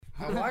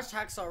I watched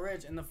Hacksaw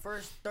Ridge, and the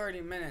first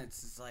 30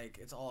 minutes is like,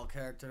 it's all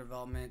character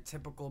development,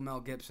 typical Mel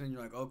Gibson.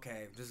 You're like,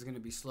 okay, this is gonna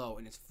be slow,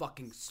 and it's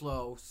fucking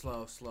slow.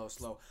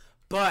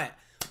 But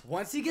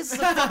once he gets to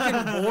the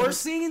fucking war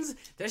scenes,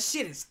 that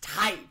shit is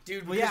tight,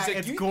 dude. Well, yeah, Like,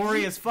 it's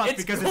gory as fuck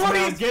because it's gory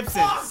Mel as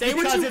Gibson. fuck.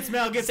 It's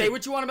Mel Gibson. Say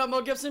what you want about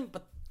Mel Gibson,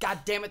 but god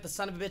damn it, the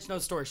son of a bitch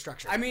knows story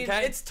structure. I mean,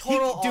 okay? it's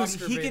total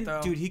Oscar he bait, can,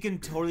 though. dude, he can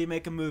totally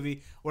make a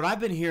movie. What I've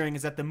been hearing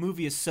is that the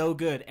movie is so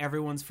good,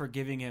 everyone's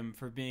forgiving him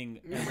for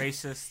being a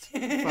racist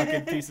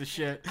fucking piece of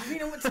shit. I mean,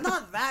 it's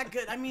not that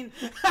good. I mean,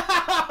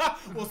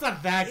 Well, it's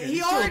not that good.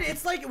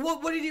 it's like,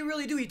 what did he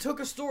really do? He took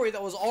a story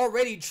that was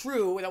already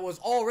true, that was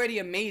already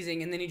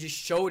amazing, and then he just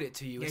showed it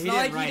to you. It's he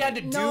not didn't like he write had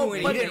to it. do No,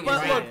 anything.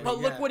 but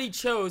look what he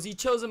chose. He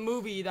chose a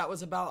movie that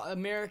was about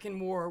American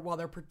war while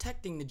they're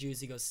protecting the Jews.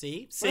 He goes,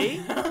 see?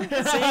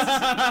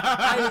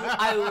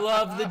 I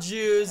love the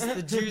Jews.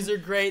 The Jews are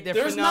great. They're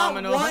There's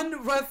phenomenal. not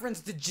one reference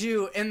to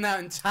Jew in that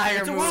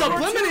entire movie.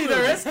 Subliminally,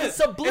 there is. It's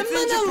in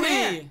Subliminally.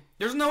 Japan.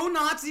 There's no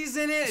Nazis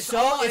in it. It's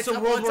a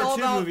World War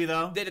II movie,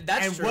 though.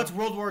 That's and true. what's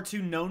World War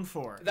II known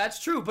for? That's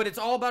true, but it's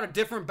all about a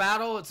different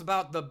battle. It's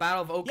about the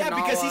Battle of Okinawa. Yeah,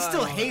 because he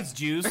still hates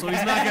Jews, so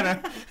he's not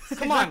gonna.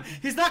 Come on.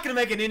 He's not gonna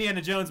make an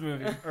Indiana Jones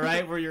movie, all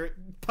right, where you're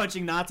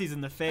punching Nazis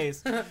in the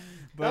face. But,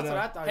 That's what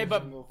I thought. Hey,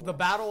 but the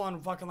battle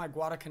on fucking like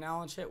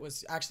Guadalcanal and shit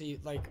was actually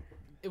like,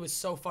 it was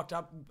so fucked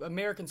up.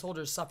 American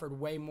soldiers suffered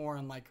way more,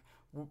 and like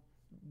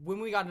when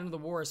we got into the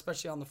war,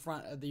 especially on the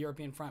front, the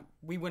European front,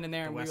 we went in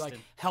there and we like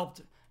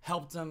helped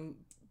them.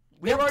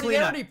 They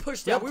already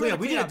pushed out.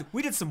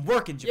 We did some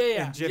work in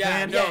Japan.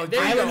 Yeah,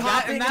 there you go.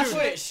 Hopping, And that's dude.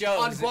 what it shows.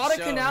 On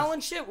Guadalcanal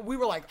and shit, we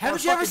were like,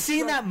 Haven't you ever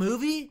seen that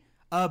movie,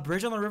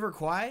 Bridge on the River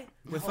Kwai,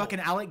 with fucking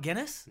Alec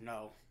Guinness?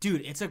 No.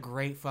 Dude, it's a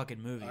great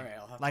fucking movie. All right,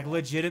 I'll have to like watch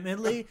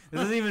legitimately,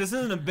 this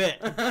isn't a bit.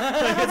 Like,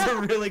 it's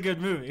a really good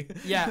movie.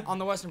 Yeah, on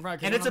the Western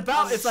Front. And it's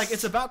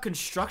about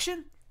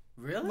construction.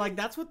 Really? Like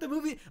that's what the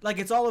movie. Like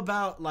it's all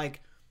about like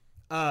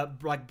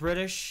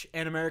British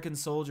and American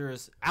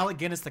soldiers. Alec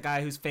Guinness, the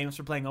guy who's famous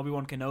for playing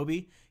Obi-Wan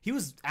Kenobi, he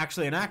was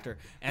actually an actor,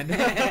 and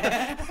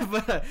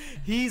but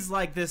he's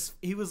like this.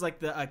 He was like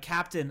the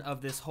captain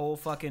of this whole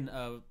fucking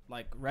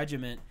like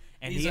regiment.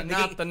 And These are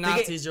not the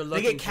Nazis you're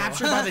looking for. They get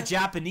captured by the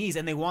Japanese,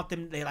 and they want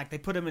them. They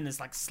put them in this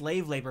like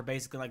slave labor,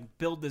 basically, like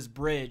build this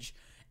bridge.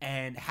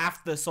 And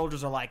half the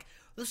soldiers are like,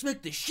 let's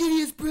make the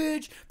shittiest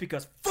bridge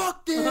because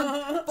fuck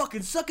them,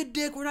 fucking suck a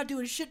dick. We're not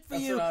doing shit for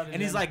you.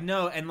 And he's like,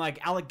 no. And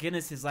like Alec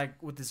Guinness is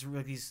like with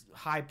these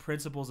high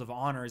principles of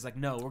honor. He's like,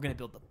 no, we're gonna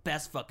build the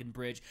best fucking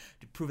bridge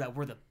to prove that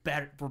we're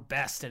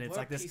best. And it's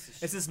like this.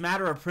 It's this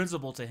matter of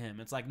principle to him.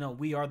 It's like, no,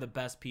 we are the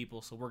best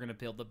people, so we're gonna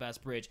build the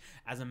best bridge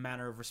as a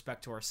matter of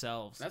respect to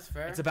ourselves. That's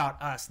fair. It's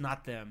about us,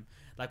 not them.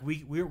 Like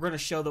we're gonna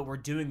show that we're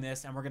doing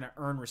this, and we're gonna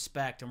earn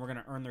respect, and we're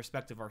gonna earn the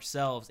respect of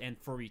ourselves and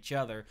for each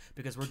other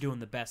because we're doing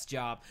the best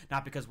job,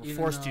 not because we're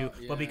forced to,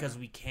 but because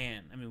we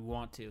can. I mean, we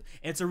want to.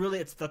 And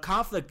it's the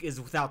conflict is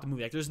without the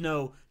movie. Like there's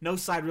no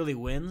side really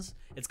wins.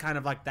 It's kind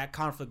of like that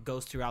conflict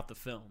goes throughout the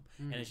film,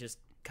 and it's just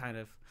kind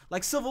of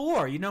like Civil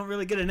War. You don't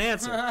really get an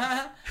answer.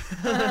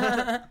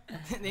 The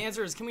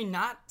answer is, can we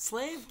not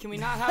slave? Can we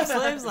not have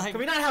slaves? Like, can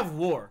we not have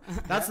war?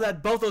 That's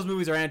that. Both those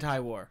movies are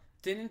anti-war.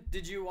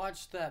 Did you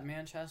watch that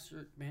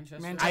Manchester?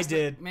 I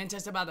did.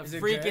 Manchester by the Is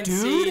it freaking good?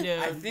 sea, Dude, dude.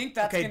 I think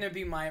that's Okay. gonna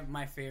be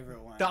my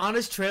favorite one. The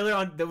honest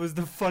trailer that was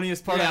the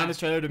funniest part of the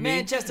honest trailer to me.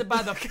 Manchester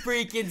by the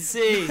freaking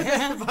sea.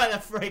 By the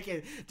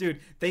freaking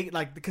dude, they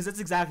like because that's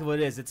exactly what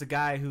it is. It's a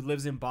guy who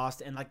lives in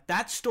Boston, and like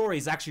that story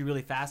is actually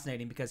really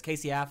fascinating because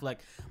Casey Affleck,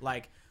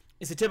 like,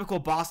 it's a typical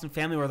Boston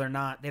family where they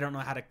don't know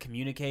how to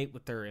communicate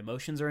with their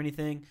emotions or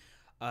anything.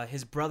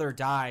 His brother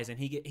dies, and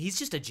he's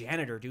just a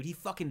janitor, dude.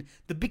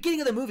 The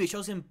beginning of the movie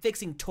shows him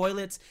fixing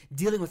toilets,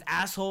 dealing with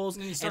assholes,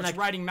 And he starts like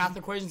writing math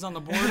equations on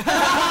the board.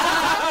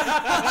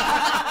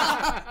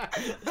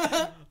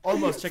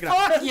 almost check it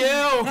out. Fuck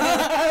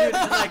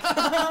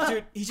you.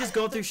 Dude, he's just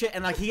going through shit,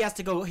 and like he has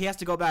to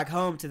go back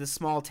home to this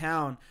small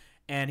town,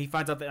 and he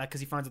finds out that because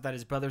he finds out that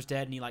his brother's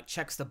dead, and he like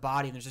checks the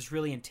body, and there's this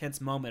really intense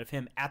moment of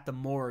him at the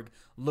morgue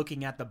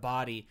looking at the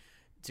body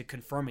to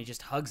confirm. He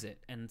just hugs it,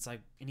 and it's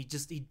like, and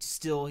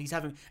he's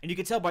having, and you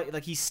can tell by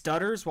like he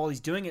stutters while he's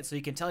doing it, so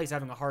you can tell he's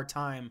having a hard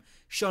time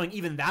showing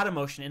even that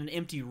emotion in an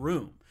empty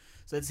room.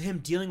 So it's him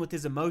dealing with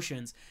his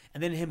emotions,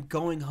 and then him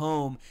going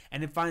home,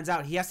 and then finds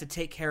out he has to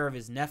take care of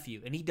his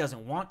nephew, and he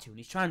doesn't want to, and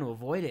he's trying to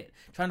avoid it,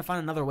 trying to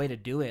find another way to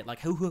do it. Like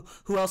who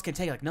else can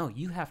take it? Like, no,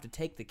 you have to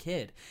take the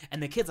kid.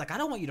 And the kid's like, I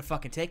don't want you to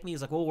fucking take me.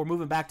 He's like, well, we're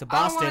moving back to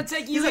Boston. I don't want to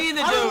take you He's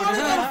either, like, I don't want to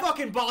dude. go to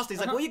fucking Boston. He's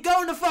like, well, you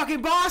going to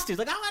fucking Boston. He's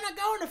like, I want to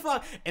go to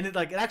fuck. And it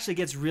actually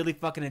gets really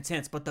fucking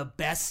intense. But the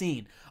best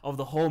scene of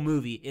the whole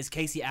movie is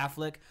Casey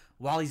Affleck,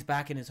 while he's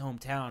back in his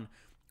hometown,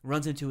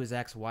 runs into his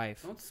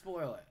ex-wife. Don't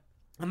spoil it.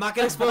 I'm not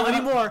gonna spoil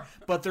anymore,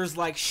 but there's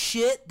like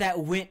shit that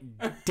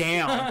went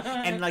down,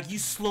 and like you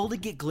slowly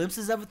get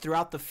glimpses of it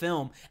throughout the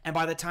film, and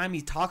by the time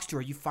he talks to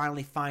her, you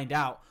finally find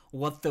out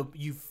what the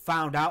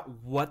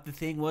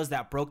thing was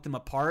that broke them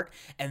apart,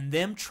 and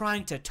them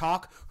trying to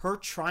talk, her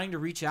trying to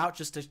reach out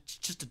just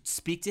to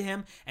speak to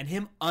him, and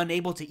him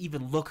unable to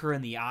even look her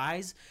in the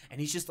eyes,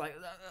 and he's just like,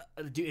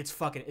 dude, it's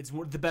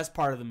the best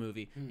part of the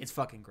movie. It's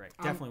fucking great.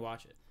 Definitely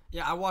watch it.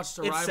 Yeah, I watched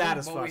Arrival. It's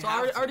satisfying. So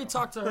I already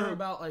talked to her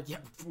about like, yeah,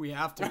 we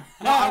have to.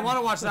 No, I want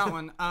to watch that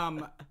one.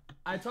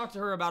 I talked to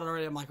her about it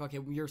already. I'm like, okay,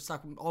 you're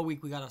stuck all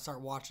week. We got to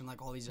start watching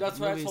like all these different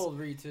movies. That's what I told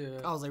Reed too.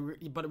 I was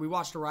like, but we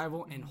watched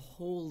Arrival, and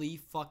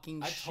holy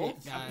fucking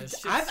shit, guys.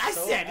 I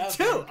said it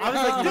too. I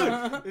was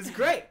like, dude, it's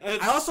great.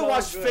 I also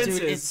watched Fences.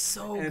 Dude, it's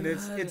so and good.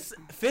 It's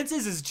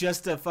Fences is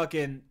just a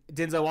fucking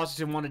Denzel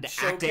Washington wanted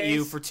to act at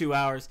you for 2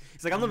 hours.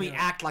 He's like, I'm letting me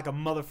act like a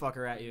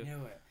motherfucker at you.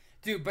 Knew it.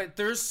 Dude, but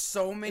there's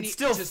so many. It's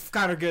still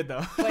kind of good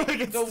though.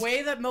 Like the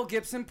way that Mel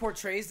Gibson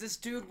portrays this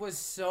dude was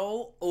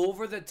so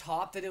over the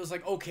top that it was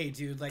like, okay,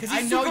 dude, like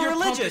I know you're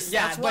religious. Pumping,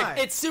 yeah, that's like,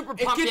 why it's super.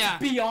 It gets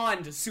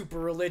beyond super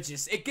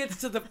religious. It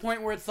gets to the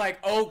point where it's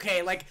like,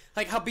 okay, like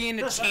how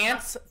being a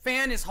Chance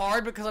fan is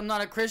hard because I'm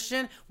not a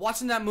Christian.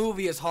 Watching that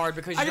movie is hard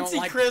because you I can don't see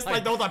like Chris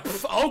like those like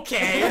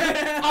okay,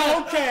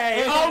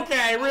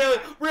 okay,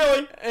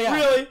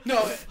 really,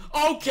 no.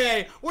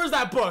 Okay, where's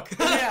that book?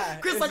 Yeah,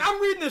 Chris like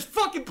I'm reading this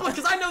fucking book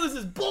because I know this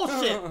is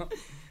bullshit.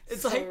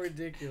 It's so like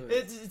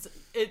ridiculous.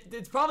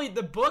 It's probably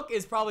the book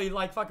is probably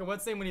like fucking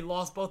what's the name when he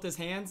lost both his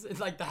hands?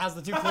 It's like has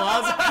the two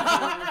claws.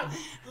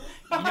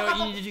 You know what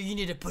you need to do? You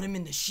need to put him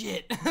in the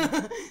shit.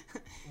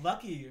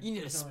 Lucky you. You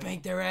need to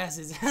spank their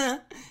asses.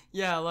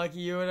 Yeah, Lucky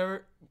You,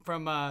 whatever.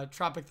 From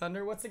Tropic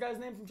Thunder. What's the guy's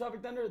name from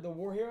Tropic Thunder? The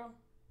war hero?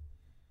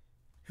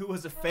 Who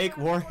was a fake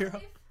war hero?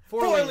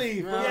 Four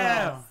Leaf. Oh.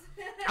 Yeah.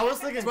 I was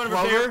thinking It's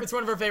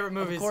one of her favorite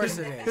movies. Of course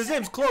it is. His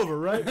name's Clover,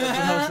 right?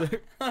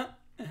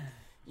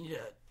 You need to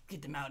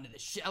get them out into the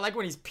shit. I like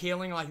when he's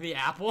peeling like the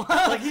apple.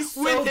 Like he's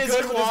so with his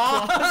good with his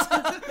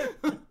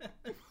claws.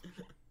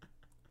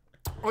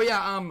 Oh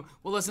yeah,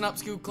 well listen up,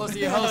 Scoot, close to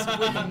your host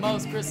with the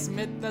most. Chris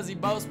Smith as he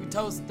boasts, we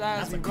toast as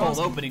That's we a cold roast.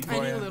 opening for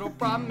Any you. little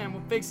problem and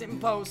we'll fix it in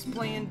post.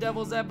 Playing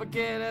devil's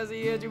advocate as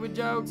he hits you with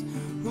jokes.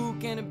 Who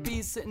can it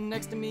be sitting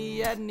next to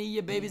me at knee?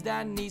 Your baby's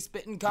down knee,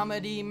 spitting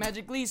comedy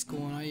magically.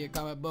 Schooling all your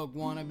comic book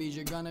wannabes,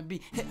 you're gonna be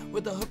hit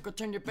with a hook or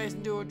turn your face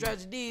into a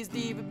tragedy.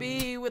 Stevie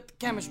B with the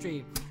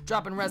chemistry,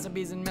 dropping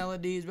recipes and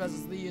melodies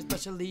restlessly,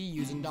 especially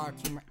using dark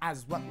humor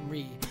as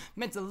weaponry.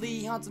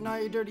 Mentally haunting all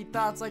your dirty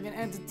thoughts like an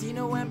entity,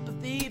 no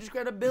empathy, just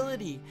credibility.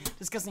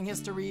 Discussing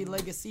history,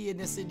 legacy,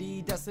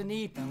 ethnicity,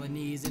 destiny,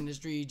 felonies,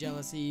 industry,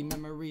 jealousy,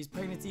 memories,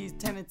 pregnancies,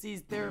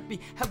 tendencies, therapy,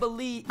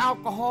 heavily.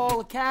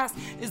 Alcoholic cast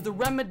is the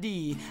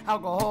remedy.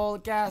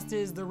 Alcoholic cast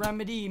is the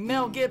remedy.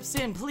 Mel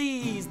Gibson,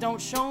 please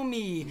don't show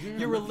me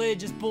your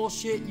religious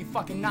bullshit, you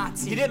fucking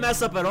Nazi. He didn't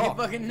mess up at all.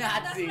 Fucking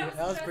Nazi. That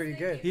was pretty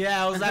good.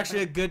 Yeah, it was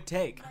actually a good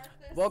take.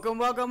 Welcome,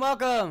 welcome,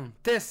 welcome.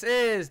 This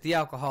is the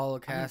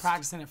Alcoholic I've been Cast.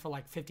 practicing it for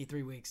like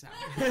 53 weeks now.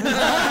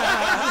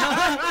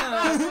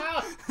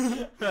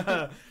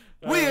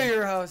 We are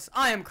your hosts.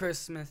 I am Chris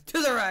Smith.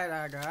 To the right,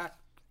 I got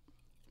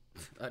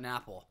an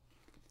apple.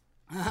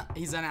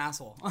 He's an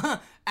asshole.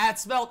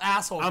 Spelled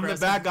asshole. I'm Chris.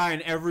 the bad guy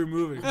in every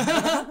movie.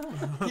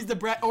 He's the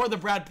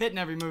Brad Pitt in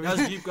every movie.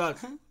 That's deep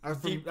cuts.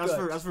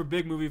 That's for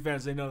big movie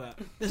fans. They know that.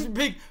 This is a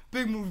big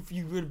movie for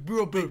you,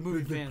 real big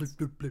movie fans.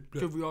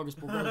 Stevie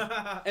August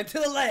Borghese. And to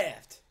the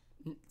left.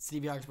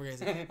 Stevie August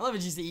Borghese. I love it.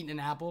 Just eating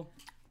an apple.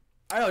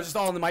 I know, just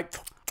all in the mic.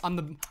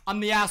 I'm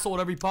the asshole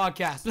at every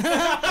podcast.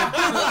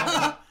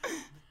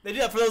 They do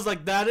that for those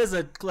that is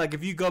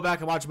if you go back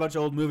and watch a bunch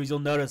of old movies, you'll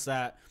notice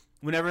that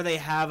whenever they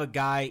have a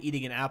guy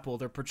eating an apple,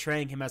 they're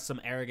portraying him as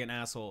some arrogant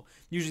asshole.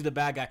 Usually the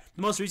bad guy.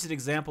 The most recent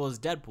example is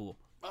Deadpool.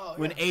 Oh,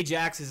 when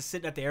Ajax is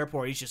sitting at the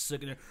airport, he's just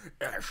sitting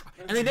there,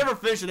 and they never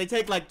finish it. They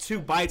take 2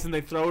 bites and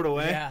they throw it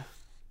away. Yeah.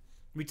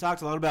 We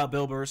talked a lot about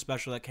Bill Burr's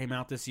special that came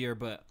out this year,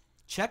 but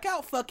check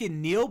out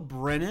fucking Neil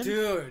Brennan.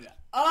 Dude.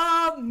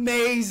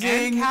 Amazing.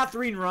 And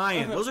Catherine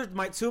Ryan. Those are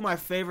two of my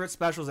favorite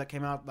specials that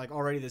came out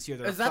already this year.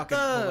 They're Is that fucking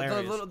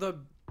hilarious. the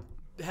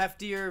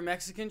heftier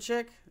Mexican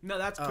chick? No,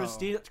 that's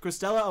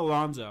Cristela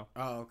Alonso.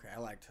 Oh, okay. I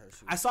liked her.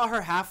 I saw her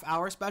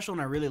half-hour special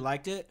and I really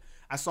liked it.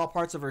 I saw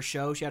parts of her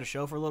show. She had a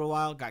show for a little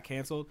while, got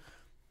canceled.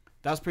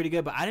 That was pretty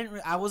good, but I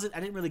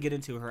didn't really get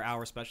into her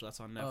hour special that's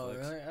on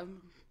Netflix. Oh, really?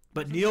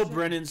 But Neil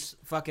Brennan's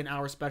fucking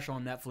hour special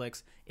on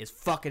Netflix is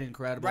fucking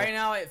incredible. Right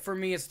now, for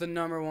me, it's the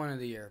 #1 of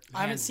the year.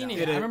 I haven't seen it down.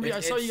 yet. I remember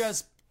I saw you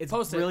guys It's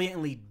post it.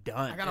 brilliantly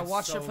done. I gotta It's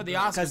watch so it for the good.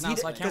 Oscars now,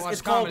 so I can't watch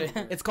it's comedy.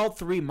 called it's called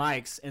 3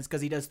 Mics, and it's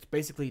because he does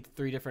basically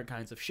 3 different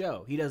kinds of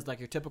show. He does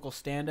your typical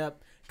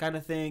stand-up kind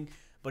of thing,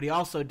 but he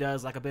also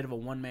does a bit of a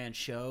one-man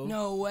show.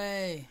 No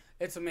way.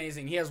 It's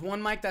amazing. He has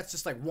one mic that's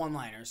just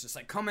one-liners,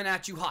 just coming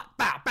at you hot.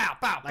 Bow, bow,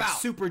 bow, bow.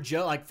 Super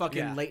joke, fucking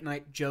Yeah. late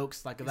night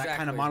jokes, that kind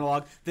Exactly. of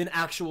monologue. Then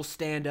actual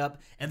stand up,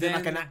 and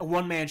then a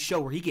one man show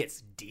where he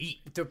gets deep.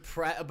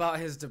 About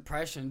his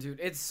depression, dude.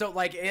 It's so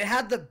like it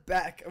had the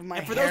back of my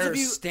And for hair those of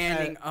you,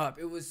 standing up.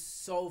 It was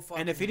so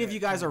fucking. And if any of you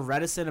guys are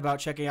reticent about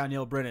checking out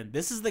Neil Brennan,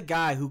 this is the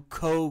guy who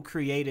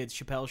co-created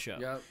Chappelle's Show.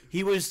 Yep.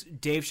 He was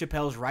Dave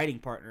Chappelle's writing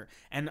partner,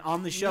 and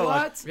on the show,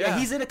 What? yeah, Yeah.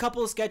 he's in a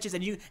couple of sketches,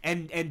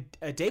 and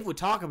Dave would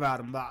talk about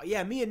him about,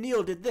 yeah, me and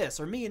Neil did this,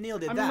 or me and Neil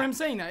did I that. remember him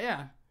saying that.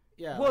 Yeah.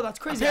 Yeah. Whoa, that's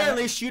crazy.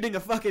 Apparently, shooting a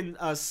fucking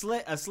a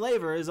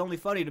slaver is only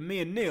funny to me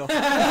and Neil.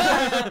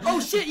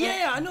 Oh shit!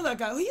 Yeah, I know that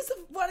guy.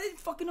 Why did I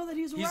fucking know that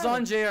he was a He's writer?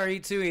 on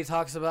JRE too. He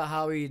talks about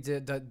how he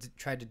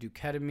tried to do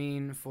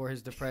ketamine for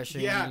his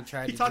depression. Yeah,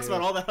 he talks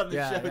about all that on the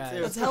Yeah, show yeah.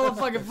 too. That's hella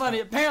fucking funny.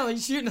 Apparently,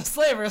 shooting a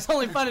slaver is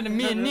only funny to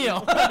me and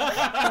Neil.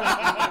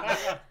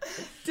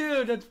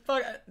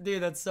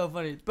 Dude, that's so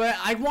funny. But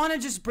I want to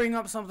just bring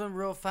up something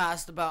real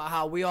fast about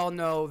how we all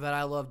know that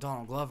I love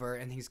Donald Glover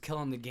and he's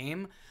killing the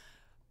game.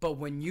 But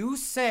when you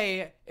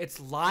say it's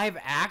live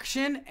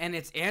action and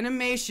it's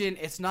animation,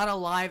 it's not a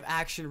live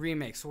action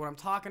remake. So what I'm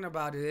talking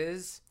about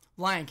is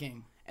Lion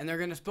King. and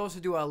they're supposed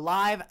to do a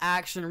live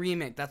action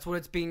remake. That's what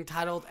it's being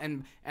titled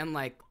and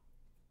like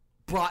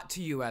brought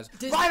to you as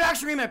live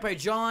action remake by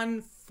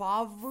Jon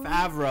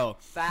Favreau.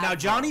 Now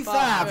Johnny Favreau.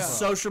 Favre, Yeah.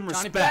 show some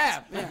Johnny respect.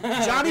 Fab.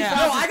 Yeah. Johnny Yeah.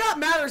 Favre, No, I got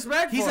mad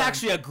respect. he's for him.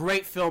 actually a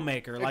great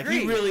filmmaker. Like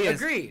he Agreed, really is.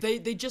 Agreed.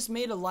 They just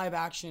made a live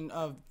action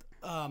of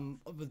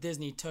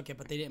Disney took it,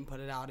 but they didn't put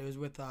it out. It was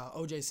with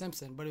O.J.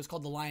 Simpson, but it was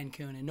called The Lion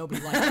Coon, and nobody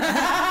liked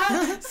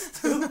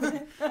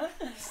it.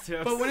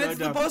 But when it's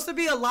supposed to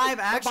be a live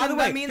action, By the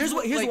way, that means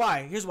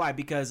here's why.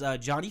 Because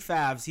Johnny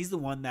Favs, he's the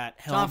one that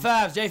John helmed.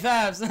 Favs, Jay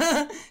Favs,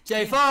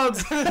 Jay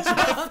Fogs,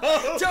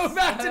 Joe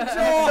Factor,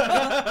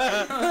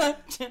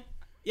 Joel.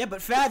 Yeah, but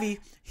Favy,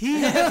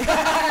 he.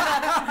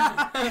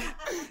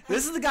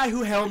 This is the guy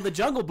who helmed the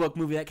Jungle Book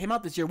movie that came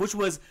out this year, which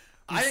was.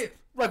 I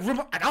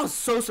was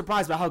so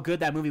surprised by how good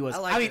that movie was.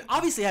 liked I mean, it.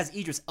 obviously it has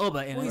Idris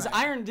Elba in Well, it. he's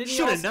Iron. Didn't he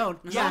Should have also- known.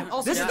 Yeah, Yeah,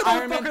 also this is the the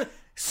Iron Man. motherfucker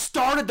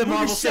started the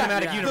Marvel Chef,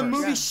 Cinematic the Universe.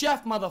 movie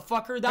Chef,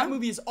 motherfucker. That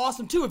movie is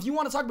awesome too. If you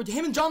want to talk about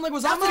him and John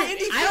Leguizamo,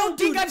 I don't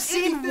think I've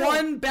seen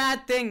one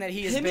bad thing that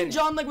he has Him been. and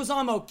John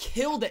Leguizamo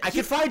killed it. I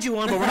could find you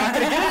one, but we're not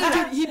gonna get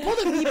into it. He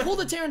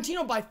pulled a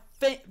Tarantino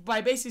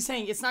by basically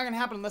saying it's not gonna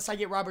happen unless I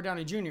get Robert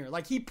Downey Jr.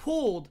 Like he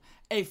pulled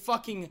a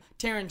fucking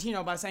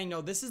Tarantino by saying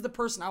no, this is the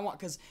person I want.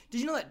 Because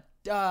did you know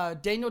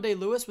that Daniel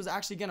Day-Lewis was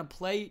actually gonna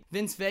play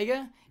Vince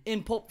Vega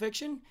in Pulp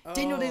Fiction?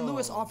 Daniel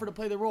Day-Lewis offered to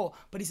play the role,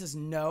 but he says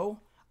no.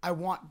 I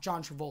want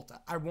John Travolta.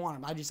 I want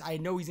him. I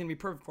know he's gonna be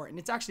perfect for it. And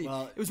it's actually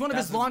it was one of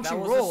his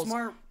launching roles.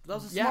 That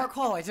was a Yeah. smart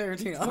call, I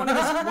Tarantino. one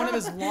of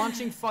his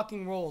launching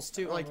fucking roles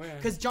too. Like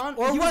because John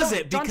Or he was on-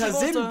 it?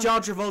 Because then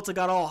John Travolta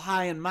got all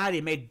high and mighty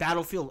and made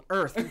Battlefield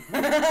Earth. So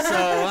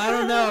I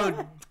don't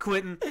know,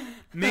 Quentin.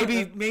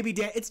 Maybe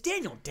it's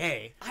Daniel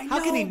Day.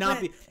 How can he know, not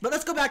but- be? But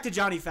let's go back to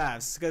Johnny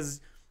Favs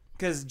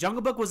because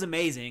Jungle Book was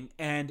amazing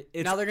and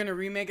it's Now they're gonna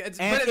remake it,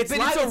 And but it's it's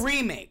live- a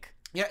remake.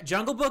 yeah,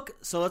 Jungle Book.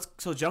 So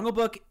Jungle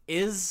Book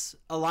is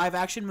a live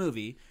action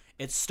movie.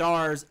 It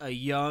stars a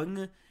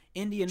young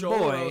Indian Joel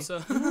boy.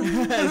 LaRosa.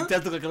 It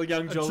does look like a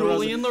young Joel LaRosa.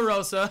 Julian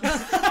LaRosa.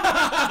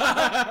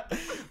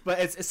 But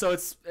it's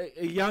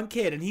a young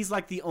kid, and he's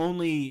like the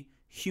only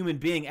human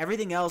being.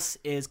 Everything else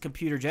is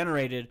computer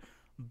generated,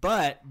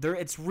 but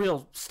it's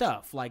real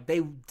stuff. Like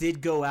they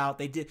did go out,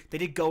 they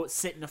did go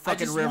sit in a I fucking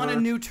just river. want a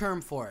new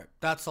term for it.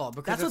 That's all.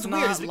 Because That's it's what's not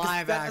weird. Is because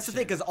live that's the action.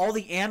 thing, because all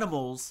the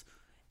animals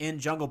in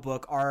Jungle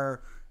Book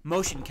are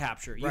motion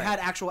capture. You Right. had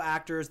actual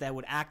actors that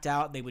would act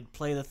out, they would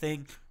play the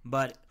thing,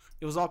 but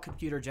it was all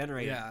computer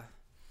generated. Yeah.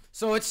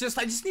 So it's just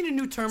I just need a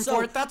new term So-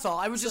 for it. That's all.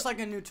 I was just like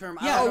a new term.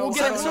 I Yeah, don't we'll know-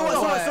 get I it. don't So- know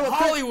so- what. so-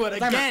 Hollywood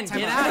Time out, again. time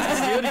Get out. out of this,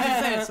 dude. What are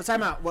you saying? So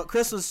time out. What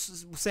Chris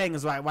was saying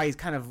is why he's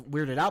kind of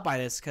weirded out by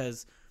this,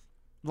 because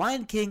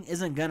Lion King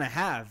isn't gonna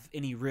have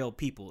any real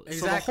people. So the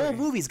Exactly. whole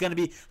movie's gonna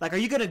be like, are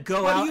you gonna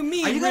go What out? do you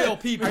mean are you real gonna,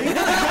 people?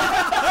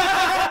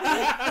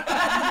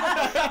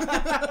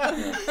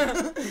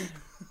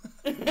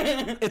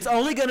 It's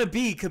only gonna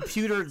be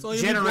computer only gonna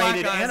be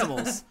generated black guys.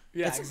 animals.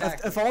 Yeah, It's-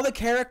 exactly. If all the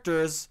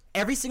characters,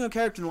 every single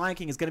character in Lion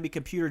King is gonna be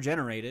computer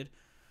generated,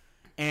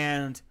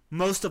 and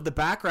most of the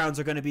backgrounds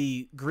are gonna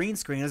be green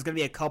screen. There's gonna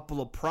be a couple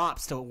of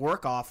props to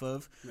work off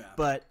of,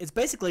 but it's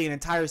basically an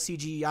entire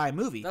CGI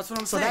movie. That's what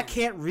I'm so saying. that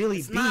can't really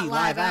It's be not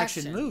live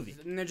action movie.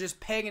 And they're just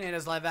pegging it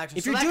as live action.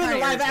 If So you're that doing kinda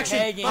a live irritates action-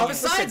 me. Pegging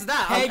besides it.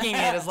 that, Pegging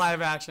it as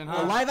live action, A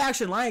huh? live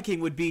action Lion King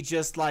would be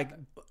just like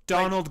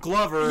Donald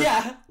Glover,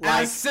 Yeah,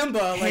 like as Simba,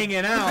 like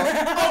hanging out.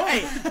 Oh,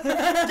 hey,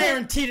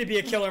 guaranteed to be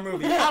a killer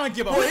movie. I don't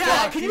give a Well,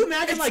 yeah, fuck. can you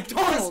imagine It's like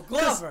Donald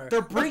Glover.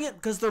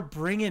 They're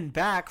bringing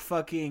back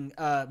fucking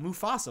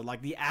Mufasa,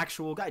 like the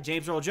actual guy,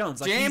 James Earl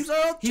Jones. Like James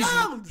Earl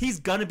Jones!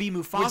 He's gonna be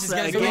Mufasa Which is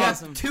gonna be again.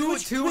 awesome. two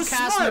Was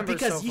cast smart members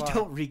because so you far.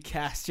 don't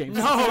recast James.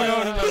 No, Earl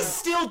no, no, no. He's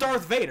still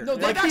Darth Vader. No,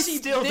 like, he's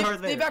still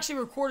Darth Vader. they've actually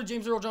recorded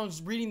James Earl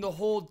Jones reading the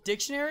whole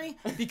dictionary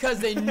because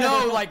they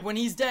know, like, when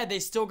he's dead, they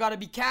still got to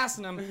be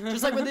casting him,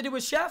 just like what they did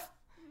with Chef.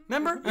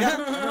 Remember?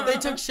 Yeah. They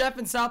took Chef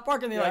in South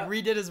Park and they like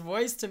redid his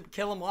voice to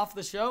kill him off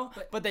the show,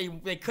 but they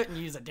couldn't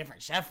use a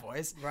different Chef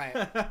voice. Right.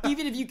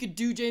 Even if you could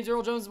do James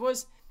Earl Jones'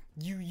 voice,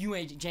 You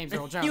ain't James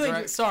Earl Jones, You ain't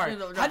right? Sorry.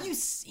 James Earl Jones. Have you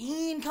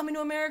seen Coming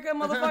to America,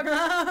 motherfucker?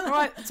 All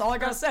right, that's all I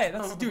gotta say.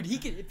 That's dude.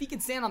 If he can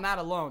stand on that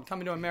alone,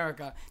 Coming to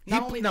America,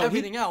 not only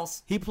everything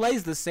else. He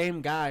plays the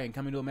same guy in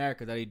Coming to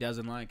America that he does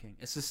in Lion King.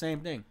 It's the same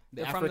thing.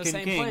 The They're from the African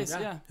same king place,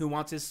 yeah. who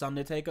wants his son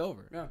to take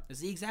over. Yeah.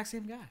 It's the exact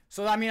same guy.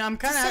 So I mean, I'm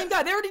kind Same of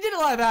guy. They already did a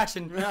live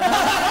action.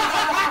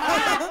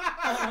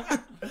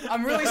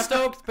 I'm really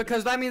stoked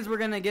because that means we're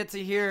gonna get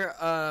to hear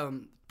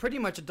pretty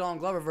much a Donald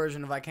Glover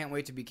version of "I Can't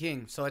Wait to Be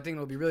King." So I think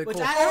it'll be really Which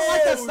cool. I don't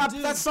like that Oh, stuff.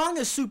 dude. That song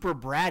is super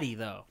bratty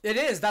though. It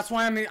is. That's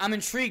why I'm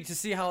intrigued to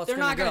see how it's They're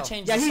gonna not gonna go.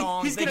 change Yeah, the he-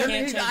 songs. he's They gonna-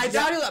 can't He- change I the-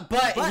 doubt it,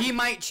 but But- he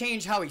might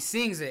change how he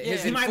sings it. Yeah.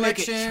 His He might make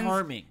it inflections.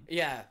 charming.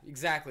 Yeah,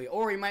 exactly.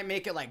 Or he might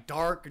make it like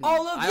dark. And,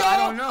 All of I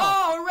y'all don't know.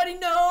 already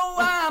know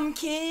I'm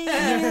king.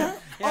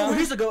 Oh,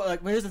 here's the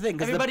thing.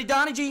 'cause Everybody,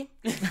 Donnie G.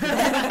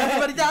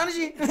 Everybody, Donnie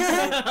G.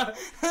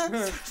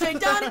 Say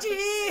Donnie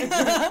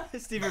G.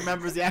 Steve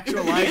remembers the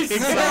actual Lion King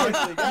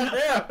song.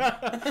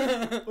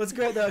 What's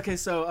great though? Okay,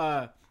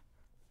 so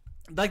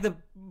like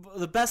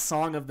the best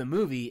song of the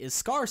movie is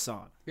Scar's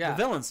song, Yeah. the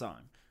villain song,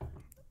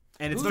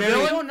 and it's Who- very the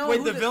villain? know Wait,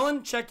 who the the-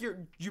 villain?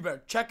 You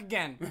better check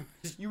again.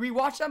 You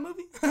rewatch that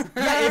movie?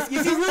 yeah. If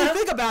you really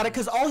think about it,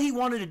 because all he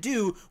wanted to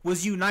do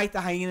was unite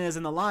the hyenas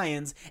and the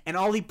lions, and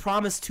all he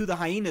promised to the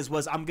hyenas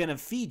was, "I'm gonna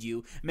feed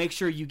you, make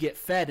sure you get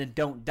fed and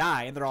don't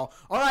die." And they're all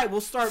right.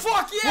 We'll start.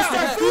 Fuck yeah! We'll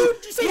start Food!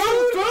 You say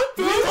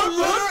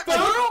food?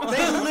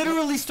 They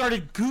literally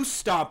started goose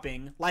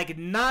stomping like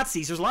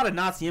Nazis. There's a lot of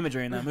Nazi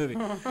imagery in that movie.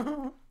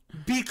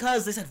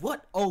 Because they said,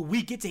 what? Oh,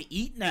 we get to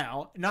eat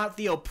now. Not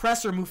the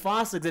oppressor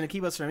Mufasa going to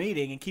keep us from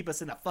eating and keep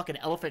us in a fucking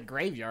elephant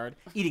graveyard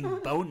eating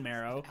bone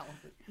marrow.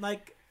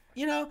 Like,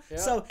 you know?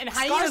 So, And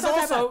Scar's hyenas not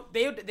that also,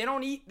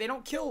 they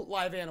don't kill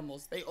live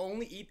animals. They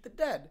only eat the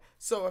dead.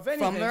 So if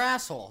anything, From their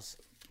assholes.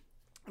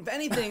 if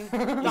anything,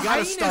 bad. You got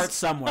to start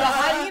somewhere. The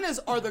hyenas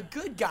are the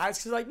good guys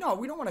because like, no,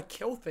 we don't want to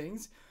kill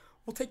things.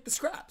 We'll take the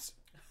scraps.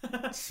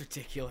 It's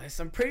ridiculous.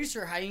 I'm pretty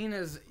sure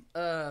hyenas.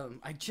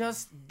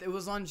 It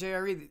was on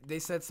JRE. They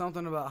said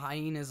something about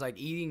hyenas like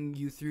eating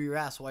you through your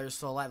ass while you're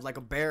still alive, like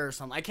a bear or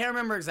something. I can't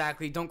remember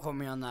exactly. Don't quote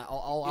me on that.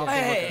 I'll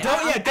Hey,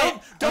 look it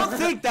up. Don't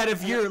think that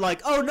if you're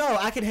like, oh no,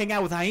 I can hang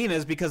out with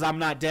hyenas because I'm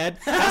not dead.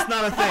 That's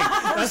not a thing.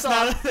 That's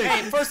not a thing.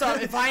 Hey, first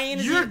off, if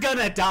hyenas You're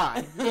gonna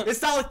die.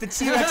 It's not like the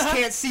T-Rex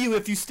can't see you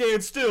if you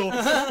stand still.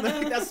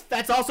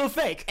 That's also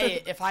fake.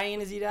 Hey, if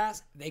hyenas eat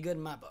ass, they good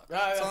in my book.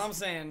 That's all I'm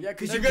saying. Yeah,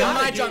 'cause they're you good in gotta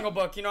my get- Jungle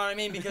Book. You know what I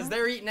mean? Because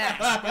they're eating ass.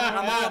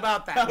 I'm all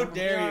about that. How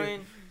dare know you.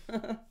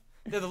 what I mean?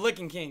 They're the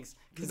licking kings.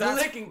 'Cause The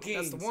that's- licking That's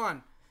kings. the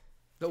one.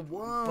 The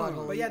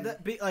one. But yeah,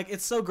 like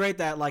it's so great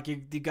that like you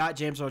got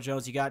James Earl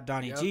Jones, you got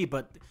Donnie Yep. G,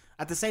 but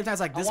at the same time,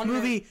 it's like this wonder-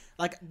 movie,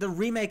 like the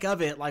remake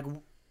of it, like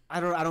I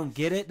don't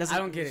get it. I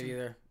don't get it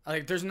either.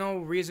 Like, there's no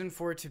reason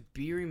for it to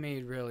be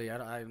remade, really.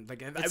 It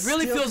It's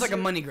really still- feels like a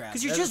money grab.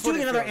 Because you're That's just what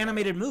doing it another feels like.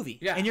 animated movie,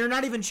 Yeah. and you're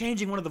not even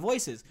changing one of the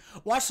voices.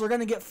 Watch, they're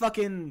gonna get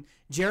fucking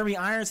Jeremy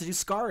Irons to do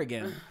Scar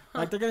again.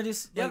 Like they're gonna do.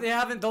 Yeah, Like, they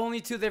haven't. The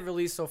only two they've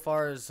released so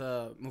far is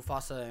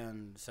Mufasa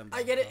and Simba.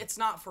 I get it. It's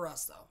not for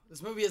us though.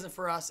 This movie isn't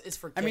for us. It's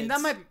for kids. I mean,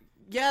 that might.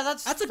 Yeah,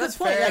 that's that's a good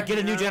point. fair, Yeah, get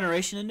a you new know?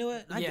 generation into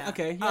it. Yeah.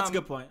 Okay, that's a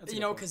good point. That's a you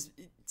good know, point. because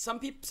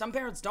some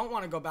parents don't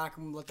want to go back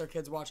and let their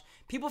kids watch.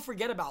 People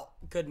forget about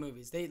good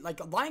movies. They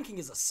like Lion King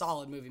is a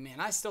solid movie, man.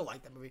 I still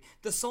like that movie.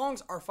 The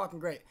songs are fucking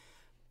great.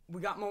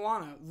 We got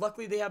Moana.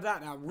 Luckily, they have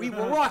that now. We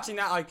were watching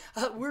that. Like,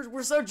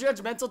 we're so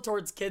judgmental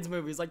towards kids'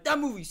 movies. Like, that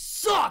movie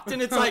sucked, and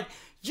it's like,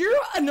 you're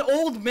an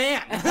old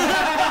man.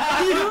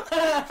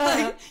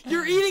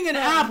 You're eating an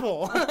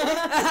apple.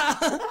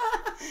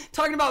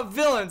 Talking about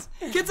villains.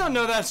 Kids don't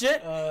know that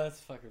shit. That's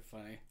fucking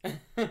funny.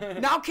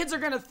 Now kids are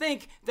gonna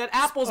think that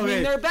apples Okay,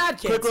 mean they're bad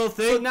kids. quick little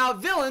thing. So now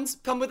villains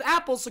come with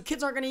apples, so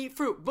kids aren't gonna eat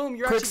fruit. Boom,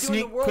 you're actually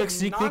doing the world quick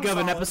sneak peek of an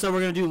non-solid. episode we're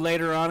gonna do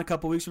later on, a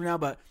couple weeks from now.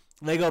 But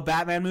Lego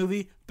Batman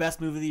movie,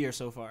 best movie of the year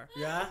so far.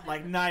 Yeah.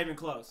 Like not even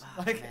close.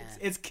 Like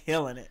it's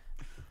killing it.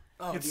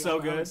 Oh, it's dude, so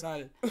I'm good.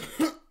 excited.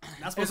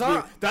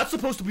 That's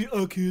supposed to be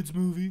a kids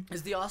movie.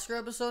 Is the Oscar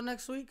episode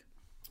next week?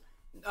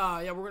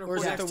 Yeah, we're gonna Or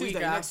is record it the next week Tuesday.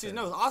 Next after? Tuesday.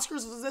 No, the Oscars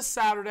is this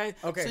Saturday.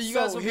 Okay, so you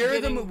guys will here be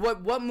are the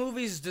getting... what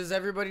movies does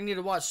everybody need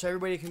to watch so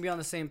everybody can be on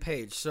the same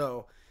page?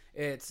 So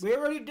it's. We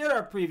already did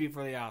our preview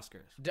for the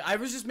Oscars. I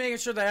was just making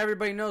sure that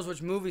everybody knows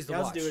which movies to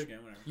watch. Let's do it again.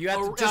 Whatever. You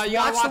have to just you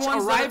gotta watch the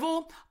ones that-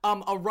 Arrival.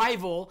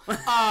 Arrival.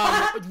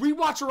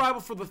 Rewatch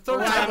Arrival for the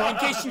third time in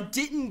case you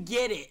didn't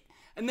get it,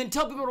 and then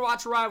tell people to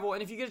watch Arrival.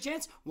 And if you get a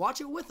chance,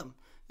 watch it with them.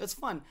 That's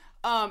fun.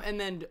 And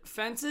then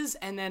Fences,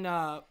 and then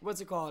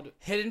what's it called?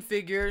 Hidden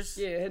Figures.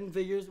 Yeah, Hidden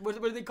Figures.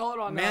 What do they call it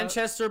on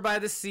Manchester by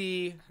the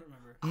Sea.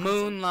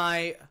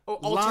 Moonlight.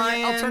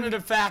 Alternative,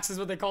 Alternative Facts is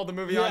what they called the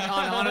movie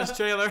on his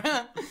trailer.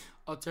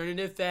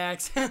 Alternative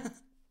Facts.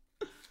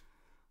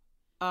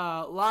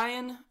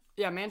 Lion.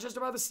 Yeah, Manchester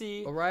by the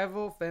Sea.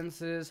 Arrival,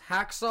 Fences,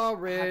 Hacksaw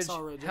Ridge,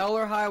 Hacksaw Ridge, yeah. Hell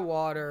or High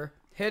Water,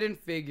 Hidden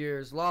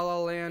Figures, La La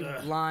Land,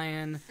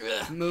 Lion,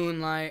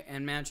 Moonlight,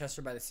 and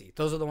Manchester by the Sea.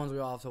 Those are the ones we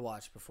all have to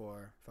watch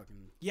before fucking.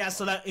 Yeah,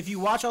 so that if you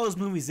watch all those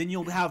movies, then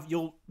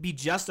you'll be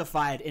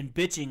justified in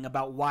bitching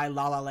about why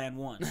La La Land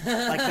won.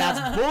 Like,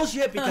 that's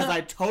bullshit because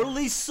I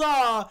totally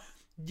saw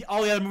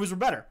all the other movies were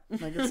better.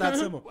 Like, it's that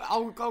simple.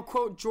 I'll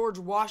quote George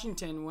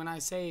Washington when I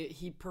say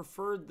he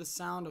preferred the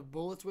sound of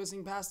bullets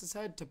whizzing past his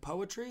head to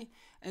poetry,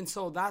 and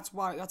so that's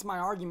my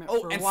argument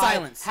for and why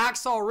silence.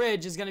 Hacksaw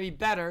Ridge is going to be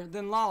better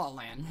than La La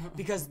Land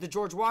because the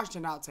George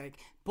Washington outtake,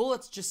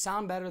 bullets just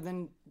sound better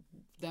than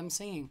them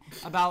singing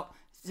about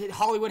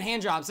Hollywood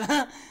handjobs.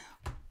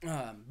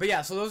 But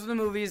yeah, so those are the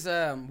movies.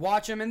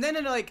 Watch them, and then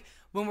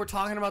when we're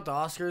talking about the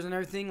Oscars and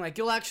everything, like,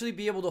 you'll actually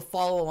be able to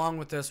follow along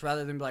with this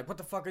rather than be like, what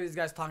the fuck are these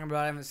guys talking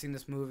about? I haven't seen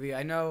this movie.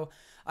 I know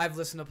I've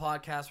listened to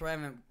podcasts where I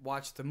haven't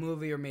watched the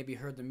movie or maybe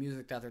heard the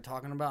music that they're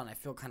talking about, and I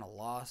feel kind of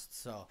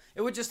lost. So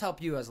it would just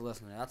help you as a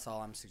listener. That's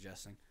all I'm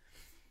suggesting.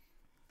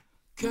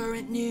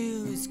 Current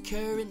news.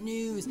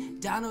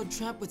 Donald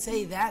Trump would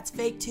say that's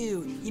fake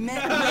too. He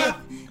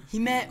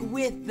met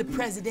with the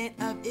president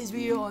of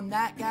Israel, and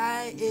that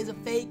guy is a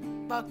fake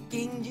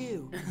fucking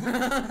Jew.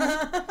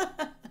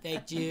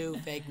 Fake Jew,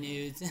 fake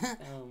news.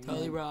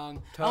 Totally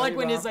wrong. Totally I like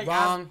when wrong. it's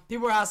like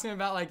people were asking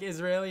about like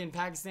Israeli and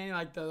Pakistani,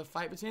 like the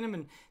fight between them,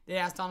 and they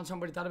asked Donald Trump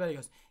what he thought about it. He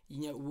goes,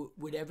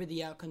 whatever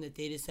the outcome that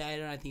they decide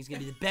on, I think it's gonna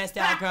be the best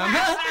outcome.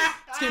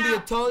 It's gonna be the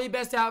totally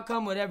best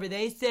outcome. Whatever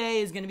they say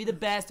is gonna be the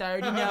best. I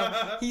already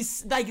know.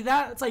 He's like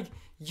that. It's like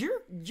you're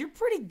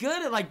pretty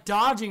good at like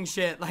dodging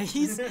shit. Like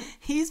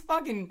he's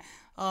fucking.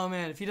 Oh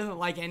man, if he doesn't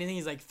like anything,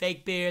 he's like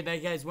fake beard.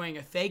 That guy's wearing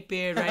a fake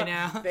beard right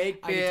now.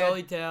 Fake beard. I can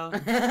totally tell.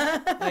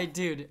 Like,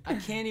 dude, I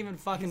can't even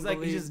fucking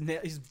believe.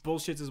 He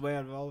bullshits his way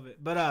out of all of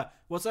it. But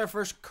what's our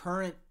first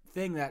current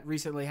thing that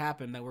recently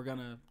happened that we're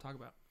gonna talk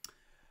about?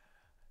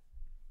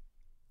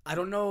 I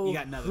don't know You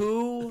got nothing.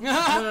 who.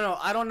 No.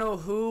 I don't know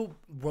who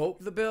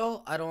wrote the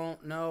bill. I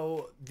don't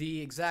know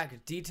the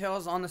exact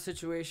details on the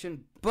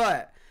situation,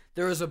 but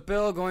there is a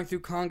bill going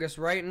through Congress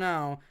right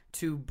now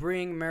to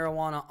bring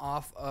marijuana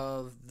off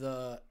of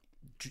the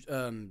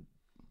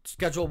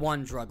Schedule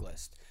 1 drug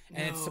list.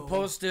 And it's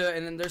supposed to,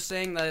 and then they're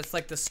saying that it's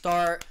like the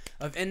start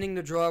of ending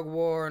the drug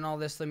war and all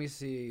this. Let me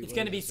see. It's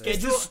going to be It's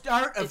Schedule... the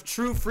start of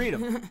true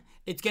freedom.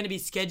 It's going to be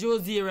Schedule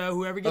 0.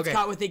 Whoever gets Okay.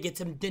 caught with it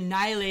gets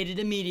annihilated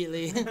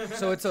immediately.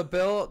 So it's a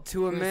bill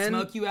to I'm gonna amend.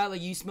 smoke you out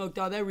like you smoked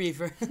all that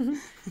reefer.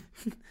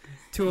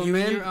 To You and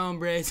amend. your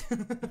hombres.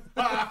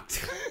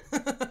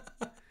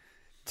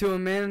 To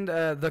amend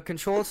the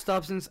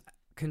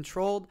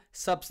Controlled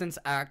Substance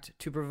Act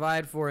to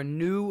provide for a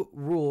new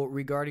rule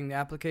regarding the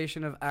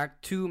application of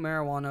Act 2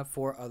 marijuana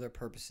for other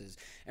purposes.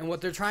 And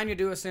what they're trying to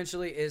do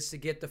essentially is to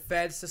get the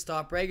feds to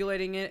stop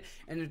regulating it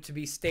and it to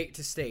be state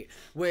to state,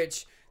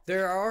 which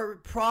there are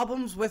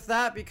problems with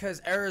that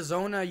because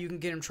Arizona, you can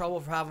get in trouble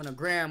for having a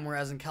gram,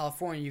 whereas in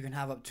California, you can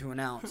have up to an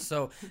ounce.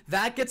 So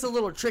that gets a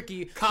little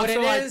tricky. Cops but it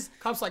are like, is...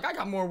 cops like, I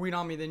got more weed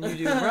on me than you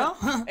do, bro.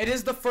 It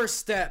is the first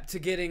step to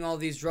getting all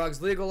these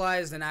drugs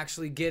legalized and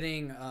actually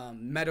getting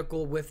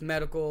medical,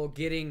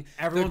 getting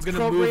Everyone's the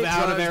gonna move appropriate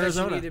out of drugs that you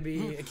Arizona. need to be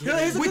Here's the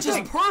getting. Which good is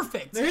thing.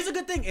 perfect. Here's a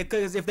good thing,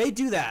 because if they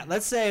do that,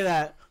 let's say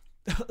that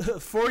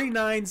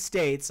 49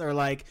 states are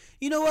like,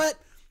 you know what?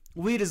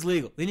 Weed is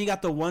legal. Then you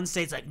got the one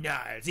state's like, nah,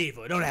 it's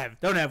evil. Don't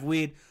have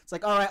weed. It's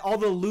like, all right, all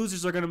the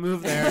losers are gonna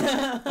move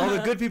there. All the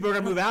good people are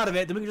gonna move out of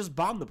it. Then we can just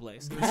bomb the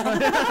place.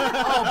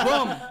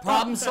 Oh, boom.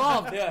 Problem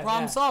solved. Yeah,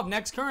 Problem yeah. solved.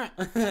 Next current.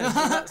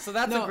 So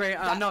that's No, a great.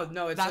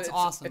 that's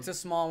awesome. It's a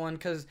small one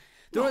because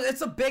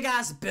it's a big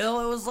ass bill.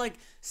 It was like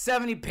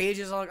 70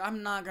 pages.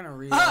 I'm not gonna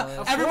read all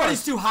this.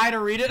 Everybody's too high to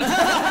read it. No,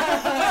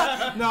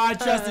 I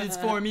trust it. It's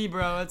for me,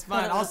 bro. It's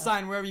fine. I'll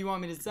sign wherever you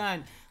want me to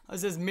sign. It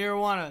says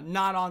marijuana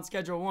not on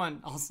Schedule 1.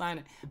 I'll sign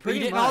it. But Pretty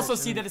you didn't much, also I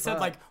see mean, that it said fuck.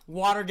 like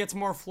water gets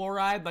more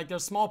fluoride. Like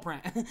there's small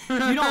print. If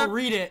you don't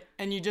read it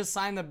and you just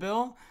sign the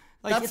bill,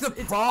 like That's the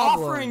it's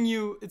problem.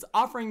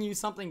 offering you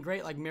something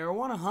great like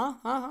marijuana,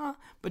 huh?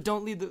 But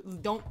don't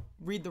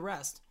read the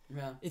rest.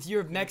 Yeah. If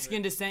you're of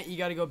Mexican descent, you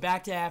got to go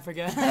back to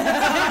Africa.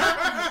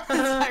 It's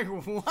like,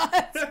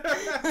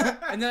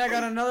 what? And then I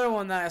got another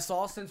one that I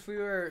saw since we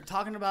were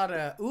talking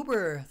about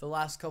Uber the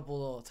last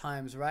couple of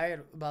times, right?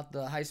 About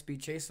the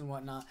high-speed chase and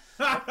whatnot.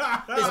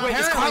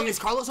 Is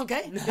Carlos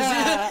okay?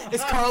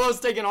 Is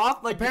Carlos taking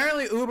off? Like,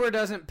 Apparently, Uber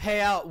doesn't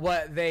pay out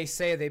what they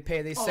say they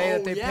pay. They say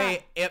that they yeah.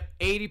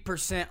 pay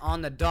 80%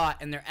 on the dot,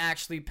 and they're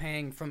actually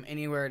paying from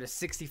anywhere to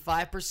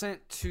 65%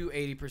 to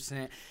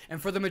 80%.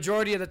 And for the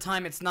majority of the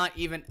time, it's not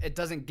even. It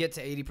doesn't get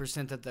to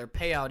 80% that their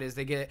payout is.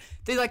 They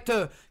like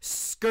to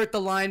skirt the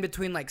line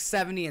between like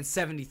 70 and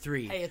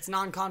 73. hey, it's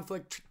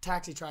non-conflict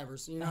taxi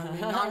drivers. You know what I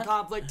mean?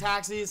 Non-conflict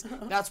taxis.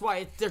 That's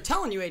why they're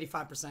telling you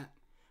 85%.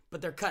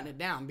 But they're cutting it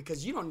down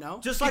because you don't know.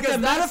 Just like Because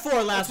the that's-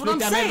 metaphor last that's what week I'm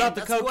that I made saying. about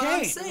the That's what I'm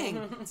cocaine.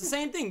 saying. It's the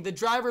same thing. The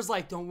driver's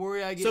like, don't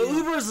worry, I get So you.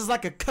 Uber's is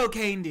like a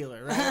cocaine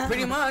dealer, right?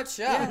 Pretty much,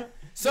 yeah.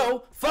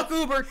 So fuck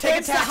Uber, take a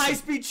It's the taxi.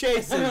 high-speed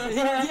chaser.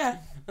 Yeah.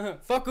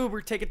 Fuck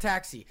Uber, take a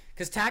taxi.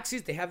 Because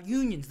taxis, they have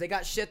unions. They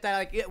got shit that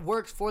like it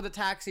works for the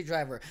taxi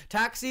driver.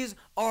 Taxis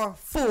are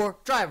for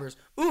drivers.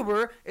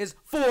 Uber is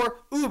for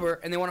Uber,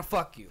 and they want to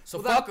fuck you.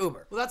 So fuck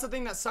Uber. Well, that's the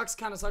thing that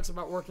kind of sucks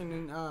about working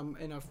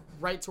in a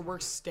right to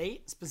work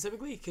state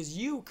specifically, because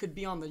you could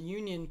be on the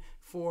union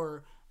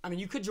for. I mean,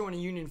 you could join a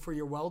union for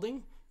your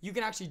welding. You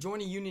can actually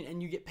join a union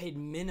and you get paid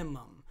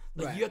minimum.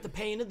 Like Right. you have to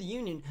pay into the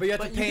union, But you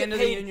have to pay into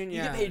the union, You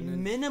yeah, get paid and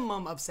then-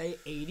 minimum of say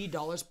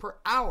 $80 per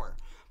hour.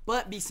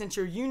 But since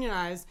you're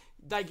unionized,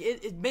 like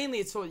mainly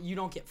it's so you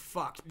don't get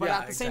fucked. But Yeah,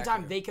 at the same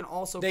exactly. time, they can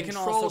also They can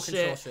control also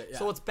control shit, yeah.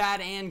 So it's bad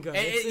and good.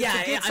 It's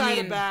yeah, a good I side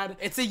mean, of bad.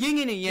 it's a yin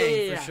and a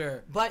yang for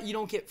sure. But you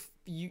don't get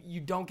you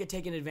don't get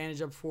taken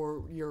advantage of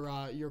for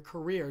your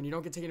career, and you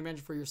don't get taken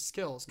advantage for your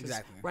skills. 'Cause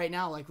Exactly. right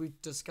now, like we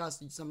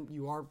discussed,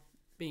 you are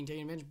being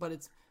taken advantage, but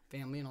it's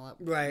family and all that.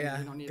 Right, We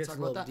yeah. don't need to Gets talk a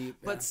about little that. deep,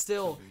 But yeah.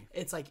 still,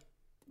 it's like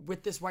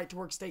with this right to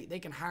work state, they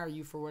can hire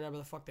you for whatever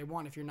the fuck they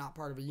want if you're not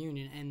part of a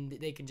union, and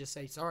they can just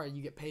say, sorry,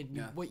 you get paid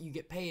what you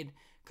get paid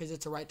because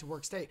it's a right to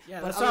work state. Yeah,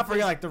 But let's other not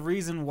forget places- like the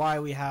reason why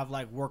we have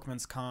like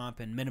workman's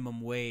comp and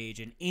minimum wage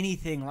and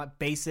anything like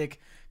basic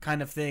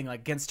kind of thing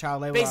like against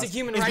child labor Basic laws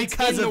human is rights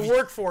because in the of-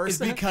 workforce. is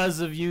because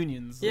of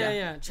unions.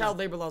 Yeah. Child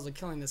labor laws are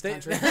killing this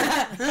country.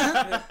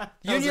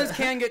 Unions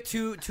can get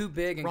too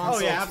big and Ron-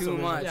 control yeah, too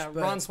absolutely. much. Yeah,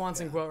 but- Ron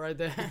Swanson quote right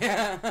there.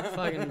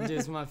 Fucking dude,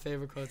 it's my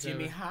favorite quote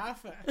Jimmy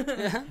ever.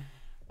 Hoffa.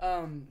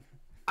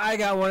 I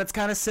got one. It's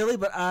kind of silly,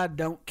 but I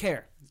don't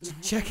care.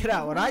 Check it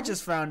out. What I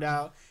just found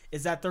out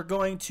is that they're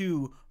going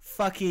to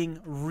fucking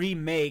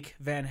remake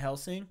Van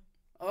Helsing.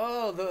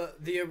 Oh,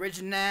 the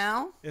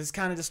original. It's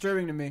kind of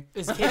disturbing to me.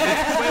 Is Kate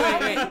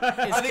wait.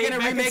 Is Are they Kate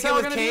gonna remake it Beckinsale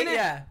with gonna be in Kate? it?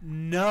 Yeah.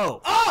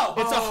 No. Oh!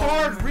 It's a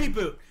hard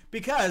reboot.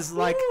 Because,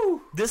 like,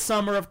 this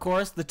summer, of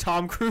course, the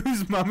Tom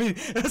Cruise mummy.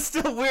 It's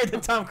still weird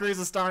that Tom Cruise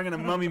is starring in a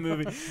mummy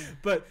movie.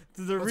 But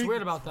the What's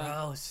weird about that?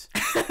 Gross.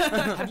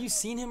 Have you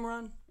seen him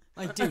run?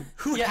 Like, dude,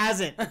 who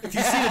hasn't? If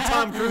you've seen a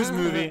Tom Cruise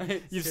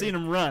movie, you've seen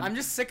him run. I'm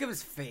just sick of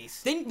his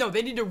face. they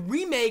need to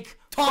remake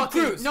Tom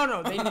fucking- Cruise.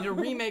 No, they need to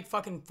remake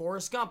fucking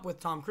Forrest Gump with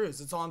Tom Cruise.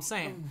 That's all I'm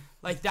saying.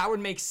 Like that would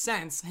make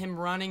sense. Him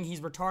running, he's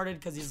retarded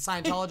because he's a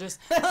Scientologist.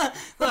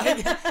 Like,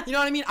 you know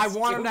what I mean? I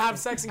want him to have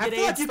sex and I get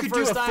feel AIDS like you the could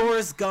do a first time.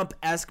 Forrest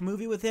Gump-esque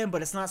movie with him,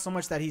 but it's not so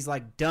much that he's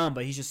like dumb,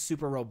 but he's just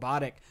super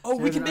robotic. Oh, so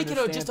we he can doesn't make it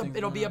understand things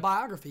it'll be a going on.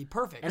 biography.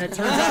 Perfect. And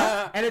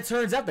it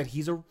turns out that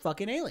he's a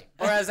fucking alien.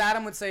 Or as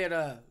Adam would say it,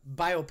 a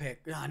biopic.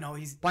 Oh, no,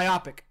 he's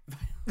Biopic.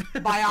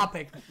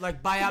 biopic,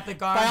 like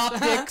biopic arms.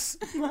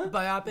 biopics.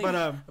 Biopic.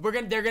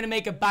 But, They're gonna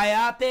make a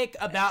biopic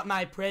about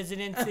my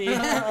presidency.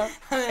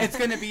 It's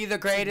gonna be the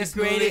greatest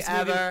movie movie.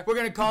 ever. We're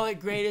gonna call it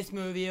greatest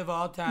movie of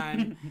all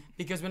time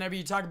because whenever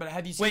you talk about it,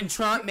 have you seen? When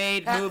Trump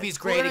made movies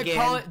We're great gonna again.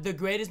 call it the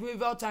greatest movie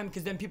of all time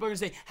because then people are gonna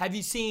say, "Have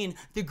you seen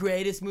the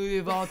greatest movie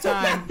of all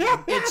time?"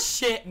 It's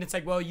shit, and it's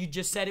like, well, you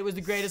just said it was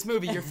the greatest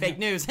movie. You're fake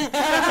news.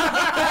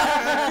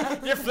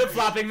 you're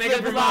flip-flopping. Make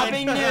up your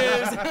Flip-flopping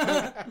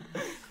mind.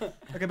 news.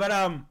 Okay, but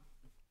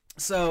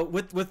so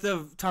with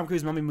the Tom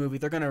Cruise mummy movie,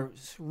 they're gonna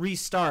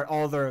restart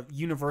all their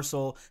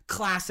Universal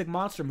classic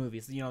monster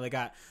movies. You know, they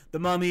got the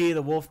Mummy,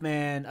 the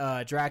Wolfman,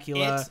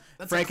 Dracula,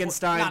 That's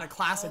Frankenstein. not a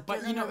classic,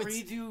 but they're you know, gonna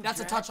it's, redo that's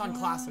a touch on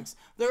Dracula? classics.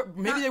 They're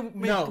maybe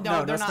No,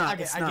 they're that's not. not. I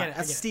get It's it. not. I get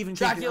That's it. Stephen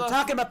King. Dracula. I'm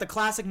talking about the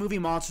classic movie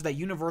monsters that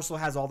Universal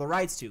has all the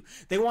rights to.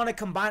 They want to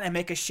combine and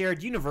make a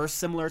shared universe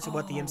similar to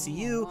what the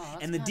MCU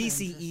and the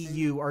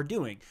DCEU are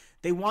doing.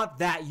 They want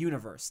that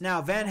universe.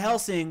 Now, Van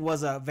Helsing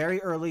was a very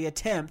early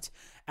attempt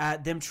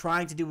at them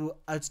trying to do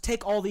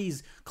take all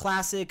these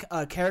classic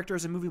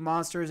characters and movie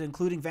monsters,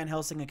 including Van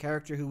Helsing, a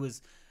character who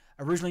was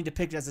originally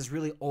depicted as this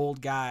really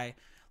old guy.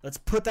 Let's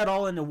put that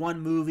all into one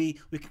movie.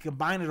 We can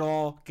combine it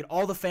all, get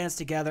all the fans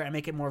together, and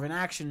make it more of an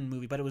action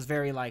movie. But it was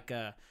very like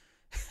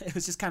it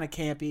was just kind of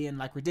campy and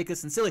like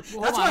ridiculous and silly.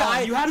 Well, That's hold on,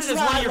 why you had this it is as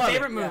why one I of your love it.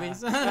 favorite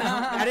movies.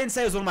 I didn't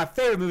say it was one of my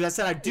favorite movies. I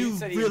said I do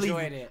said you really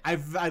enjoyed it.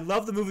 I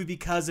love the movie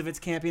because of its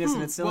campiness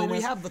and its Well, silliness.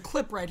 we have the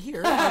clip right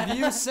here of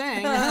you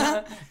saying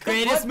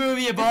greatest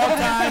movie of all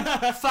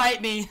time. Fight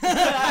me.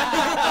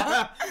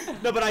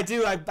 No, but I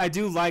do like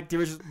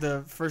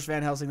the first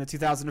Van Helsing, the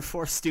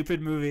 2004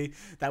 stupid movie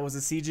that was a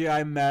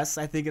CGI mess.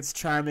 I think it's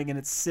charming in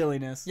its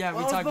silliness. Yeah, we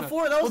Well, talked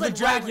before, about that was the like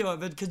Dracula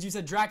because you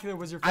said Dracula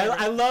was your favorite.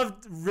 I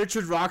loved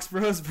Richard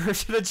Roxburgh's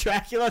version of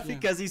Dracula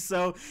because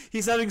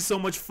he's having so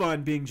much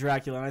fun being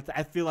Dracula, and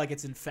I feel like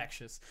it's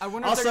infectious. I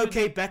wonder if they're Also,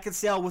 gonna Kate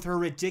Beckinsale with her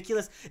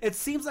ridiculous. It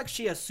seems like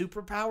she has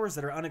superpowers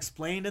that are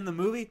unexplained in the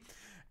movie,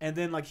 and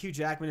then like Hugh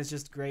Jackman is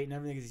just great and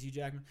everything is Hugh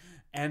Jackman.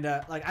 And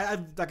like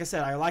I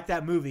said, I like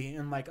that movie,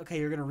 and like okay,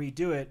 you're gonna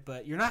redo it,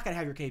 but you're not gonna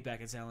have your Kate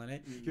Beckinsale in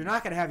it. Mm-hmm. You're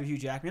not gonna have your Hugh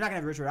Jackman. You're not gonna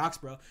have Richard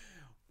Roxburgh.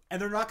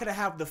 And they're not gonna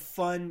have the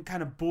fun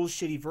kind of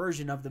bullshitty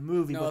version of the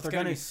movie, No, but it's they're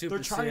gonna gonna be super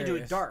they're trying to do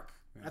it serious. dark.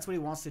 That's what he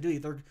wants to do.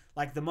 They're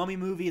like the Mummy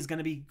movie is going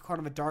to be kind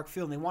of a dark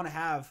feel, and they want to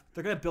have.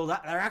 They're going to build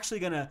up. They're actually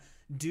going to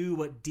do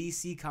what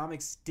DC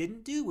Comics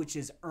didn't do, which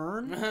is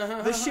earn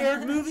the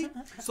shared movie.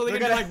 So they're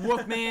They're gonna do gonna- like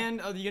Wolfman.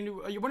 You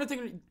gonna do? You want to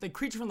think the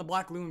Creature from the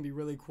Black Lagoon would be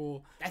really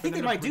cool. I think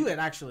they might do it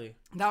actually.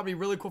 That would be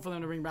really cool for them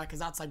to bring back because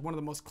that's like one of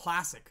the most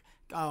classic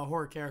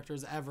horror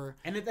characters ever.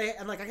 And if they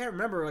I can't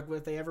remember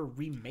if they ever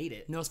remade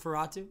it.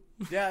 Nosferatu.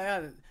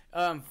 Yeah.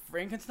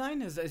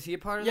 Frankenstein is he a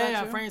part of Yeah, that?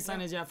 yeah, too?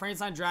 Frankenstein is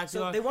Frankenstein,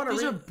 Dracula. So they want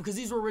to because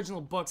these were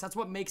original books. That's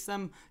what makes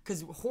them,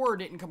 because horror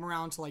didn't come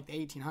around until like the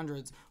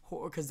 1800s,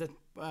 because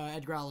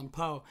Edgar Allan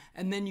Poe,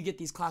 and then you get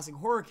these classic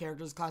horror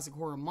characters, classic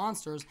horror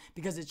monsters,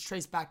 because it's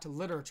traced back to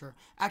literature.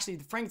 Actually,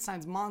 the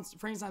Frankenstein's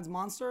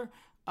monster,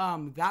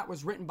 that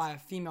was written by a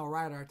female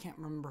writer. I can't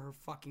remember her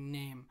fucking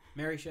name.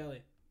 Mary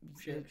Shelley.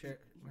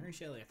 Mary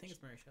Shelley. I think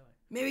it's Mary Shelley.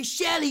 Mary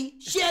Shelley.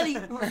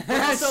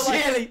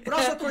 But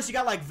also, of course, you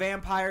got like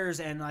vampires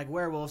and like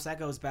werewolves. That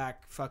goes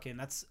back fucking.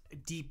 That's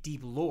deep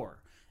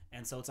lore,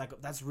 and so it's like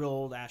that's real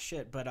old ass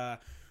shit.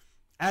 But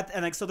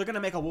so they're gonna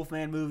make a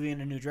Wolfman movie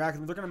and a new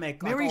Dracula. They're gonna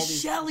make like, Mary all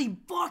these... Shelley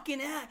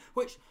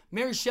which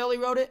Mary Shelley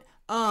wrote it.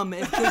 If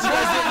you guys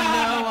didn't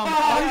know,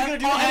 he's gonna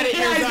do edit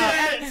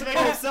to make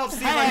himself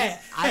seem like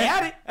I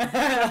had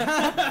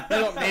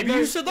it. maybe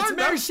you should learn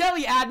Mary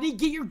Shelley, Adney.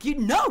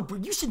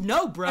 You should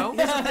know, bro.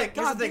 Here's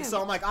the thing.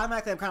 So I'm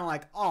kind of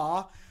like,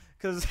 aw,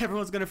 because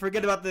everyone's gonna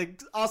forget about the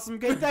awesome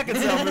Kate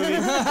Beckinsale movie,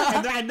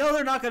 and I know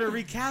they're not gonna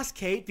recast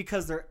Kate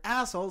because they're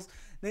assholes.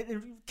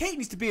 Kate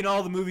needs to be in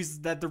all the movies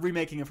that they're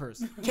remaking of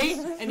hers. Kate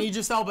and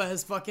Idris Elba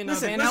as fucking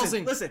Van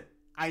Helsing. Listen.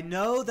 I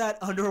know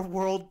that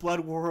Underworld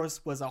Blood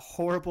Wars was a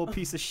horrible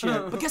piece of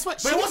shit. But guess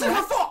what? But it wasn't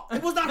her fault.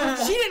 It was not her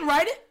fault. She didn't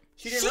write it.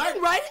 She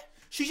didn't write it.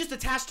 She just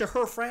attached to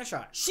her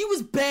franchise. She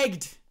was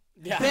begged.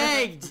 Yeah.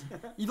 Begged.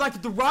 You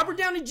like the Robert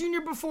Downey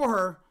Jr. before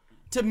her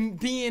to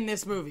be in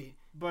this movie.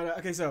 But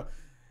okay, so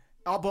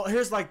but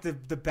here's like the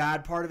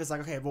bad part of it. It's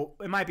like, okay, well,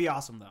 it might be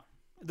awesome though.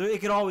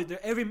 It could always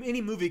any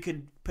movie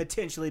could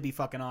potentially be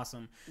fucking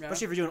awesome,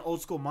 especially if you're doing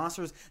old school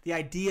monsters. The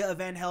idea of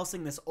Van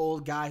Helsing, this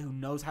old guy who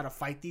knows how to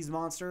fight these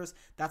monsters,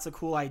 that's a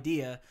cool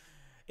idea.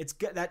 It's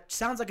good. That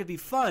sounds like it'd be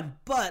fun,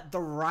 but the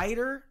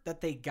writer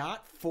that they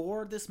got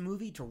for this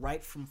movie to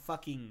write from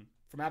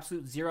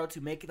absolute zero to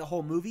make the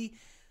whole movie,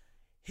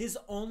 his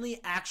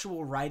only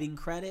actual writing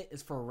credit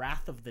is for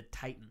Wrath of the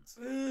Titans,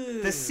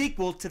 the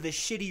sequel to the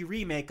shitty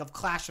remake of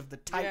Clash of the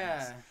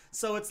Titans. Yeah.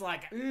 So it's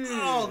like,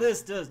 oh,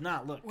 this does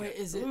not look Wait, good.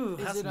 is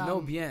it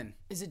no bien.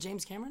 Is it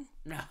James Cameron?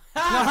 No.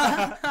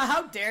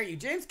 How dare you?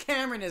 James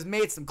Cameron has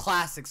made some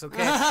classics,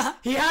 okay?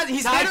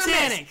 He's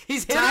Titanic.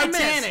 He's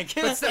Titanic.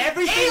 But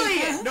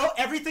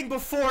everything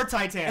before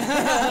Titanic.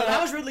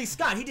 That was Ridley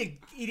Scott. He did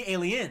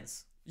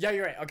Aliens. Yeah,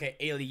 you're right. Okay,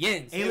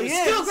 Aliens. Aliens.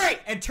 Still great.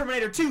 And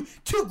Terminator 2.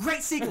 Two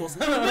great sequels.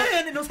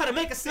 Man, it knows how to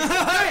make a sequel.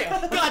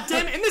 God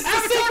damn it. And this is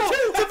Avatar a sequel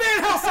 2 to Van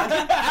Helsing.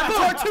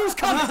 Avatar 2's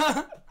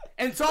coming.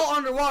 And it's all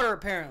underwater,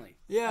 apparently.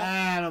 Yeah.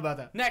 I don't know about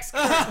that. Next.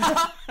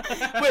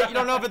 Wait, you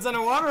don't know if it's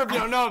underwater or if you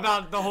don't know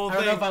about the whole thing?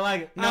 I don't know if I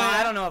like it. No,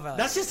 I don't know if I like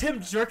That's just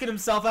him jerking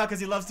himself out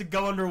because he loves to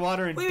go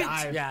underwater and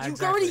dive. Yeah, you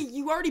exactly.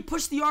 you already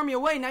pushed the army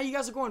away. Now you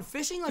guys are going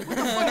fishing? Like, what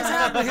the fuck is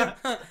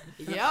happening?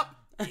 Yep.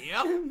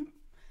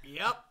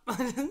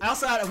 I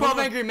also had 12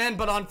 Angry Men,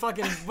 but on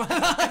fucking...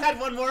 I had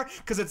one more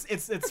because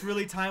it's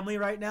really timely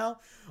right now.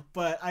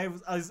 But I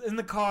was in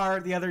the car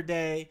the other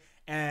day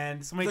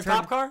and somebody The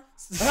turned... cop car?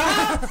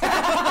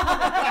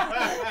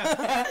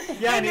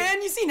 Yeah, Hey,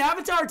 man, you seen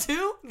Avatar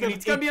 2?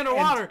 It's gonna be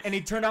underwater. And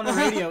he turned on the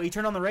radio.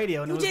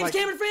 And it You was James like...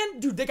 Cameron fan?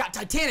 Dude, they got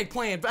Titanic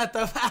playing at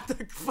the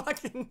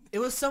fucking... It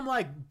was some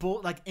like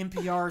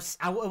NPR.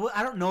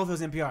 I don't know if it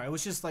was NPR. It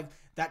was just like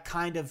that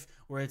kind of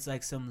where it's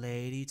like some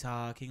lady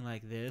talking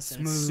like this,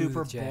 and it's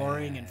super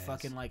boring and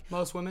fucking like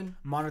Most women.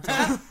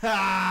 monotone.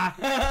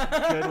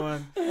 Good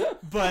one.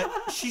 But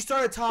she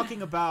started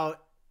talking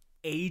about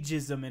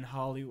ageism in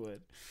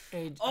Hollywood.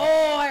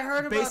 Oh, I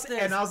heard about this.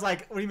 And I was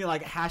like, what do you mean,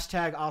 like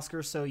hashtag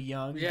Oscar so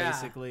young? Yeah.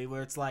 Basically,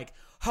 where it's like,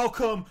 how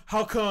come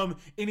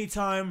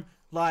anytime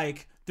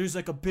like there's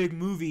like a big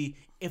movie,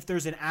 if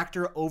there's an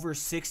actor over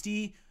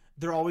 60,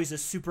 they're always a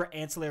super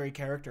ancillary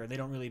character. They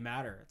don't really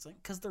matter. It's like,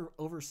 because they're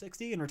over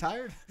 60 and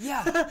retired?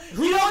 Yeah.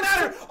 You don't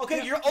matter.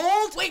 Okay, you're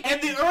old,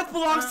 and the earth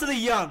belongs to the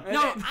young.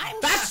 No,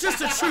 That's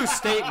just a true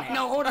statement.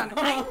 No, hold on.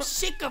 I'm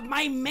sick of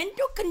my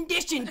mental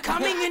condition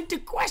coming into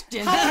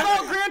question. How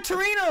about Gran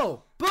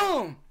Torino?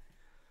 Boom.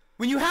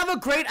 When you have a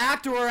great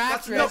actor or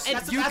actress,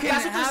 That's you what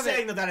can they're have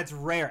saying, it. though, that it's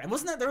rare. And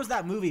wasn't that, there was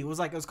that movie, it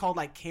was called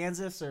like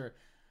Kansas or...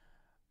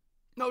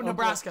 No,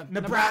 Nebraska.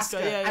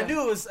 Yeah. I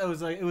knew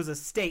it was a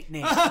state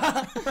name.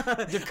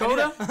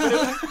 Dakota?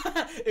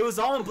 It was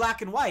all in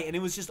black and white, and it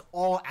was just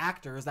all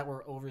actors that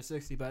were over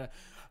 60. But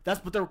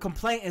that's what their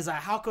complaint is.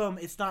 How come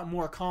it's not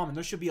more common?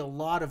 There should be a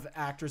lot of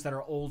actors that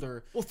are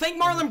older. Well,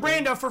 thank Marlon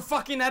Brando for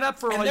fucking that up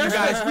for all you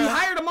guys. We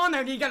hired him on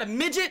there. He got a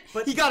midget.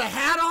 He got a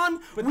hat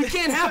on. We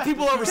can't have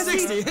people over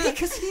 60.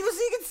 Because he was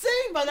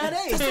insane by that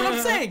age. That's what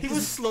I'm saying. He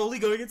was slowly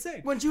going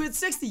insane. Once you hit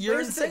 60, you're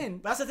insane.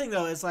 That's the thing,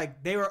 though. It's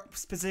like they were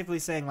specifically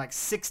saying like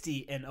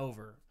 60 and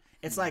over.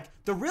 It's like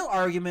the real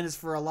argument is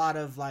for a lot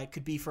of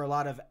could be for a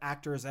lot of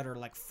actors that are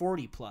like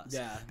 40 plus.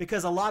 Yeah.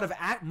 Because a lot of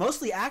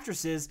mostly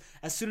actresses,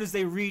 as soon as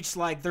they reach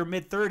like their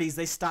mid 30s,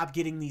 they stop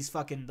getting those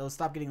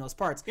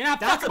parts. You're not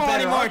That's a fuckable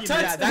better anymore, argument.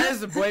 Toots. Yeah, that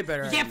is a way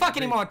better. You can't fuck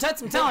anymore,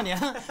 Toots. I'm telling you.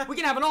 We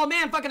can have an old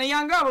man fucking a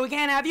young girl, but we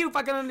can't have you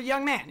fucking a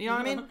young man. You know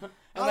what I mean?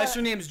 Unless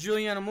your name's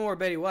Juliana Moore or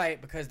Betty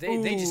White, because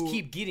they just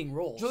keep getting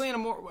roles. Juliana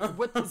Moore.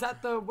 What is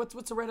that?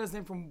 What's the redhead's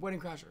name from Wedding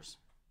Crashers?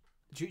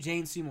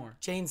 Jane Seymour.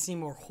 Jane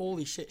Seymour.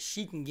 Holy shit,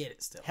 she can get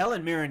it still.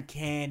 Helen Mirren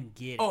can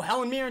get it. Oh,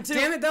 Helen Mirren too.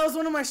 Damn it, that was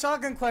one of my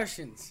shotgun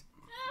questions.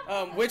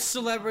 Which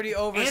celebrity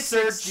over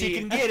Answered, 60? she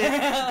can get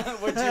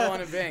it. Would you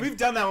want to bang? We've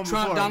done that one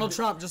Trump, before. Donald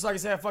Trump, just like I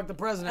said, I fucked the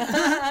president.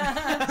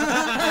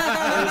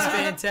 It was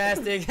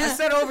fantastic. I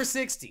said over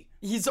 60.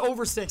 He's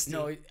over 60.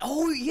 No,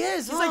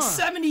 yes. He's like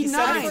 79. He's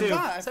 72.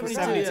 I 72,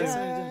 forgot.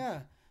 yeah, Yeah.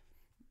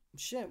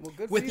 Shit, well,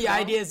 good With for the you, bro.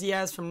 ideas he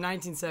has from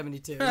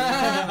 1972. No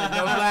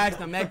blacks,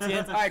 no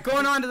Mexicans. All right,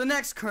 going on to the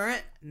next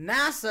current.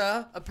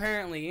 NASA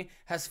apparently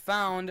has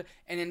found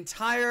an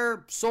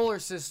entire solar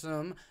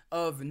system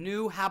of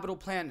new habitable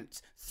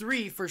planets.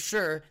 3 for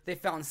sure. They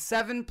found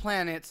 7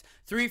 planets.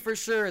 3 for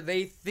sure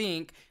they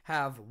think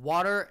have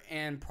water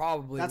and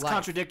probably That's life.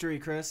 contradictory,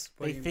 Chris.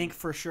 What They do you think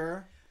for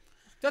sure.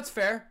 That's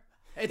fair.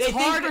 It's They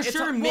hard. think for it's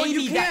sure, hard. Well,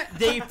 maybe you can't. that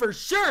they for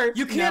sure.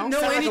 You can't know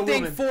sound like a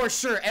anything woman. for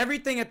sure.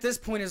 Everything at this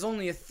point is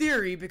only a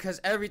theory because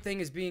everything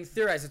is being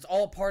theorized. It's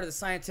all part of the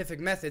scientific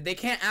method. They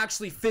can't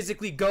actually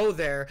physically go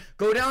there,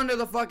 go down to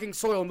the fucking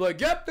soil and be like,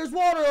 yep, there's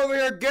water over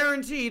here,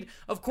 guaranteed.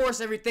 Of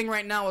course, everything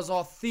right now is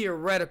all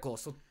theoretical.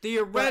 So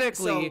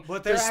theoretically,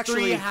 but they're there's 3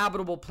 actually-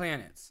 habitable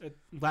planets.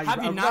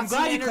 Have you not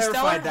seen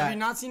Interstellar? Have you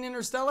not seen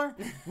Interstellar?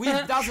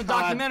 That was a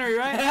documentary,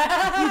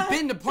 right? We've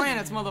been to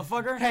planets,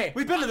 motherfucker. Hey,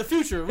 We've been to the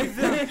future.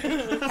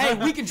 Hey,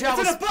 we can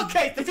travel. It's in a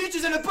bookcase. The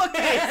future's in a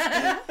bookcase.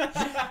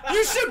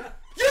 you should.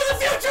 You're the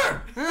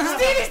future.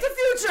 Stevie's the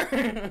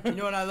future. You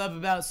know what I love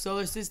about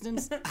solar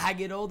systems? I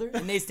get older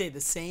and they stay the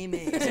same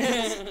age.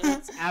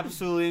 It's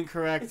absolutely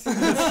incorrect.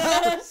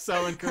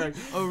 So incorrect.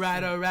 All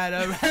right.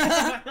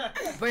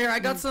 But here, I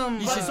got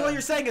some. So what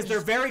you're saying is they're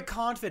very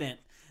confident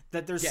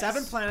that there's Yes.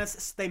 7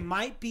 planets. They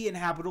might be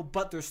inhabitable,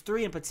 but there's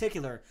 3 in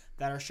particular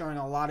that are showing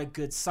a lot of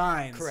good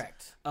signs.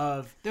 Correct.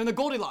 Of They're in the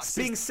Goldilocks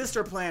being system.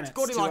 sister planets.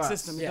 Goldilocks to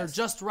us. system. Yes.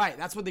 They're just right.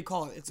 That's what they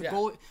call it. It's a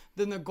Yeah.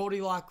 Then the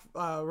Goldilocks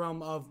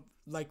realm of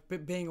like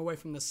being away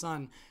from the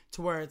sun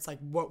to where it's like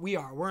what we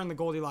are. We're in the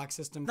Goldilocks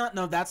system.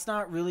 No, that's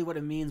not really what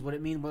it means. What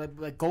it means,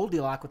 like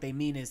Goldilocks, what they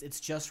mean is it's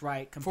just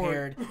right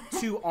compared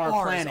to our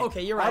ours. planet.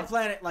 Okay, you're Our right.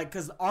 planet, like,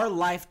 because our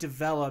life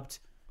developed.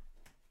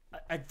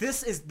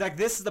 This is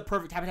the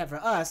perfect habitat for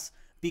us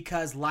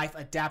because life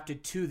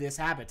adapted to this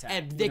habitat.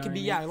 And You they know could what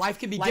be I mean? life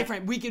could be Like-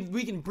 different. We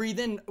can breathe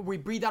in. We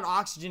breathe out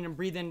oxygen and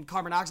breathe in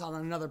carbon dioxide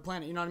on another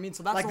planet. You know what I mean?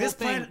 So that's Like the whole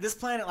this thing.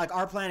 planet, like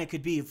our planet,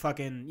 could be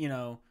fucking,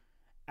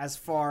 as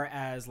far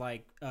as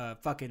like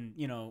fucking,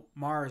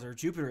 Mars or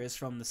Jupiter is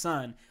from the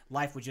sun.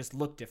 Life would just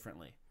look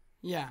differently.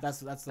 Yeah. That's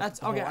the That's-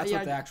 whole- okay, That's yeah,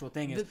 what the I- actual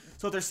thing is. the-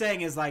 So what they're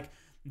saying is like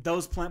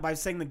those by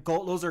saying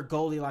those are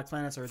Goldilocks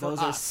planets or those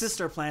are us.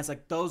 sister planets.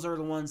 Like those are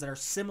the ones that are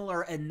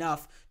similar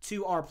enough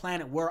to our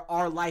planet where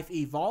our life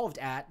evolved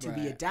at to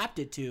be Right.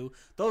 adapted to.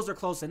 Those are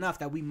close enough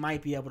that we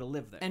might be able to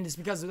live there. And it's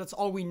because that's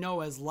all we know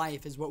as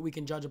life is what we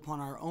can judge upon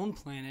our own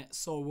planet.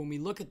 So when we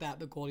look at that,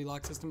 the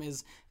Goldilocks system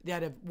is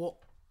that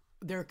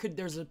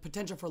there's a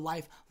potential for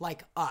life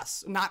like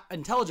us, not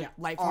intelligent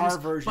life Our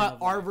forms, version but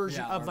of our life.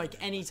 version Yeah, of our like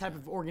version. any type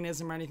of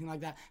organism or anything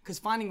like that. Because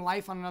finding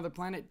life on another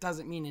planet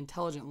doesn't mean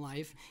intelligent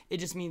life. It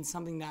just means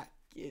something that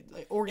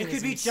like It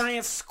organisms. could be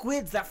giant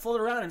squids that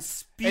float around and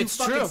spew It's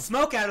fucking true.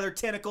 smoke out of their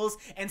tentacles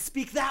and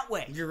speak that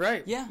way. You're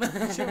right. Yeah.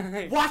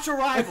 Watch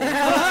Arrival. That's what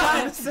I'm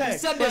trying to say. You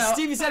said that.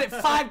 Stevie said it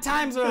 5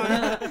 times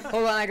over.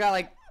 Hold on, I got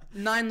like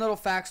 9 little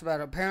facts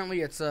about it.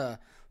 Apparently, it's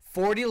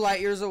 40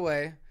 light years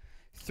away.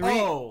 3.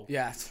 Oh.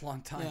 Yeah, it's a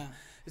long time. Yeah.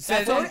 It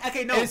said,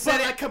 Okay, no, it but said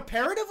like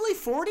comparatively,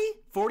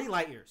 40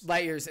 light years.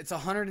 light years. It's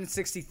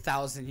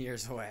 160,000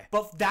 years away.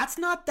 But that's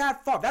not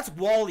that far. That's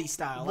Wall-E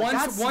style. Like,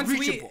 that's Once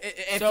reachable.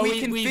 if So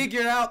we can we-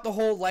 figure out the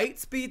whole light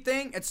speed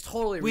thing, it's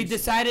totally We reachable.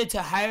 decided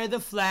to hire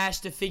the Flash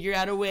to figure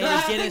out a way to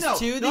No, get us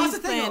to that's these the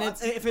thing, though.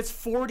 planets. If it's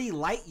 40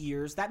 light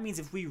years, that means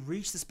if we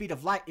reach the speed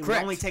of light, it would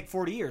Correct. only take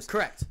 40 years.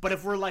 Correct. But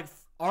if we're like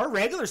our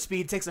regular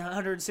speed takes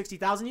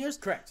 160,000 years,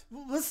 Correct.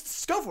 well, let's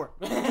just go for it.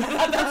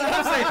 That's what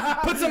I'm saying.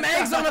 Put some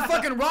eggs on a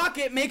fucking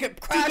rocket, make it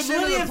crash The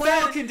into the Millennium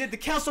planet. Falcon did the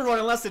Kessel Run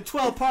in less than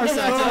 12 parsecs.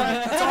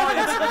 That's all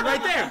it's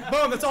right there.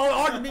 Boom, that's all the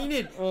argument you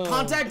need.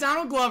 Contact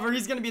Donald Glover.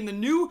 He's going to be in the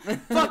new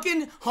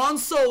fucking Han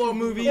Solo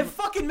movie. If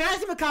fucking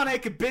Matthew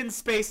McConaughey could bend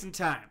space and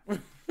time,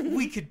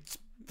 we could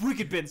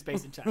bend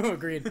space and time.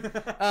 Agreed.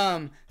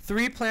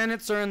 3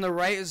 planets are in the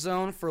right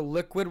zone for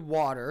liquid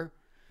water.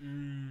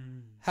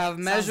 Have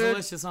Sounds measured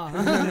delicious,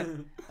 huh?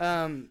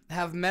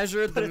 have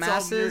measured But the it's all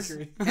masses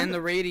Mercury. and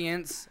the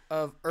radiance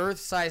of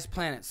Earth-sized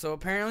planets. So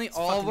apparently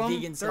all of fucking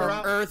them vegan are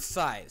stuff.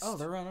 Earth-sized. Oh,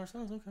 they're around our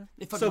size. Okay.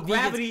 They fucking So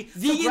gravity.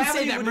 Vegans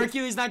say that would-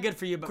 Mercury's not good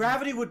for you, but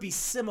Gravity would be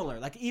similar.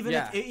 Like even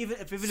Yeah. if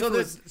So it they're-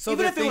 was so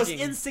even they're if it was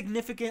thinking-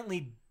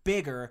 insignificantly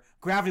bigger,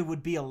 gravity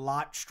would be a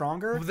lot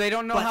stronger. They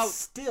don't know but how.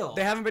 Still,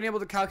 They haven't been able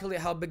to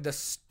calculate how big the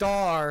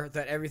star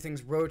that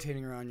everything's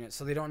rotating around yet,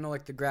 so they don't know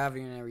like the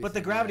gravity and everything. But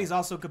the gravity is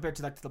also compared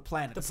to the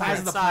planet. The size planet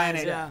of the size,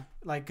 planet, yeah.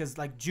 like because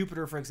like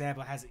Jupiter, for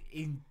example, has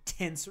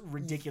intense,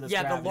 ridiculous.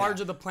 yeah, gravity. the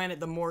larger the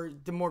planet, the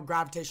more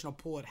gravitational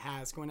pull it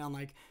has going down.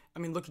 Like I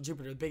mean, look at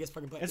Jupiter, the biggest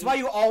fucking planet. That's why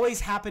you always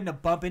happen to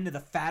bump into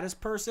the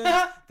fattest person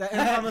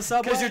on the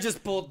subway. Because you're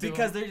just pulled to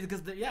Because they're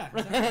yeah.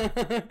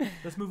 Exactly.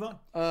 Let's move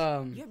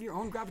on. You have your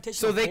own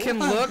gravitational So they can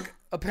pull? look.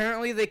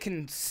 Apparently, they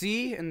can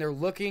see, and they're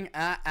looking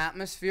at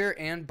atmosphere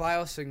and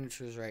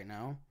biosignatures right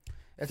now.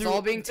 It's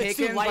all being through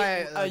taken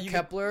light, by you can-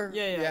 Kepler.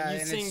 yeah,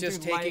 and seeing it's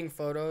just through taking light.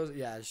 photos.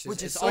 Yeah, it's just Which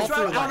is it's so all true.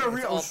 through I wanna light.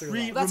 It's all through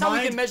light. That's how we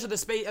Remind- can measure the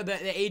space,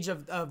 the age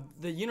of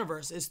the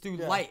universe is through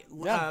light.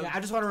 Yeah, I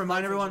just want to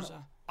remind everyone.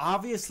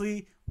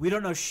 Obviously, we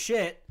don't know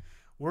shit.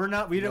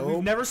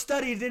 We've never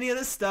studied any of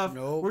this stuff.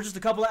 Nope. We're just a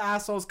couple of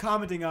assholes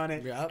commenting on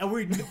it, Yep. and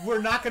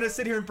we're not gonna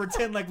sit here and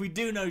pretend like we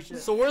do know shit.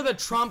 So we're the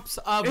Trumps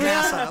of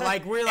NASA.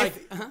 Like we're like,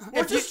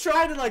 We're just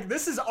trying to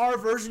this is our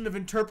version of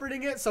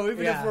interpreting it. So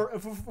even Yeah.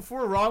 if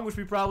we're wrong, which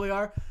we probably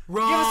are,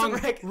 Wrong, give us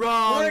a break.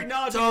 wrong, We're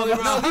acknowledging totally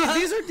we're wrong. wrong.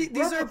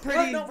 These are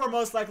pretty. We're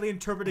most likely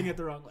interpreting it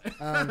the wrong way.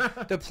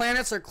 The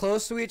planets are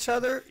close to each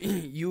other.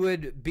 You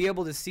would be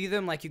able to see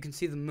them like you can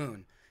see the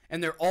moon,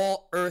 and they're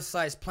all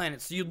Earth-sized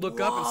planets. So you'd look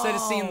up instead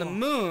of seeing the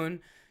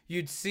moon,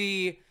 you'd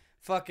see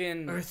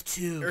fucking Earth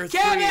 2. Earth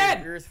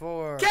Kevin! 3, Earth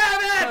 4.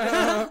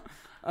 Kevin!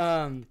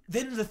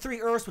 Then the three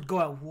Earths would go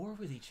at war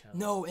with each other.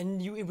 No, and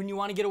when you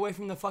want to get away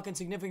from the fucking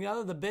significant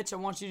other, the bitch that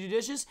wants you to do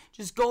dishes,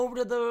 just go over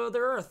to the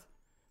Earth.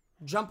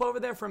 Jump over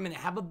there for a minute.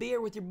 Have a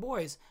beer with your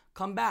boys.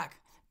 Come back.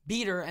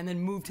 Beat her and then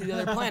move to the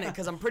other planet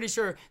because I'm pretty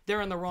sure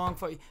they're in the wrong...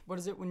 What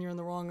is it when you're in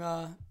the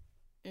wrong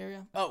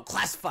area? Oh,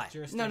 classified.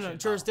 No,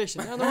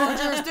 jurisdiction. They're in the wrong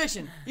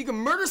jurisdiction. You can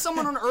murder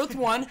someone on Earth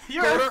 1,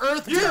 go to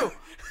Earth 2. You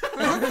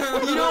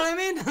know what I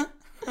mean?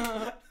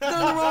 They're in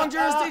the wrong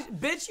jurisdiction.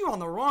 Bitch, you on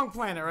the wrong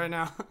planet right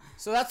now.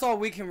 So that's all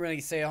we can really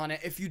say on it.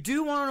 If you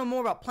do want to know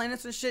more about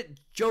planets and shit,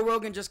 Joe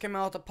Rogan just came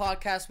out with a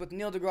podcast with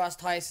Neil deGrasse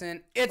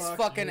Tyson. It's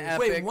fucking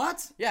epic. Wait,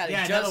 what? Yeah,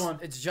 another one.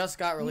 It's just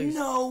got released.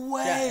 No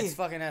way. Yeah, it's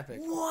fucking epic.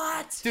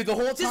 What? Dude, the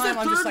whole This is time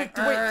the I'm just third, like,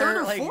 wait, third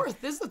or like, fourth?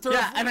 This is the third. Yeah,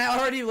 or fourth. and I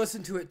already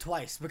listened to it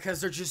twice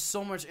because there's just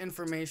so much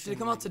information. Did it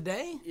come out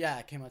today? Yeah,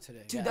 it came out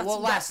today. Dude, yeah. that's Well,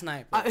 last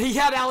night. but- He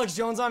had Alex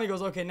Jones on. He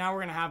goes, okay, now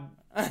we're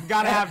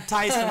gotta have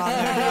Tyson on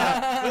there.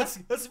 Yeah.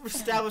 Let's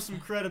establish some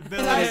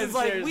credibility. Tyson's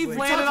like, seriously. we've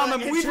landed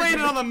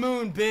on the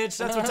moon, bitch.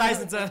 That's what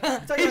Tyson said.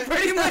 he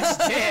pretty much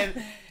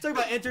did. Talk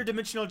about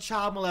interdimensional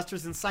child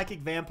molesters and psychic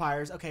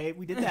vampires. Okay,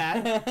 we did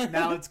that.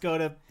 Now let's go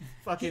to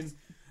fucking the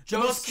Joe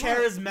most Smart.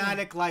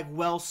 charismatic,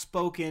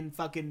 well-spoken,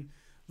 fucking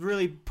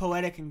really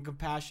poetic and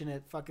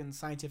compassionate fucking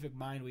scientific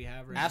mind we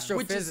have right now.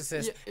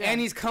 Astrophysicist. yeah.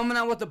 And he's coming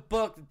out with a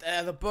book.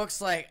 The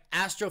book's like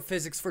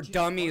Astrophysics for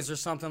Dummies or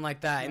something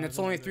like that. And it's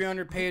only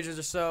 300 pages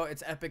or so.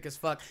 It's epic as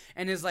fuck.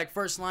 And his like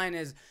first line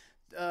is,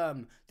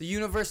 the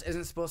universe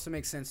isn't supposed to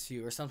make sense to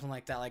you or something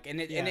like that. Like, and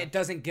it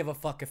doesn't give a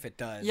fuck if it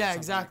does. or Yeah, something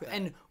exactly. like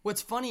that. And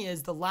what's funny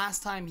is the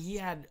last time he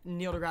had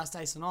Neil deGrasse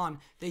Tyson on,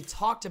 they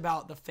talked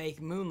about the fake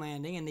moon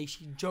landing, and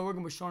Joe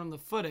Rogan was showing him the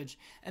footage,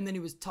 and then he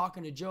was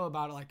talking to Joe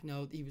about it. Like,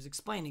 no, he was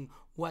explaining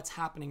what's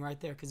happening right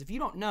there. Because if you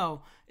don't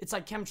know, it's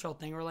like chemtrail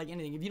thing or like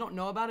anything. If you don't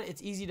know about it,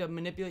 it's easy to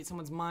manipulate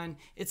someone's mind.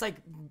 It's like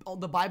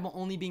the Bible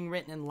only being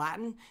written in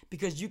Latin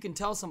because you can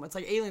tell someone. It's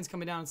like aliens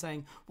coming down and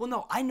saying, "Well,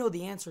 no, I know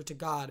the answer to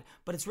God,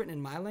 but it's written in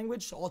my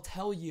language, so I'll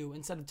tell you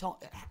instead of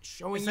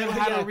showing you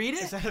how to read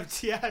it." Instead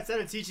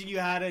of teaching you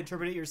how to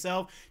interpret it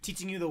yourself,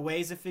 teaching you the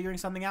ways of figuring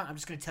something out, I'm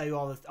just gonna tell you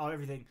all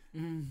everything.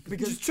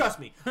 Because just trust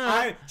me.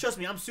 Trust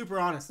me. I'm super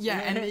honest. Yeah,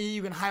 and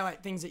you can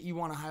highlight things that you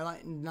want to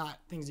highlight and not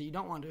things that you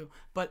don't want to.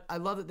 But I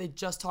love that they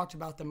just talked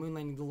about the moon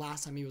landing the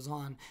last time he was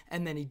on,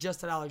 and then he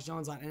just had Alex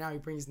Jones on, and now he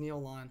brings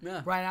Neil on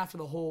right after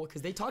the whole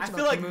because they talked I about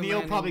feel the like moon Neil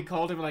landing. probably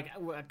called him like,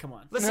 come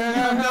on. Listen, you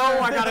know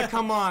I gotta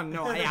come on.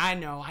 No, I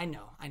know.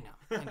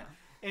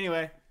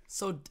 Anyway,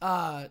 So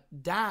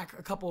Dak,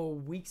 a couple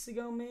weeks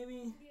ago,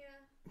 maybe.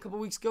 A couple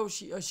weeks ago,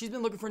 she's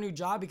been looking for a new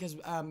job because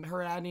her and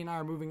Adney and I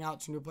are moving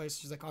out to a new place.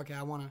 She's like, okay,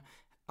 I want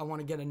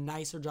to get a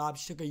nicer job.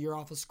 She took a year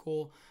off of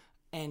school,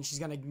 and she's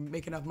gonna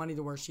make enough money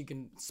to where she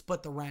can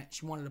split the rent.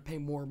 She wanted to pay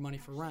more money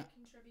for rent.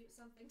 Contribute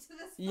something to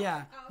this.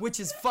 Yeah, which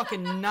is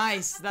fucking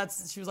nice.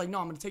 She was like, no,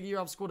 I'm gonna take a year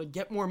off school to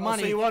get more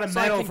money. so you want a so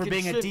I medal can for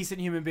being a contribute." decent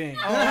human being.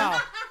 Oh,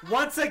 wow.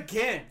 Once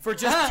again. For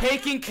just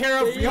taking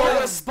care of your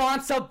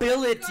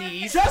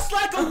responsibilities. Just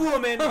like a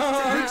woman,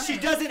 she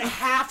doesn't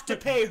have to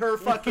pay her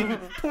fucking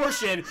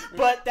portion,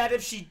 but that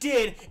if she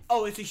did,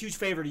 it's a huge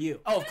favor to you.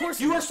 Oh, of course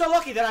You are so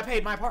lucky that I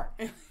paid my part.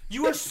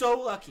 You are so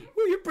lucky.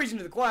 Ooh, you're preaching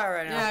to the choir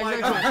right now. Yeah,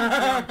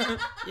 exactly.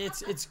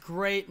 It's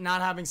great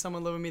not having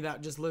someone live with me that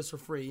just lives for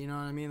free. You know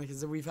what I mean?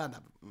 Because we've had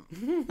that.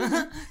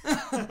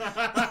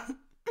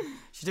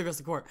 She took us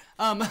to court.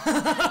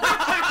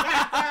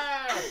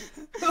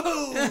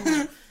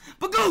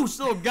 But go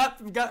still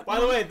got. By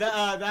the way,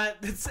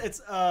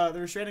 the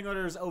restraining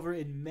order is over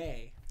in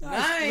May.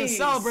 Nice.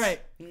 Celebrate.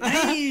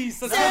 Nice.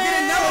 Let's go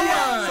get another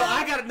one.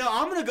 So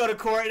I'm gonna go to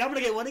court and I'm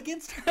gonna get one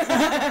against her.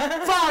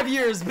 5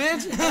 years,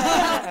 bitch.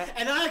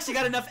 And I actually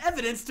got enough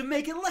evidence to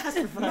make it last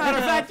for 5 Matter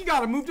of fact, you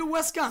gotta move to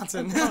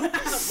Wisconsin.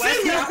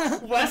 Wisconsin.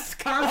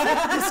 Wisconsin.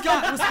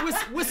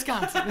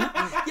 Wisconsin.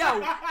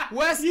 Yeah,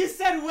 West. You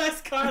said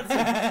Wisconsin.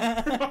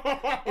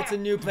 It's a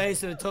new place,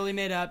 so it's totally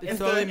made up. It's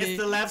totally me.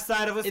 It's the left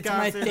side of It's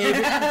Wisconsin. my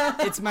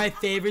favorite. It's my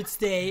favorite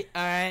state.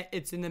 All right,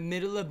 it's in the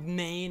middle of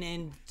Maine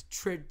and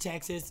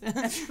Texas.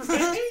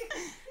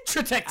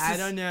 Texas. I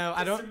don't know.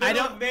 I don't.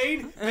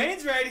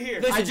 Maine's right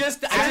here. Listen, I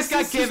just Texas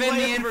got is given way the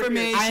over here.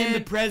 information. I am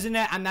the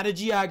president. I'm not a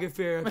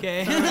geographer.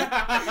 Okay.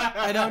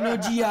 I don't know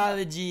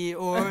geology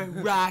or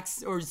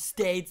rocks or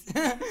states.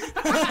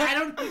 I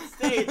don't know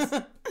states.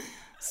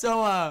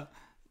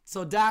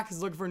 So Dak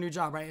is looking for a new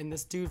job, right? And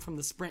this dude from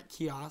the Sprint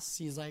kiosk,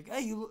 he's like,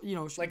 hey, you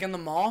know, Like in the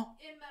mall?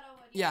 In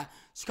Meadowwood. yeah.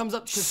 She comes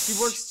up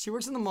because she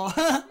works in the mall.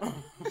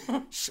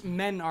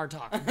 Men are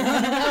talking.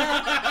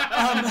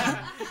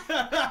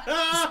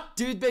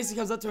 Dude basically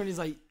comes up to her and he's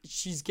like,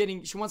 she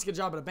wants to get a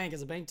job at a bank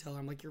as a bank teller.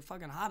 I'm like, you're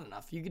fucking hot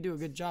enough. You could do a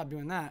good job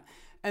doing that.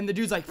 And the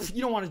dude's like,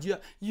 you don't want to do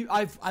that.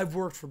 I've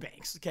worked for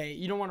banks, okay?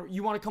 You want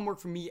to come work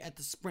for me at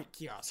the Sprint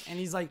kiosk. And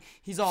he's like,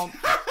 his name.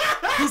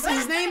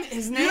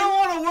 You don't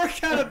want to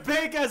work at a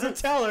bank as a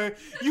teller.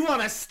 You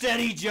want a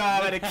steady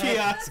job at a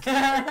kiosk.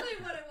 That's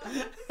exactly what it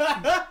was.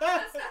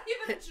 That's not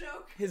even a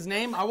joke. His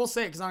name, I will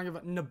say it because I don't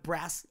give a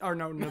Nebraska or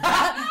no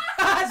Nevada.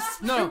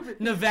 No,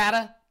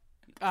 Nevada.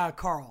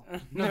 Carl.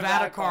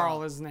 Nevada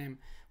Carl is his name.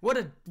 What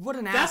an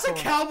That's asshole. a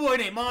cowboy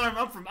name.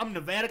 I'm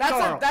Nevada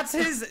Carl. That's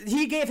his.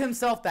 He gave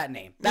himself that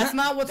name. That's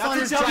not what's on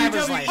his a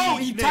driver's WWE license. Oh,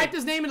 he name. typed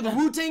his name into the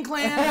Wu-Tang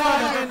Clan.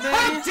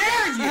 How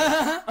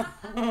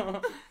dare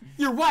you?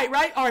 You're white,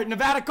 right? All right,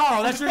 Nevada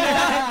Carl. That's your name.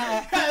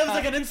 That was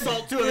like an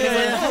insult to him. He's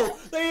like, oh,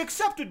 they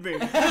accepted me.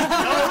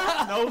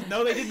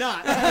 No, they did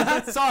not.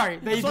 Sorry.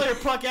 That's why your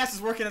punk ass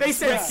is working at They the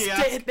said Sprint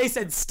kiosk. they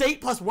said state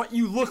plus what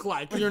you look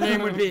like. Your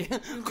name would be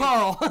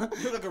Carl. You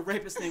look like a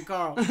rapist named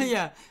Carl.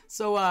 Yeah.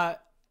 So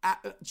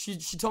she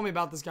told me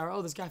about this guy.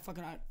 Oh, this guy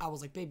fucking. I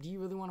was like, babe, do you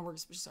really want to work?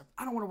 She said,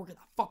 I don't want to work at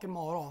that fucking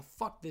mall at all.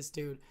 Fuck this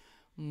dude.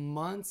 A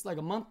month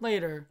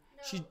later,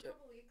 No, a couple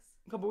weeks.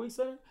 a couple weeks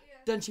later, Yeah.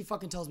 then she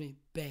fucking tells me,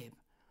 babe,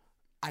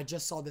 I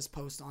just saw this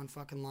post on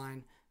fucking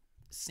line.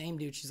 Same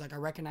dude. She's like, I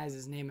recognize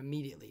his name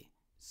immediately.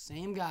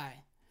 Same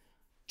guy.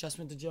 Just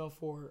went to jail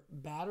for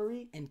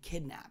battery and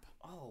kidnap.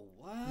 Oh,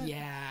 what?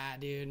 Yeah,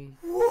 dude.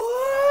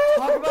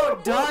 Talk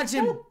about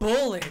dodging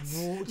bullets.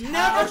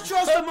 Never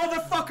trust a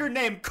motherfucker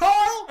named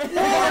Carl or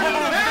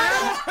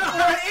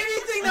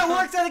anything that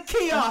works at a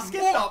kiosk.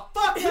 Get the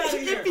fuck out of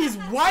here. If he's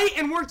white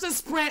and works at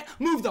Sprint,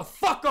 move the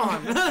fuck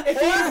on.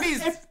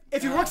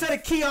 If he works at a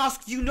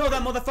kiosk, you know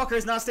that motherfucker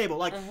is not stable.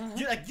 Like,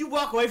 you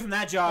walk away from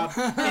that job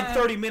in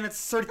 30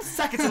 minutes, 30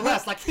 seconds or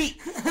less, like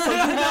heat. So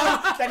you know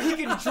that he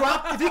can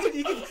drop.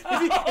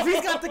 If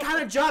he's got the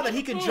kind of job that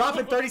he can drop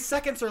in 30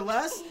 seconds or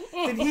less,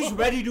 then he's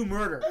ready to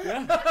murder.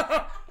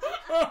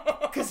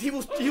 Because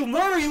he'll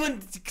murder you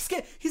and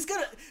he's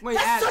gonna. Wait,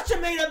 that's such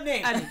a made up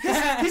name.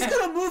 He's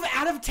gonna move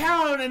out of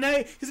town and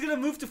then he's gonna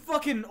move to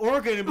fucking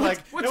Oregon and be like,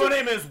 my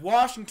name is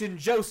Washington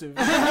Joseph.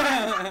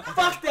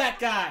 Fuck that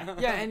guy.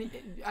 Yeah,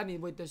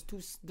 and wait. There's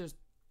two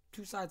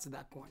sides to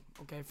that coin.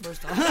 Okay,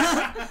 first off,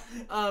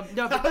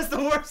 no, That was the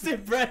worst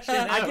impression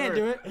ever. I can't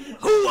do it.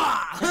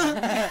 Hoo-ah!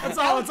 That's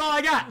all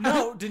I got.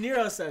 No, De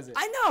Niro says it.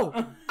 I know.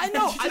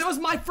 That was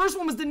my first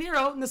one was De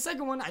Niro, and the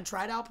second one I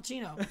tried Al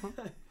Pacino.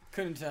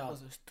 Couldn't tell.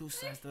 There's two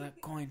sides to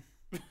that coin.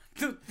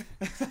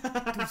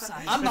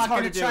 I'm not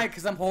hard gonna to try do.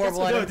 because I'm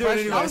horrible at Do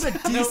it impressions.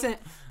 anyway.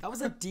 That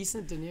was a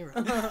decent De Niro.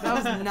 That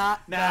was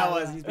not. Nah, it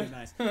was. He's been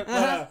nice.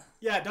 But,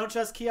 yeah, don't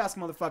trust kiosk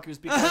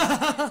motherfuckers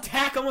because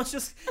Tack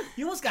almost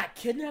got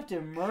kidnapped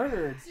and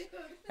murdered.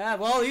 Yeah,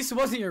 well, at least it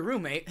wasn't your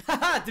roommate.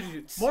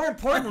 More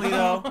importantly,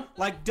 though,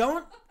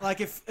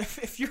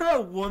 if you're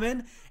a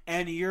woman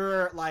and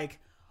you're like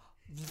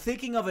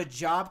thinking of a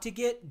job to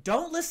get,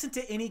 don't listen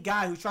to any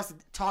guy who tries to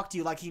talk to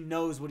you like he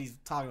knows what he's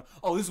talking about.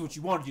 Oh, this is what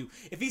you want to do.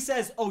 If he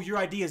says, oh, your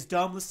idea is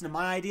dumb, listen to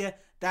my idea,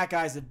 that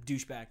guy's a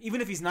douchebag.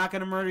 Even if he's not going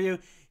to murder you,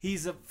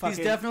 he's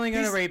definitely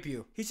gonna rape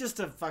you. He's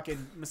just a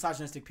fucking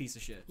misogynistic piece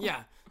of shit.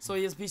 Yeah, so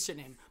he has a piece of shit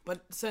name.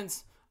 But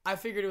since I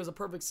figured it was a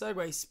perfect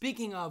segue,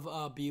 speaking of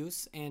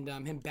abuse and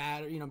him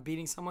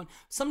beating someone,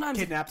 sometimes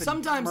Kidnapping,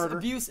 murder.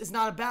 abuse is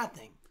not a bad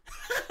thing.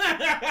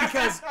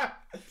 Because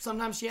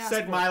sometimes she asks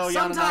Said for it. Milo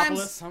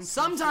Yiannopoulos.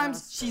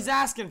 Sometimes she's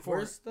asking for it.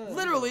 Where's the-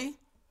 Literally,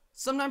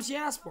 sometimes she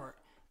asks for it.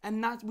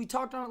 And we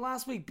talked on it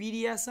last week,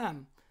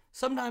 BDSM.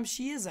 Sometimes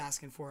she is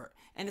asking for it.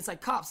 And it's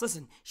like, cops,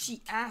 listen,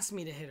 she asked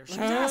me to hit her. She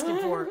was asking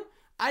for it.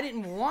 I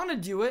didn't want to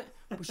do it,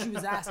 but she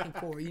was asking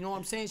for it. You know what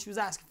I'm saying? She was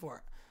asking for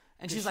it.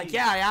 And she's like,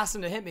 yeah, I asked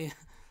him to hit me.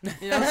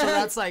 You know, so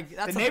that's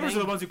The neighbors are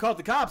the ones who called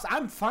the cops.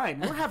 I'm fine.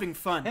 We're having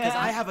fun because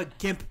I have a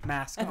GIMP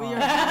mask on. We are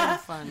having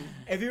fun.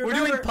 If you We're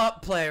remember, doing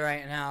pup play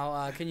right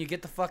now. Can you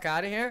get the fuck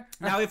out of here?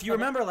 now, if you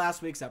remember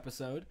last week's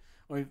episode,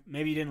 or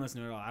maybe you didn't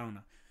listen to it at all, I don't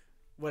know.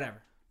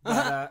 Whatever.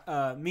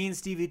 But me and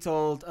Stevie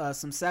told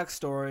some sex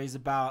stories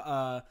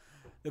about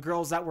the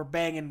girls that were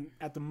banging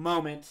at the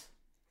moment.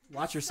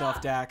 Watch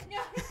yourself, Dak.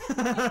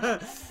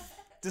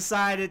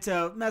 Decided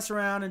to mess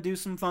around and do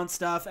some fun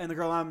stuff, and the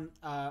girl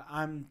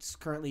I'm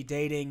currently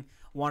dating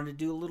wanted to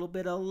do a little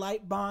bit of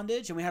light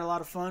bondage, and we had a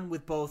lot of fun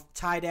with both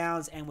tie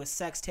downs and with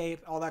sex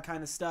tape, all that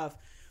kind of stuff.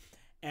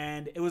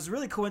 And it was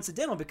really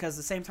coincidental because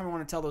the same time I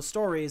want to tell those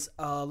stories,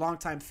 a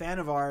longtime fan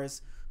of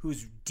ours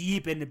who's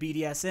deep into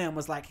BDSM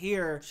was like,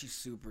 here, She's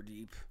super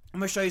deep. I'm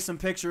going to show you some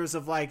pictures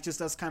of like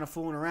just us kind of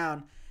fooling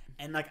around.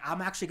 And like,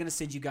 I'm actually going to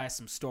send you guys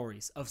some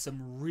stories of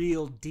some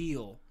real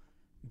deal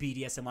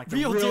BDSM, like the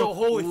Real real deal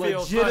Holyfield.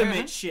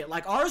 legitimate shit.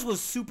 Like ours was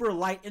super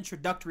light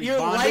introductory You're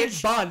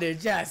bondage. light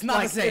bondage. Yeah, it's not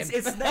Like, the same.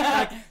 It's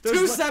like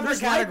Two separate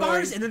there's light categories.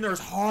 bondage, and then there's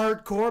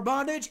hardcore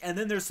bondage, and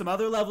then there's some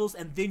other levels,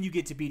 and then you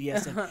get to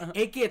BDSM.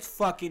 It gets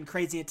fucking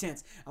crazy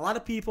intense. A lot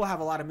of people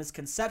have a lot of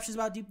misconceptions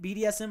about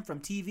BDSM from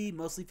TV,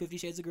 mostly 50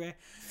 Shades of Grey.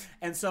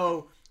 And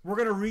so we're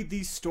going to read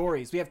these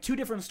stories. We have 2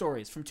 different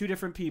stories from 2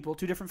 different people,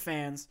 2 different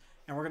fans,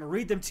 and we're going to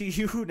read them to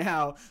you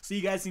now so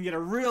you guys can get a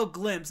real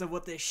glimpse of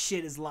what this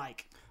shit is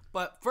like.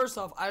 But first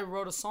off, I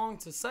wrote a song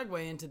to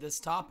segue into this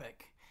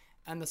topic.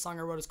 And the song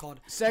I wrote is called...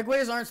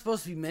 Segues aren't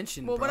supposed to be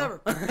mentioned, Well, bro.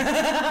 whatever.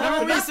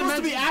 That's supposed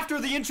to be after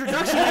the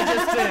introduction I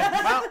just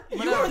did.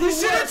 Whatever. You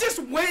should have just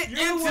went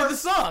into the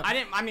song.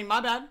 I mean,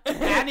 my bad.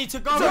 Andy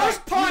took over.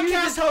 First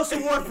podcast host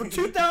award for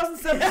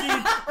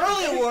 2017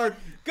 early award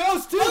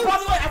goes to. Oh, by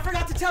the way, I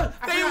forgot to tell you.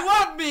 They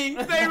love me.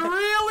 They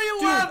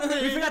really love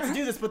me. We forgot to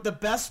do this, but the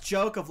best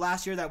joke of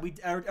last year that we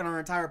aired on our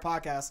entire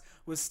podcast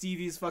was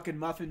Stevie's fucking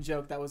muffin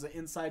joke. That was an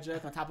inside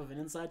joke on top of an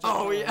inside joke.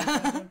 Oh,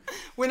 yeah.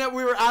 When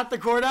we were at the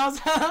courthouse.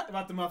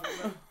 About the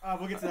muffin.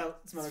 We'll get to that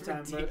some other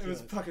time, but it was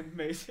fucking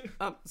amazing.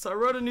 So I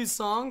wrote a new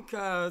song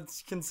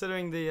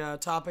considering the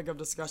topic of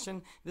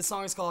discussion. This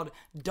song is called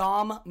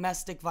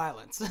Domestic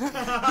Violence.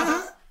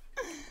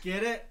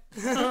 Get it?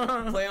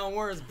 Play on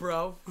words,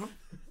 bro.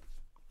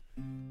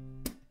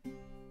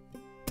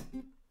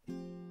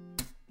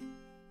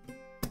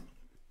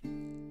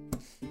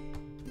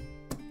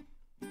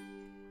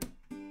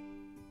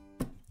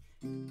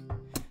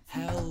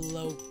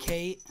 Hello,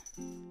 Kate.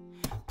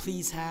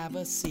 Please have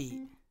a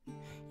seat.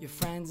 Your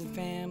friends and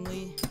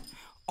family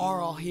are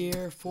all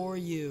here for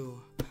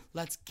you.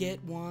 Let's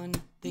get one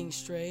thing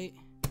straight.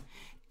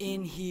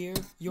 In here,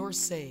 you're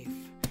safe.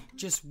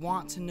 Just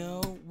want to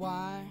know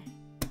why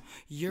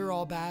you're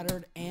all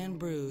battered and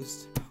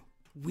bruised.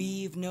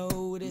 We've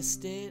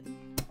noticed it.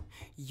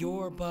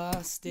 Your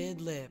busted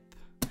lip.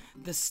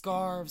 The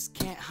scarves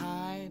can't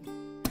hide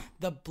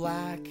the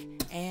black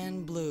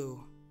and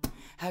blue.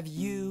 Have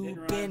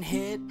you been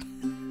hit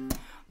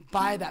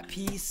by that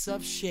piece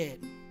of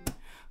shit?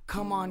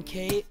 Come on,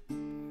 Kate.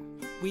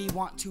 We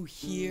want to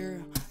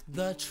hear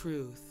the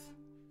truth.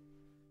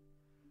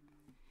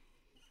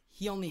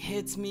 He only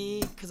hits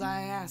me 'cause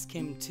I ask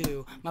him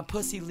to. My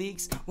pussy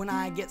leaks when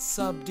I get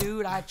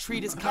subdued. I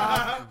treat his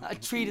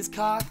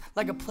cock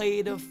like a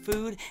plate of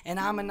food. And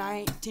I'm a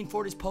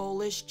 1940s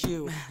Polish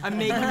Jew. I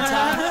make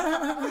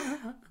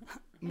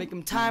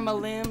him tie my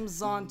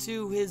limbs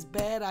onto his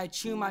bed. I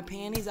chew my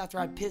panties after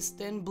I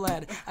pissed and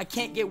bled. I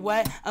can't get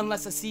wet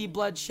unless I see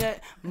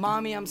bloodshed.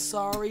 Mommy, I'm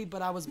sorry,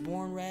 but I was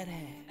born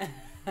redhead.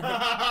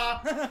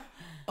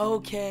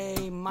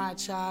 Okay, my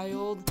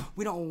child,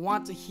 we don't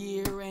want to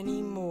hear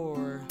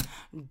anymore.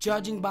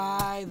 Judging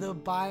by the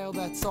bile,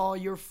 that's all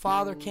your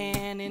father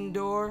can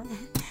endure.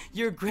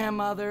 Your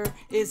grandmother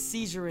is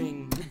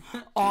seizuring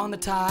on the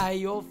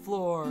tile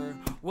floor.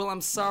 Well,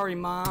 I'm sorry,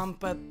 Mom,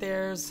 but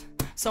there's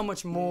so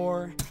much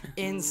more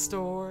in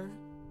store.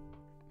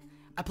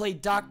 I play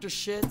Dr.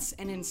 Shits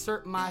and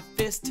insert my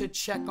fist to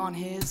check on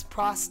his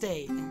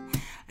prostate.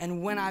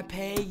 And when I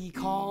pay, he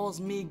calls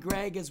me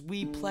Greg as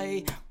we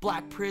play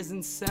black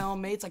prison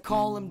cellmates. I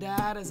call him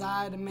Dad as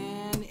I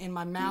demand. In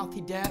my mouth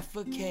he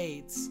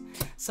defecates.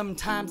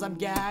 Sometimes I'm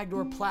gagged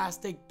or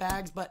plastic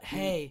bags, but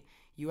hey,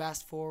 you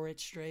asked for it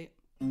straight.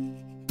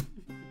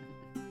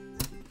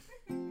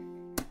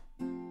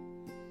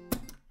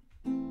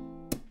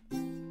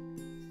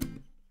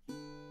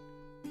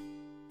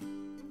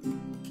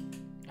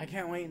 I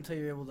can't wait until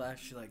you're able to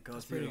actually like go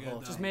through the whole.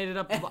 Just made it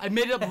up. I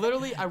made it up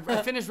literally. I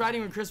finished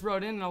writing when Chris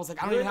wrote in, and I was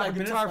like, I don't even have a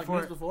guitar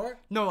for it. Before?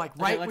 No, like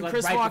Okay, right like when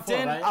Chris right walked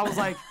before, in, right? I was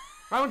like,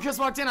 right when Chris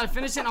walked in, I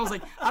finished it, and I was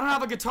like, I don't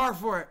have a guitar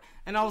for it,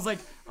 and I was like,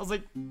 all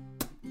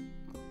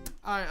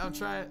right, I'll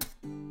try it.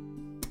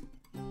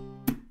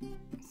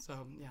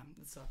 So yeah,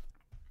 that's up.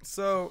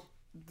 So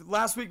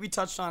last week we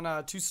touched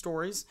on 2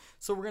 stories,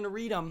 so we're gonna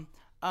read them.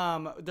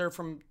 They're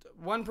from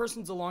one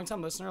person's a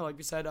longtime listener, like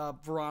we said,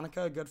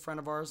 Veronica, a good friend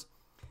of ours.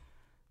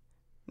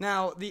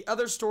 Now, the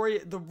other story,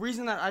 the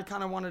reason that I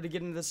kind of wanted to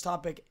get into this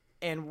topic,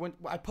 and when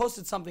I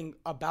posted something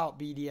about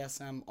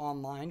BDSM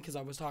online, because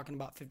I was talking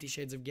about 50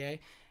 Shades of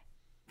Gay,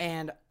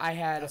 and I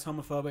had... That's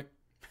homophobic.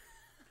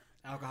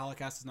 Alcoholic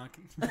Cast is not...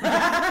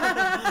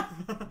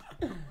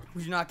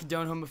 We do not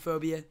condone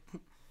homophobia.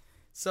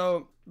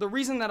 So, the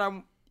reason that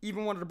I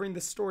even wanted to bring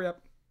this story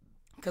up,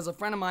 because a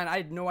friend of mine I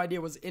had no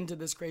idea was into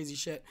this crazy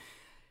shit.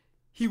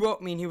 He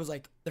wrote me and he was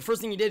like, the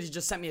first thing he did is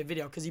just sent me a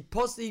video, because he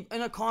posted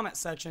in a comment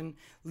section,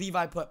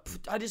 Levi put,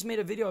 I just made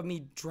a video of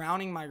me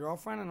drowning my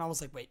girlfriend, and I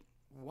was like, wait,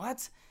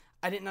 what?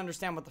 I didn't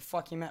understand what the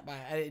fuck he meant by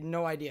it. I had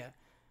no idea.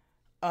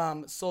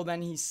 So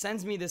then he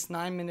sends me this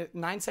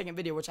 9-second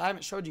video, which I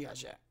haven't showed you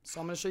guys yet. So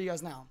I'm gonna show you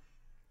guys now.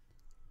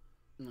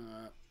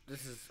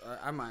 This is.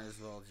 I might as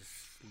well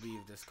just leave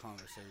this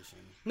conversation.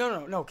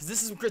 No, because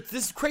this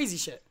is crazy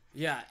shit.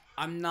 Yeah,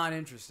 I'm not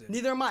interested.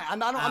 Neither am I. I'm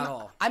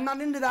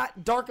not into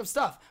that dark of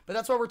stuff. But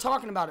that's why we're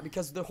talking about it,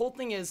 because the whole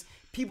thing is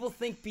people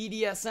think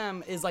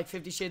BDSM is like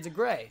 50 Shades of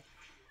Grey.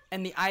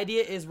 And the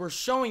idea is we're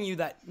showing you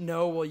that,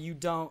 no, well, you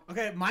don't.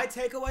 Okay, my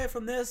takeaway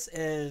from this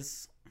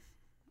is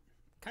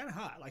kind of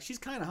hot. Like, she's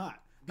kind of hot.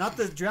 Not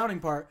the drowning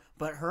part,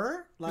 but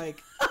her,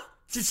 like...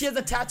 She has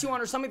a tattoo on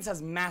her stomach that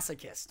says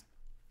masochist.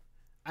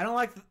 I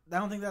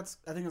think that's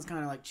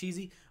kind of like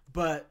cheesy,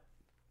 but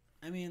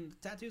I mean,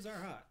 tattoos are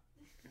hot.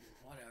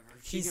 Whatever.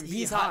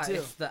 He's hot too.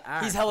 It's the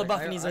act. He's hella Like,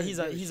 buff, and he's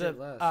a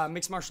less.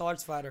 mixed martial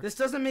arts fighter. This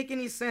doesn't make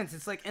any sense.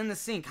 It's like in the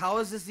sink. How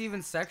is this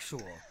even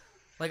sexual?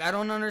 Like, I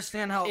don't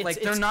understand how.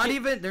 They're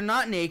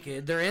not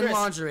naked. They're in Chris,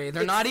 lingerie.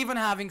 They're not even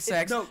having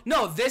sex.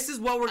 No, this is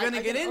what we're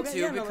gonna get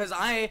into because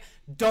I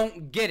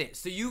don't get it.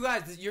 So you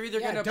guys, you're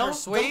either gonna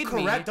persuade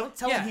me. Don't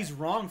tell him he's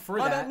wrong for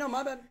that.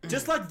 My bad.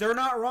 Just like they're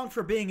not wrong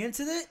for being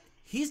into it,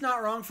 he's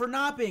not wrong for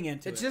not being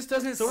into it. It just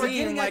doesn't So we're seem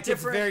getting at like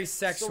it's very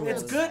sexual.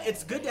 It's good.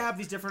 It's good to have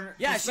these different.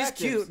 Yeah, she's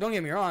perspectives. cute. Don't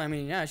get me wrong. I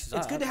mean, yeah, she's.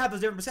 It's good to have those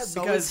different perspectives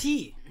So because is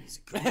he.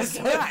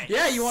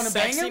 Yeah, you want to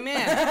bang Sexy him?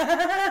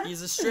 man.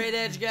 He's a straight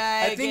edge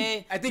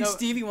guy. I think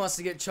Stevie wants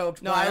to get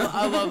choked. No,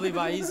 I love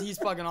Levi. He's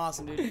fucking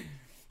awesome, dude.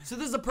 So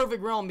this is a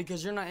perfect realm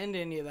because you're not into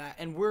any of that,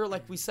 and we're,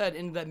 like we said,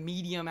 into that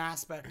medium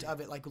aspect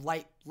of it, like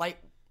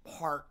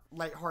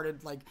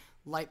lighthearted, like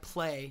light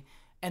play,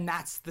 and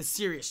that's the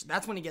serious.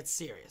 That's when it gets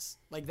serious,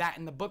 like that.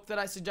 In the book that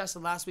I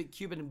suggested last week,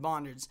 Cupid and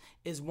Bondage,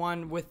 is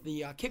one with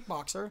the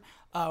kickboxer,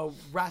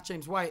 Rat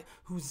James White,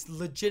 who's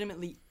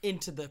legitimately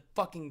into the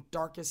fucking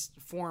darkest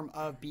form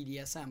of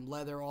BDSM,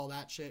 leather, all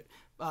that shit,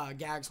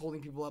 gags,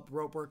 holding people up,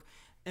 rope work,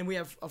 and we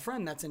have a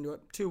friend that's into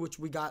it too, which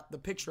we got the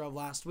picture of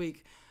last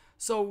week.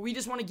 So we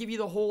just want to give you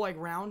the whole like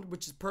round,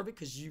 which is perfect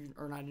because you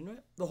are not into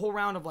it. The whole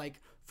round of like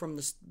from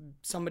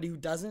somebody who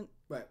doesn't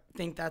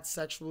think that's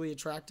sexually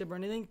attractive or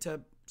anything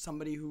to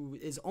somebody who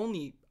is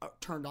only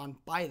turned on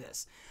by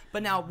this.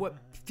 But now what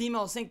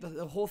females think,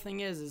 the whole thing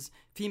is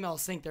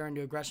females think they're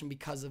into aggression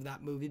because of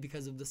that movie,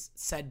 because of this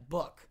said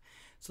book.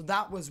 So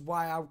that was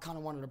why I kind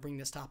of wanted to bring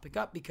this topic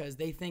up, because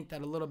they think that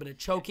a little bit of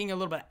choking, a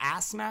little bit of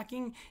ass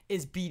smacking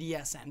is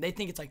BDSM. They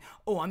think it's like,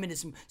 oh, I'm into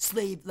some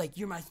slave, like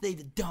you're my slave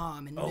to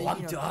Dom, and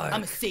dark.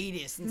 I'm a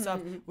sadist and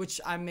stuff,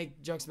 which I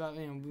make jokes about.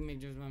 We make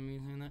jokes about me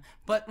saying that,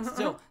 but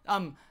still,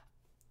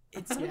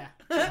 it's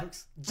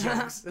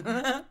jokes.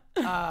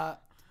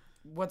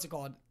 What's it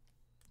called?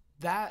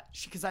 That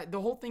because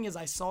the whole thing is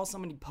I saw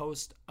somebody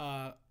post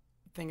a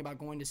thing about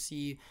going to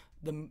see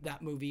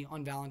that movie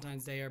on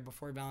Valentine's Day or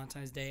before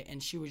Valentine's Day,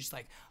 and she was just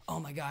like, "Oh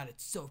my god,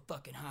 it's so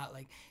fucking hot!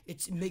 Like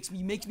it makes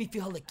me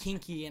feel hella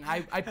kinky." And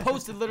I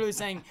posted literally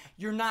saying,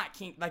 "You're not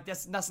kink. Like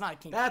that's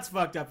not kinky." That's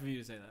fucked up for you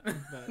to say that.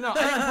 But. No,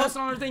 I didn't post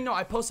on everything. No,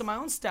 I posted my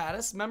own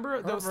status.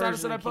 Remember the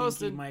status that I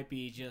posted? Might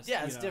be just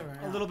it's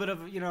different. A little bit of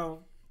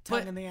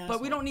tongue in the ass.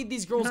 But we don't need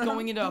these girls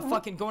going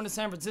to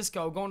San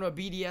Francisco, going to a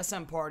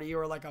BDSM party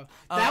or like a.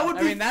 That would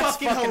be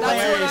fucking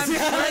hilarious.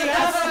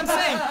 That's what I'm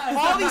saying.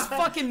 All these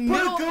fucking put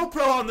a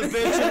GoPro on the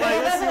bitch and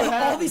like let's see what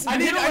happens. all these I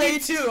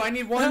need two. I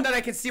need one that I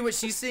can see what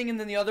she's seeing, and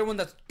then the other one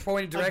that's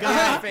pointed directly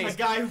at my face. A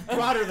guy who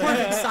brought her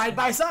there. side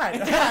by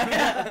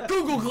side.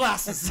 Google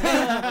glasses.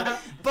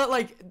 But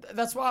like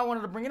that's why I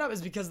wanted to bring it up,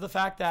 is because of the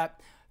fact that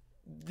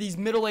these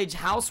middle-aged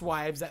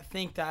housewives that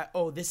think that,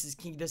 oh, this is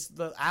kinky, this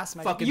the ass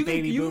smacking. Fucking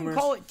baby you boomers.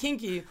 can call it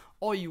kinky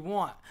all you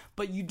want,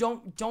 but you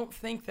don't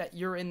think that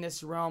you're in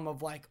this realm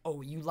of like,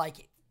 oh, you like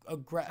it.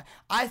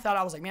 I thought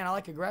I was like, man, I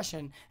like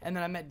aggression, and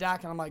then I met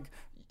Dak, and I'm like,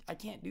 I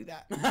can't do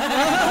that.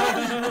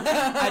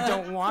 I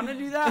don't want to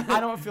do that. I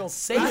don't feel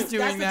safe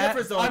doing that's that. The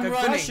difference, though. Like,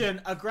 I'm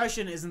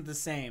aggression isn't the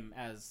same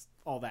as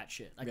all that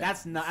shit. Like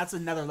that's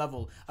another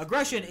level.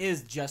 Aggression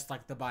is just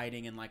like the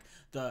biting and like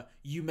the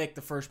you make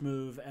the first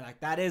move, and like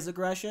that is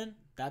aggression.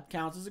 That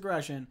counts as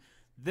aggression.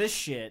 This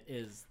shit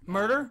is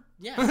Murder?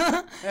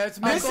 Yeah. This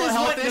is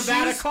what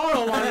Nevada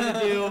Carl wanted to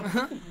do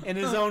in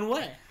his own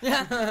way.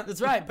 Yeah, that's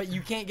right. But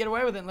you can't get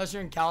away with it unless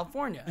you're in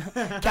California.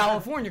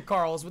 California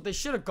Carl is what they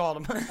should have called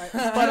him.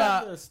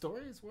 But the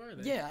stories, where are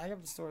they? yeah, I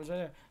have the stories right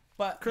there.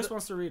 But Chris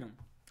wants to read them.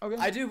 Okay.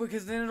 I do,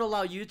 because then it'll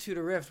allow you two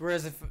to rift.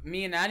 Whereas if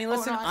me and Annie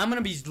listen, I'm gonna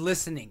be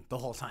listening the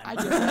whole time. I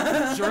get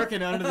that.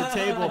 Jerking under the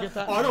table.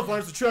 I don't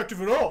find it attractive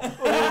at all.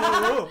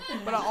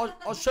 But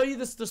I'll show you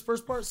this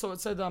first part. So it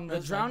said the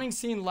drowning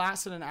scene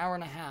lasted an hour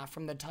and a half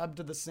from the tub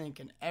to the sink,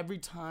 and every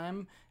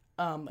time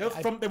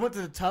they went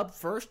to the tub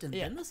first and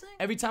then the sink?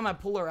 every time I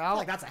pull her out,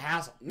 Like that's a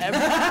hassle.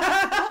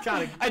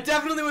 I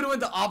definitely would have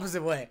went the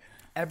opposite way.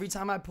 every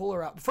time I pull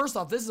her out. First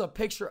off, this is a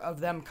picture of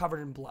them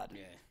covered in blood.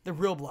 Yeah. The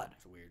real blood.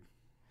 It's weird.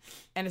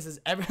 And it says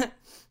every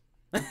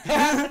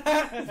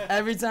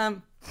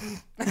time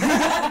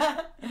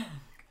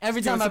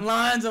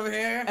lines over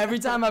here. every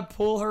time I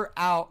pull her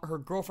out, her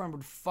girlfriend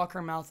would fuck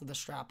her mouth with a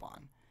strap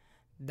on.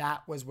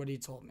 That was what he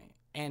told me.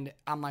 And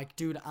I'm like,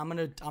 dude, I'm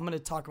gonna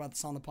talk about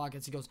this on the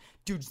podcast. He goes,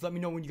 dude, just let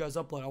me know when you guys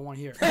upload. I want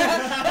to hear it.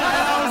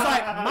 I was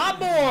like, my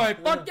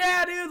boy, fuck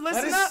yeah, dude,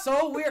 listen That up. is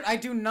so weird. I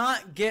do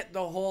not get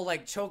the whole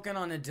like choking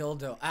on a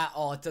dildo at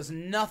all. It does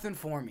nothing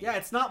for me. Yeah,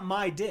 it's not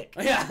my dick.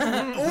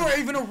 Yeah. Or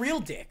even a real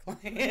dick. Oh,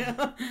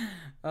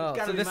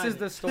 gotta so be this my is dick.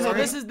 the story. So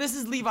this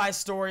is Levi's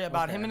story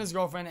about Okay. him and his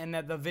girlfriend and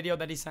the video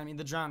that he sent me,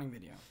 the drowning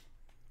video.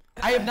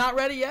 I have not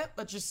read it yet.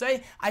 Let's just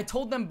say I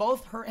told them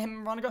both, him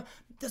and Veronica,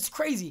 that's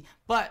crazy.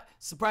 But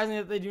surprisingly,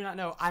 that they do not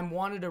know. I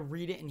wanted to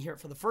read it and hear it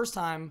for the first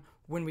time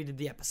when we did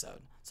the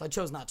episode, so I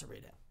chose not to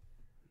read it.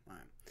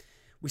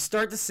 We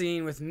start the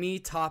scene with me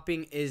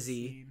topping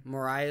Izzy,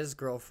 Mariah's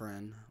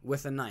girlfriend,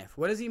 with a knife.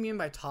 What does he mean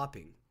by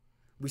topping?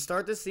 We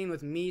start the scene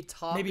with me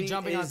topping Maybe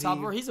jumping on Izzy top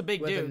of her. He's a big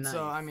with dude, knife.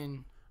 so I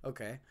mean,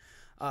 Okay.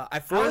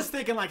 I was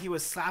thinking like he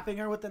was slapping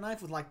her with the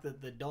knife with like the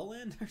dull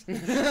end. Or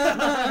something.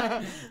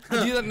 I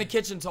do that in the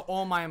kitchen to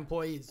all my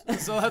employees,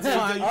 so that's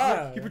fine.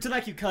 Oh. You pretend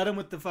like you cut him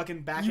with the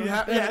fucking back. You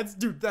have, yeah,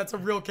 dude, that's a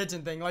real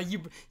kitchen thing. Like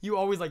you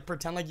always like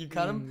pretend like you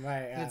cut them.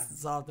 right, yeah. It's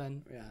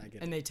something. Yeah, I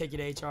get And it. they take you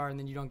to HR, and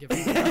then you don't give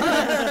it.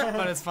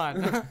 But it's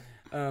fine.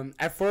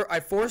 I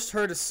forced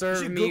her to serve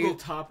should me. Google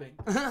topping.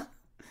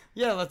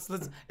 Yeah, let's.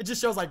 It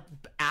just shows like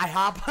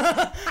IHOP.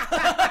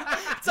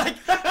 It's like,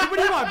 what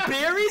do you want?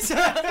 Berries,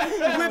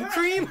 whipped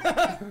cream.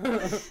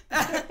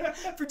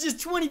 For just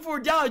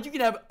 $24, you can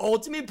have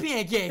ultimate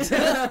pancakes.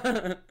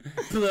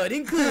 Blood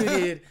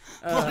included.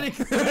 Drown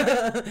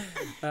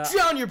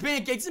your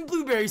pancakes in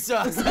blueberry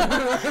sauce.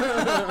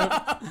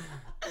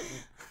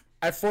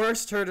 I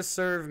forced her to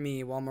serve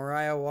me while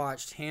Mariah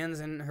watched, hands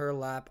in her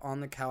lap on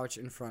the couch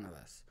in front of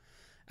us.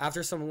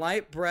 After some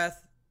light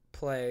breath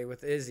play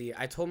with Izzy,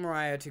 I told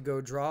Mariah to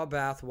go draw a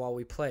bath while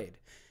we played.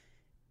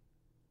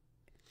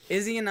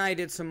 Izzy and I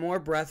did some more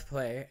breath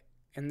play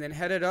and then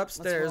headed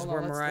upstairs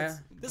where Mariah...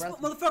 This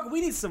motherfucker,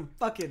 we need some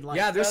fucking like.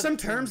 Yeah, there's some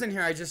terms in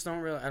here I just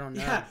don't I don't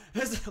know. Yeah,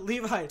 there's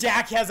Levi.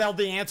 Dak has all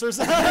the answers.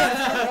 We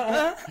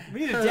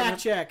need a Dak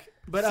check.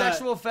 But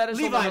Sexual fetish.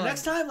 Levi, overload.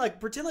 next time, like,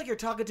 pretend like you're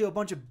talking to a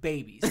bunch of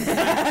babies.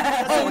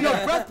 Oh, no,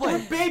 breath play.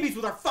 We're babies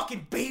with our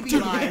fucking baby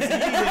lives. You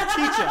need to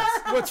teach us.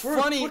 What's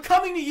funny? We're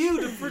coming to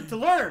you to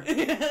learn.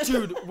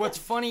 Dude, what's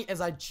funny is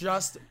I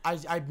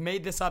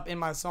made this up in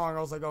my song. I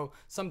was like, oh,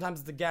 sometimes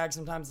it's the gag,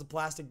 sometimes the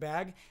plastic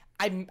bag.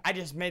 I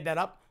just made that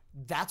up.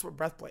 That's what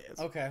breath play is.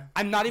 Okay.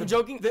 I'm not even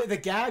joking. The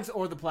gags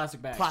or the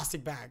plastic bag?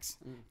 Plastic bags.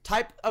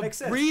 Type of Makes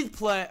sense. breathing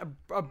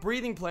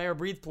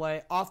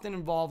play often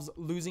involves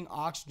losing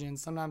oxygen,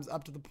 sometimes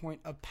up to the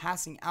point of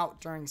passing out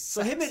during sex.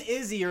 So him and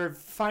Izzy are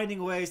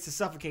finding ways to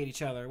suffocate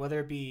each other, whether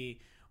it be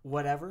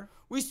whatever.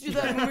 We used to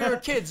do that when we were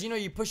kids. You know,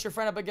 you push your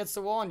friend up against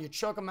the wall and you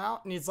choke him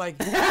out, and it's like,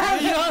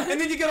 And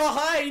then you get all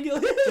high and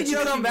you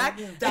come back.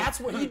 That's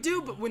what you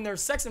do. But when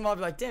there's sex involved,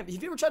 you're like, damn, have you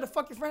ever tried to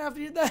fuck your friend after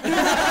you did that?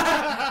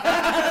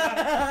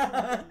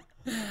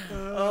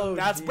 Oh,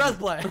 That's breath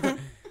play.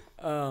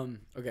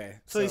 Okay.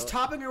 So he's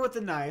topping her with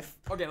the knife.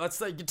 Okay, let's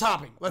say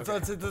topping. Let's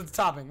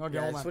topping. Okay,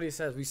 Yeah, hold that's on. what he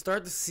says. We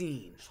start the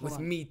scene with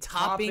on. me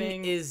topping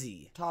Topping-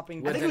 Izzy. Topping.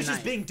 I think the it was just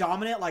knife. being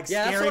dominant, like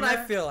Yeah, that's scaring what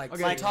her. I feel like.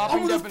 Okay, too. Like,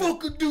 topping I'm gonna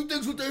definite- fucking do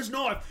things with this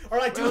knife. Or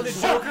like doing the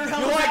Joker. You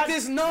like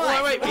this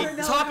knife? Wait. I don't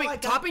know, Topping, I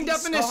got topping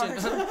these definition.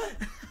 scars.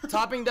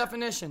 Topping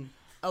definition.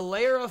 A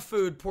layer of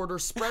food poured or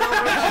spread over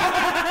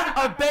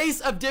a base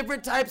of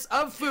different types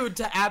of food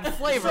to add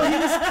flavor.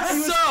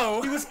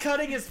 He was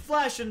cutting his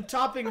flesh and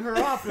topping her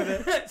off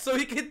with it. So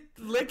he could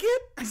lick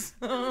it?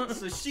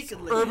 So she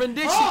could lick Urban it.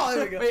 Dictionary. Oh,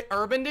 there we go. Wait,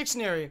 Urban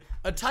Dictionary.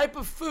 A type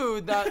of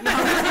food that. No,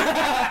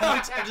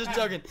 I'm just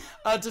joking.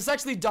 To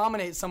sexually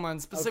dominate someone,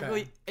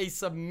 specifically a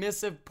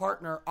submissive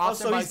partner. Oh, Often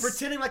so by he's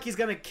pretending like he's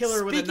gonna kill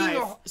her with a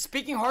knife.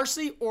 Speaking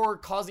harshly or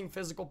causing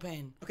physical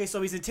pain. Okay,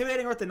 so he's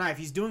intimidating her with the knife.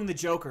 He's doing the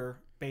Joker,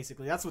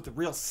 basically. That's what the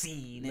real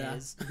scene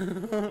is.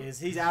 Is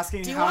he's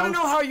asking Do you how... want to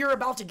know how you're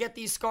about to get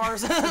these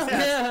scars? Yeah,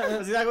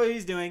 that's exactly what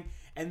he's doing.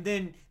 And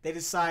then they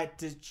decide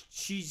to...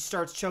 She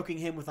starts choking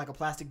him with like a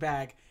plastic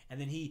bag, and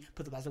then he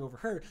put the plastic over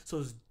her, so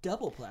it's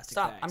double plastic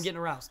Stop! bags. I'm getting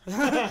aroused.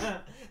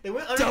 They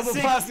went under Double the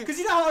sink. plastic. Because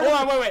you know how...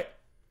 Hold on, wait.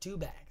 2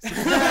 bags.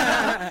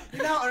 You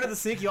know how under the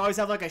sink you always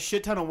have like a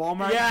shit ton of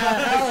Walmart?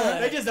 Yeah.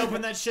 They just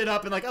open that shit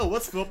up and like, oh,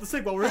 let's fill up the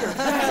sink while we're here. We're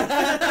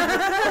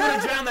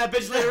gonna drown that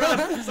bitch later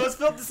on. So let's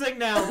fill up the sink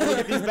now. We'll look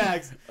at these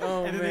bags.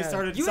 Oh, And then they man.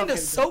 started You into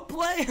suffocating. soap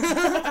play?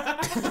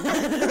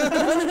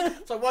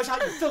 So watch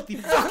out your filthy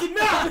fucking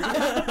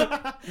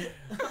mouth.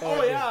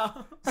 Oh yeah.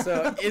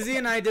 So Izzy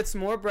and I did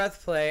some more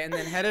breath play and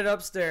then headed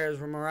upstairs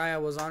where Mariah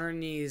was on her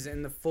knees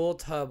in the full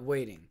tub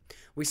waiting.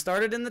 We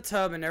started in the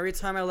tub, and every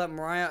time I let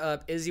Mariah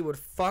up, Izzy would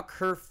fuck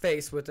her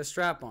face with a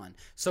strap on.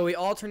 So we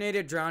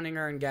alternated drowning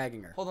her and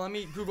gagging her. Hold on, let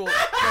me Google. Wait,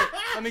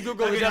 let me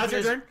Google Okay, the now it's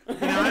your definition.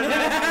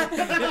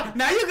 turn.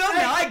 Now you go.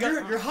 Now I go.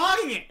 You're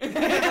hogging it.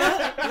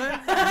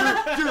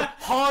 You're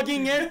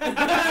hogging it.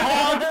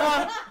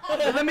 Hog.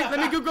 Let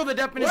me Google the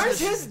definition. Where's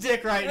his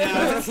dick right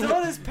now? Is it still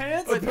in his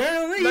pants?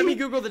 Apparently. Let me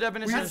Google the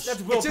definition. That's It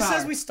just willpower.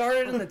 says we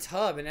started in the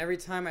tub, and every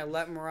time I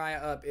let Mariah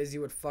up, Izzy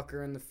would fuck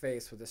her in the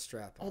face with a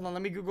strap on. Hold on,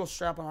 let me Google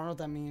strap on. I don't know what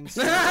that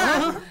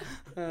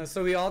means.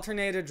 So we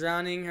alternated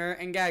drowning her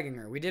and gagging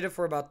her. We did it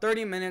for about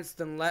 30 minutes,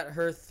 then let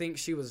her think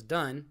she was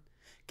done,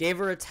 gave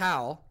her a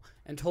towel,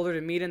 and told her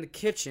to meet in the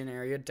kitchen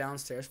area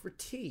downstairs for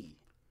tea.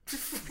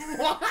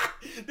 What?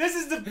 This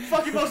is the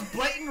fucking most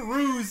blatant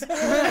ruse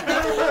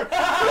ever.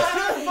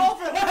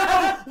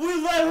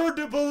 We let her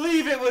to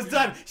believe it was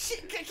done. She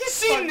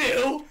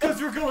knew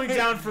because we're going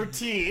down for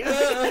tea. Get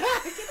the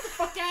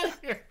fuck out of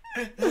here.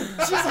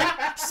 She's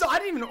like, so I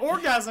didn't even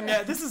orgasm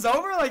yet. This is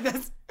over? Like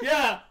this?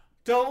 Yeah,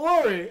 don't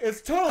worry.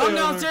 It's totally I'm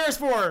downstairs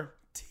for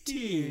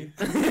tea.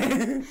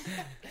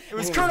 It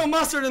was Colonel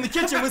Mustard in the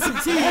kitchen with some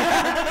tea.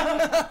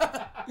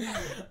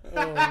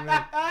 Oh,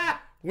 man.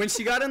 When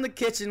she got in the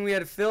kitchen, we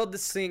had filled the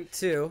sink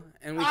too,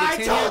 and we I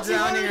continued told you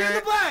drowning in her.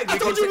 the bag. I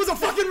told you it was a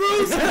fucking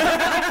ruse.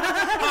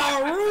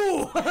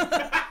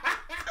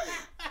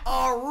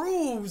 A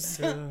ruse.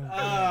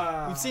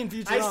 We've seen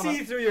Futurama. I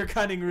see through your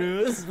cunning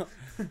ruse.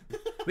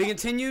 We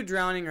continued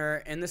drowning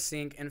her in the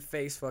sink and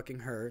face fucking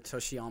her till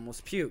she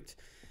almost puked.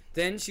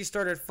 Then she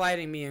started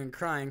fighting me and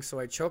crying, so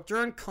I choked her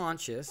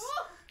unconscious.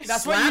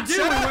 That's what you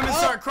do when women up.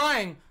 start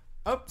crying.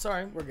 Oh,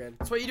 sorry. We're good.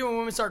 That's what you do when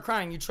women start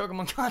crying. You choke them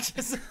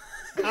unconscious.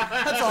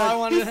 That's all I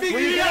wanted. Will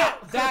you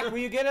get Dak, will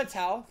you get a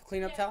towel?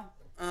 Clean up towel?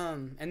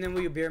 And then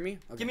will you beer me?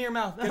 Okay. Give me your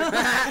mouth. Okay,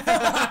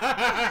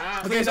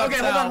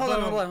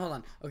 hold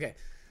on. Okay.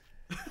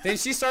 Then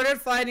she started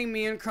fighting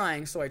me and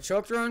crying, so I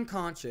choked her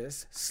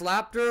unconscious,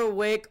 slapped her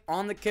awake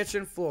on the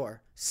kitchen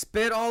floor,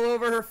 spit all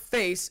over her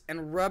face,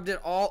 and rubbed it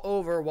all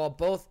over while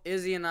both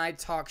Izzy and I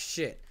talked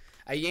shit.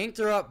 I yanked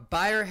her up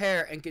by her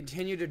hair and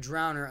continued to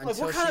drown her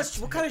until what kind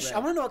of I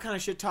want to know what kind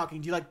of shit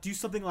talking. Do you like do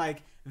something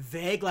like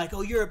vague, like,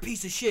 oh, you're a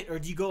piece of shit, or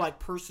do you go like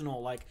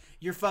personal, like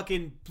your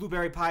fucking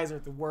blueberry pies are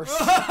the worst?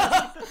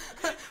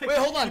 Wait,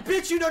 hold on.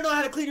 Bitch, you don't know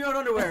how to clean your own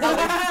underwear.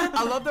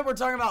 I love that we're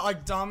talking about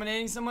like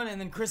dominating someone, and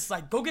then Chris is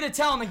like, "Go get a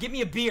towel and get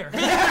me a beer."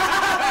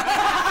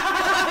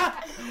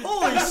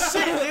 Holy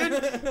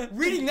shit, dude!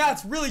 Reading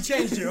that's really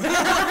changed you.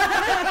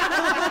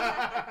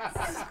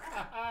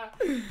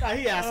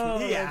 He asked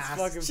me. He that's asked.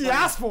 fucking She funny.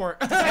 asked for it,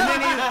 and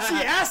then she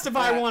asked if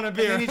I want a And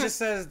beer. then he just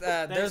says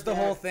there's the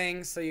whole Dad.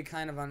 thing, so you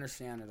kind of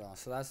understand it all.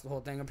 So that's the whole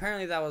thing.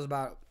 Apparently that was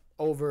about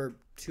over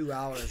 2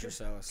 hours or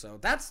so. So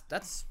that's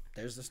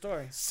there's the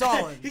story.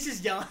 Solid. He's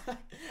just yelling.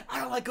 I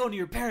don't like going to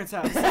your parents'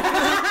 house.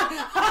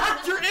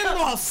 Your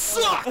in-laws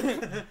suck. My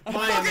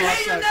Fucking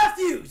hate your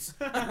nephews.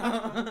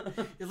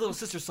 Your little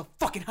sister's so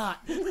fucking hot.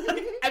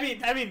 I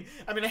mean, I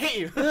hate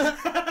you.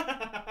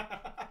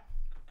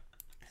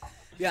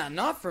 Yeah,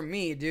 not for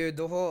me, dude.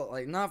 The whole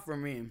not for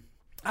me.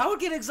 I would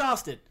get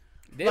exhausted.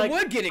 It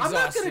would get I'm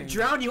not exhausting. gonna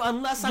drown you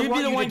unless I You'd want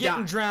be the you one to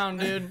getting die. drowned,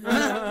 dude. You know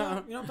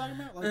what I'm talking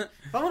about? Like,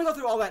 if I want to go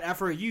through all that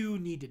effort, you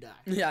need to die.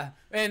 Yeah,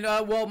 and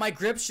well, my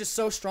grip's just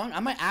so strong,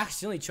 I might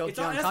accidentally choke It's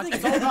you all,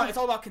 unconscious. it's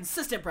all about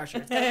consistent pressure.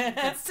 It's gotta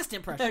be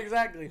consistent pressure.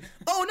 Exactly.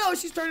 Oh no,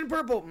 she's turning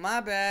purple.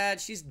 My bad.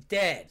 She's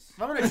dead.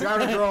 If I'm gonna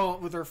drown a girl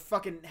with her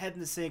fucking head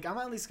in the sink, I'm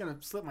at least gonna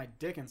slip my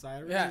dick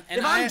inside her. Yeah. And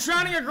If I'm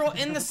drowning a girl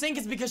in the sink,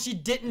 it's because she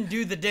didn't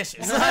do the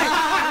dishes.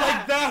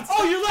 like that's.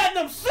 Oh, you're letting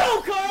them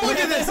soak, Carl! Look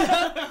at this.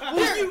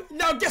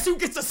 Now guess who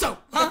gets the soap?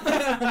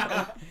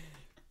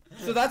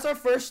 So that's our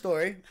first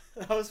story.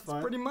 That was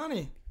fun. Pretty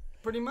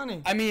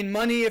money. I mean,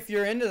 money if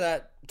you're into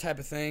that type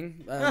of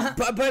thing.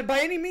 But by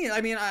any means, I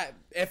mean,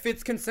 if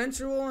it's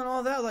consensual and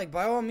all that, like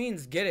by all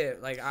means, get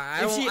it. Like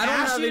I If she don't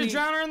asked have you any. to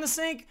drown her in the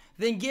sink,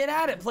 then get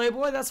at it,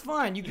 Playboy. That's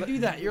fine. You can do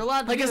that. You're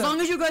allowed to. Like do as that.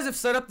 long as you guys have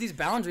set up these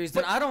boundaries,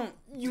 then I don't.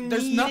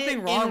 There's need nothing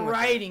it wrong in with it.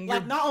 writing.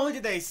 Like, not only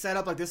did they set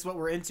up like this is what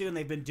we're into, and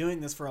they've been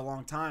doing this for a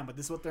long time, but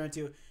this is what they're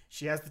into.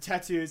 She has the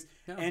tattoos,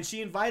 and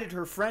she invited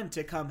her friend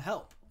to come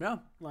help. Yeah.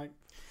 Like,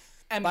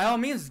 And By all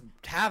means,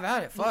 have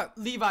at it. Fuck.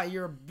 Levi,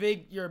 you're a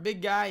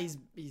big guy. He's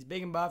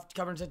big and buff,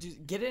 covered in tattoos.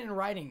 Get it in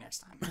writing next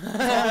time. That's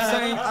all I'm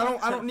saying.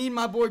 I don't need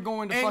my boy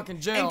going to fucking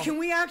jail. And can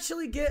we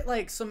actually get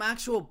like some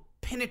actual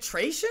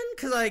penetration?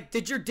 Cause like,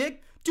 did your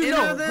dick? Dude,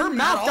 enter no, them her at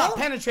mouth all? got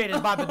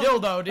penetrated by the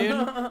dildo,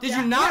 dude. Did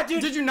you not?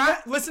 dude. Did you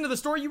not listen to the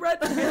story you read?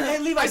 hey,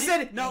 Levi, I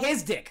said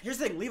his dick. Here's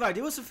the thing, Levi,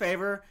 do us a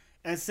favor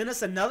and send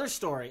us another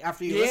story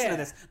after you listen to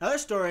this. Another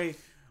story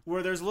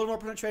where there's a little more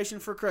penetration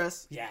for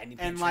Chris. Yeah, I need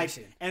and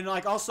penetration.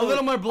 like also A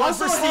little more blood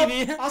also for help-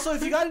 Stevie. Also,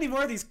 if you got any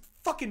more of these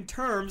fucking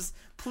terms,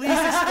 please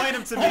explain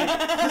them to me.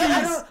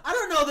 I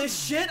don't know this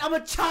shit. I'm a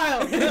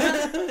child.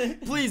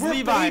 Please, We're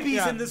Levi. babies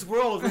yeah. in this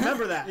world.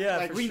 Remember that. Yeah,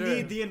 like for we sure.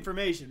 need the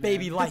information. man.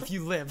 Baby life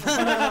you live.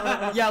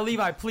 Yeah,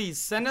 Levi, please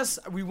send us.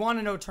 We want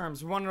to know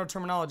terms. We want to know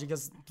terminology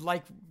because,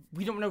 like,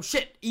 we don't know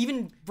shit.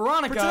 Even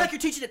Veronica. Pretend like you're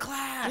teaching a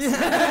class.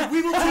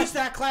 We will teach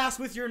that class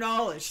with your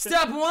knowledge.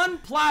 Step 1,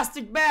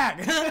 plastic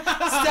bag.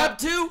 Step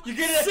 2, You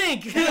get a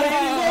sink. Get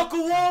any local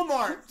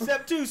Walmart.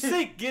 Step 2,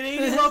 sink. Get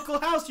any local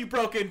house you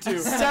broke into.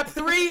 Step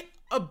 3,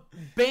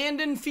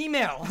 abandoned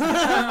female.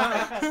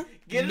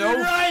 Get it no in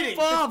writing.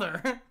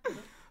 father.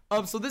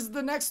 So this is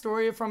the next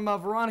story from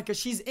Veronica.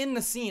 She's in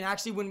the scene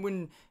actually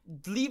when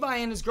Levi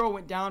and his girl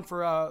went down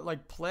for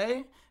like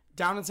play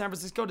down in San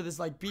Francisco to this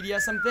like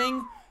BDSM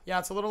thing. Yeah,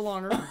 it's a little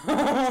longer.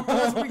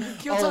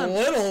 Kill time.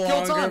 little Kill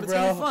longer, time. It's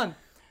gonna be bro. fun.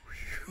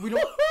 We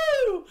don't.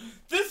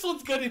 This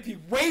one's gonna be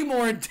way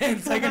more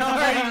intense. I can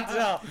already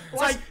tell.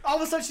 It's like all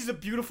of a sudden she's a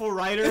beautiful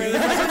writer.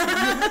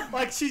 And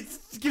like she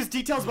gives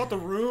details about the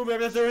room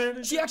and everything they're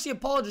in. She actually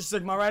apologized. She's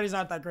like, my writing's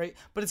not that great.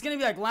 But it's going to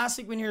be like last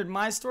week when you heard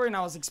my story and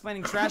I was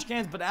explaining trash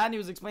cans, but Adney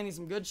was explaining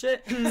some good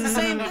shit. It's the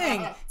same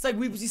thing. It's like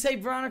we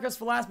saved Veronica's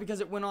for last because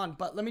it went on.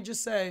 But let me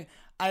just say,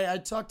 I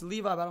talked to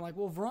Levi about it. I'm like,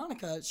 well,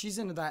 Veronica, she's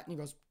into that. And he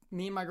goes,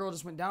 me and my girl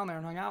just went down there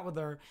and hung out with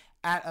her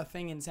at a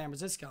thing in San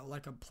Francisco,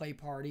 like a play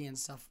party and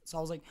stuff. So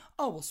I was like,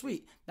 oh, well,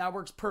 sweet. That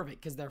works perfect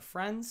because they're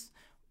friends.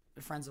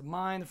 They're friends of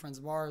mine. They're friends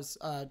of ours.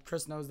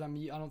 Chris knows them.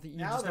 I don't think you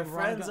Now just they're know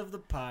friends Veronica. of the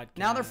podcast.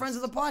 Now they're friends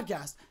of the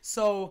podcast.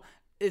 So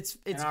it's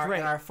great.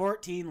 And our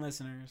 14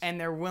 listeners.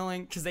 And they're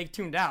willing because they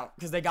tuned out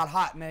because they got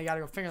hot and they got to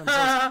go finger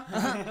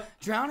themselves.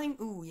 Drowning?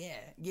 Ooh, yeah.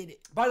 Get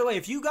it. By the way,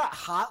 if you got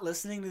hot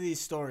listening to these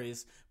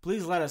stories,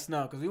 please let us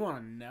know because we want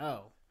to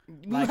know.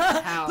 Like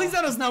how. Please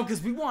let us know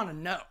because we want to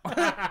know.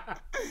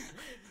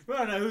 We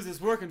want to know who's this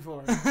working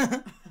for.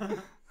 All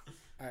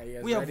right, you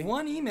guys We have ready?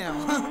 one email.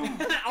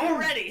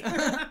 Already.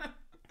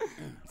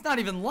 It's not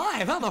even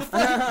live. How the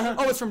fuck?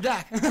 Oh, it's from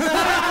Dak.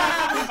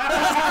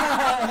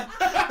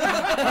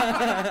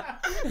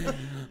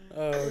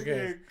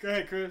 Okay. Go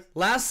ahead, Chris.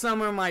 Last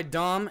summer, my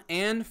dom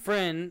and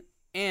friend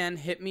Ann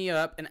hit me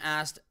up and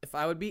asked if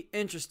I would be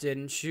interested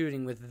in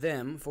shooting with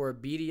them for a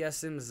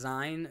BDSM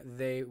zine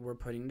they were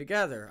putting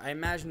together. I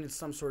imagine it's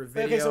some sort of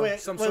video,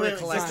 some sort of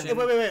collection.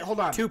 Wait, hold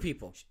on. Two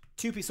people.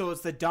 Two people. So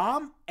it's the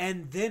Dom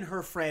and then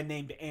her friend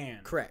named Ann.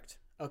 Correct.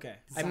 Okay.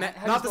 I met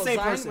How do you not the spell same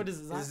Zine? person. What is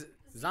it?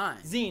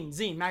 Zine? Zine.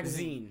 Zine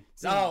magazine.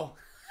 Zine. Oh.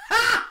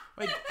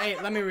 Wait, hey,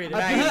 let me read it.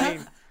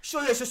 Magazine.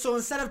 So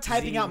instead of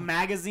typing out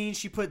magazine,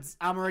 she puts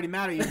 "I'm already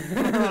mad at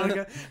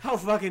you." How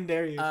fucking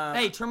dare you?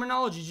 Hey,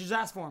 terminology. Just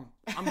ask for them.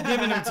 I'm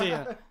giving them to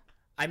you.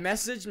 I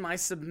messaged my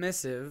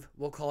submissive,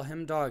 we'll call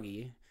him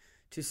Doggy,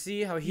 to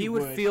see how he You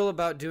would would. feel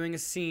about doing a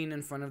scene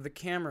in front of the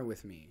camera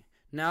with me.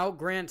 Now,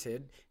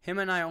 granted, him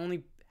and I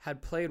only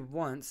had played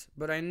once,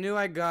 but I knew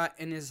I got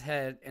in his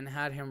head and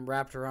had him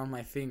wrapped around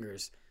my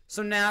fingers.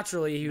 So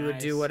naturally, he would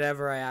do Nice.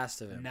 whatever I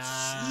asked of him.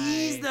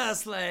 She's the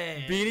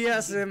slave.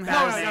 BDSM No,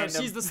 has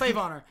she's the slave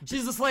owner.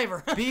 She's the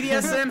slaver.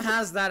 BDSM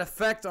has that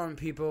effect on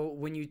people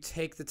when you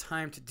take the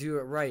time to do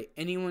it right.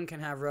 Anyone can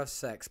have rough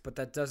sex, but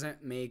that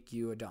doesn't make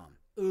you a dom.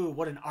 Ooh,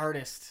 what an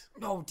artist.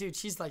 Oh, dude,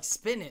 she's like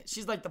spin it.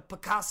 She's like the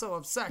Picasso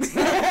of sex.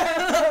 Go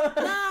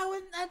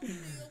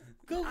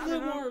a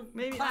little more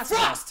maybe classic.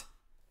 Frost!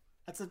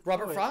 That's a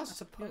Robert poet. Frost?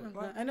 That's a poet.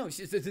 I know.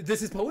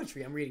 This is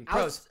poetry. I'm reading I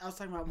prose. was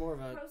talking about more of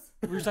a. Prose.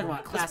 We were talking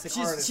about classic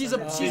artists. She's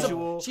and a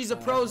visual, she's a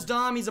pros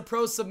dom. He's a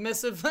pros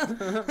submissive.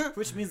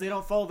 which means they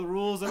don't follow the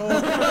rules at all.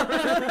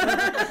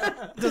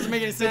 Doesn't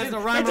make any sense.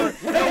 No rhyme or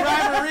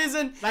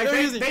reason. Like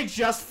They're using, they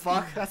just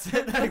fuck. That's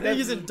it. Like, they're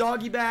using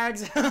doggy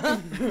bags,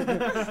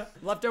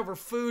 leftover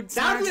food.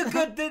 That'd be a snacks.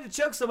 good thing to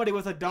choke somebody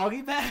with a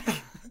doggy bag.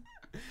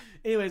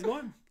 Anyways, go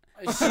on.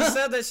 She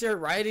said that she had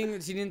writing.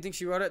 She didn't think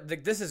she wrote it.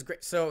 Like, this is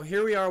great. So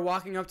here we are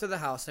walking up to the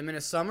house. I'm in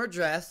a summer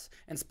dress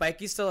and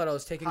spiky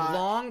stilettos, taking Hot.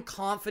 long,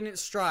 confident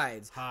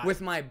strides Hot.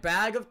 with my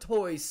bag of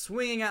toys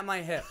swinging at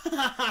my hip.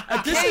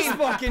 A This is cane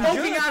fucking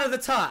poking good. out of the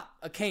top.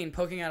 A cane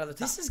poking out of the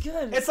top. This is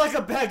good. It's like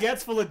a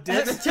baguette's full of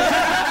dicks. Like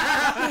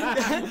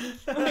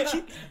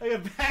a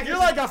bag. You're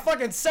like a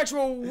fucking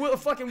sexual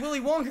fucking Willy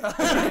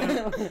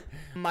Wonka.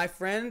 My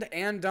friend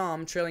and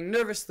Dom trailing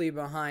nervously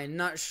behind,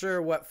 not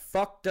sure what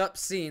fucked up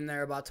scene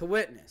they're about to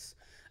witness.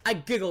 I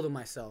giggled to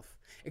myself,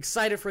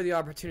 excited for the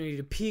opportunity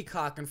to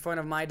peacock in front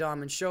of my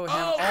Dom and show him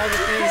all the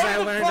things I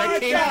learned at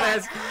King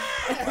Fest.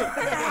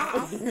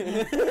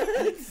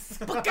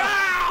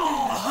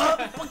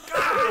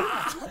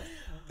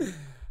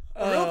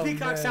 Real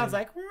peacock sounds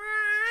like.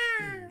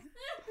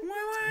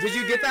 Did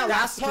you get that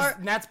last part?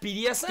 That's BDSM. Did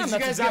you That's guys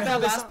get exactly that how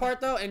they last sound. part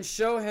though? And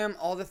show him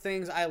all the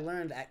things I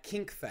learned at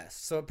Kink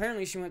Fest. So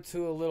apparently she went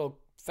to a little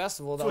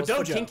festival that To a was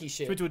for dojo. kinky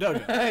shit. Went to a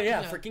dojo.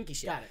 yeah, for kinky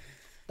shit. Got it.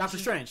 Doctor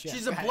Strange. Yeah.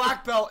 She's a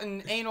black belt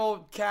in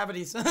anal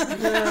cavities.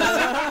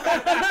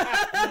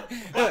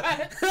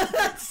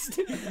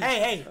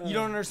 Hey, you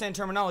don't understand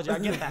terminology. I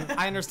get that.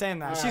 I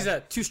understand that. She's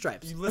a two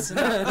stripes. You listen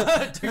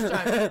up. Two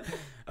stripes.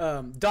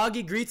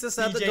 Doggy greets us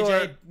at the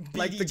door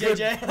like the good.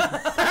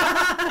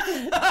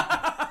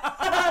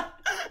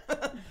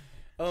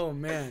 Oh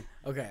man.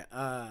 Okay.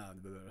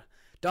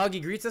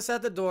 Doggy greets us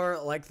at the door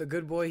like the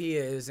good boy he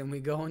is, and we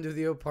go into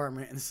the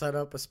apartment and set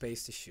up a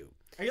space to shoot.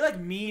 Are you like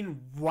mean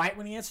right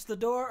when he answers the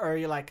door, or are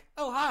you like,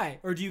 oh hi,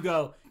 or do you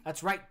go,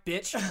 that's right,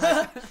 bitch?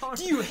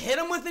 Do you hit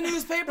him with the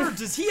newspaper?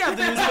 Does he have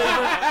the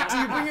newspaper? Do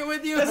you bring it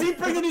with you? Does he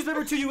bring the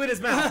newspaper to you in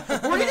his mouth? We're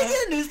gonna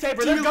get a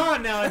newspaper. They're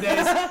gone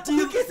nowadays. Do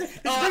you get It's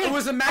bringing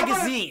was a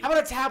magazine. How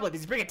about a tablet?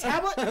 Does he bring a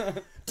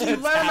tablet? Do you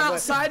let him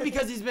outside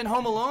because he's been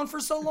home alone for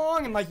so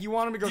long, and like you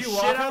want him to go Do you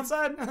shit walk him?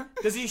 outside?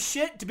 Does he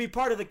shit to be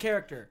part of the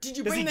character? Did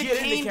you Does bring he the get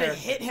into cane to character?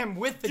 hit him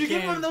with the Do you cane?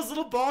 get one of those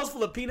little balls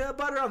full of peanut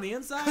butter on the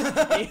inside?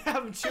 and you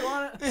have him chew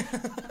on it?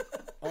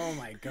 Oh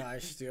my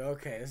gosh, dude.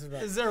 Okay, this is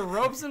about. Is there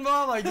ropes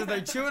involved? Like, just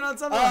like chewing on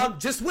something?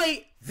 Just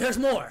wait. There's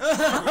more.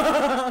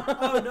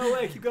 Oh, no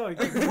way. Keep going.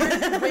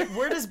 Wait,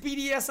 where does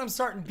BDSM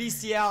start and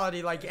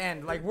bestiality like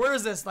end? Like, where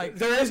is this? Like,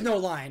 There is no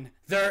line.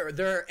 They're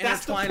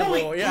That's the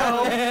intertwinable. point, Yeah.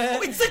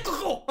 oh, it's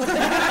cyclical.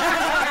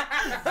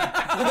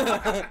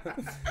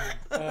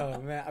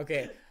 Oh man.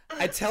 Okay.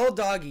 I tell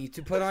Doggy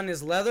to put on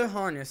his leather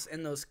harness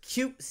and those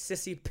cute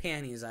sissy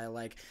panties I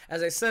like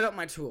as I set up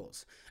my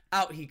tools.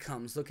 Out he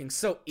comes, looking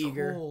so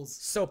eager, Tools.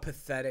 so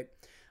pathetic.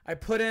 I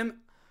put him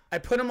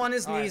on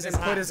his knees and this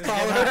put hot. his This collar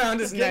getting hot. around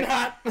his This getting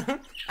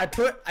neck. I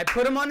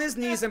put him on his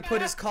knees and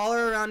put his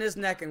collar around his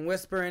neck and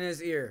whisper in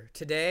his ear.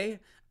 Today,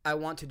 I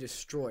want to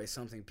destroy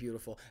something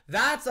beautiful.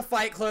 That's a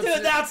Fight Club.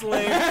 Dude, that's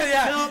lame.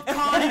 Yeah. No,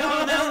 Colin, you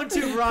on that one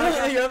too,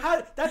 Veronica. Yeah.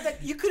 How,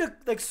 you could have,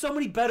 like, so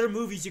many better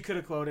movies you could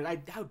have quoted.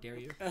 How dare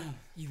you?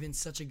 You've been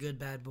such a good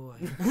bad boy.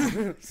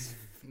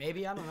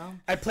 Maybe, I don't know.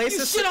 I place You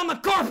this. shit on the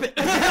carpet.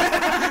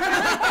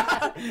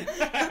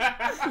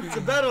 It's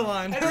a better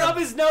line. And rub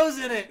his nose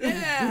in it.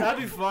 Yeah.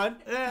 That'd be fun.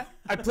 Yeah.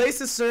 I place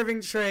the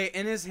serving tray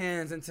in his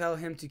hands and tell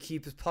him to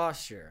keep his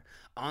posture.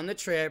 On the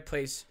tray, I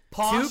place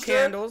two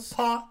candles.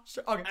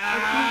 Posture.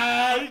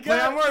 Okay. You Play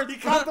on words. You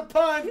caught the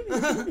pun.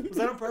 Was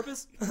that on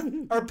purpose?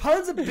 Are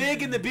puns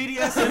big in the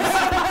BDSM?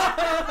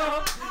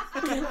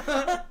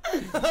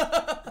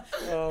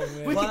 Oh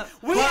man.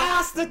 We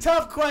ask the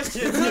tough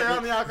questions here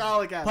on the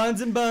Alcoholic Hour. Puns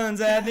and buns,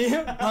 Andy.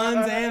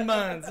 Puns and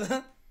buns.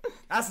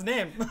 That's the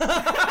name.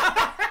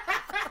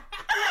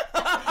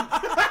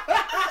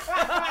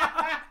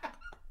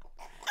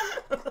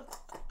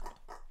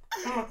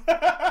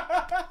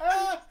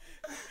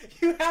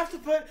 You have to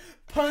put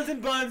puns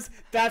and buns.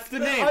 That's the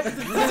name.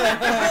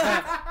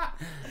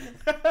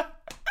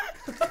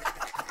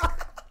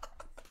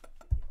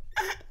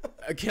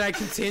 Can I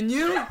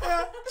continue?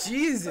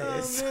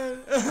 Jesus.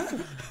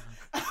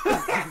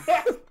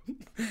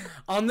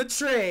 On the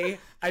tray,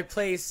 I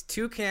place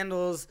two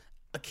candles,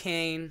 a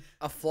cane,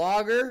 a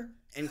flogger,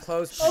 and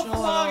closed.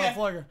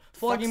 Flogger. Flogging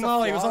Fuck's a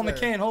Molly was on the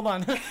flogger? cane. Hold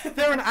on.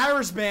 They're an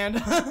Irish band.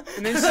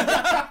 And then she,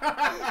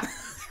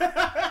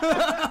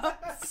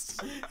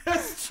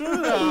 That's true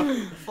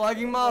though.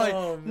 Flogging Molly.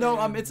 Oh, No,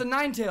 man. it's a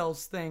Nine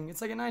Tails thing.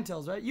 It's like a Nine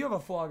Tails, right? You have a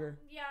flogger.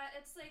 Yeah,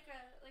 it's like a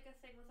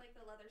thing with like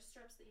the leather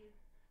strips that you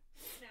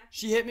snap.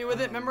 She hit me with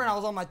it. Remember? And I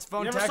was on my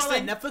phone You never saw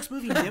that texting. Netflix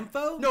movie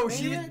Nympho? No,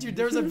 dude,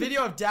 there was a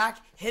video of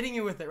Dak hitting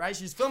me with it, right?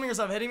 She's filming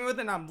herself hitting me with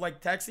it, and I'm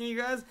like texting you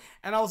guys,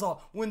 and I was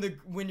all, when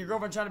your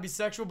girlfriend trying to be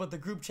sexual, but the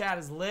group chat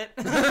is lit.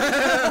 He's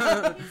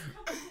completely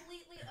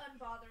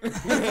unbothered.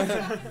 He's doing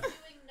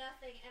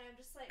nothing, and I'm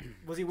just like,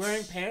 Was he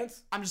wearing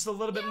pants? I'm just a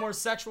little bit more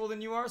sexual than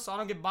you are, so I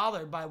don't get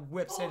bothered by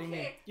whips hitting me.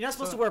 okay. You're not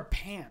supposed to wear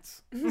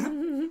pants. What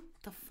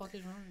the fuck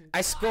is wrong with you?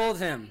 I scold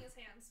him. His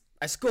hands.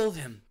 I scold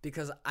him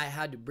because I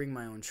had to bring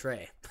my own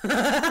tray.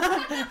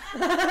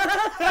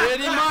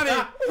 Pretty mommy.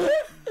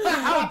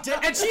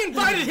 And she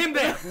invited him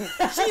there.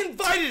 She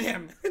invited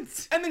him.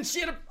 And then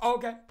she had a. Oh,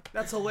 okay.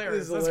 That's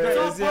hilarious. That's great.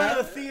 It's all part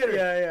of the theater.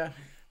 Yeah.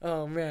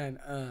 Oh man.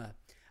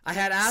 I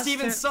had asked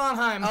Steven him-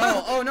 Sondheim.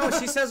 Oh no,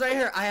 she says right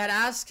here, I had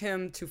asked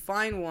him to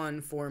find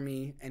one for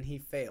me and he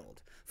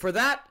failed. For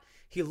that,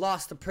 he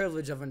lost the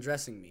privilege of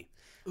undressing me.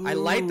 I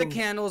light the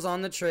candles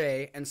on the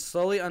tray and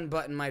slowly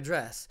unbutton my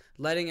dress,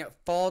 letting it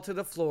fall to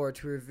the floor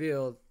to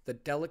reveal the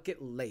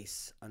delicate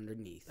lace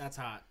underneath. That's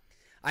hot.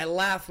 I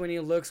laugh when he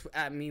looks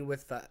at me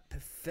with that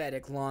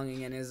pathetic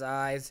longing in his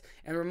eyes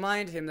and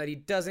remind him that he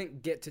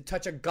doesn't get to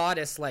touch a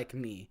goddess like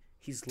me.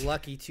 He's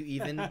lucky to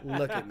even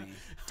look at me.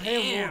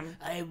 Damn.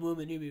 I am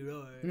woman, hear me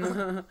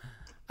roar.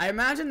 I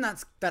imagine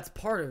that's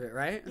part of it,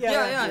 right?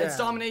 Yeah, it's Yeah.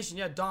 domination.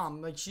 Yeah,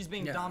 dom. Like she's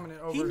being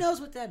dominant over. He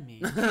knows what that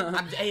means.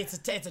 Hey, it's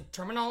a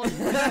terminology.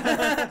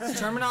 It's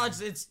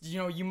terminology. It's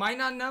you might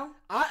not know.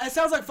 It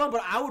sounds like fun,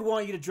 but I would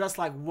want you to dress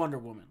like Wonder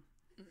Woman.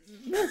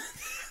 You know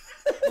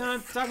what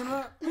I'm talking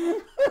about?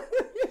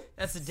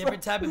 That's a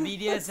different type of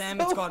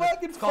BDSM. so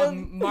It's called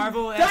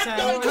Marvel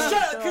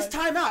Because SM.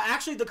 time out.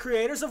 Actually, the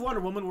creators of Wonder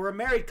Woman were a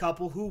married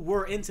couple who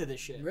were into this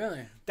shit.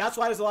 Really? That's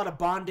why there's a lot of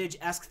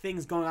bondage-esque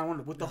things going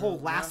on with the whole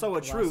lasso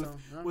of truth.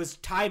 Was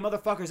tie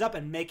motherfuckers up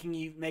and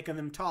making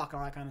them talk and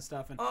all that kind of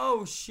stuff. And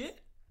Oh shit.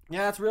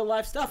 yeah, that's real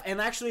life stuff.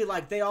 And actually,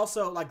 like they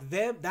also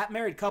that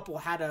married couple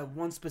had a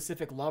one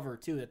specific lover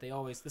too that they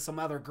always some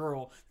other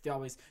girl they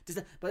always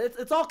but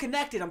it's all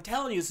connected. I'm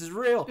telling you, this is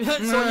real.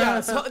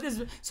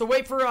 So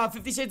wait for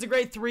 50 Shades of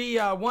Grey 3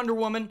 Wonder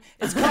Woman.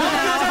 It's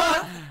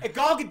called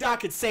Gal Gadot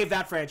could save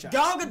that franchise.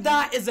 Gal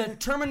Gadot is a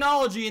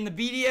terminology in the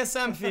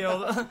BDSM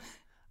field.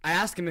 I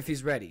ask him if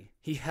he's ready.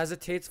 He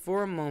hesitates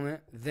for a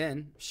moment,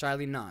 then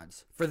shyly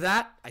nods. For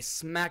that, I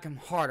smack him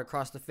hard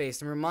across the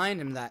face and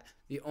remind him that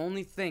the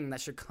only thing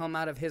that should come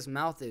out of his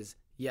mouth is,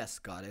 "Yes,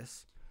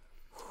 goddess."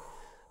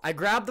 I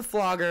grab the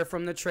flogger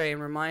from the tray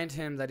and remind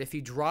him that if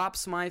he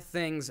drops my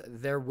things,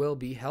 there will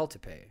be hell to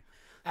pay.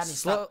 Adney,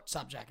 Slow-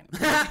 stop jacking.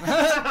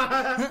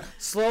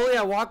 Slowly,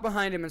 I walk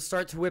behind him and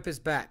start to whip his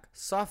back,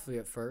 softly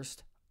at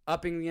first,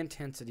 upping the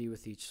intensity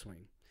with each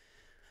swing.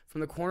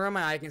 From the corner of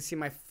my eye, I can see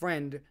my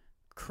friend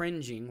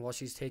cringing while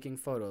she's taking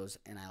photos,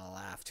 and I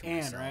laugh to Anne,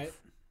 myself. right?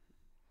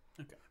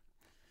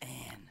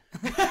 Anne.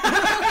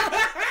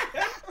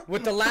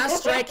 With the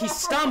last strike, he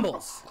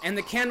stumbles, and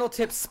the candle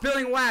tip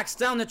spilling wax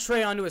down the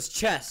tray onto his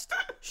chest.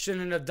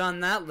 Shouldn't have done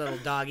that, little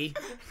doggy.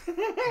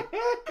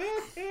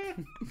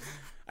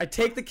 I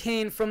take the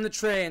cane from the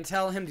tray and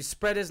tell him to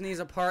spread his knees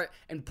apart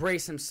and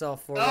brace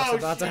himself for what's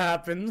about to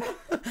happen.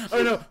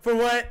 Oh no,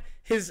 for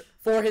his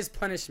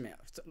punishment.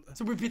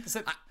 So repeat the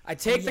sentence. I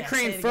take the Yeah,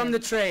 crane say it from again. the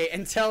tray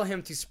and tell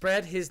him to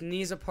spread his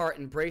knees apart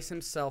and brace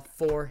himself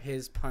for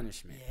his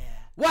punishment. Yeah.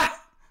 What?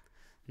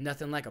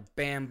 Nothing like a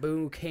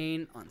bamboo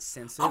cane on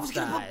sensitive I was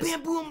gonna thighs. put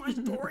bamboo in my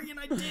story and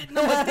I did.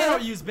 No, they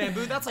don't use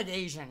bamboo. That's like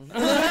Asian.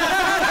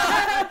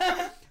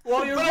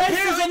 Well, your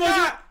racism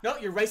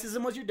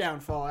racism was your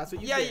downfall. That's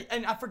what you Yeah, did.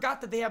 and I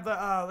forgot that they have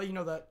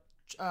the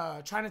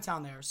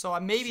Chinatown there. So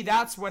maybe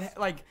that's what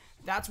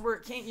that's where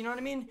it came. You know what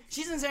I mean?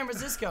 She's in San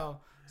Francisco,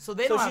 so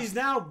they So don't. she's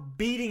now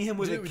beating him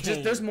with a cane.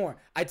 Just, there's more.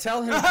 I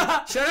tell him,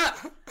 shut up.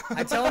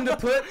 I tell him to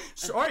put.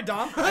 Sorry,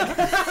 Dom.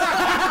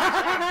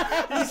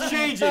 He's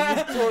changing.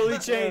 He's totally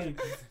changing.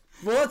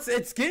 Well,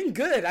 it's getting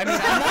good. I mean,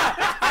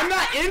 I'm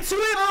not into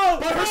it,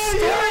 but her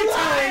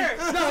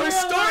storytelling. No, her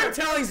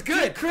storytelling's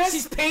good.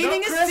 She's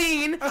painting a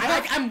scene.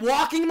 I'm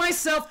walking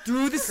myself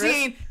through the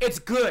scene. It's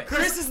good.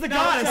 Chris is the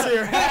goddess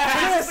here.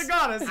 Chris is the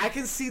goddess. I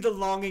can see the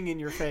longing in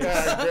your face.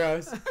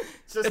 Gross.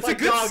 Just It's like a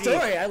good doggy.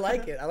 story. I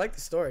like it. I like the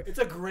story. It's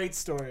a great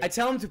story. I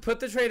tell him to put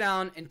the tray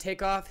down and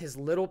take off his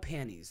little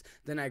panties.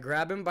 Then I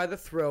grab him by the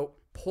throat,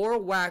 pour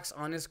wax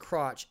on his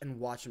crotch, and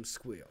watch him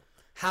squeal.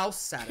 How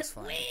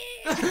satisfying.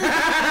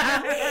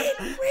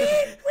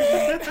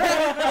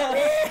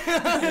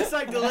 It's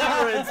like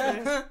Deliverance,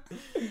 man.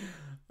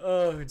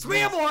 Oh,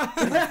 Squeal boy.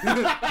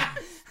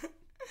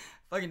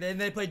 Fucking, then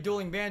they play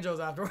dueling banjos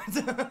afterwards.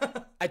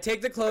 I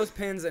take the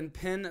clothespins and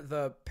pin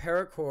the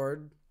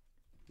paracord.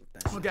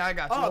 Okay, I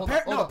got you. Oh,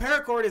 Hold up.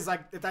 paracord is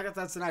like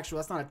that's an actual.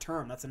 That's not a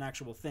term. That's an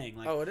actual thing.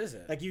 Like, Oh, what is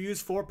it? like you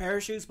use 4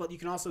 parachutes, but you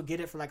can also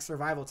get it for like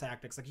survival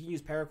tactics. Like you can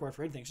use paracord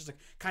for anything. It's just a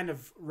kind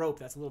of rope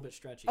that's a little bit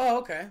stretchy. Oh,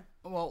 okay.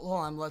 Well, hold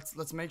on.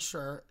 Let's make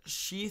sure.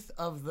 Sheath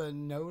of the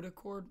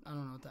notochord. I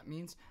don't know what that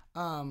means.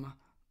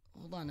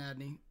 Hold on,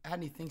 Adney.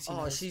 Adney thinks he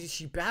Oh, knows.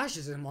 she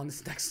bashes him on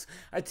this next.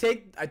 I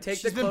take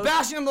She's the been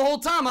bashing him the whole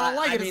time. I don't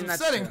like I it. mean, It's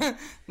that's upsetting. true.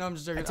 No, I'm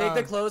just joking. I take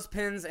the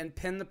clothespins and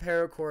pin the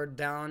paracord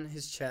down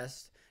his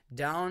chest,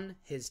 down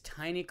his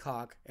tiny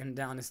cock, and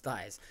down his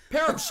thighs.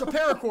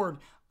 paracord.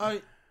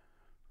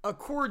 A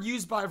cord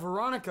used by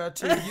Veronica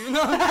to you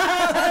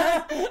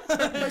know.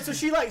 Wait, so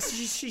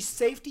she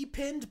safety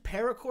pinned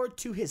paracord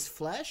to his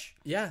flesh?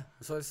 Yeah,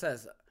 that's what it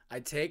says. I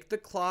take the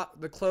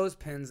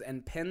clothespins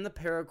and pin the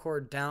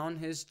paracord down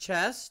his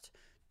chest,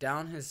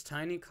 down his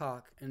tiny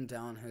cock, and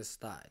down his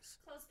thighs.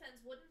 Clothespins,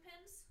 wooden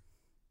pins?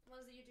 The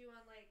ones that you do on,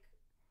 like...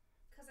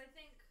 Because I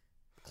think...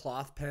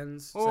 Cloth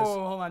pins. Oh, says-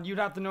 hold on. You'd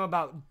have to know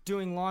about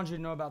doing laundry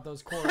to know about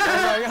those cords.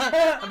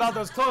 About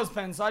those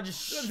clothespins. So I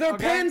just. They're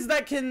okay? pins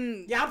that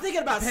can. Yeah, I'm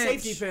thinking about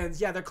Pinch. safety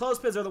pins. Yeah, their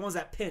clothespins are the ones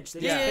that pinch.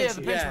 They just Yeah, pinch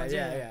the you. pinch Yeah, ones.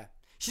 yeah.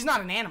 She's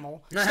not an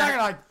animal. She's not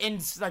gonna like I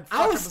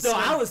fuck was up the skin.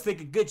 I was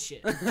thinking good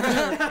shit.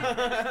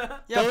 Yeah,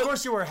 of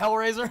course you were,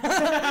 Hellraiser.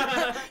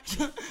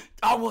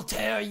 I will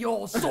tear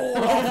your soul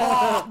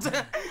apart.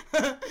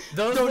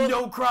 Those Don't will,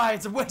 no cry.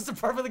 It's a waste of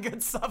perfectly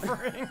good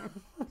suffering.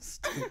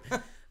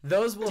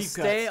 those will Deep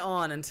stay cuts.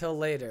 on until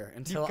later,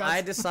 until cuts.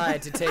 I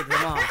decide to take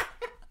them off.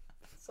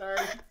 Sorry.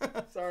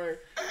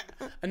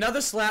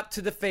 Another slap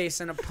to the face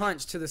and a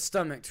punch to the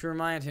stomach to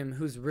remind him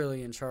who's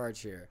really in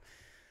charge here.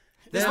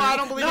 That's why I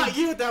don't believe Not in.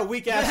 you with that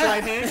weak ass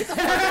right hand. Get the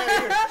fuck out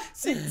of here.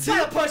 See,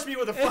 you punch me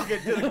with a fucking.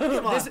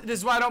 Come on. This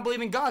is why I don't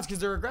believe in gods, because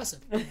they're aggressive.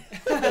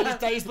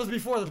 They're supposed to be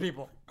for the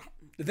people.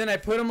 Then I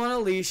put him on a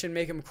leash and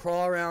make him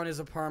crawl around his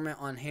apartment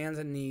on hands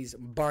and knees,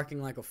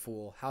 barking like a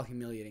fool. How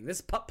humiliating. This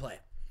is pup play.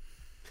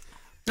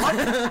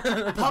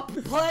 Pup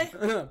play?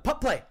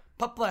 Pup play.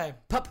 Pup play.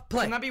 Pup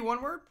play. Can that be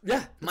one word?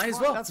 Yeah, might as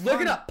fine. well. That's Look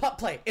fine. it up. Pup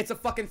play. It's a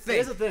fucking thing.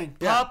 Here's the thing.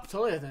 Yeah. Pup,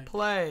 totally a thing.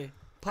 Play.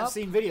 I've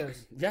seen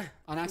videos Yeah.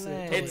 on accident.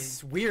 Play. Totally.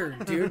 It's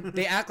weird, dude.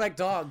 They act like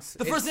dogs.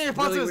 The first thing that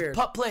pops really up is weird.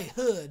 pup play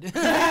hood.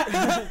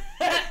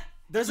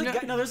 There's a You know-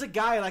 guy, no, there's a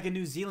guy like in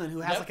New Zealand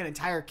who has Yep. like an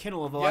entire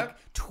kennel of Yep.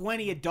 like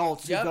 20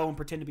 adults who Yep. go and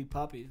pretend to be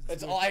puppies.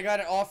 It's all. I got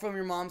it all from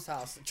your mom's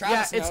house. Yeah,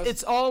 Travis knows.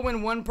 it's all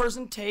when one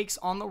person takes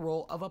on the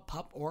role of a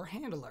pup or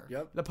handler.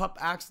 Yep. The pup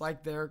acts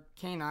like their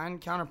canine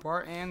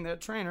counterpart and their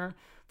trainer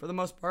for the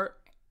most part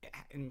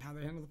in how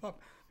they handle the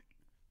pup.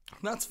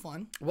 That's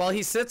fun. While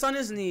he sits on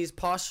his knees,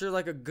 postured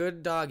like a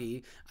good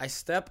doggy, I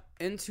step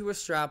into a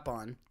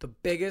strap-on, the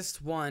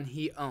biggest one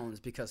he owns,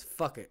 because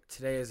fuck it,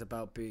 today is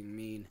about being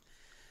mean.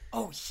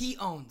 Oh, he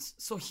owns.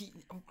 So he.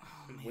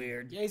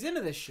 Weird. Yeah, he's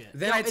into this shit.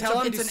 Then I tell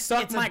him to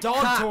suck it's my a dog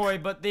cock. toy,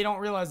 but they don't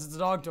realize it's a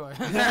dog toy.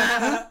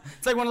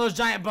 It's like one of those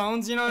giant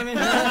bones, you know what I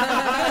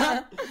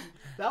mean?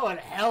 That one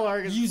hell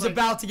argues. You's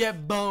about to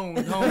get boned,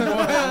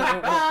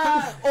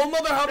 homeboy. Old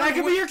Mother Hubbard. That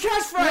could be your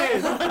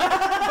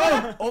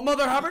catchphrase. Old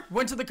Mother Hubbard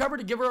went to the cupboard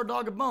to give her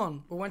dog a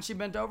bone, but when she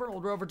bent over,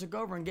 Old Rover took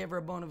over and gave her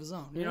a bone of his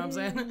own. You know what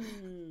I'm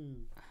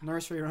saying?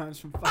 Nursery rhymes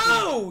from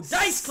Oh,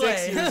 Dice 6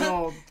 Clay. years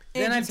old.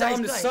 Then I Andrew tell Dice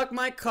him to Clay. suck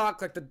my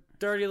cock like the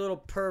dirty little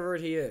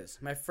pervert he is.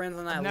 My friends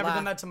and I I've never laugh.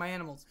 done that to my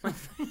animals.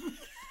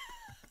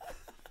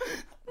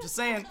 Just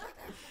saying.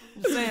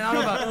 I don't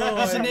know about.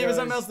 You should name it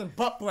something else than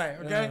butt play,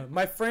 okay?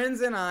 My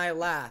friends and I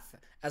laugh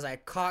as I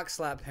cock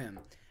slap him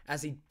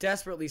as he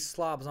desperately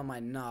slobs on my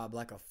knob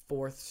like a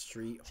 4th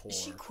Street whore. Is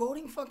she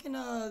quoting fucking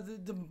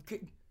the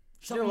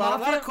did a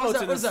lot of quotes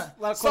in What is this- that?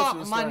 a lot of quotes Stop in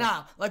this my story.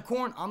 knob like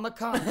corn on the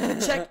cob.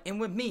 Check in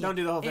with me. Don't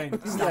do the whole thing.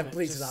 Yeah, Stop it.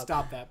 please Just stop.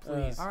 stop that,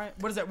 please. All right.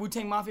 What is that?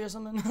 Wu-Tang Mafia or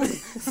something?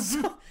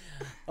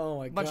 Oh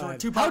my Bunch of god.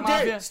 Tupac How dare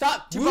Mafia. you?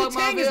 Stop. Tupac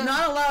Wu-Tang Mafia. is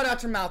not allowed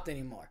out your mouth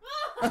anymore.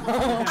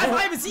 I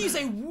haven't seen you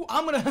say.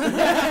 I'm gonna.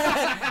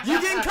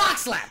 You getting cock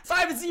slapped. If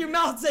I haven't seen your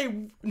mouth say.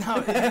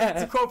 No,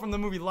 it's a quote from the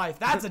movie Life.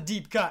 That's a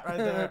deep cut right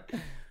there.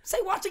 Say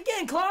watch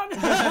again, Claude.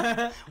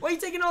 Why are you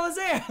taking all this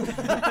air?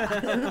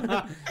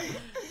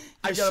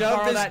 I gotta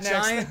borrow shoved that this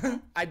next.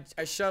 giant.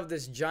 I shoved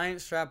this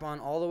giant strap on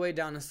all the way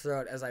down his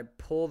throat as I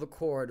pull the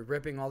cord,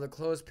 ripping all the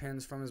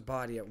clothespins from his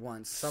body at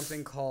once.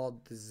 Something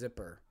called the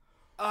zipper.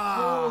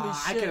 Holy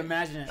I shit. can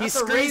imagine it. He That's a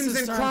screams racist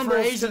and term for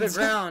crumbles to the Asians.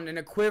 ground in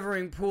a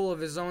quivering pool of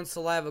his own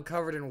saliva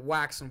covered in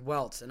wax and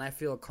welts, and I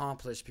feel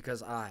accomplished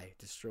because I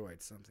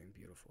destroyed something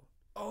beautiful.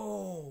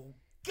 Oh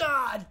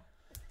God,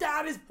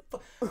 that is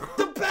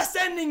the best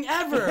ending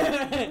ever.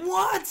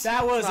 What?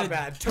 That was Not a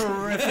bad.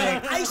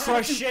 terrific I should-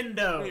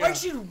 crescendo. I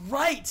should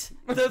write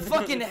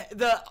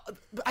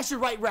I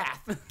should write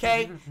Wrath,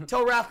 okay?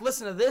 Tell Wrath,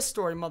 listen to this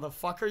story,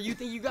 motherfucker. You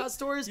think you got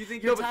stories? You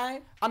think no, you're but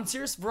tight? I'm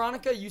serious,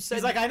 Veronica. You said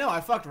He's like, I know, I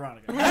fucked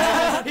Veronica.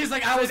 He's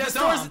like, I was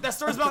that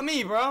story's about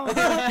me, bro. He's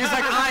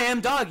like, I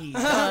am doggy.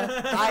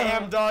 I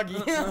am doggy.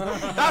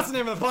 That's the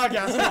name of the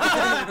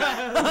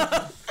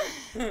podcast.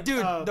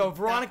 Dude, no,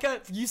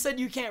 Veronica, you said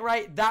you can't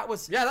write. That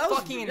was Yeah, that was-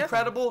 fucking yeah.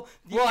 incredible.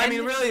 The Well, I mean,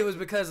 ending- really, it was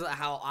because of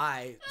how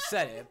I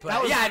said it. But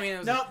That was, yeah, I mean, it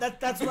was, no,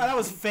 that's right. That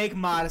was fake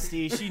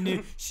modesty. She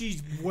knew she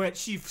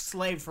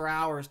slaved for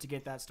hours to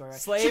get that story.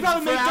 Slaved She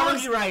probably for made hours?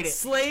 Doggy write it.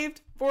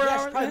 Slaved 4 Yeah,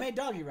 hours. she probably made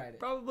Doggy write it.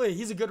 Probably.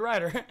 He's a good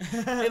writer.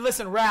 Hey,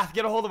 listen, Wrath,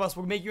 get a hold of us.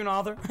 We'll make you an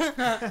author.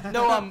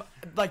 No,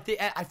 like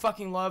I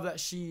fucking love that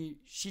she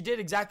did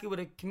exactly what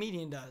a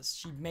comedian does.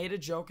 She made a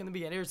joke in the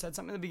beginning or said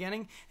something in the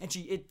beginning, and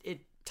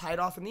it tied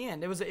off in the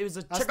end. It was a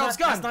Chekhov's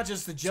gun. That's not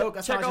just a joke.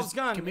 That's not Chekhov's just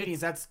gun.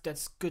 comedians. That's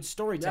good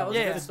storytelling.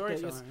 Yeah, It's-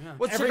 storytelling, it's- yeah.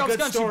 With every Chekhov's good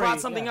gun, she story, brought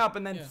something yeah. up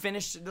and then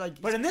finished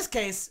like. But in this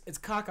case, it's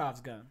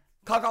Kakov's gun.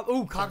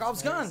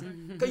 Kokhov's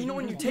gun. Because you know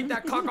when you take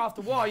that cock off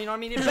the wall, you know what I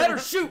mean? It better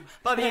shoot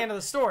by the end of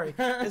the story,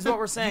 is what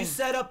we're saying. You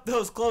set up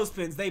those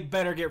clothespins, they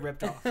better get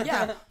ripped off.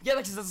 Yeah,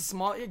 like that's a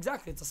small.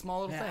 Exactly, it's a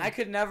small little yeah, thing. I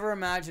could never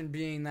imagine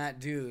being that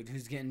dude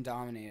who's getting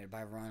dominated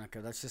by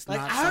Veronica. That's just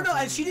Like not I don't know,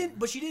 something-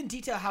 and she didn't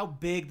detail how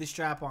big the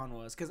strap-on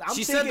was because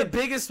She said the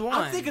biggest one.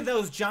 I'm thinking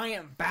those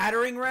giant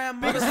battering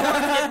ram. biggest one,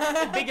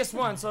 yeah, the biggest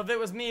one. So if it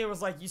was me, it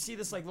was like you see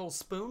this like little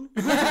spoon.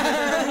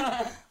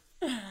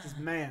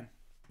 Man,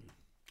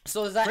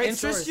 So does that Great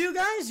interest stories. you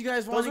guys? You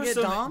guys want to get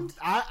domed?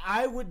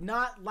 I would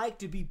not like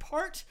to be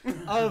part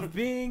of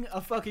being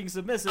a fucking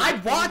submissive.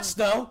 I'd watch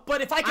though.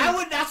 But if I could, I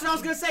would. That's what I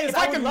was gonna say. Is If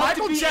I would could love to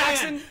Michael be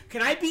Jackson- Ann.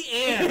 Can I be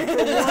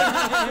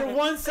Ann for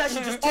one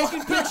session, just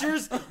taking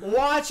pictures,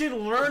 watching,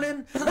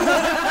 learning?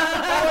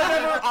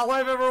 all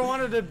I've ever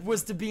wanted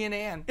was to be an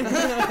Ann.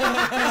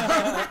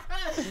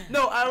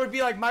 No, I would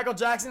be like Michael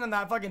Jackson in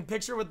that fucking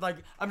picture with like,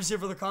 I'm just here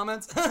for the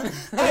comments.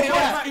 Hey,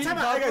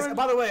 guys,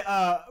 by the way,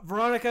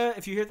 Veronica,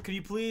 if you hear, could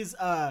you please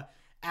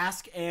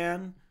ask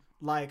Anne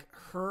like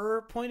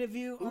her point of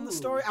view on the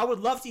story? I would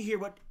love to hear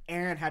what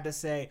Aaron had to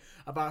say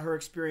about her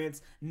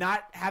experience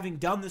not having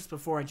done this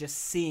before and just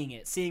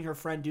seeing her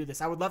friend do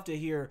this. I would love to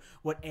hear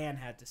what Anne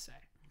had to say.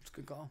 It's a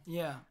good call.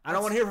 Yeah. I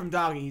don't want to hear from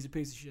Doggy. He's a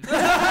piece of shit.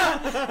 Fuck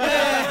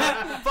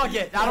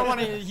it. I don't want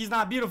to. He's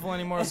not beautiful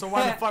anymore. So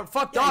why the fuck?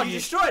 Fuck Yeah, Doggy. you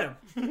destroyed him.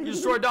 You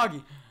destroyed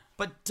Doggy.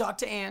 But talk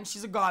to Anne.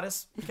 She's a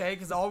goddess. Okay,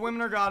 because all women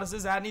are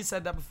goddesses. Adney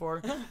said that before.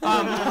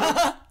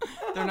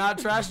 They're not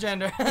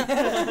transgender.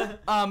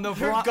 No,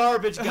 You're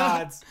garbage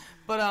gods.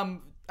 But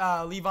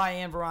Levi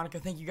and Veronica,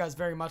 thank you guys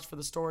very much for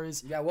the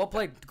stories. Yeah, well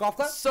played. Golf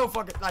clap. So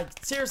fucking like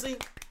seriously,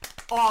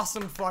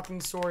 awesome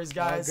fucking stories,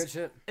 guys. good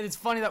shit. And it's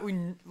funny that we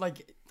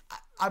like.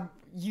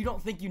 You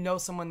don't think you know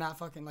someone that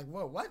fucking like,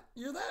 whoa, what?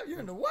 You're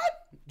into what?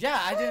 Yeah,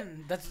 I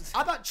didn't. That's.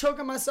 I thought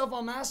choking myself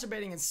while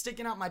masturbating and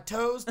sticking out my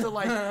toes to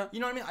like, you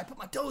know what I mean? I put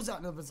my toes out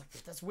and it was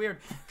like, that's weird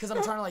because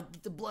I'm trying to like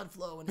get the blood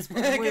flow and it's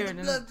fucking Get weird. the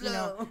And, blood you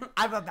know, flow.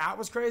 I thought that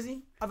was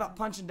crazy. I thought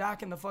punching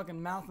Dak in the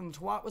fucking mouth and the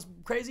twat was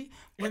crazy.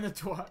 In the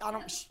twat. I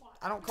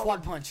don't call Twat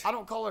her punch. I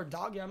don't call her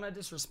doggy. I'm not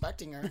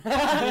disrespecting her. You know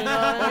what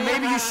I Well, mean?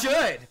 maybe you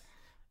should.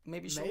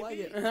 Maybe she'll like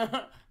Maybe.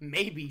 it.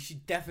 Maybe she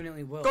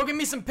definitely will. Go get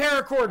me some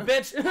paracord,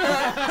 bitch.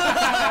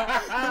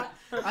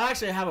 I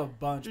actually have a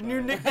bunch. Your by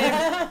new the way.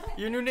 nickname.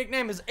 Your new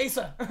nickname is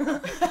Asa.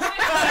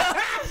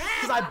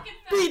 Because I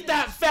beat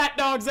that fat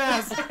dog's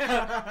ass.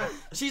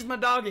 She's my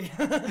doggy.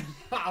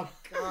 Oh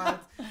God,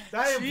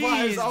 that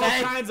implies Jeez, all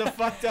that- kinds of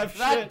fucked up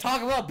That shit.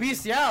 talk about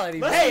bestiality.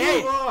 Let's bro.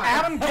 Hey, move on.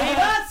 Adam gave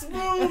Let's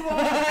move on.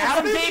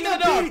 Adam gave me the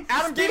dog.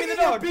 Adam gave me the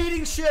Speaking of dog.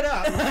 beating shit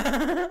up,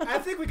 I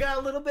think we got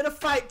a little bit of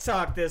fight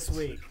talk this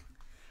week.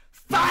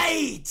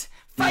 Fight!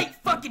 Fight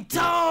fucking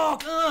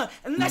talk!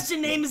 Unless your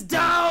name is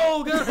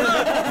dog!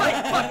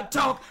 Fight fucking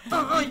talk!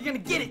 You're gonna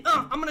get it!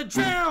 I'm gonna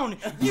drown!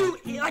 You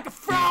like a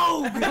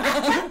frog!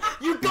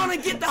 You're gonna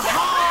get the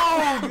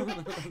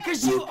hog!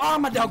 Cause you are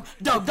my dog!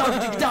 Dog!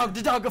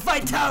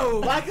 Fight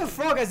talk! Like a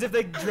frog, as if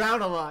they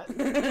drown a lot.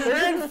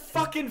 They're in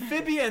fucking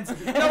amphibians. No,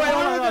 wait,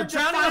 hold on.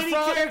 Drowning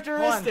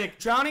characteristic.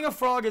 Drowning a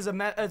frog is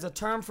a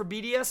term for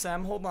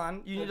BDSM. Hold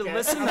on. You need to Okay.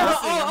 listen I'm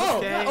up.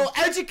 listening.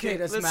 Okay. Educate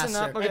us, Listen master.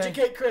 up, okay.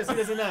 Educate Chris. He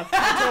doesn't know. He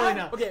totally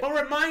know. Okay. But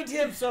remind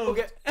him so.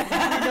 Okay. He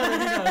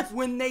knows.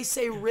 When they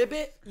say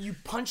ribbit, you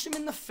punch him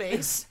in the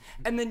face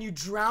and then you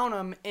drown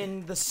him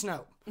in the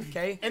snow.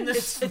 Okay? In the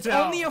it's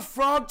snow. only a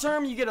frog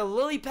term. You get a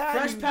lily pad.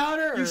 Fresh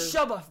powder, You or-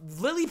 shove a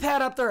lily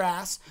pad up their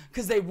ass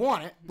because they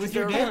want it. With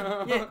your dick?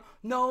 Yeah.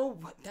 No,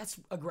 that's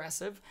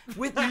aggressive.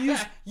 You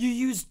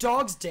use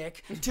dog's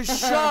dick to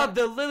shove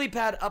the lily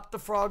pad up the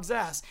frog's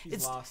ass.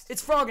 It's lost.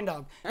 It's frog and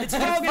dog. It's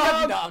frog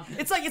and dog.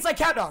 It's like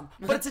cat dog,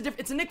 but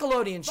it's a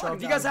Nickelodeon show.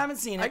 If you guys haven't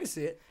seen it, I can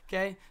see it.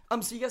 Okay.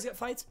 So you guys got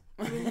fights?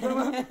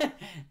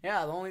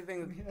 Yeah, the only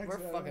thing we're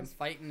fucking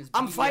fighting is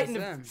I'm fighting to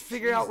BDSM.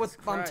 figure out what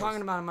Jesus I'm Christ.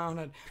 talking about in my own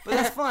head, but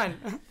that's fine.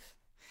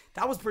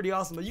 That was pretty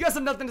awesome. But you guys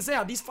have nothing to say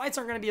now. These fights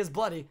aren't going to be as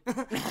bloody.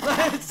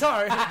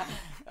 Sorry.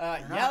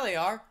 Yeah, they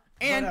are.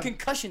 And But,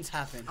 concussions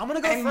happen. I'm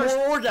gonna go And first.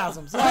 more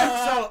orgasms.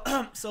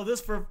 So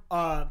this for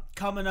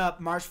coming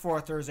up March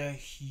 4th. There's a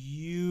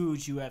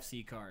huge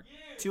UFC card.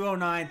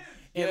 209.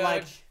 It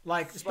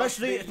like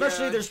especially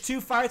there's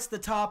two fights at the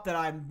top that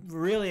I'm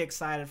really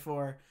excited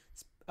for.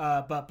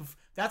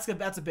 That's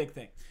a big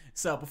thing.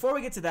 So before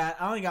we get to that,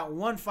 I only got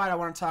one fight I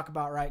want to talk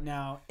about right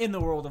now in the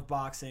world of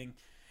boxing.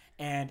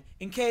 And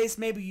in case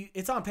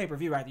it's on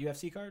pay-per-view, right? The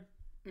UFC card.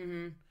 Mm-hmm.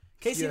 In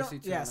case you UFC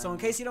don't, yeah. So in 209.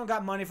 case you don't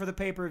got money for the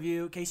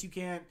pay-per-view, in case you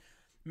can't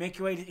make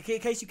your way, in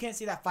case you can't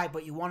see that fight,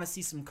 but you want to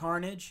see some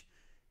carnage,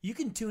 you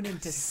can tune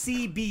into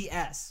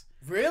CBS,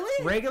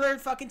 Really? regular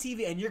fucking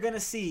TV, and you're gonna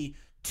see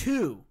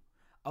two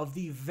of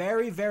the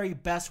very, very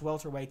best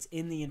welterweights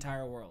in the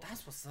entire world.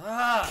 That's what's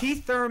up.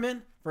 Keith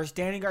Thurman versus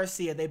Danny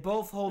Garcia. They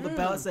both hold the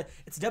belt.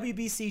 It's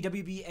WBC,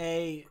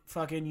 WBA,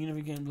 fucking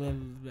Unification. Blah, blah,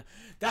 blah.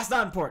 That's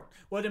not important.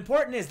 What's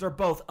important is they're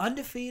both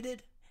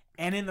undefeated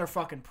and in their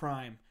fucking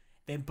prime.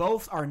 They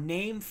both are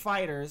named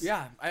fighters.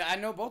 Yeah, I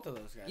know both of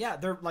those guys. Yeah,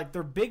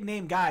 they're big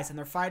name guys, and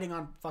they're fighting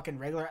on fucking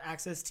regular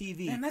access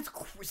TV. Man, that's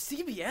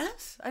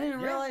CBS? I didn't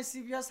realize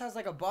CBS has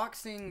like a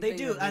boxing They thing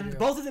do, that and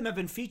both of them have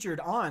been featured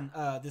on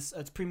this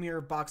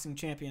Premier Boxing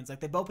Champions. Like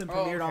they've both been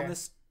premiered on okay.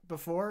 this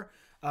before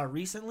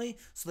recently,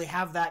 so they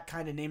have that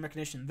kind of name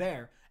recognition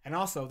there, and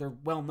also they're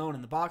well known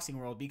in the boxing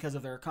world because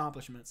of their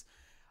accomplishments.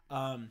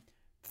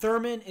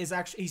 Thurman is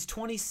he's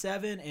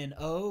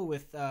 27-0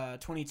 with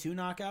 22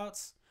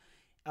 knockouts.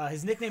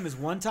 His nickname is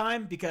One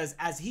Time because,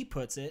 as he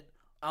puts it,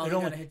 I only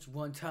gotta hit you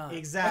one time.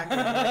 exactly.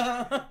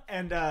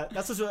 And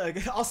that's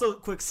also a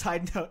quick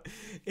side note.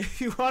 If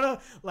you want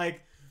to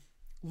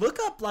look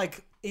up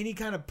any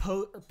kind of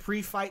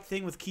pre-fight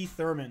thing with Keith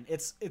Thurman,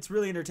 it's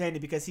really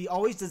entertaining because he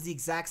always does the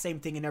exact same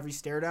thing in every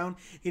stare down.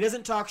 He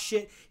doesn't talk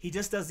shit. He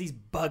just does these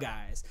bug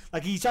eyes.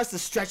 Like he tries to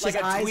stretch Like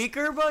his a eyes.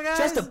 tweaker bug eyes?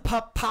 Tries to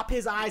pop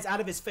his eyes out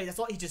of his face. That's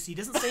all. He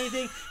doesn't say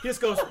anything. He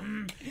just goes.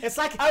 It's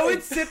like I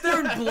would sit there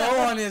and blow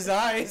on his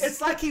eyes.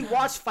 It's like he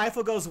watched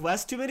FIFA Goes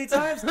West too many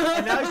times,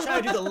 and now he's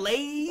trying to do the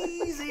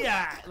lazy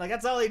eye. Like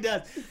that's all he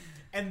does.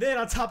 And then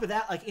on top of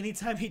that,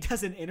 anytime he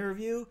does an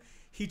interview,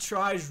 he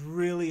tries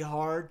really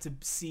hard to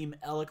seem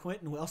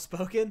eloquent and well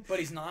spoken. But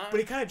he's not. But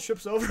he kind of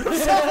trips over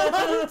himself a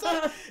lot of the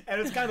time,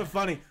 and it's kind of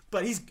funny.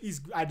 But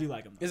I do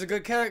like him. He's a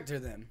good character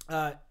then.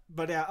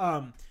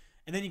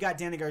 And then you got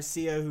Danny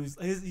Garcia,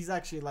 he's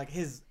actually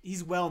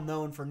he's well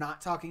known for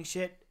not talking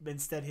shit, but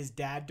instead his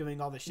dad doing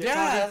all the shit.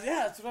 talking.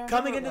 That's what I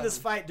Coming into this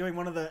fight during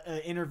one of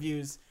the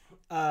interviews,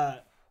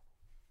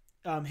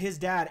 his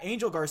dad,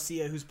 Angel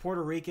Garcia, who's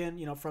Puerto Rican,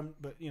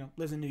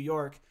 lives in New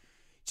York,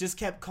 just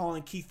kept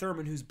calling Keith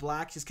Thurman, who's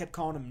black, just kept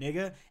calling him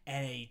nigga,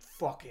 and he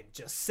fucking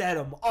just set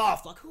him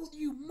off. Like, who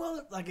you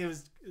mother? Like,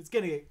 it's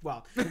gonna get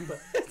wild. But,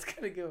 It's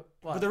gonna go.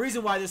 but the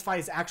reason why this fight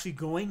is actually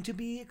going to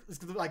be is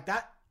 'cause,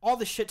 that, all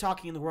the shit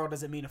talking in the world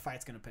doesn't mean a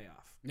fight's gonna pay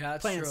off. Yeah,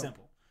 that's Plain true. and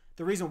simple.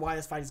 The reason why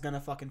this fight is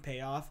gonna fucking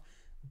pay off,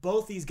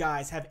 both these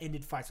guys have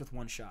ended fights with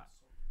one shot.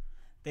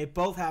 They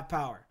both have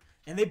power,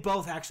 and they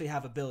both actually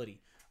have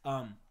ability.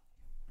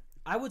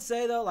 I would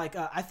say though,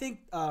 I think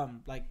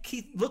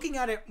Keith. Looking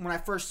at it when I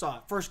first saw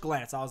it, first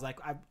glance, I was like,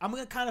 I'm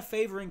gonna kind of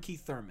favoring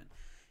Keith Thurman.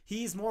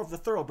 He's more of the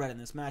thoroughbred in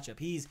this matchup.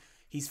 He's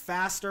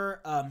faster.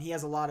 He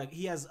has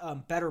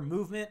better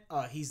movement.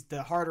 He's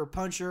the harder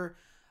puncher.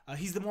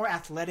 He's the more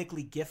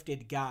athletically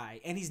gifted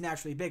guy, and he's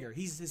naturally bigger.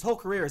 His whole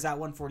career is at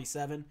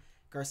 147.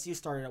 Garcia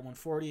started at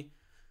 140.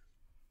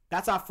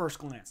 That's off first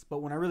glance.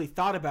 But when I really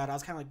thought about it, I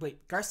was kind of like,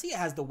 wait, Garcia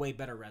has the way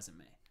better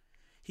resume.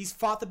 He's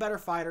fought the better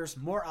fighters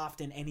more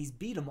often, and he's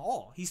beat them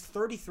all. He's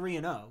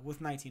 33-0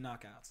 with 19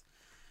 knockouts.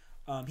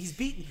 He's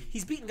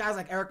beaten guys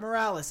like Eric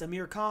Morales,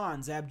 Amir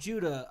Khan, Zab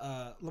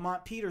Judah,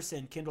 Lamont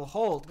Peterson, Kendall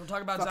Holt. Don't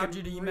talk about Zab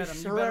Judah. You met him.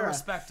 You better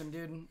respect him,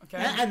 dude. Okay.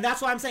 And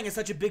that's why I'm saying it's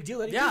such a big deal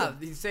that he beat him.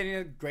 he's saying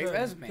a great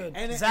resume. Good.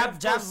 And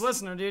Zab's a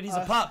listener, dude. He's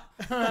a pup.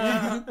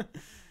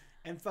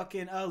 And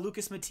fucking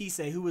Lucas Matisse,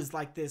 who was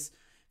like this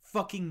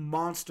fucking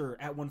monster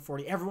at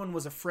 140. Everyone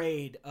was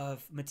afraid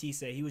of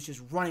Matisse. He was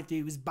just running through.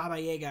 He was Baba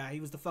Yaga.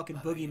 He was the fucking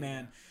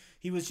boogeyman.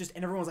 He was just,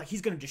 and everyone was like,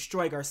 he's going to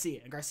destroy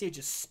Garcia. And Garcia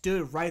just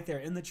stood right there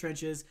in the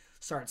trenches,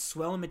 started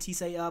swelling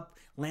Matisse up,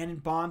 landing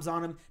bombs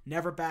on him,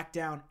 never backed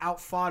down,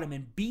 outfought him,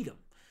 and beat him.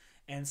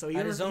 And so he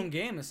At his own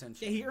game,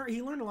 essentially. Yeah,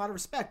 he learned a lot of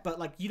respect, but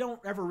like you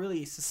don't ever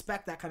really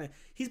suspect that kind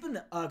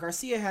of.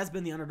 Garcia has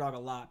been the underdog a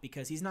lot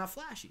because he's not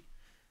flashy.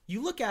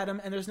 You look at him,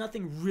 and there's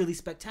nothing really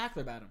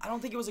spectacular about him. I don't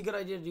think it was a good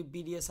idea to do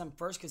BDSM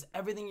first because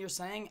everything you're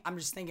saying, I'm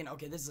just thinking,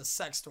 okay, this is a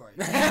sex story.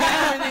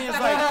 Everything is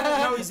like,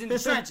 no, he's in the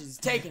trenches. He's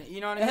taking it. You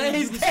know what I mean?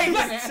 He's taking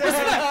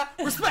it.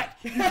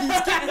 Respect. He's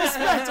getting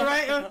respect, all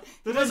right?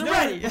 There's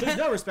ready. There's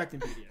no respect in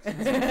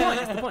BDSM.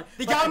 That's the point.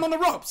 They got him on the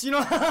ropes, you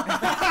know?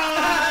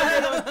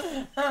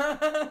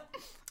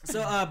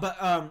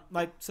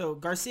 So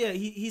Garcia,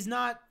 he's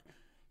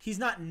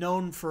not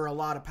known for a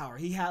lot of power.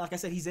 He had, like I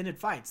said, he's ended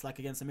fights like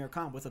against Amir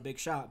Khan with a big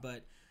shot,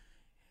 but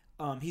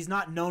he's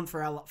not known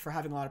for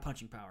having a lot of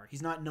punching power.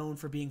 He's not known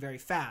for being very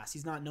fast.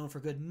 He's not known for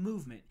good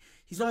movement.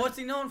 What's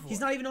he known for? He's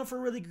not even known for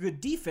really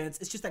good defense.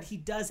 It's just that he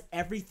does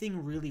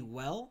everything really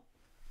well,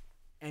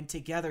 and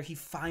together he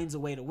finds a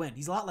way to win.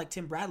 He's a lot like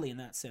Tim Bradley in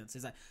that sense.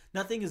 Is that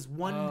nothing is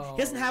one? He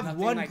doesn't have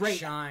one like great.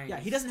 shines. Yeah,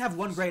 he doesn't have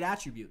one great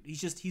attribute.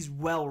 He's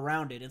well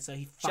rounded, and so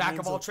he finds Jack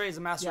of all trades,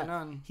 a master of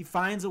none. He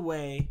finds a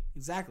way.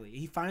 Exactly,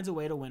 he finds a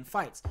way to win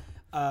fights.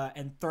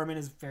 And Thurman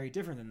is very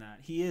different than that.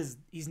 He's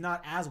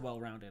not as well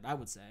rounded, I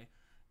would say,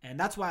 and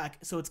that's why.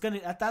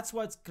 That's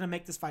what's gonna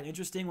make this fight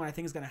interesting. What I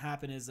think is gonna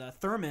happen is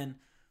Thurman,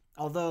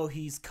 although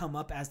he's come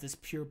up as this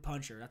pure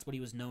puncher, that's what he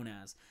was known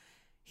as.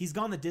 He's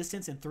gone the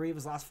distance in 3 of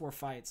his last 4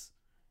 fights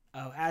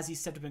as he's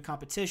stepped up in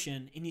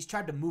competition, and he's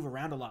tried to move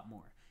around a lot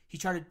more. He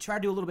tried to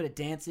do a little bit of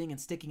dancing and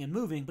sticking and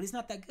moving, but he's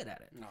not that good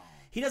at it. No.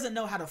 He doesn't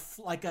know how to,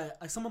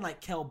 someone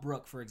like Kell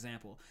Brook, for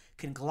example,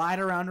 can glide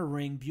around a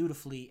ring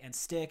beautifully and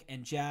stick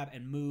and jab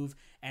and move,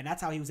 and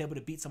that's how he was able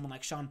to beat someone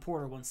like Sean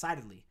Porter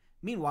one-sidedly.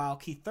 Meanwhile,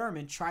 Keith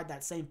Thurman tried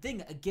that same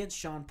thing against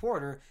Sean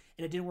Porter,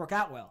 and it didn't work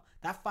out well.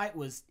 That fight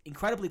was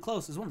incredibly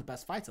close. It was one of the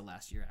best fights of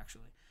last year,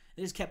 actually.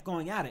 They just kept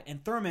going at it.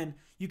 And Thurman,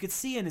 you could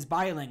see in his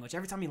body language,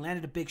 every time he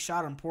landed a big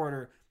shot on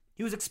Porter,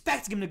 he was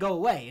expecting him to go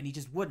away, and he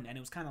just wouldn't. And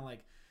it was kind of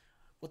like,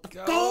 what the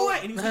go away!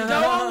 And he was going to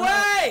go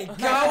away!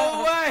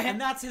 Go away!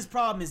 And that's his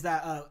problem, is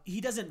that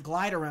he doesn't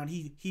glide around.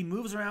 He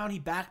moves around, he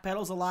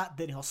backpedals a lot,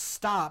 then he'll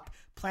stop,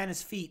 plant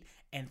his feet,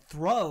 and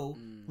throw,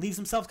 leaves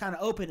himself kind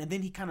of open, and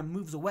then he kind of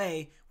moves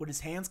away with his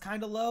hands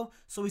kind of low.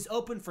 So he's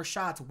open for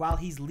shots while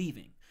he's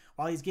leaving.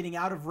 While he's getting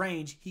out of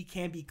range, he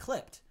can be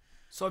clipped.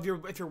 So if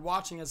you're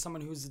watching as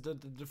someone who's the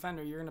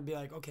defender, you're gonna be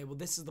like, okay, well,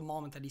 this is the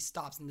moment that he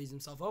stops and leaves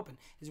himself open.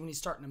 Is when he's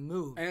starting to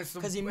move,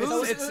 because he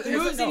moves,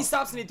 and he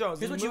stops and he throws.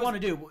 Here's what you want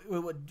to do.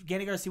 What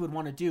Danny Garcia would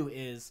want to do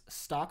is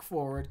stalk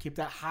forward, keep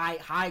that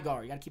high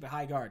guard. You got to keep it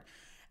high guard.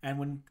 And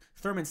when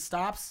Thurman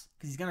stops,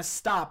 because he's gonna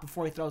stop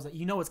before he throws it,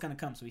 you know it's gonna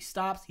come. So he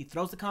stops, he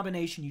throws the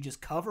combination. You just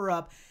cover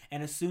up,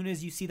 and as soon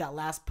as you see that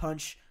last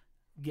punch.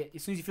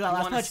 As soon as you feel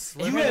that last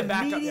punch, you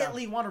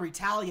immediately want to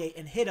retaliate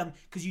and hit him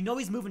because you know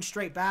he's moving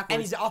straight backwards.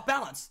 And he's off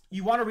balance.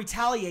 You want to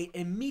retaliate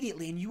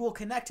immediately, and you will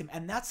connect him.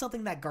 And that's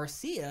something that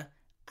Garcia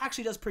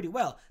actually does pretty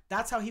well.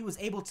 That's how he was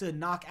able to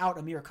knock out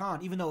Amir Khan,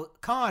 even though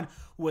Khan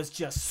was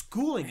just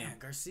schooling him.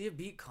 Garcia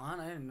beat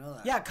Khan? I didn't know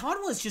that. Yeah, Khan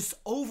was just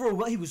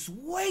he was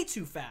way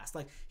too fast.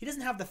 Like, he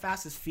doesn't have the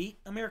fastest feet,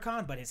 Amir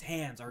Khan, but his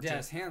hands are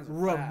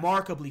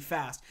remarkably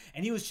fast.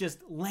 And he was just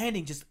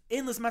landing just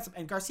endless amounts of,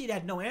 and Garcia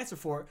had no answer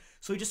for it,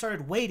 so he just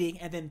started waiting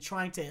and then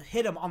trying to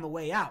hit him on the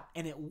way out.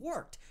 And it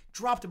worked.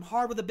 Dropped him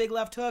hard with a big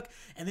left hook,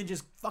 and then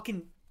just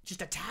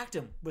attacked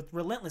him with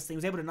relentless. He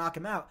was able to knock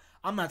him out.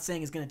 I'm not saying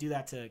he's going to do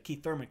that to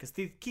Keith Thurman because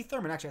Keith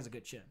Thurman actually has a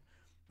good chin.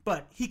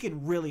 But he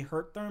can really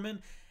hurt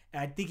Thurman,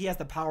 and I think he has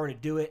the power to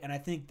do it, and I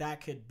think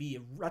that could be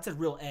that's a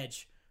real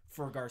edge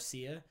for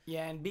Garcia.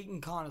 Yeah, and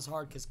beating Khan is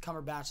hard because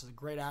Cumberbatch is a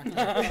great actor.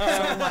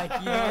 So, like,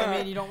 you know what I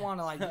mean? You don't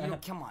want to,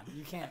 come on.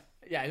 You can't.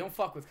 Yeah, don't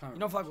fuck with Khan. You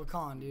don't fuck with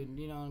Khan, dude.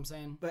 You know what I'm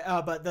saying?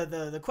 But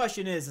the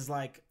question is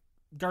like,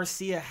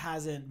 Garcia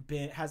has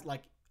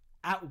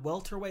at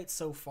welterweight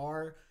so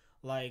far,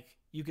 like,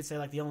 you could say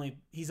like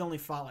he's only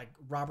fought like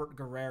Robert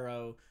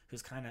Guerrero,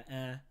 who's kind of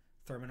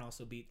Thurman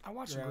also beat. I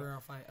watched the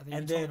Guerrero fight. I think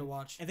and you told me to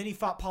watch. And then he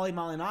fought Paulie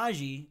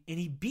Malignaggi, and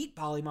he beat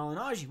Paulie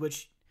Malignaggi,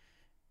 which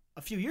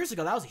a few years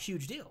ago that was a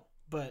huge deal.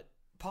 But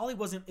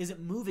Paulie isn't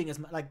moving as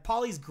much. Like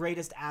Paulie's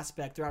greatest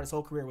aspect throughout his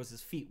whole career was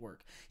his feet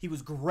work. He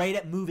was great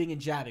at moving and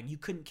jabbing. You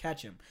couldn't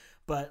catch him.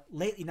 But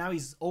lately, now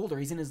he's older.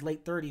 He's in his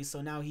late 30s,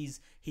 so now he's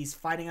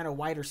fighting at a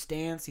wider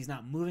stance. He's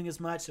not moving as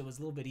much, so it was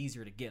a little bit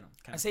easier to get him.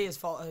 I say his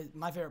fault.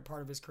 My favorite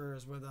part of his career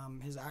is with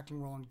his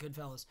acting role in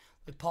Goodfellas.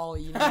 Like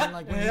Paulie, you know, and,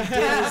 like when he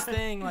did his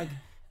thing, like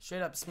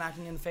straight up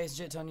smacking you in the face,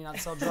 shit, telling you not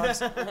to sell drugs.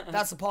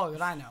 That's the Paulie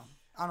that I know.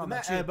 I don't know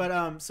about you.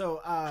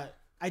 But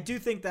I do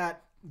think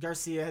that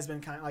Garcia has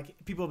been kind of like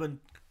people have been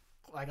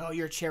like, oh,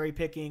 you're cherry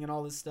picking and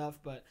all this stuff,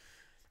 but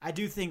I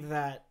do think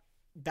that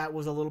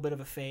was a little bit of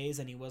a phase,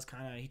 and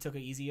he took it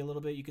easy a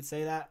little bit. You could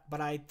say that,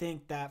 but I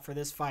think that for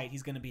this fight,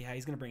 he's gonna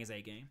bring his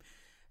A game,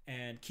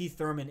 and Keith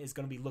Thurman is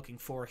gonna be looking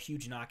for a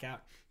huge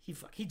knockout.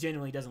 He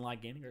genuinely doesn't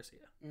like Danny Garcia.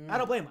 I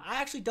don't blame him. I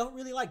actually don't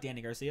really like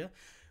Danny Garcia,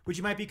 which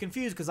you might be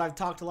confused because I've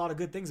talked a lot of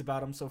good things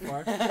about him so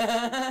far.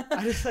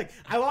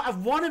 I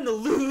want him to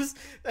lose,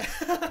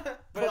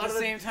 but at the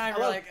same time,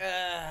 we're like,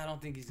 I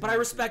don't think he's. But I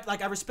respect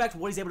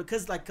what he's able to,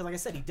 because like I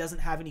said, he doesn't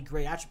have any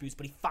great attributes,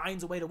 but he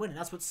finds a way to win, and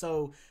that's what's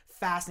so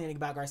fascinating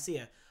about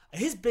Garcia.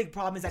 His big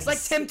problem is that it's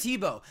like Tim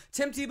Tebow.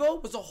 Tim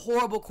Tebow was a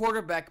horrible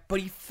quarterback, but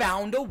he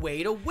found a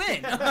way to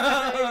win.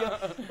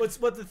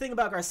 But the thing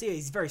about Garcia,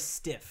 he's very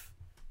stiff.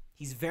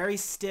 He's very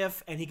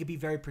stiff, and he can be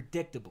very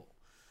predictable.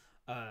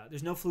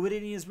 There's no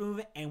fluidity in his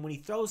movement, and when he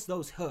throws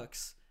those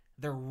hooks,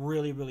 they're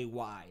really, really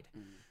wide.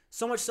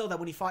 So much so that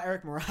when he fought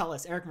Eric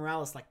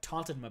Morales like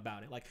taunted him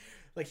about it. Like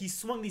he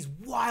swung these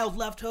wild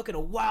left hook and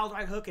a wild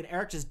right hook, and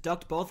Eric just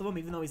ducked both of them,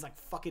 even though he's like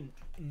fucking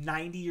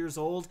 90 years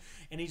old.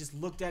 And he just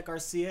looked at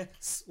Garcia,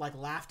 like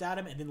laughed at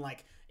him, and then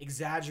like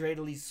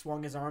exaggeratedly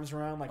swung his arms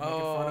around, like making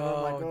fun of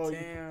him, like, "Oh,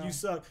 damn. you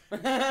suck."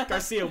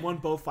 Garcia won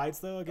both fights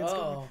though against him,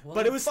 well,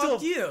 but it was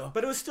fuck you.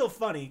 But it was still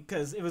funny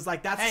because it was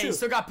like that's Hey, true. he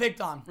still got picked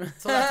on,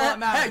 so that's all that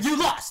matters. Hey, you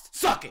lost.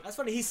 Suck it. That's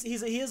funny.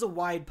 He is a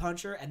wide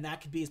puncher, and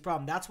that could be his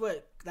problem.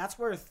 That's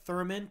where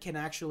Thurman can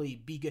actually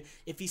be good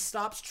if he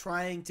stops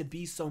trying to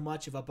be so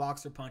much of a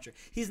boxer puncher.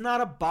 He's not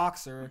a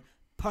boxer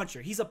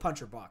puncher. He's a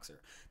puncher boxer.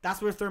 That's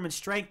where Thurman's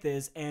strength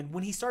is. And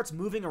when he starts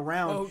moving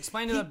around, Oh,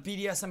 explain to the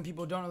BDSM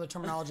people who don't know the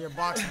terminology of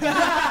boxing.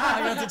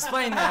 I got to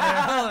explain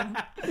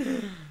that.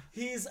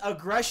 he's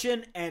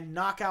aggression and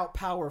knockout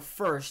power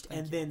first,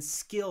 and then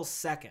skill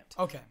second.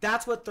 Okay.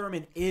 That's what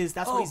Thurman is.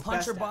 That's what he's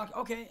puncher best box. at.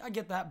 Okay, I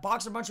get that.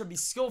 Boxer puncher would be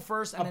skill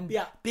first, and then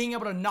yeah. being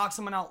able to knock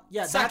someone out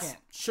Yeah, second. that's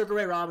Sugar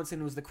Ray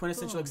Robinson was the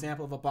quintessential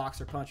example of a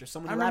boxer puncher.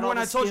 Someone I who had remember all when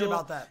the I told you skill.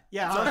 about that.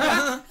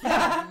 Yeah,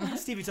 yeah.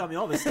 Stevie told me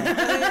all this stuff.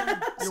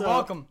 You're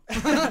welcome.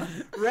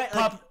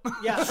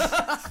 Yeah.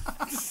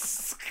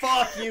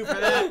 Fuck you for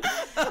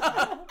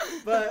that.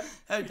 But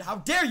Hey, how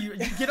dare you?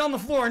 You get on the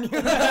floor and you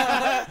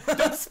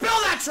Don't spill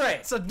that tray.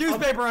 it's a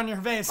newspaper on your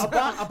face. a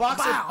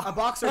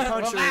boxer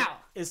puncher Wow.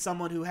 is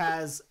someone who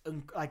has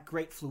like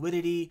great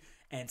fluidity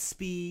and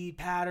speed,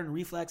 pattern,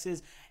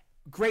 reflexes.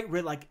 Great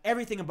rhythm. Like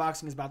everything in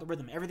boxing is about the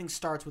rhythm. Everything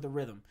starts with a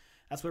rhythm.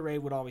 That's what Ray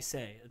would always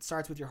say. It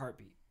starts with your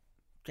heartbeat.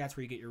 That's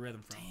where you get your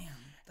rhythm from. Damn,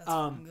 that's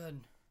fucking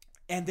good.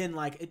 And then,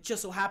 like, it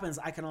just so happens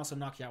I can also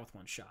knock you out with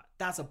one shot.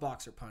 That's a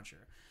boxer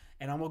puncher.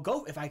 And I will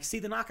go, if I see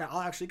the knockout,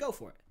 I'll actually go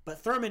for it. But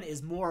Thurman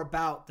is more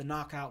about the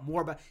knockout,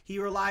 he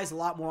relies a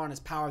lot more on his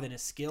power than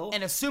his skill.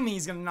 And assuming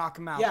he's gonna knock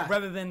him out, Yeah.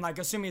 rather than like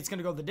assuming it's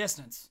gonna go the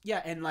distance.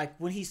 Yeah, and like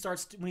like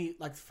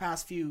the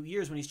past few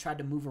years when he's tried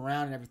to move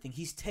around and everything,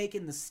 he's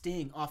taken the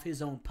sting off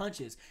his own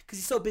punches because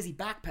he's so busy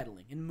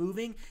backpedaling and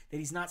moving that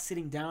he's not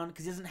sitting down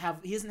because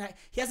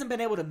he hasn't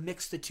been able to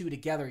mix the two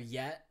together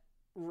yet,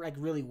 like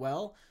really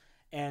well.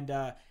 And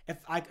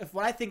if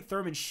what I think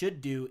Thurman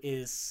should do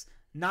is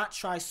not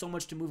try so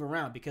much to move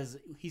around because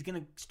he's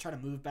gonna try to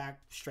move back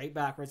straight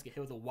backwards, get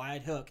hit with a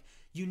wide hook.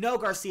 You know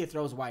Garcia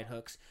throws wide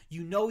hooks.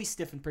 You know he's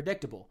stiff and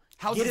predictable.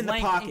 How's Get his in the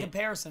length pocket. in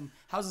comparison?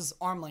 How's his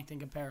arm length in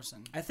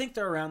comparison? I think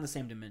they're around the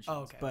same dimensions.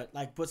 Oh, okay. But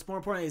like, what's more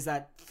important is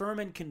that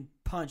Thurman can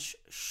punch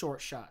short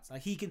shots.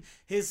 Like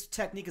his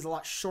technique is a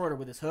lot shorter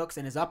with his hooks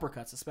and his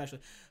uppercuts, especially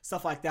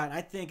stuff like that. And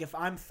I think if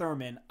I'm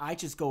Thurman, I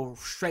just go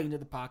straight into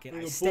the pocket.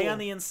 I stay on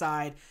the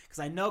inside because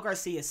I know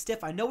Garcia is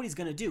stiff. I know what he's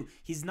gonna do.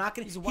 He's not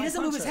gonna. He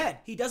doesn't move his head.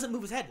 He doesn't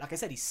move his head. Like I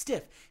said, he's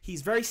stiff.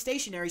 He's very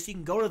stationary, so you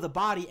can go to the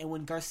body. And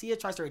when Garcia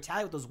tries to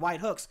retaliate with those wide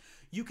hooks,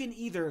 you can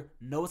either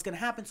know what's gonna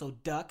happen, so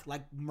duck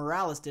like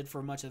Morales did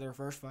for much of their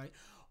first fight,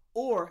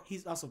 or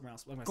he's also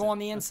Morales. Go on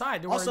the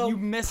inside. Also, you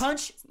miss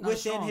punch not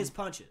within strong. his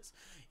punches.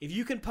 If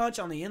you can punch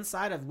on the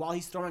inside of while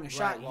he's throwing a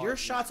shot, your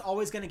shot's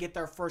always going to get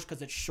there first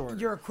because it's shorter.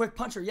 You're a quick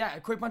puncher, yeah, a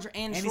quick puncher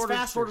and he's shorter,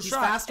 faster. shorter He's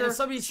shot. faster, And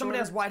somebody shorter.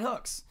 has wide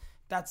hooks.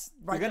 That's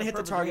right. You're going to hit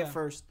the target yeah.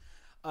 first.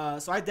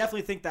 So I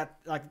definitely think that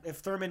like if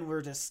Thurman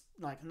were just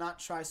like not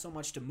try so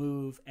much to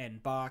move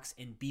and box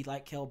and be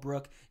like Kell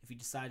Brook, if he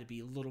decided to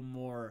be a little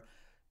more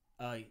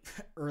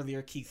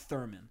earlier Keith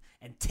Thurman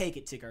and take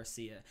it to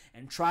Garcia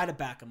and try to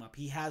back him up,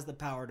 he has the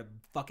power to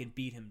fucking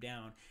beat him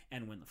down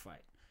and win the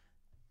fight.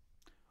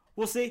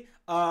 We'll see.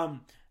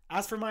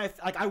 As for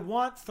I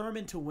want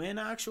Thurman to win.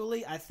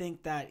 Actually, I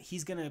think that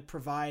he's gonna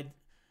provide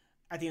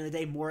at the end of the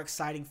day, more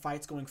exciting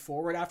fights going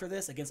forward after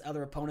this against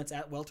other opponents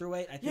at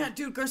welterweight. I think Yeah,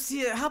 dude,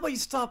 Garcia, how about you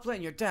stop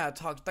letting your dad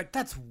talk? Like,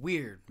 that's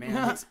weird,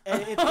 man.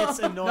 it's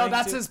annoying. No,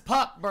 that's too. his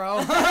pup, bro.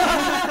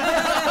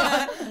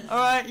 All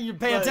right, you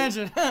pay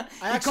attention.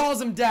 He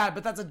calls him dad,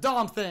 but that's a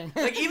Dom thing.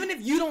 Like, even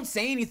if you don't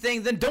say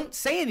anything, then don't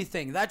say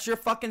anything. That's your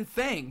fucking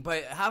thing.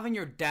 But having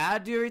your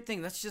dad do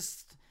everything, that's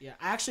just... Yeah,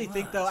 I actually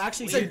think though.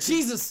 Actually, It's like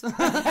Jesus. it's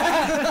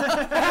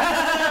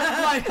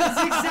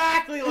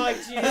exactly like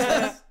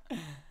Jesus.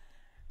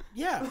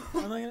 Yeah,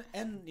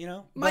 and you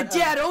know, My but,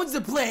 dad owns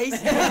the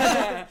place.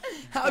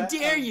 How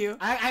dare you?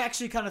 I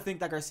actually kind of think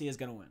that Garcia is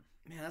going to win.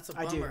 Man, that's a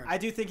I bummer.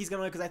 do think he's going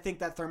to win because I think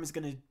that Thurman's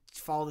going to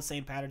follow the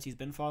same patterns he's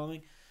been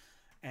following,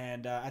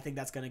 and I think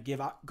that's going to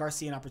give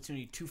Garcia an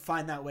opportunity to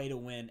find that way to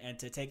win and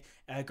to take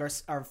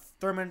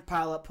Thurman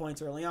pile up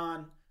points early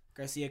on.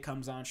 Garcia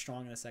comes on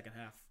strong in the second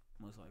half,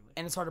 most likely.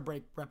 And it's hard to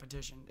break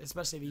repetition,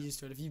 especially if you're used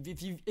to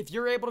it. If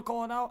you're able to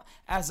call it out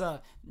as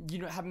a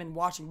haven't been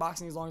watching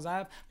boxing as long as I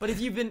have, but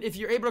if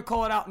you're able to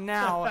call it out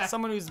now, as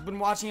someone who's been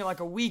watching it like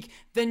a week,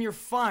 then you're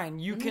fine.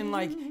 You can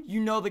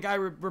the guy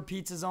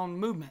repeats his own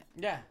movement.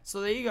 Yeah.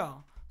 So there you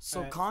go.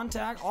 So Right.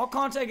 contact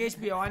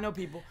HBO. I know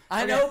people.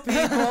 I know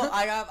people.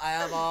 I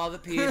have all the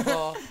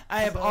people.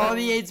 I have all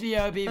the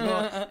HBO people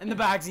and the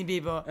boxing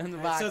people. And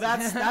the So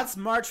boxing. that's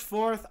March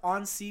 4th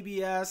on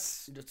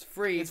CBS. It's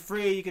free. It's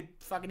free. You could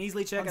fucking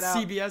easily check On it out.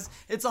 CBS.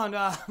 It's on.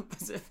 God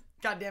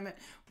damn it.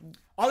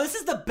 Oh, this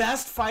is the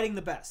best fighting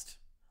the best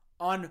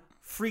on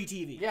free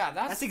TV. Yeah,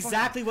 that's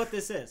exactly what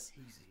this is.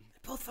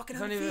 They're both fucking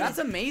undefeated. That's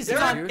amazing,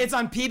 dude. It's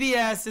on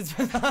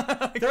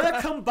PBS. They're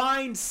a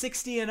combined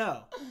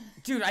 60-0.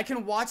 Dude, I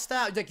can watch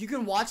that. Like, you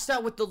can watch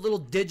that with the little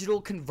digital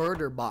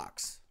converter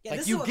box. Yeah, Like,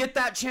 this you is what- get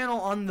that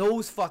channel on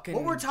those fucking...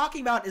 What we're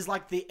talking about is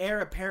like the heir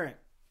apparent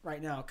right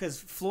now,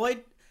 because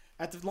Floyd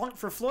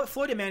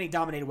and Manny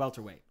dominated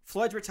welterweight.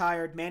 Floyd's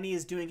retired. Manny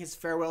is doing his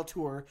farewell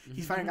tour.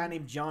 He's fighting a guy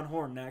named John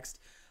Horn next.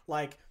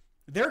 Like,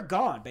 they're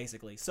gone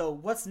basically. So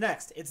what's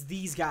next? It's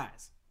these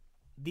guys.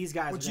 These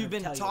guys, Which are you've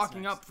gonna been tell you what's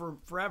talking next. up for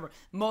forever.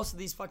 Most of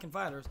these fucking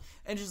fighters.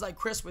 And just like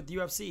Chris with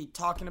UFC,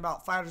 talking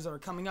about fighters that are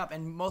coming up.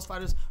 And most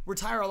fighters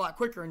retire a lot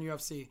quicker in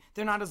UFC.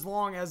 They're not as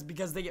long as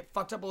because they get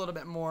fucked up a little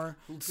bit more.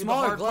 With the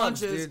Smaller hard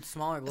gloves, punches, dude.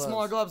 Smaller gloves.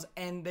 Smaller gloves.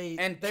 And they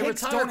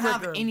Kicks retire don't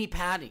have quicker. any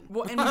padding.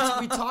 Well, and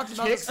we talked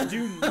about Kicks this.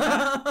 do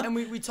And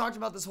we talked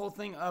about this whole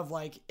thing of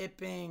like it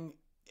being...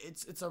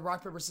 It's a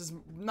rock paper scissors,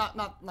 not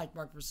like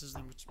rock paper scissors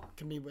thing, which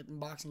can be in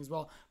boxing as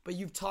well. But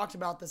you've talked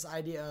about this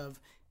idea of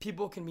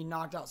people can be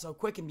knocked out so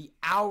quick and be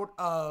out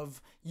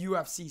of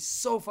UFC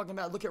so fucking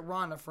bad. Look at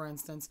Ronda, for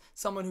instance,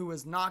 someone who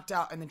was knocked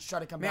out and then try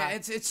to come back. Man,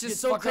 it's Gets just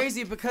so fucked up.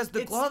 crazy because the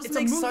It's- gloves it's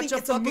make moving, such a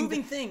it's fucking a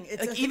moving thing.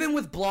 It's like, a- even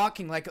with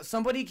blocking, like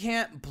somebody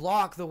can't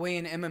block the way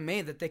in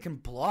MMA that they can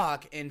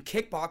block in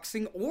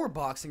kickboxing or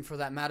boxing for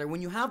that matter.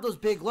 When you have those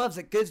big gloves,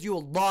 it gives you a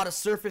lot of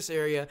surface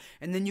area,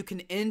 and then you can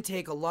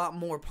intake a lot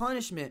more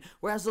punishment.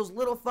 Whereas those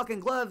little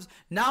fucking gloves,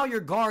 now your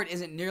guard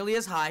isn't nearly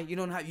as high. You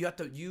have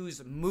to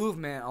use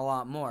movement a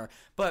lot more.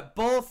 But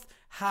both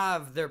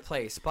have their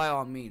place by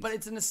all means.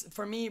 But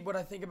for me, what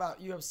I think about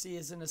UFC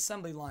is an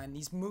assembly line.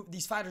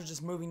 These fighters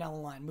just moving down the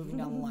line,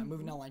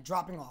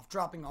 dropping off.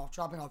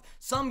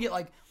 Some get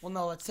like, well,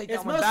 no, let's take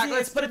that one back.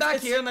 Let's put it back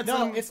here. And let's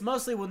it's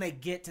mostly when they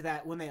get to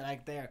that, when they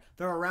like they're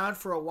around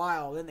for a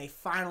while, then they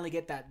finally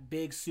get that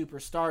big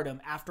superstardom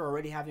after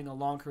already having a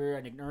long career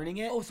and earning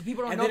it. Oh, so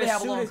people don't And know then they as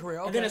have a soon long as- career.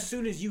 And then Okay. as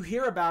soon as you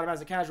hear about him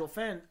as a casual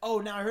fan, oh,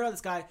 now I heard of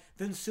this guy.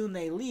 Then soon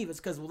they leave. It's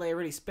because they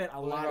already spent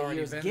a lot of already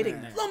years been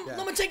getting there. there.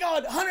 Let me take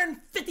out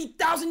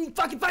 150,000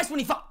 fucking fights when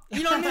he fought.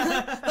 You know what I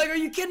mean? Like, are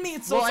you kidding me?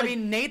 It's so Well, I like-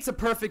 mean, Nate's a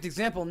perfect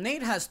example.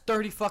 Nate has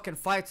 30 fucking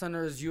fights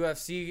under his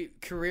UFC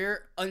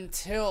career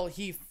until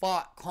he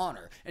fought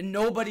Conor. And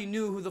nobody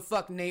knew who the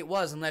fuck Nate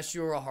was unless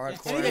you were a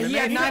hardcore. And he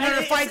had And 900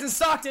 it's- fights in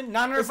Stockton.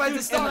 900 fights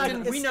in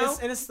Stockton. We know.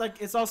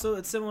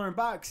 It's similar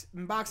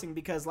in boxing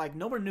because like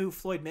nobody knew who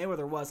Floyd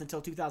Mayweather was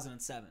until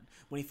 2007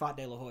 when he fought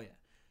De La Hoya.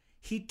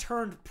 He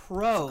turned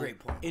pro great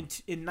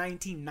point. in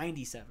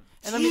 1997.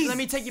 And let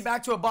me take you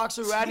back to a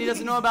boxer who Adney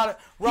doesn't know about it.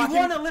 He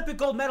won an Olympic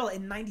gold medal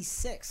in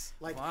 '96.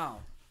 Like,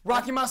 Wow.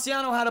 Rocky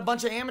Marciano had a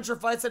bunch of amateur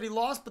fights that he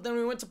lost, but then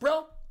when he went to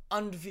pro,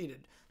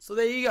 undefeated. So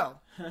there you go.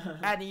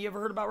 Adney, you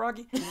ever heard about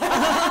Rocky?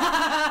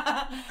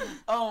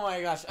 Oh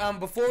my gosh.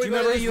 Before we You go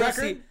remember to his the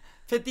record?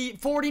 UFC,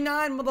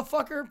 49,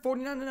 motherfucker.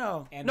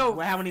 49-0. and No,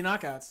 how many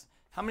knockouts?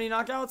 how many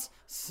knockouts?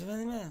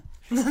 70.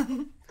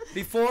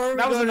 before we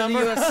That was go the to the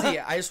number.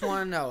 UFC, I just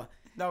want to know.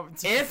 No,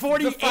 it's If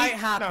 48. the fight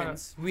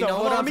happens, we know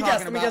hold what on, I'm let me guess.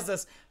 talking Let me about. guess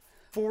this.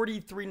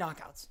 43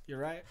 knockouts. You're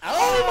right.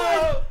 Oh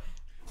my!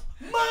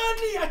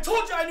 Money! I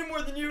told you I knew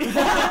more than you.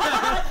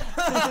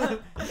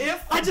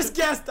 I just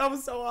guessed. That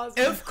was so awesome.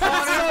 If Conor-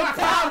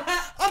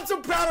 I'm so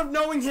proud of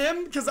knowing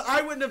him because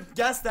I wouldn't have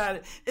guessed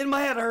that. In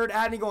my head, I heard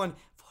Adney going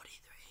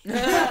 43.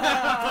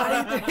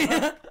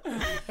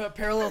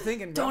 Parallel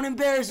thinking, bro. Don't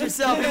embarrass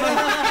yourself. You're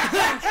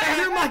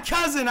my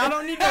cousin. I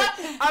don't need to.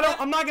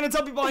 I'm not gonna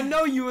tell people I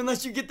know you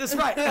unless you get this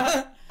right.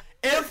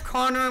 If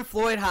Conor and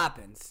Floyd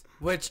happens,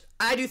 which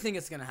I do think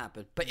it's gonna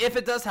happen, but if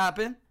it does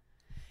happen,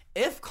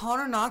 if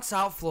Conor knocks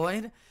out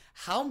Floyd,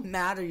 how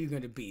mad are you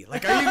gonna be?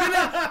 Like, are you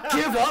gonna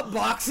give up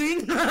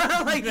boxing?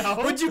 Like,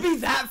 would you be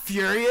that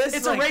furious?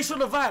 It's like, a racial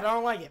divide. I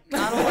don't like it.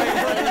 I don't like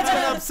it. It's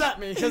gonna upset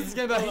me because it's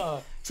gonna be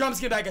like, Trump's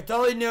gonna be like, I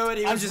totally knew it.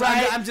 He was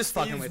right. I'm just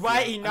fucking He was with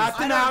right. you. He knocked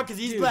him out because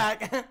he's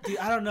black. Dude,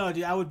 I don't know,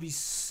 dude. I would be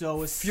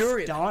so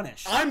Furious.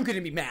 astonished. I'm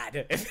gonna be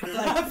mad if it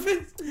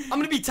happens. I'm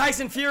gonna be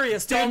Tyson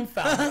Furious,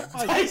 dumbfounded.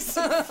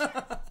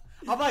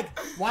 I'm like,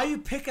 why are you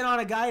picking on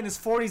a guy in his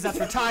 40s that's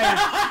retired?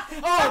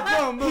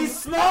 Oh, He's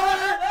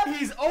smaller,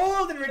 he's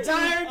old and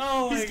retired,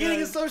 Oh my he's getting God.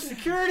 his social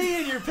security,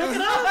 and you're picking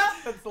up?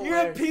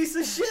 You're a piece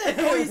of shit.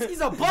 Oh,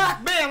 he's a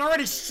black man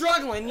already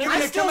struggling. You're I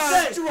gonna still come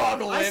say, out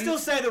struggling. I still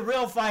say the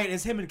real fight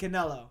is him and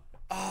Canelo.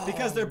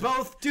 Because they're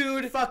both,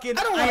 fucking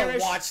I don't want to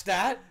Irish. watch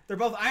that. They're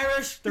both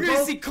Irish. They're You're gonna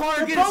both, see Conor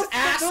they're get his both-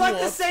 ass They're like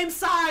the whooped. same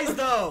size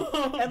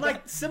though, and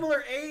like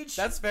similar age.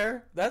 That's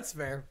fair. That's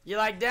fair. You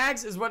like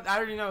Dags? Is what I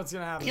already know what's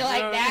gonna happen. You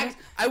like that?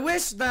 I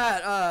wish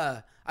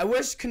that I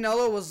wish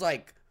Canelo was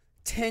like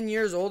 10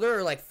 years older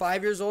or like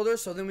 5 years older,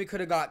 so then we could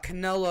have got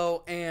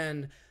Canelo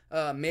and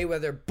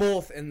Mayweather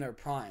both in their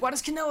prime. Why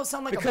does Canelo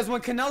sound like Because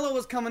when Canelo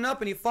was coming up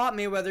and he fought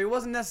Mayweather, he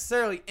wasn't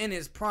necessarily in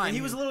his prime. And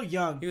he was a little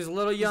young. He was a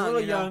little He was young. a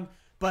little you know? young,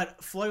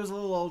 but Floyd was a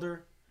little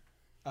older.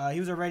 He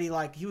was already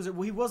like he was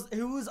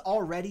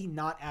already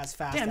not as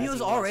fast. Damn, as he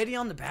was already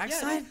on the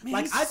backside. Man,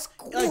 Like he's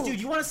like,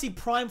 dude, you want to see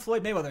prime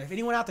Floyd Mayweather? If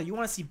anyone out there, you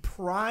want to see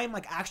prime,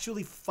 like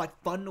actually like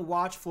fun to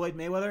watch Floyd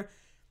Mayweather?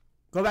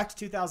 Go back to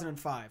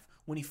 2005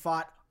 when he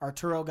fought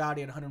Arturo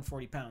Gatti at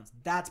 140 pounds.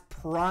 That's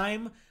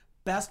prime.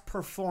 Best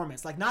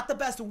performance, like not the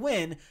best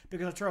win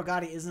because Arturo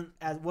Gatti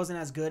wasn't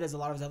as good as a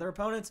lot of his other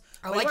opponents.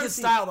 I But you like wanna his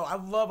see- style though. I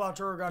love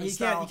Arturo Gatti's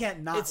You can't- style. you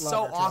can't not It's love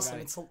so Arturo awesome.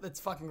 Gatti. It's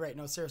fucking great.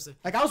 No, seriously.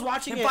 Like I was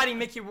watching Him it. fighting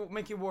Mickey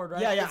Ward,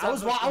 right? Yeah, That's I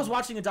was absolutely-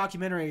 watching a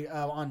documentary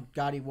on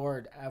Gotti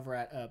Ward over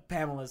at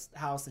Pamela's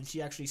house, and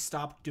she actually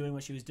stopped doing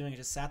what she was doing and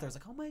just sat there. I was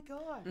like, oh my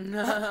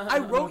god. I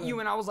wrote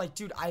you and I was like,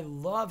 dude, I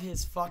love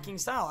his fucking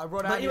style. I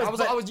wrote out. anyways,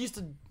 I was used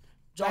to.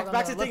 jog on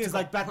Back to the thing is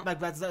elliptical. like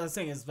that's the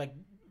thing is like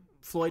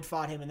Floyd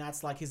fought him, and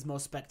that's like his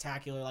most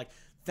spectacular. Like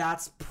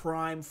that's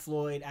prime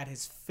Floyd at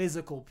his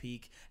physical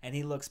peak, and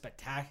he looks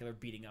spectacular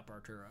beating up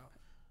Arturo.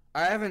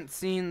 I haven't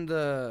seen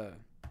the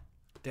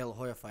De La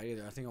Hoya fight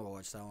either. I think I'll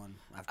watch that one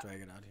after I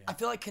get out here. I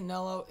feel like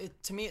Canelo.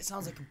 To me, it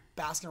sounds like a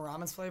Baskin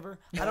Robbins flavor.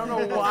 I don't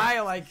know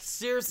why. Like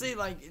seriously,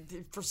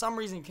 like for some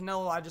reason,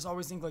 Canelo. I just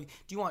always think like,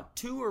 do you want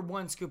 2 or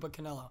 1 scoop of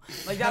Canelo?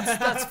 Like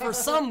that's for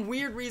some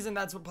weird reason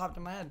that's what popped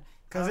in my head.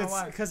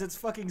 Because it's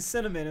fucking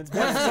cinnamon. It's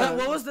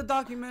What was the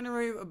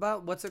documentary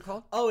about? What's it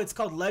called? Oh, it's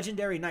called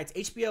Legendary Nights.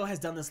 HBO has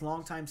done this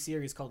long time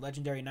series called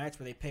Legendary Nights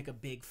where they pick a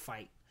big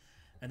fight.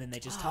 And then they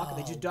just talk.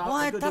 They just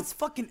What? That's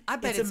fucking. I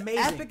bet it's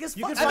amazing. epic as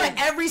You fuck. can I find-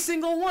 bet every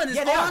single one is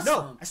Yeah, they are. awesome.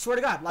 No, I swear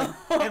to God. Like,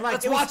 and like,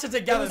 Let's watch it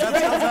together. That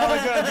sounds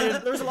really good,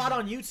 dude. There was a lot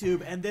on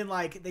YouTube, and then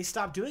like they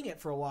stopped doing it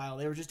for a while.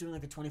 They were just doing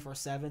like the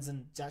 24/7s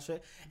and that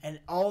shit. And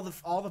all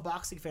the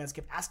boxing fans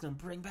kept asking them,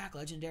 bring back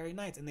Legendary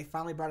Nights, and they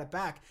finally brought it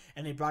back.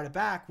 And they brought it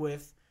back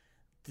with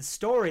the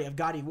story of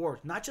Gotti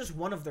Ward, not just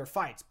one of their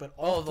fights, but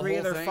all the 3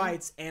 of whole their thing?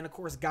 fights, and of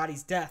course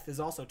Gotti's death is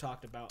also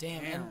talked about.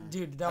 Damn, Damn. and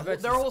dude, I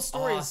bet their it's whole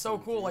story is so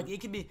awesome, cool. dude. Like it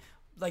could be,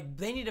 like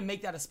they need to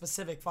make that a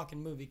specific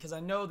fucking movie because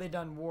I know they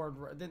done Ward.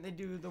 Didn't they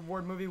do the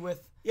Ward movie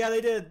with? Yeah, they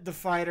did The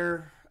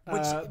Fighter,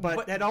 but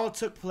but- that all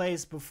took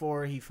place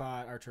before he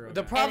fought Arturo.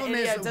 The Gatti. problem And,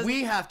 yeah, it is doesn't-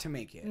 we have to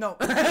make it. No,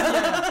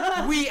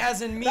 yeah, we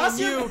as in me and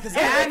you because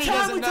Every Annie time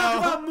doesn't we know. talk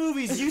about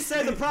movies, you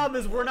say the problem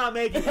is we're not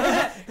making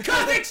it.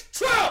 Cause it's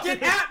true.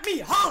 Get at me,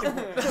 Hollywood.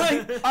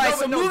 All right,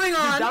 so moving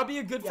on. That would be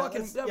a good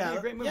fucking. let's- That would be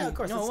a great movie. Yeah, of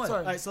course. No, let's- what?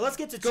 All right, so let's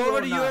get to Go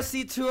over to 209.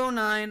 UFC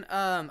 209.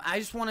 I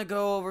just want to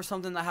go over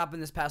something that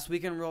happened this past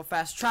weekend real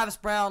fast. Travis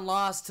Brown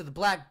lost to the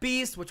Black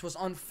Beast, which was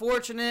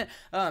unfortunate.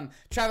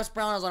 Travis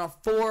Brown is on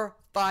a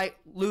 4-fight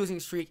losing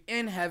streak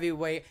in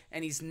heavyweight,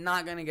 and he's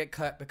not going to get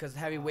cut because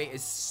heavyweight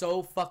is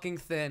so fucking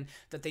thin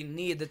that they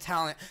need the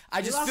talent.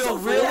 I just feel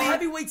really...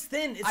 heavyweight's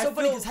thin. It's I so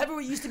funny feel- because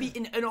heavyweight used to be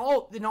in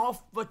all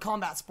like,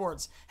 combat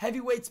sports.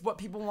 Heavyweight's what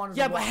people wanted.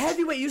 Yeah, to but watch.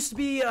 heavyweight used to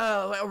be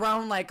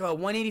around like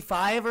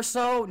 185 or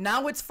so.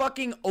 Now it's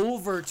fucking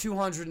over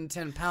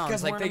 210 pounds.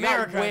 because Like we're they in got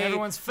America and way.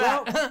 everyone's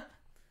fat.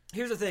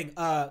 Here's the thing.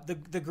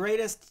 The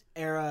greatest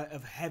era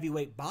of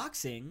heavyweight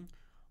boxing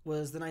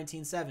was the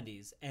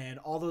 1970s, and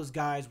all those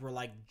guys were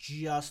like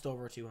just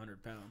over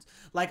 200 pounds.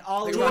 Like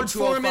Ali, George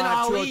Foreman,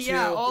 Ali, 202.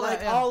 yeah, all like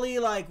that. Yeah. Ali,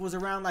 like was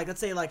around like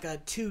let's say like a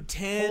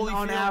 210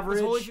 on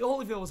average.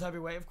 Holyfield was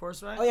heavyweight, of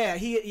course, right? Oh yeah,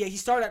 he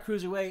started at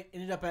cruiserweight,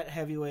 ended up at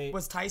heavyweight.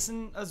 Was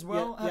Tyson as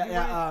well? yeah, heavyweight?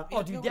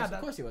 yeah, Dude, of yeah, course,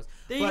 of course he was.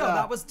 There you But, go. uh,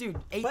 That was dude.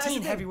 But that's the 18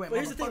 thing. heavyweight. But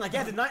here's the thing, like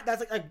yeah, motherfucker.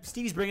 that's like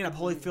Stevie's bringing up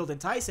Holyfield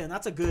and Tyson.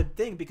 That's a good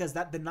thing because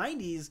that the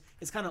 90s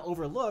is kind of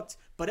overlooked,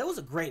 but it was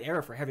a great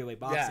era for heavyweight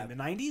boxing. Yeah. The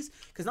 90s,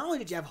 because not only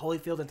did you have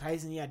Holyfield and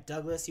Tyson, you had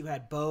Douglas, you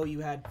had Bo,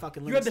 you had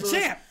fucking You had the Lennox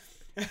Lewis. champ.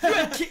 You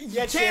had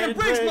Yeah, Shannon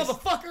Briggs,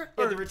 motherfucker.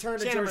 Yeah, the return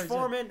of Shannon George Briggs,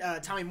 Foreman,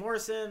 Tommy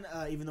Morrison,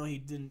 even though he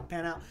didn't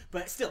pan out,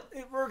 but still,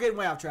 we're getting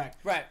way off track.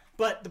 Right.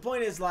 But the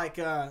point is, like,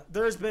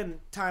 there's been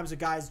times of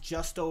guys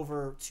just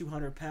over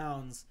 200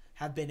 pounds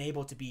have been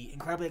able to be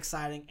incredibly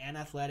exciting and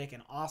athletic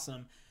and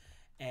awesome.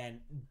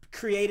 and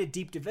created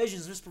deep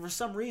divisions. Just for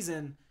some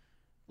reason,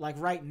 like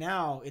right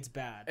now, it's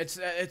bad.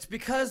 It's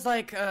because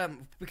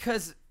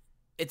because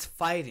it's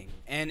fighting,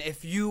 and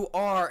if you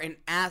are an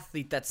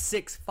athlete that's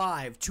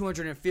 6'5",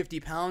 250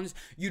 pounds,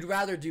 you'd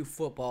rather do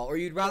football, or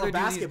you'd rather do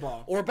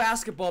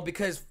basketball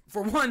because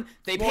for one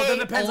they pay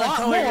a lot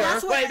more.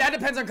 Wait, that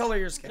depends on color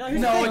of your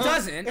skin. No, it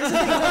doesn't. Here's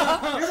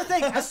the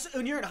thing: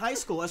 when you're in high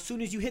school, as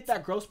soon as you hit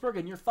that growth spurt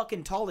and you're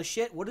fucking tall as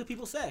shit, what do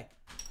people say?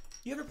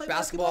 You ever play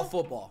basketball?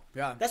 Football.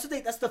 Yeah. That's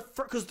what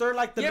because they're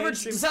like the You ever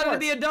mainstream decided to sports.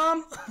 be a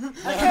dumb?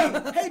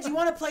 Hey, do you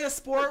want to play a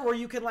sport where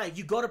you can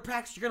you go to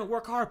practice, you're gonna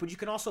work hard, but you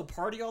can also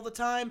party all the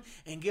time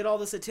and get all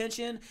this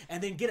attention,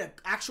 and then get an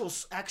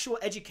actual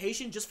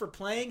education just for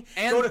playing?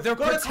 And they're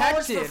go to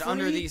college for protected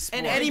under free, these sports.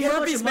 And Eddie get a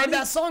bunch Murphy's of made money?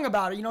 that song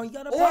about it. You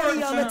gotta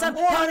party all the time,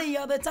 party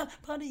all the time,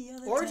 party all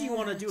the time. Or do you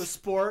want to do a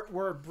sport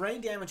where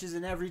brain damage is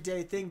an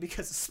everyday thing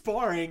because of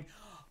sparring?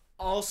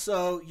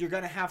 Also, you're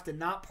gonna have to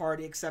not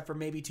party except for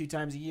maybe 2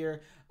 times a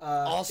year.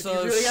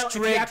 Also,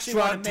 strict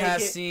drug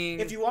testing.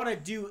 If you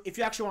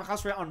actually want to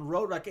concentrate on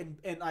road,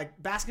 and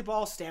like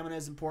basketball, stamina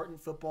is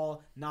important.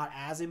 Football, not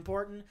as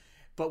important.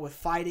 But with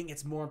fighting,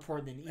 it's more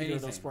important than either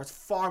of those sports.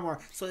 Far more.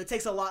 So it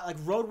takes a lot. Like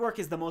road work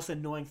is the most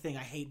annoying thing.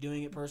 I hate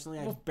doing it personally.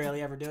 I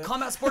barely ever do it.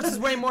 Combat sports is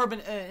way more of an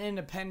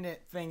independent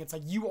thing. It's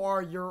like you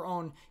are your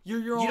own. You're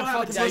your own. don't have a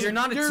fucking team. person. You're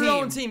not a You're team. your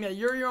own team. Yeah,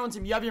 you're your own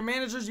team. You have your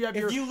managers. You have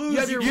If your. you lose, you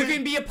have your. You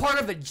can be a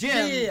part of a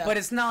gym, Yeah. but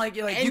it's not like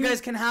you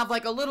guys can have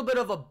like a little bit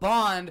of a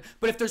bond.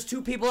 But if there's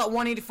 2 people at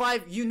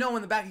 185,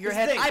 in the back of your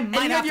head, the thing. I And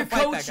might you have have your to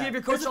fight coach. that guy. You have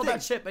your coach. Here's the All that thing.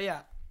 shit. But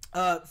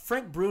yeah.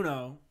 Frank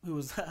Bruno, who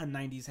was a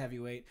 90s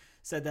heavyweight,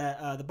 said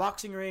that the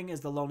boxing ring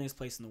is the loneliest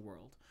place in the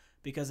world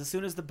because as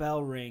soon as the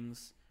bell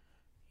rings,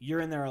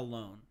 you're in there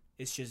alone.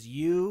 It's just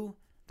you,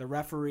 the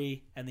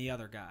referee, and the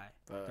other guy.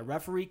 The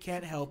referee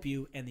can't help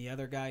you, and the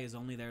other guy is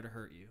only there to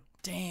hurt you.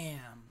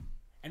 Damn.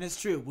 And it's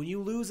true. When you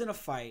lose in a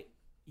fight,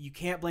 you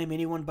can't blame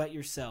anyone but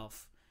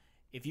yourself.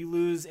 If you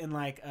lose in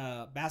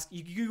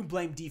you can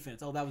blame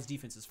defense. Oh, that was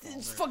defense's fault.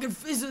 It's Or- fucking.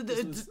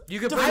 You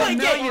could blame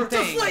a million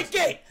things.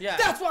 Deflategate. Yeah.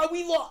 That's why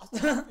we lost.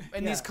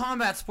 In these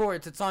combat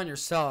sports, it's on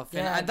yourself,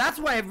 and Yeah. that's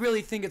why I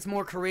really think it's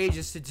more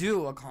courageous to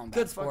do a combat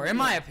Good sport, fucking in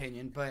my deal.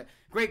 opinion. But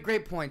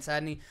great points,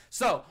 Adney.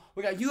 So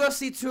we got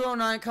UFC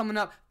 209 coming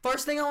up.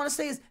 First thing I want to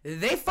say is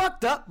they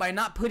fucked up by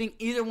not putting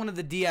either one of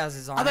the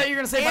Diaz's on. I thought you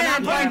were gonna say by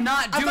and not by putting- not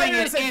I thought doing you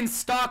were it gonna say- in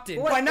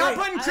Stockton. By not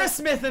wait, putting Chris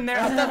Smith in there.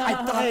 I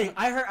thought. Hey,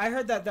 I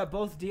heard that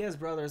both Diaz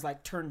brothers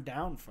turned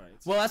down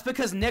fights. Well, that's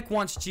because Nick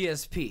wants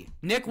GSP.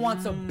 Nick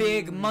wants a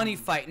big money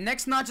fight.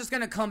 Nick's not just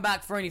going to come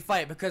back for any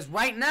fight because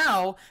right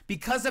now,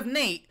 because of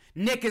Nate,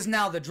 Nick is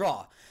now the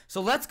draw. So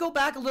let's go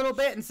back a little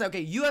bit and say,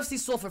 okay, UFC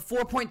sold for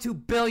 $4.2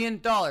 billion.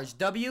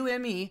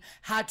 WME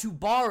had to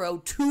borrow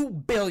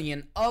 $2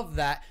 billion of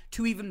that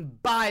to even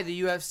buy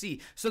the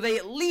UFC. So they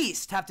at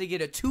least have to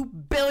get a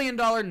 $2 billion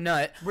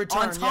nut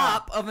Return, on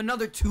top of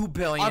another $2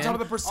 billion. On top of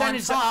the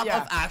percentage. On top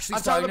yeah. of actually On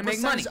top starting of to the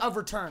make money. percentage of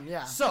return.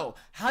 Yeah. So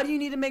how do you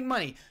need to make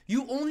money?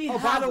 You only Oh,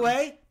 have... by the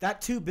way,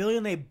 that $2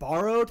 billion they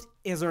borrowed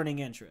is earning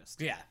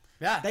interest. Yeah.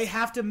 Yeah. They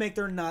have to make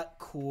their nut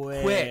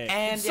quick.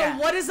 And so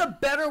what is a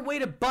better way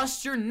to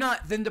bust your nut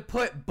than to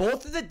put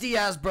both of the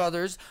Diaz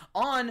brothers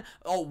on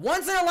a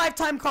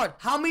once-in-a-lifetime card?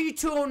 How many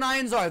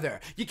 209s are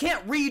there? You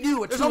can't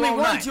redo a 209. There's only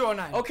one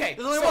 209. Okay.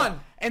 There's only one.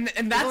 And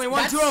that's There's only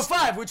one that's,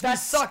 205, which we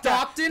that's sucked at.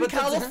 Stockton, But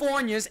that's-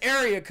 California's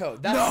area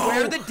code. That's No.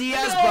 where the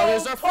Diaz No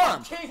brothers are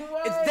from.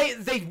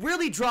 fucking They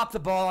really dropped the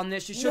ball on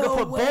this. You should have No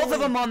put both way. of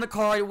them on the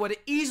card. You would have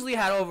easily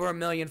had over 1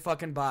 million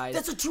fucking buys.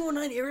 That's a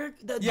 209 area.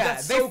 Yeah,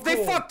 That's they so cool.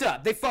 they fucked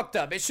up. They fucked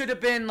up. It should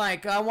have been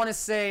like I want to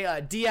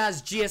say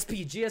Diaz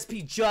GSP.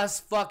 GSP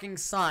just fucking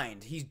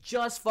signed. He's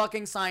just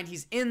fucking signed.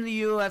 He's in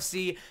the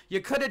UFC.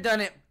 You could have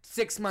done it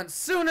 6 months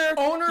sooner.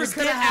 Owners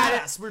You get coulda had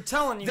it. ass. We're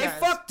telling you They guys.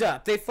 fucked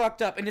up. They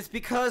fucked up, and it's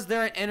because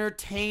they're an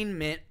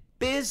entertainment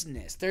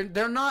business. They're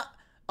not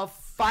a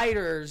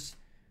fighters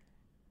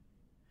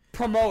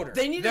promoter.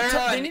 They need to They're t-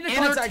 they an need to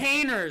contact-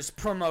 entertainers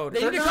promoter.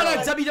 They need to They're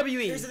contact not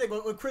WWE. Here's the thing.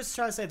 What Chris is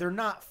trying to say, they're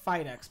not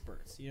fight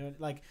experts. You know,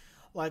 like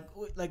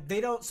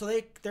they don't. So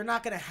they're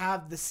not gonna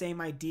have the same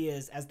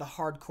ideas as the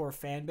hardcore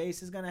fan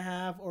base is gonna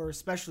have, or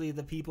especially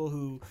the people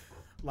who,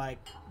 like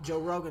Joe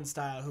Rogan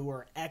style, who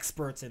are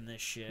experts in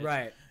this shit.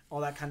 Right.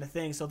 All that kind of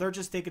thing. So they're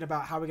just thinking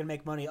about how we're gonna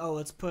make money. Oh,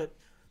 let's put.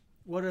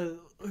 What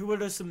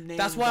are some names?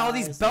 That's why all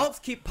these belts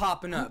keep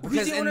popping up. Who's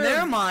Because the in owner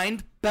their of-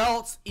 mind,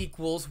 belts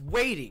equals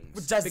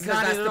weightings. That's because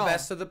not that's it at the all.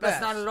 best of the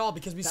best. That's not at all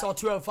because we saw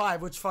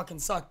 205, which fucking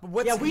sucked. But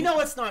what's Yeah, we know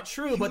it's not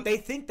true, but they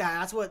think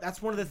that.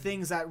 That's one of the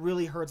things that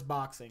really hurts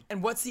boxing.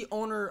 And what's the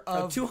owner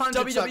of 200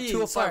 WWE?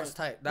 205 Sorry. was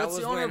tight. That What's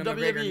was the owner when of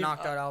McGregor WWE?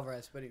 knocked out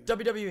Alvarez. But anyway.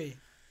 WWE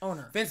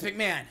owner. Vince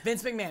McMahon.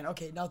 Vince McMahon.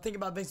 Okay, now think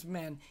about Vince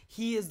McMahon.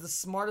 He is the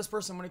smartest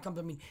person when it comes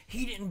to me.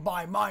 He didn't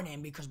buy my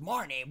name because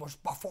my name was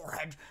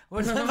beforehand.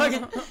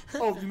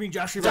 Oh, you mean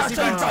Jesse Jesse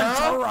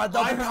Ventura, the-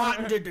 I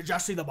patented the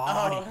Jesse the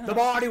body. The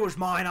body was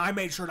mine. I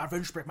made sure that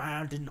Vince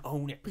McMahon didn't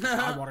own it because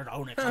I wanted to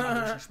own it. 'cause I'm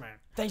a businessman.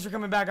 Thanks for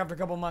coming back after a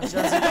couple months,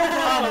 Jesse.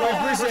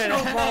 I appreciate it.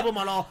 No problem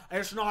at all.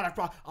 It's not a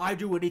problem. I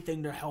do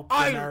anything to help the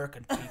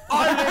American people.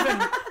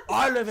 I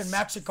I live in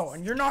Mexico,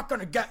 and you're not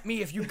gonna get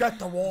me if you get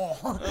the wall.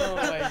 Oh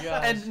my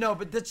god. And no,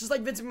 but that's just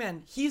like Vince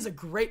McMahon. He's a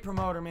great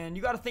promoter, man.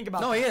 You got to think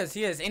about. No, that.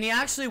 he is, and he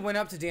actually went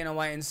up to Dana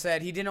White and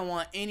said he didn't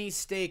want any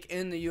stake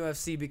in the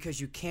UFC because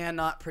you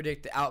cannot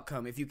predict the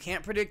outcome. If you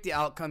can't predict the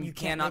outcome, you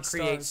can't cannot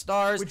make create stars,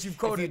 stars. which you've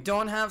If you quoted.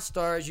 don't have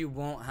stars, you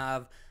won't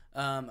have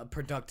a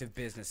productive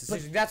business.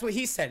 That's what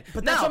he said.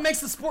 But that's what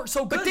makes the sport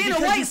so good. But Dana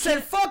because White you said,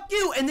 can't- "Fuck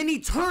you," and then he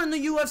turned the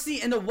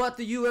UFC into what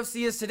the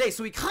UFC is today.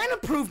 So he kind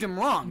of proved him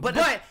wrong. But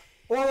Whoa,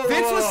 whoa,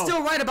 Vince whoa, was whoa.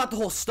 still right about the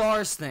whole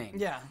stars thing.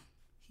 Yeah.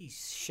 He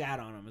shat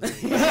on him.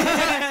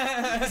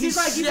 He's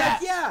like,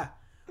 yeah,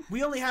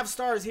 we only have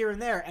stars here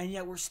and there, and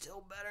yet we're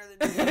still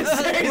better than you.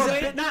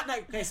 Seriously? Not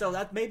okay, so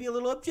that may be a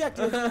little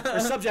objective or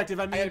subjective.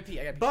 I mean, gotta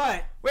pee.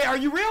 but Wait, are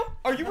you real?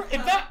 Are you?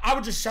 In fact, I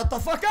would just shut the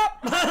fuck up.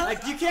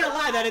 like you can't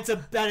lie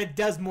that it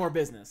does more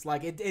business.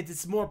 Like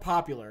it's more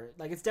popular.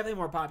 Like it's definitely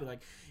more popular.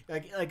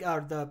 Like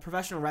the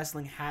professional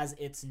wrestling has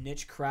its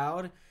niche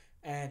crowd,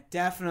 and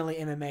definitely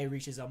MMA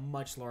reaches a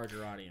much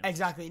larger audience.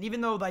 Exactly, and even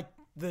though like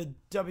the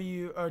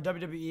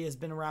WWE has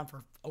been around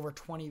for over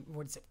 20,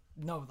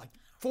 like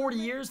 40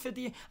 years,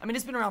 50. I mean,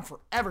 it's been around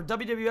forever.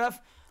 WWF,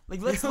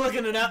 like let's look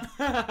Looking it up.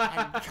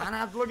 I kind of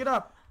have to look it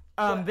up.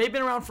 They've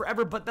been around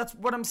forever, but that's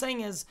what I'm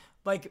saying is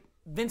like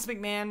Vince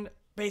McMahon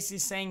basically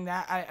saying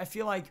that. I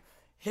feel like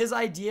his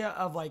idea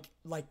of like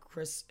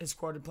Chris has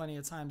quoted plenty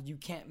of times, you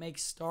can't make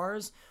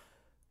stars.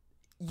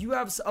 You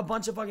have a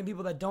bunch of fucking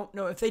people that don't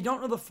know. If they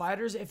don't know the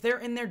fighters, if they're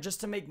in there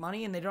just to make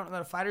money and they don't know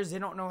the fighters, they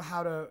don't know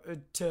how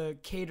to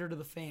cater to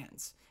the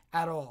fans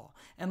at all.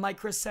 And like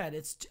Chris said,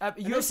 it's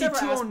UFC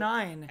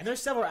 209. And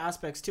there's several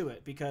aspects to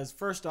it because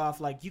first off,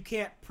 like you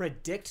can't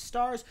predict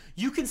stars.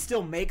 You can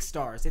still make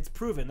stars. It's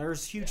proven.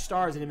 There's huge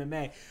stars in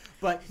MMA.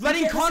 But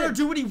Letting Conor listen,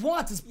 do what he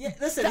wants is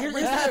listen, that here's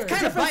right That's there.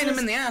 kind of difference biting him is-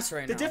 in the ass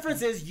right now. the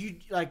difference is you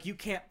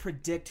can't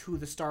predict who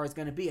the star is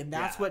going to be, and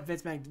that's Yeah. what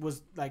Vince McMahon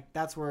was like.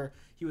 That's where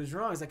he was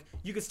wrong. It's like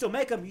you can still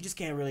make them, you just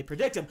can't really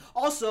predict them.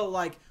 Also,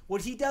 like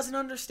what he doesn't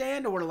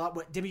understand, or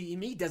what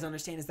WWE doesn't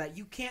understand, is that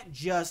you can't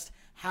just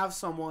have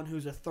someone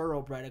who's a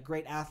thoroughbred, a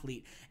great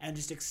athlete, and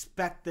just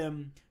expect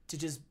them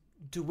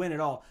to win it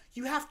all.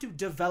 You have to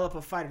develop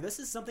a fighter. This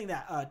is something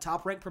that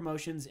Top Rank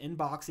Promotions in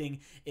boxing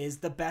is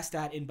the best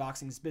at in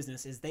boxing's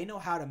business, is they know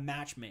how to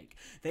match make.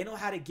 They know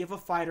how to give a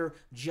fighter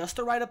just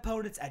the right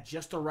opponents at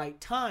just the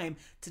right time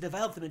to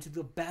develop them into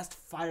the best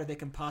fighter they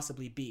can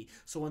possibly be.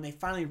 So when they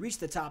finally reach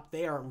the top,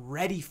 they are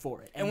ready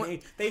for it.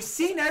 And they've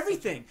seen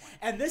everything.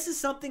 And this is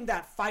something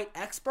that fight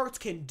experts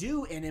can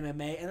do in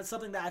MMA, and it's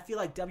something that I feel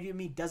like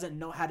WWE doesn't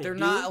know how to do. They're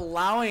not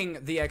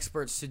allowing the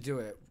experts to do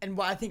it. And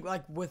what I think,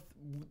 like with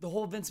the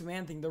whole Vince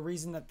McMahon thing, the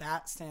reason that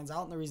stands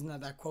out and the reason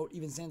that quote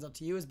even stands out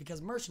to you is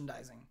because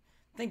merchandising.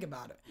 Think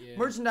about it. Yeah.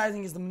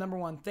 Merchandising is the number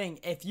one thing.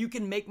 If you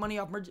can make money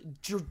off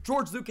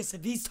George Lucas,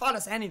 if he's taught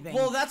us anything,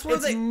 Well, that's where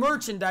it's they-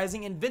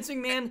 merchandising. And Vince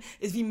McMahon,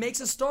 if he makes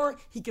a star,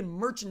 he can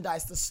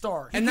merchandise the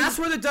star. And that's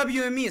where the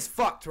WME is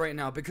fucked right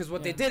now because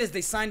what they did is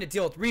they signed a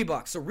deal with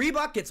Reebok. So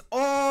Reebok gets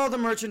all the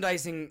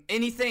merchandising,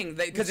 anything,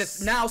 because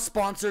it's now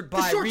sponsored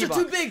by shorts Reebok.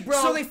 are too big,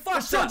 bro. So they The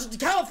fucked shorts up. are-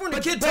 California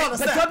But, kid but, taught us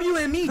but that.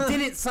 WME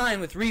didn't sign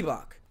with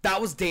Reebok. That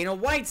was Dana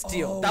White's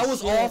deal. Oh, that was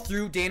shit. all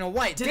through Dana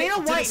White. Did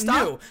Dana it White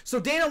stop? knew. So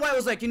Dana White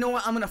was like, you know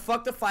what? I'm going to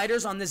fuck the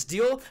fighters on this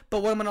deal,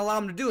 but what I'm going to allow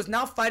them to do is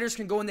now fighters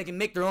can go and they can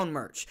make their own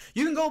merch.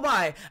 You can go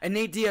buy a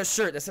Nate Diaz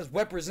shirt that says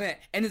represent,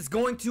 and it's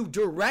going to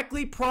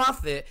directly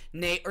profit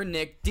Nate or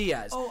Nick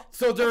Diaz. Oh,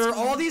 so there that's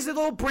are all these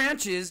little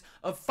branches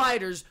of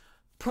fighters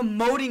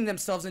promoting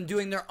themselves and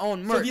doing their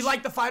own merch. So if you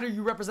like the fighter,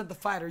 you represent the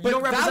fighter. You But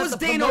don't represent that was the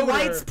Dana promoter.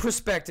 White's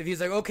perspective. He's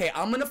like, okay,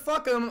 I'm gonna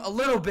fuck him a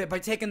little bit by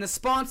taking the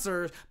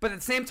sponsors, but at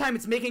the same time,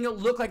 it's making it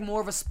look like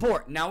more of a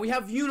sport. Now we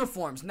have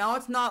uniforms. Now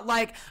it's not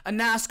like a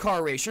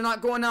NASCAR race. You're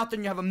not going out there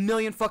and you have a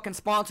million fucking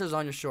sponsors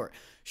on your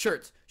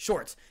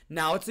shorts.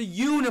 Now it's a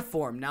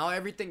uniform.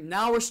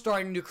 Now we're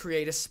starting to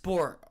create a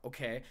sport.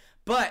 Okay.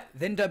 But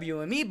then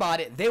WME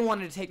bought it. They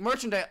wanted to take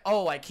merchandise.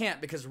 Oh, I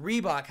can't because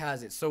Reebok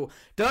has it. So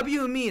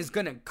WME is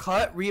gonna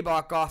cut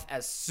Reebok off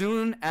as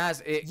soon as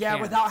it Yeah,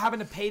 can. without having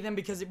to pay them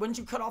because once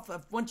you cut off a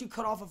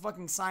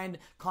fucking signed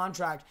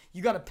contract,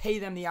 you got to pay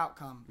them the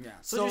outcome. Yeah.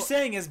 So what you're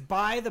saying is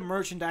buy the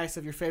merchandise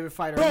of your favorite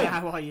fighter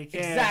now while you can.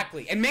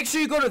 Exactly. And make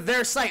sure you go to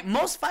their site.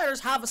 Most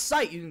fighters have a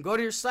site. You can go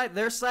to your site,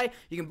 their site.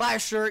 You can buy a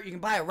shirt. You can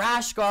buy a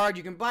rash guard.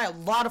 You can buy a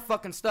lot of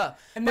fucking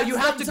stuff. But you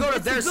have to go to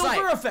their It's the Bill site.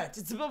 Burr effect.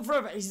 It's the Bill Burr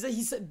effect.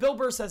 He said, Bill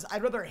Burr says,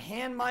 I'd rather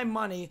hand my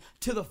money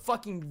to the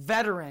fucking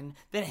veteran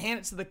than hand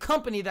it to the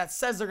company that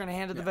says they're going to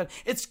hand it to the veteran.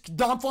 It's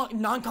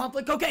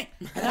non-conflict cocaine.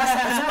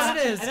 That's what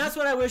it is. And that's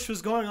what I wish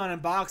was going on in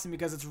boxing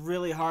because it's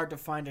really hard to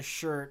find a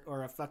shirt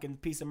or a fucking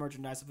piece of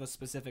merchandise of a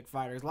specific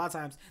fighter. A lot of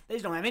times they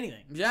just don't have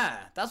anything. Yeah,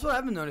 that's what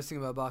I've been noticing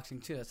about boxing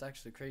too. That's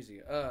actually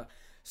crazy.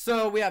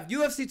 So we have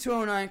UFC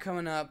 209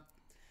 coming up,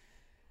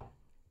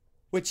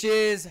 which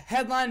is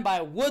headlined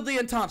by Woodley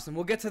and Thompson.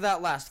 We'll get to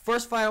that last.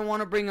 First fight I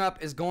want to bring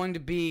up is going to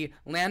be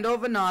Lando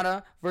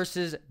Venata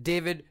versus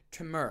David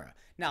Tremura.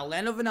 Now,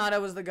 Lando Venata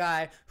was the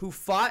guy who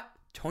fought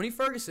Tony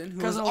Ferguson,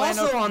 who was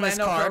also on this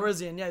card.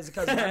 Calrissian. Yeah, he's a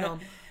cousin. I know him.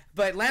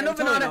 But Lando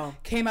Totally Venata know.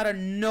 came out of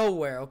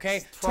nowhere,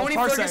 okay? 12 Tony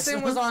parsecs.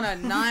 Ferguson was on a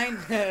 9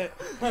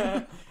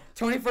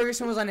 Tony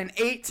Ferguson was on an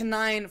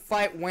 8-9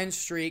 fight win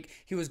streak.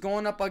 He was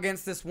going up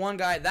against this one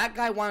guy. That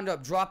guy wound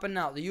up dropping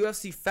out. The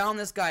UFC found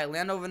this guy,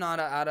 Lando Venata,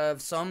 out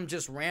of some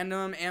just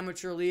random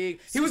amateur league.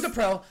 He was a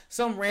pro,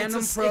 some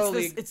random pro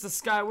league. It's the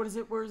sky. What is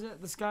it? Where is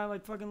it? The sky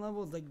like fucking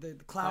level, like the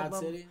cloud Cloud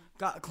level. City?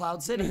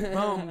 Cloud City.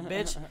 Boom,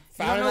 bitch. You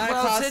Found don't know it out of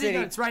Cloud Cloud City? City.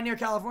 It's right near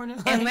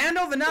California. And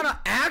Lando Venata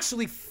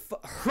actually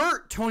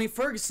hurt Tony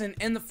Ferguson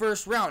in the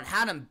first round.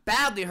 Had him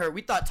badly hurt.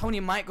 We thought Tony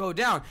might go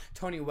down.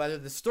 Tony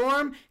weathered the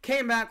storm,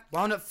 came back,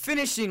 wound up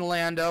finishing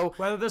Lando.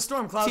 Weather the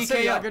storm, Cloud TKO.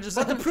 City. Like I just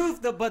But the said.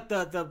 proof,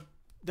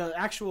 the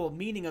actual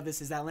meaning of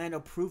this is that Lando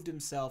proved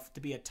himself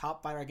to be a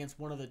top fighter against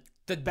one of the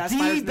best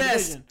fighters in the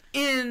division.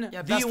 in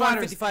Yeah, the best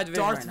 155 fighters,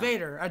 division Darth right now.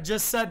 Vader. I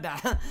just said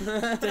that.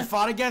 They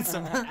fought against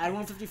him. At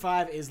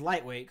 155 is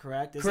lightweight,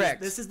 correct?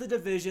 Correct. This is the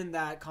division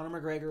that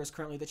Conor McGregor is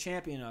currently the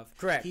champion of.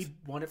 Correct. He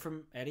won it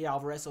from Eddie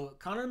Alvarez, so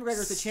Conor McGregor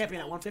is the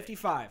champion at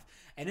 155.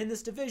 And in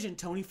this division,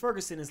 Tony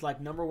Ferguson is like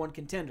 #1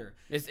 contender.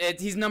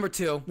 He's number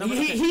 2. Number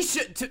he, two. he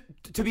should,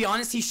 to be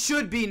honest, he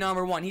should be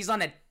number 1. He's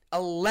on a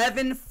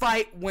 11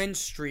 fight win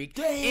streak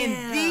in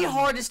the Damn.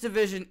 hardest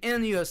division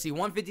in the UFC.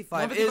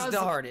 155 is the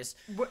hardest.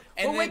 What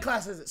And weight then-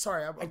 class is it?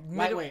 Sorry,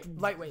 lightweight.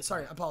 Lightweight.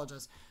 Sorry, I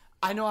apologize.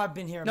 I know I've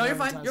been here. No, you're a million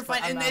fine. times, You're but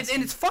fine. I'm And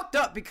asking. it's fucked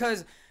up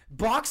because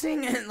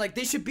boxing and like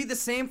they should be the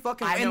same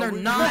fucking, I and know, they're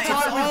we- not. we It's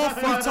talked- all we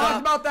fucked talked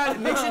up. about that.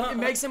 It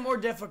makes it more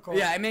difficult.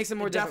 Yeah, it makes it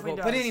more It definitely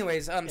difficult. But does.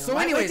 anyways, so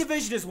Lightweight anyways,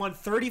 division is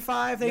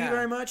 135. Thank Yeah. you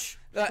very much.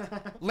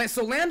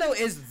 So Lando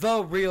is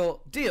the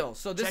real deal.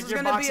 So this Check is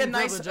your going to be a boxing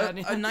nice, privilege,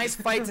 Andy. a nice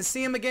fight to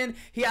see him again.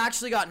 He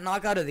actually got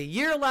knockout of the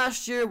year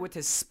last year with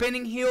his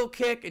spinning heel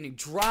kick, and he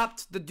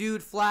dropped the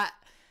dude flat.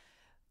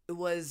 It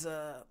was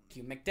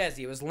McDessie.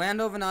 It was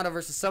Lando Venata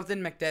versus something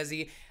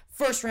McDessie.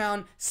 First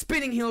round,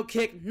 spinning heel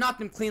kick,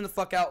 knocked him clean the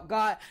fuck out,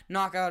 got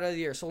knockout of the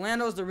year. So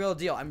Lando's the real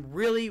deal. I'm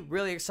really,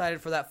 really excited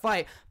for that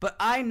fight, but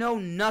I know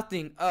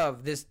nothing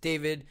of this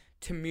David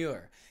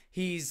Timur.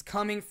 He's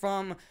coming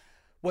from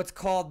what's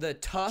called the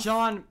tough.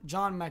 John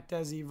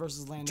McDessie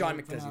versus Lando. John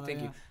McDessie, Venata,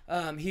 thank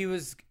yeah. you.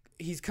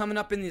 He's coming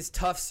up in this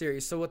tough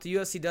series. So what the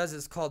UFC does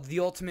is called the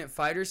Ultimate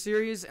Fighter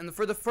Series, and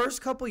for the first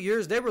couple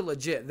years they were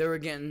legit. They were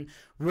getting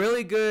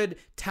really good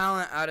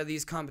talent out of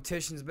these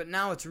competitions, but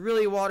now it's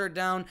really watered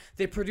down.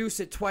 They produce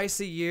it twice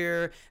a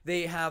year.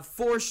 They have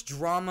forced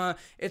drama.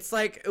 It's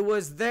like it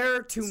was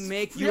there to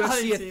make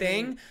reality UFC a TV.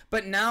 thing,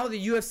 but now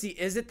the UFC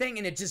is a thing,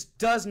 and it just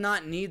does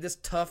not need this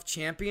tough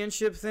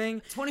championship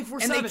thing.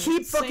 24/7. And they keep It's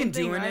the same fucking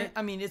thing, doing right? it.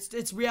 I mean,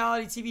 it's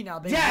reality TV now.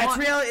 They Yeah, it's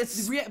want- reality.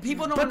 It's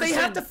people don't. but they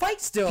have understand to fight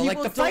still. People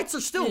Like the don't- fights are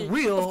still yeah,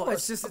 real. of course,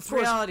 It's just of it's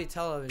course. reality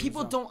television.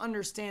 People so. don't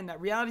understand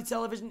that reality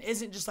television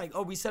isn't just like,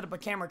 oh, we set up a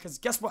camera. Because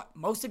guess what?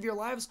 Most of your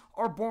lives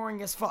are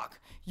boring as fuck.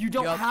 You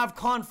don't Yup. have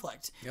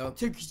conflict. Yup.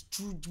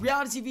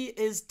 Reality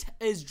TV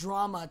is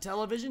drama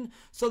television,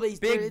 so they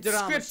Big it's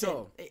drama scripted.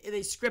 show.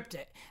 They script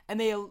it, and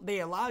they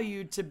allow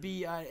you to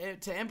be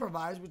to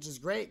improvise, which is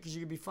great because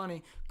you can be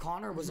funny.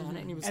 Connor was on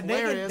it, and he was And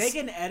hilarious. they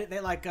can edit. They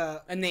like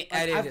And they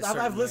edit it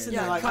certain I've listened ways.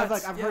 to Yeah, like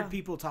cuts, I've yeah. heard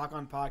people talk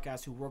on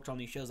podcasts who worked on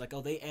these shows like,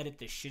 oh, they edit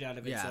the shit out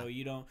of it, Yeah. so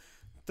you don't.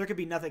 There could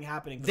be nothing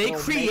happening. but They they'll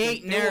create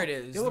make it- they will-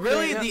 narratives. they will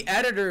Really, create- the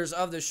editors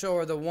of the show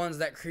are the ones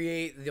that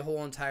create the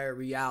whole entire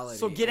reality.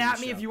 So get in the at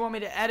me show. if you want me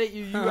to edit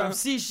your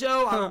UFC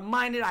show. I don't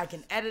mind it. I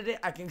can edit it.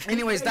 I can.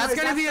 Anyways, that's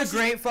gonna be a that's-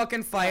 great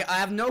fucking fight. I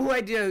have no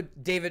idea who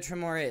David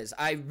Timur is.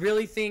 I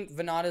really think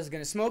Venata is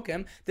gonna smoke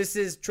him. This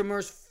is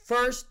Timur's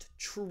first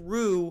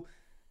true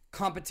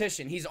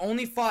competition. He's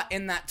only fought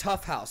in that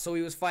tough house, so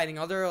he was fighting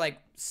other like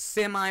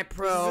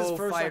semi-pro This is his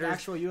first, like, fighters.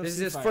 actual UFC This is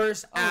his fight.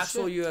 first Oh,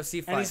 actual shit.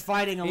 UFC fight. And he's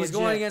fighting a He's legit.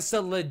 going against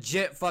a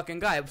legit fucking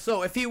guy.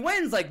 So if he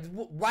wins, like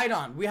right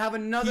on. We have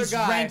another He's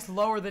guy. ranked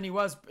lower than he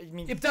was. I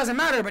mean, It doesn't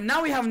matter, but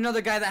now we have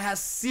another guy that has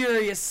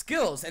serious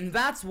skills, and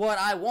that's what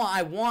I want.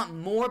 I want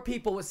more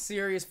people with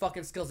serious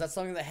fucking skills. That's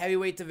something the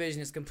heavyweight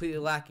division is completely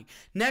lacking.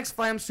 Next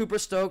fight I'm super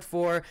stoked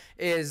for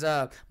is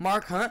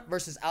Mark Hunt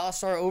versus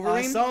Alistair Overeem.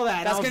 I saw that,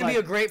 and That's I was going to be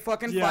like- a great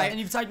fucking Yeah. fight. and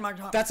you've talked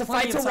about That's a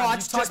plenty fight to of times. watch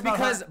You've talked just about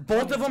because how- both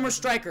plenty of them are times.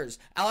 strikers.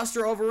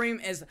 Alistair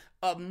Overeem is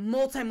a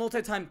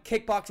multi-time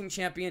kickboxing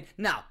champion.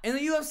 Now, in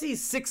the UFC,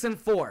 he's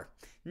 6-4.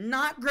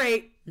 Not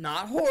great,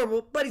 not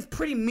horrible, but he's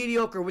pretty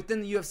mediocre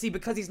within the UFC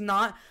because he's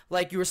not,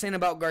 like you were saying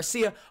about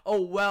Garcia, a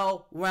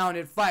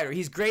well-rounded fighter.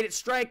 He's great at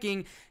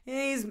striking,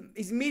 and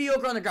he's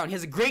mediocre on the ground. He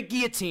has a great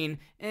guillotine,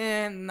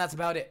 and that's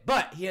about it.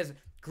 But he has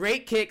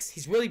great kicks.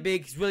 He's really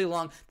big. He's really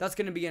long. That's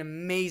going to be an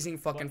amazing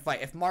fucking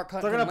fight. If Mark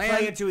Hunt They're can gonna land,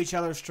 play into each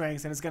other's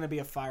strengths, and it's gonna be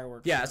a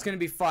fireworks. yeah, it's going to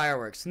be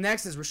fireworks.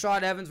 Next is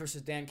Rashad Evans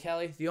versus Dan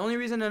Kelly. The only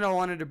reason that I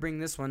wanted to bring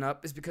this one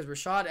up is because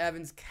Rashad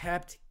Evans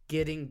kept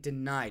getting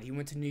denied. He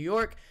went to New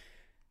York.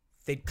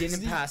 They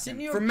didn't pass him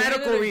didn't you for ban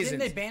medical it? Didn't reasons.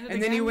 they ban it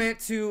And then he again? went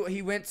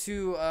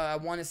to I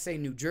want to say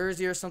New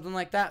Jersey or something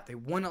like that. They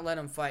wouldn't let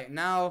him fight.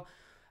 Now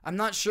I'm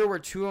not sure where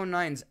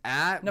 209's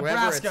at.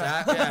 Nebraska.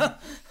 Wherever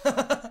it's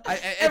at.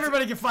 Yeah.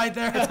 Everybody can fight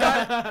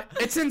there.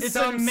 It's in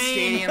some in Maine.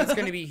 stadium. It's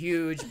going to be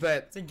huge,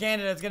 but It's in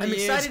Canada. It's gonna I'm be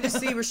excited huge. to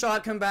see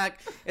Rashad come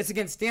back. It's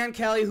against Dan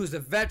Kelly, who's a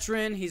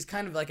veteran. He's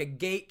kind of like a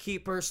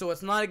gatekeeper, so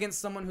it's not against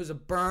someone who's a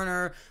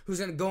burner, who's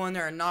going to go in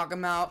there and knock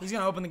him out. He's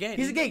gonna open the gate.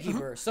 He's a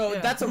gatekeeper. So Yeah.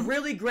 that's a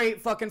really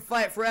great fucking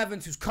fight for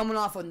Evans, who's coming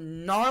off a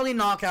gnarly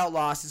knockout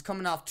loss. He's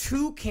coming off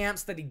 2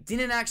 camps that he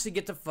didn't actually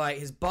get to fight.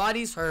 His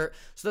body's hurt.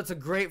 So that's a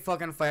great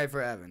fucking fight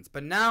for Evans.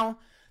 But now,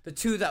 the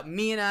 2 that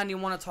me and Andy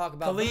want to talk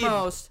about the Khabib.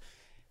 most.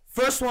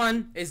 First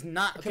one is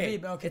not okay.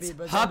 Khabib, It's Khabib,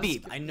 but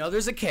Habib. I know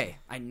there's a K.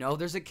 I know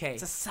there's a K.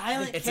 It's a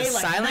silent It's K, a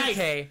like silent knife.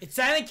 K. It's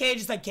silent K,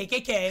 just like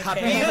KKK.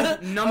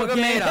 Habib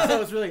Nurmagomedov.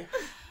 So it's really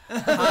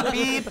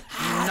Habib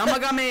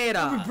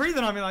Nurmagomedov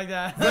breathing on me like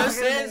that.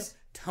 versus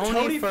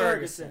Tony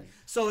Ferguson.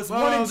 So it's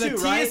Whoa, 1 and the 2,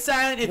 T right? is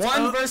silent. It's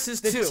 1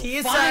 versus 2. The T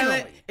is Finally.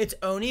 silent. It's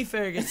Oni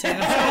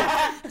Ferguson.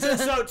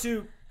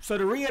 So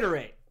to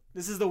reiterate,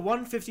 this is the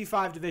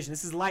 155 division.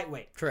 This is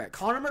lightweight. Correct.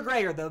 Conor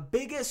McGregor, the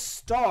biggest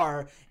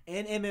star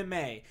in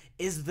MMA,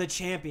 is the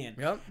champion.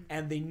 Yep.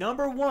 And the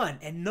number 1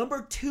 and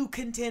number 2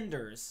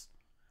 contenders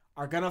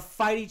are gonna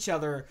fight each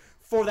other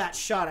for that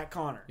shot at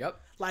Conor. Yep.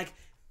 Like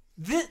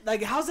this,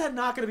 like how's that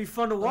not gonna be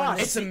fun to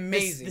watch? It's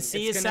amazing. The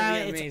C It's is gonna be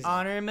silent. It's amazing.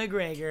 honor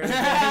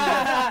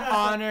McGregor.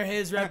 Honor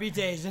his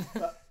reputation.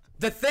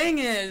 The thing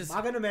is,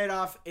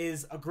 Magomedov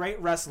is a great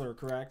wrestler,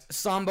 correct?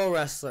 Sambo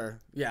wrestler.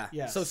 Yeah.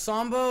 Yes. So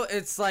Sambo,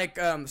 it's like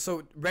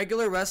so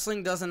regular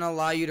wrestling doesn't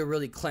allow you to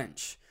really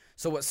clinch.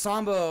 So what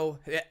Sambo,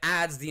 it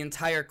adds the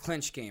entire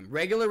clinch game.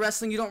 Regular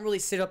wrestling, you don't really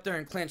sit up there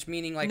and clinch,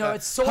 meaning like No,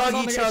 it's shoulders hug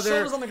on the- each it's other,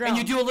 shoulders on the and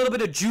you ground. do a little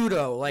bit of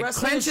judo. Like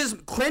Wrestling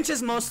clinch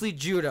is mostly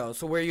judo.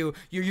 So where you're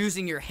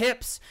using your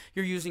hips,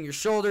 you're using your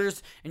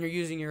shoulders, and you're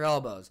using your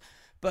elbows.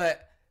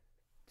 But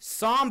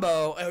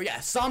Sambo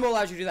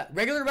allows you to do that.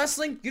 Regular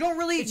wrestling, you don't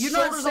really, It's you're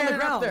not shoulders on the standing up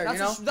ground. there. That's You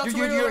know, what- that's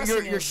you're, what you're,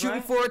 wrestling you're is, shooting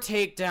right? for a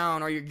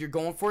takedown, or you're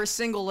going for a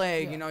single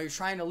leg. Yeah. You know, you're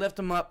trying to lift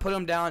them up, put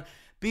them down,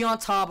 be on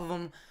top of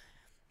them.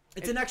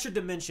 It's an extra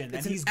dimension.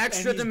 It's and an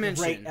extra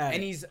dimension, great at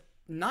and it. he's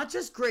not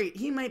just great.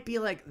 He might be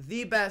like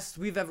the best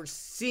we've ever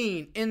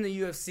seen in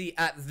the UFC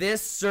at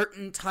this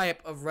certain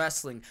type of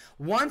wrestling.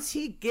 Once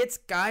he gets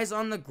guys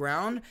on the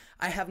ground,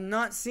 I have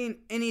not seen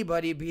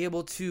anybody be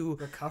able to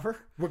recover.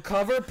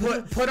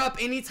 put up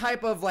any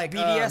type of like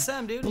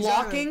BDSM, dude.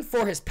 blocking Exactly.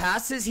 for his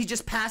passes. He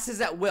just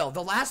passes at will.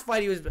 The last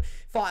fight he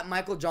fought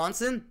Michael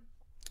Johnson.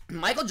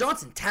 Michael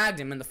Johnson tagged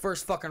him in the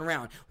first fucking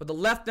round with a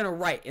left and a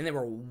right, and they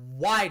were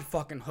wide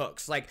fucking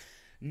hooks. Like,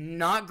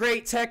 not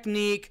great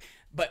technique,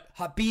 but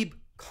Habib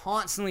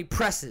constantly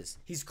presses.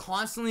 He's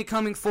constantly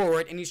coming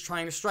forward, and he's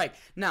trying to strike.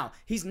 Now,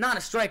 he's not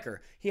a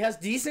striker. He has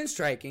decent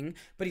striking,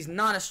 but he's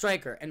not a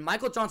striker. And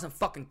Michael Johnson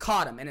fucking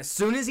caught him. And as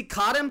soon as he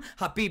caught him,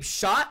 Habib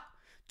shot,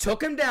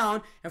 took him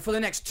down, and for the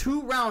next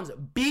 2 rounds,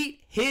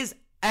 beat his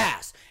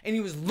ass. And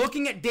he was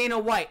looking at Dana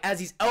White as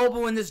he's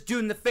elbowing this dude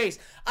in the face.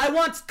 I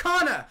want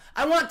Conor.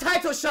 I want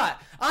title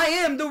shot. I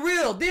am the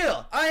real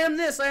deal. I am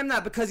this. I am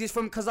that. Because he's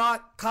from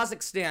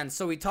Kazakhstan,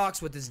 so he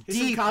talks with this He's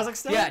deep. from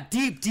Kazakhstan? Yeah,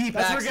 deep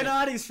That's accent.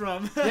 where Gennadi's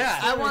from. Yeah,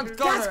 I want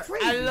Conor. That's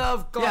crazy. I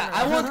love Conor. Yeah,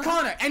 I want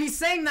Conor. And he's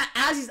saying that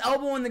as he's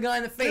elbowing the guy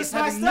in the face, This is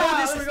my having no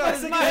style. disrespect.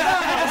 This is my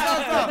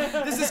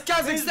style. This is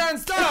Kazakhstan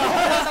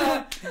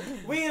style.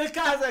 We the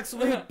Kazakhs,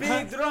 we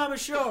big drama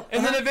show.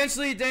 And then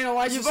eventually Dana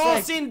White's You've just all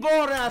like, seen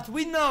Borat.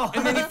 We know.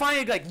 and then he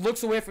finally like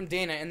looks away from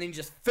Dana, and then he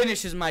just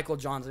finishes Michael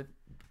Johnson,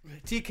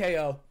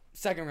 TKO,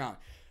 second round.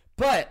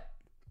 But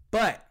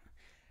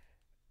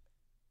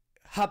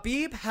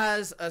Habib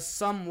has a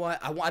somewhat,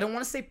 I don't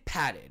want to say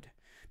padded,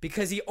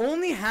 because he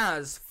only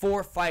has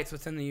 4 fights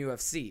within the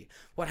UFC.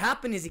 What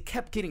happened is he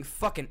kept getting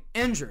fucking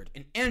injured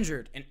and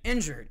injured and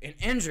injured and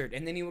injured,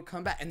 and then he would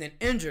come back and then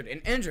injured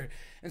and injured.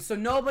 And so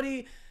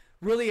nobody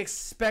really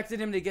expected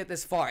him to get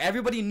this far.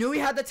 Everybody knew he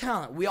had the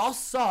talent. We all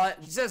saw it.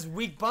 He says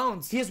weak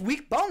bones. He has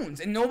weak bones,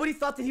 and nobody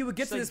thought that he would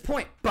get to like- this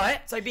point.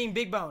 But It's like being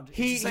big boned.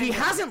 he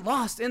hasn't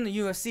lost in the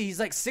UFC. He's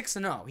like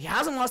 6-0. He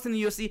hasn't lost in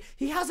the UFC.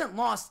 He hasn't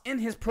lost in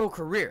his pro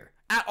career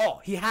at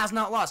all. He has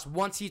not lost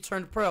once he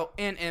turned pro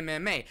in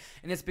MMA,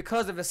 and it's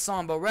because of his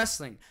Sambo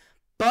wrestling.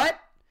 But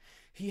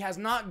he has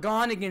not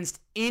gone against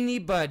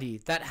anybody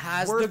that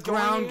has Worth the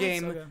ground going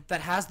against? game Okay.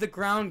 that has the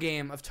ground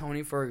game of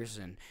Tony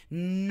Ferguson.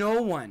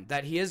 No one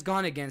that he has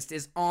gone against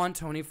is on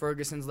Tony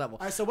Ferguson's level.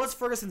 All right, so what's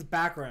Ferguson's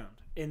background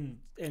in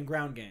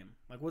ground game?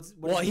 Like what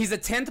Well, is he's a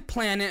 10th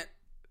planet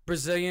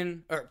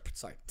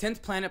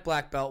 10th planet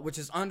black belt, which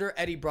is under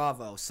Eddie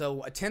Bravo.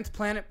 So a 10th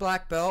planet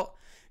black belt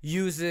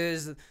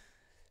uses.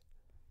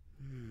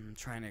 I'm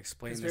trying to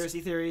explain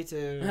conspiracy theory to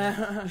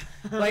this.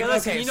 Like,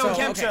 listen, you know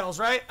okay. chemtrails,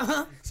 right?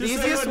 So The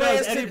easiest everyone way knows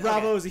is to- Eddie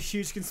Bravo okay. is a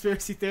huge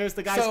conspiracy theorist.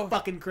 The guy's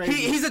fucking crazy.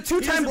 He's a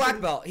 2-time doesn't black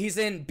believe- belt. He's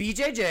in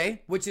BJJ,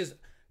 which is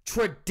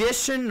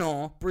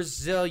traditional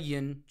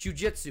Brazilian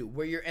jiu-jitsu,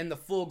 where you're in the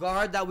full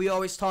guard that we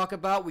always talk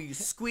about, where you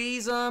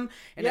squeeze them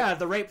and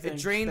the rape thing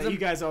drains that them. you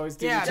guys always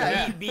do.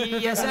 Yeah,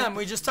 BDSM.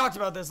 We just talked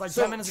about this like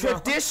 10 minutes ago.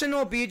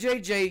 Traditional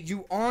BJJ,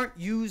 you aren't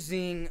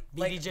using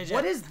like, BJJ.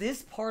 what is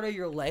this part of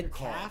your leg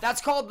called?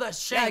 That's called the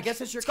shank. Yeah, I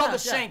guess it's your It's called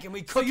calf, the yeah. shank, and we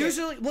So cook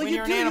usually, it well, when you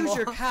you're do an animal.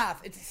 use your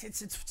calf. It's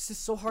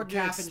just so hard to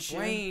calf and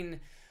explain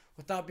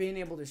without being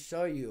able to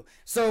show you.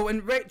 So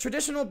in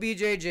traditional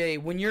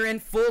BJJ, when you're in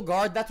full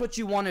guard, that's what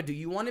you want to do.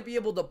 You want to be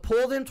able to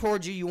pull them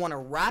towards you. You want to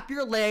wrap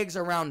your legs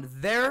around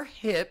their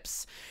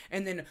hips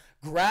and then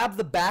grab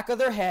the back of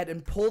their head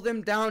and pull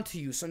them down to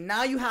you. So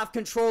now you have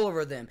control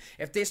over them.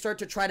 If they start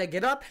to try to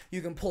get up,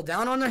 you can pull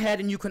down on their head,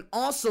 and you can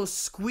also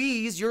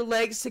squeeze your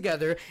legs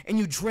together and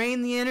you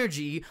drain the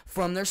energy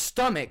from their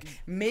stomach,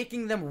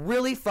 making them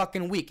really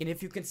fucking weak. And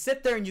if you can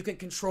sit there and you can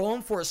control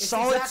them for a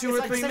solid 2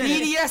 or 3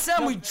 minutes.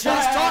 BDSM. We just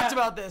talked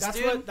about this,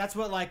 dude. That's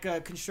what like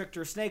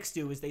constrictor snakes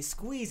do, is they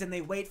squeeze and they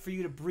wait for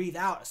you to breathe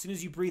out. As soon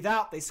as you breathe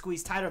out, they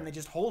squeeze tighter and they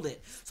just hold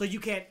it, so you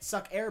can't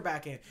suck air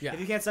back in. Yeah. If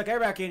you can't suck air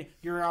back in,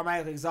 you're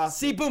automatically exhausted.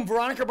 See, boom,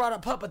 Veronica brought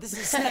up pup, but this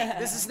is snake.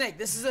 This is snake.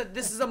 This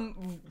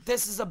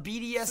is a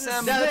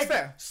BDSM. Yeah, that's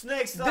fair.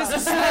 Snake style. This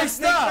is snake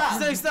style.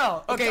 Snake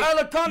style. Okay.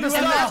 Anaconda You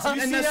style.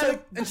 and You that's see so-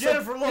 that and so-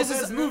 Jennifer This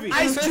Lopez is movie.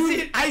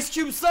 Ice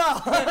Cube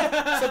style.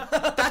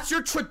 That's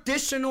your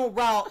traditional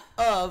route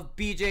of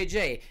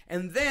BJJ.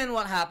 And then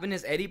what happened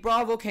is Eddie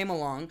Bravo came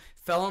along,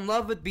 fell in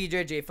love with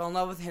BJJ, fell in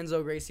love with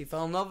Renzo Gracie,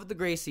 fell in love with the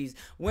Gracies,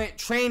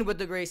 trained with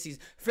the Gracies,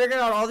 figured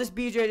out all this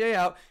BJJ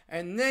out,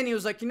 and then he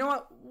was like, you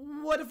know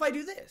what if I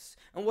do this?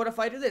 And what if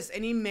I do this?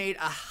 And he made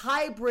a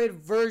hybrid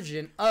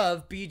version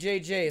of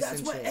BJJ,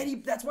 essentially.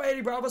 That's why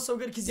Eddie Bravo's so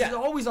good, because Yeah. he's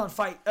always on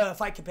Fight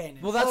Companion.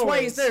 Well, that's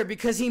why he's Always. there,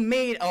 because he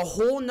made a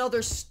whole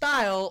nother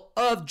style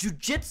of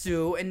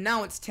jujitsu, and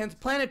now it's 10th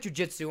Planet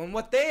Jiu-Jitsu. And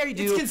what they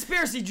do It's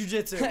conspiracy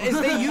jujitsu.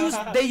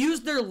 is they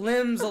use their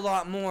limbs a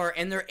lot more,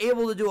 and they're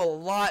able to do a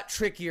lot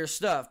trickier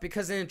stuff,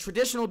 because in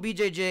traditional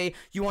BJJ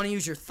you want to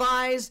use your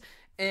thighs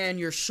and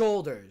your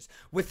shoulders.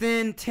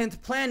 Within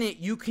 10th Planet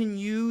you can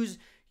use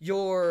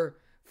your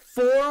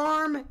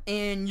forearm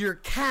and your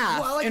calf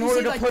Well, I like in you order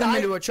say, to like, put them thigh-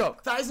 into a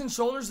choke. Thighs and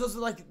shoulders,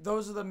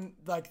 those are the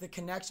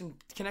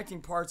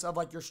connecting parts of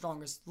like your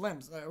strongest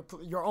limbs,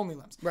 your only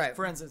limbs. Right.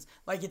 For instance,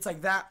 like it's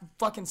like that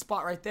fucking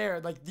spot right there.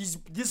 Like this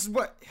is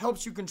what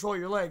helps you control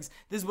your legs.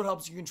 This is what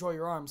helps you control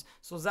your arms.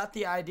 So is that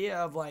the idea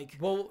of like?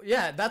 Well,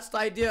 yeah, that's the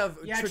idea of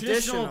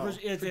traditional.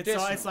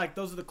 It's like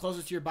those are the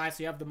closest to your body,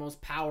 so you have the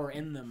most power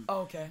in them.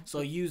 Oh, okay.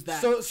 So use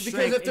that. So strength,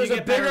 because if and there's you a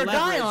get better bigger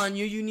guy leverage. on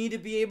you, you need to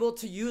be able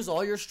to use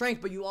all your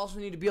strength, but you also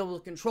need to be able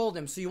to control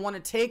them. So you want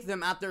to take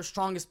them at their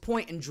strongest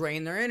point and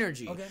drain their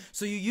energy. Okay.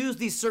 So you use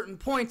these certain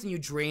points and you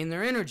drain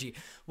their energy.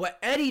 What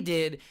Eddie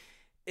did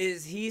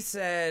is he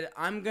said,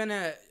 I'm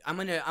gonna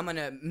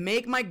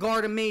make my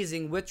guard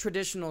amazing with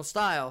traditional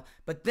style,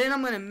 but then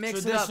I'm gonna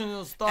mix Traditional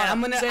it up. style.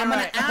 And I'm Say it gonna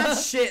right. add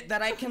shit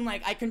that I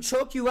can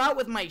choke you out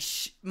with my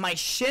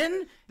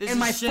shin This and is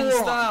my shin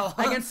forearm. style.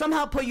 I can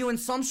somehow put you in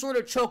some sort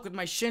of choke with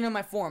my shin and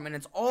my forearm, and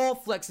it's all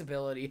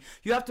flexibility.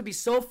 You have to be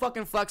so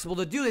fucking flexible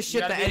to do this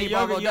shit that Eddie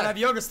Bravo You gotta does. have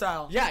yoga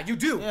style. Yeah, you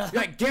do. Yeah.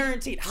 Like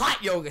guaranteed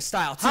hot yoga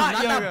style too, Hot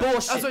not yoga. that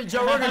bullshit. That's what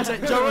Joe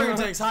Rogan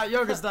takes. Hot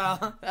yoga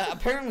style.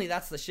 Apparently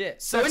that's the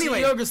shit. So Sexy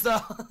anyway, yoga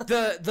style.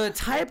 the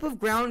type of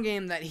ground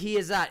game that he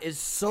is at is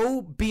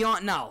so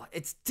beyond. Now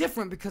it's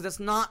different because it's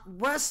not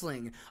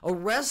wrestling. A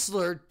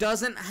wrestler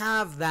doesn't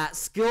have that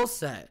skill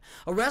set.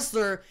 A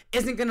wrestler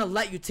isn't gonna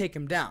let you take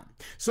him down.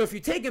 So if you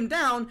take him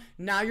down,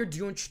 now you're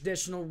doing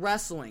traditional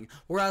wrestling.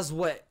 Whereas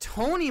what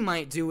Tony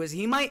might do is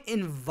he might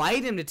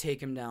invite him to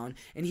take him down,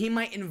 and he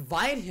might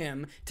invite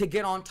him to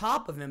get on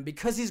top of him,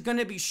 because he's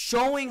gonna be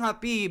showing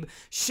Khabib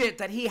shit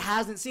that he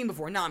hasn't seen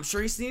before. Now I'm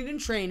sure he's seen it in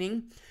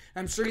training.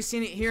 I'm sure he's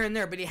seen it here and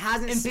there, but he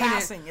hasn't In seen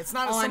passing. it It's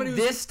not on somebody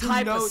this who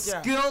type knows- of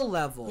yeah. skill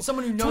level.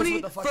 Someone who knows Tony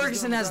what the fuck he's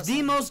Ferguson doing has with the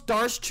wrestling. most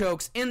Darce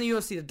chokes in the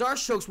UFC. The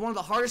Darce choke's one of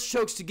the hardest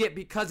chokes to get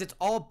because it's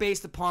all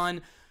based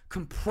upon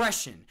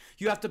compression.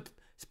 You have to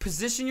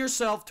position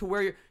yourself to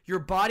where your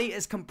body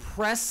is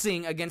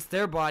compressing against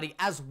their body,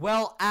 as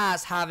well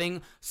as having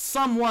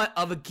somewhat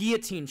of a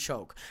guillotine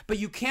choke. But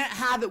you can't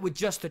have it with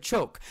just a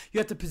choke. You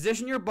have to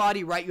position your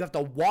body right. You have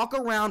to walk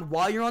around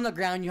while you're on the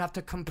ground. You have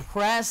to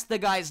compress the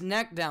guy's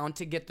neck down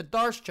to get the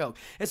Darce choke.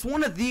 It's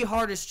one of the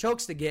hardest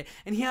chokes to get,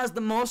 and he has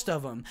the most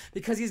of them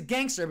because he's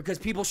gangster, because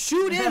people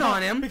shoot in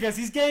on him. because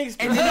he's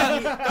gangster. And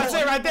then That's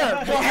it right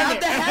there. he'll have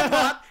the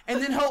headlock,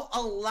 and then he'll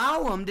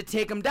allow him to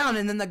take him down,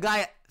 and then the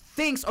guy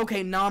thinks,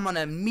 okay, now I'm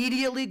gonna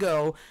immediately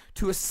go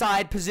to a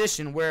side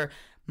position where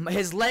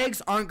his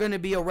legs aren't gonna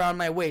be around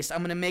my waist.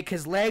 I'm gonna make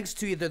his legs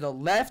to either the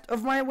left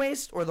of my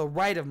waist or the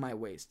right of my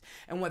waist.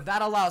 And what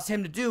that allows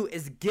him to do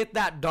is get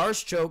that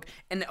Darce choke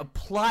and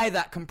apply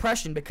that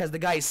compression, because the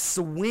guy is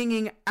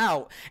swinging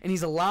out and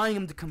he's allowing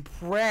him to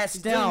compress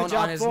doing the down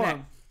job on his for neck.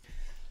 him.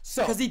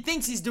 So Because he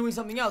thinks he's doing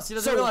something else. He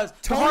doesn't So, realize the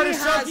Tony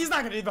hardest has- stroke. He's not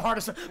gonna do the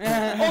hardest stroke.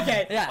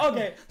 Okay. Yeah.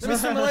 Okay. Let me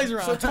swing my legs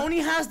around. So Tony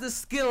has the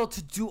skill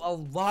to do a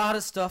lot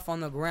of stuff on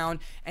the ground,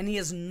 and he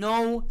has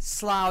no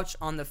slouch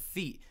on the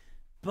feet.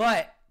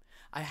 But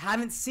I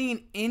haven't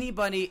seen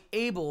anybody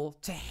able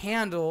to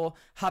handle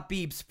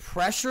Khabib's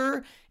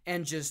pressure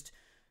and just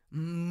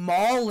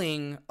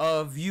mauling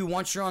of you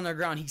once you're on the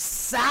ground. He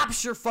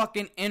saps your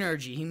fucking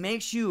energy. He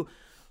makes you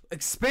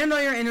expend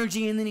all your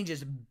energy, and then he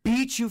just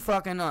beats you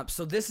fucking up.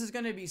 So this is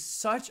going to be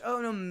such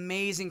an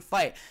amazing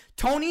fight.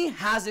 Tony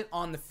has it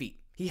on the feet.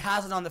 He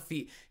has it on the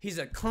feet. He's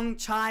a Kung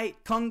Chi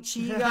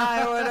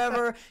guy or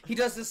whatever. He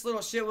does this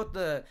little shit with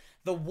the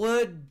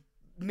wood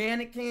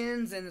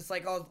mannequins, and it's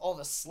like all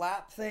the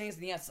slap things,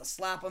 and he has to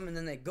slap them, and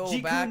then they go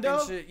Jeet back Kune Do?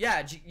 and shit. Yeah,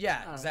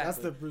 exactly. That's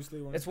the Bruce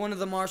Lee one. It's one of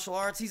the martial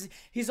arts.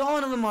 He's all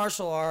into the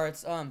martial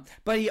arts.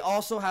 But he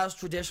also has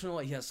traditional.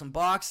 He has some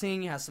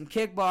boxing. He has some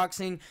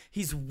kickboxing.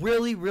 He's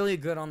really, really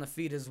good on the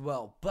feet as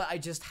well. But I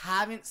just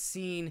haven't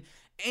seen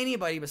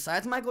anybody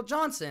besides Michael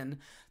Johnson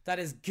that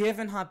has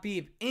given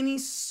Khabib any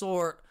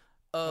sort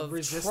of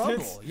resistance?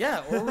 trouble.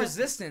 Yeah, or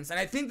resistance. And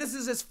I think this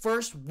is his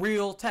first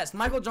real test.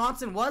 Michael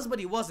Johnson was, but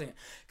he wasn't.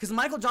 Because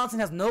Michael Johnson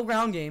has no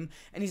ground game,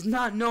 and he's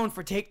not known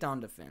for takedown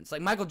defense.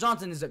 Like, Michael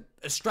Johnson is a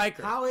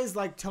striker. How is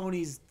like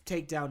Tony's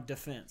takedown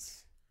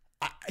defense?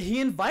 He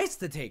invites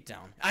the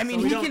takedown. I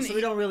mean, So we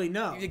don't really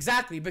know.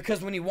 Exactly,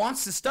 because when he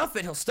wants to stuff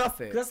it, he'll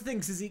stuff it. That's the thing,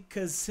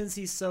 because since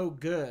he's so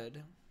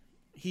good,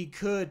 he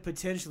could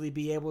potentially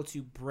be able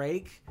to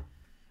break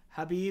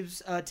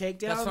Khabib's takedowns.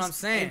 That's what I'm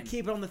saying. And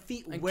keep it on the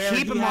feet And where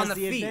keep he him has on the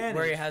feet advantage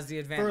where he has the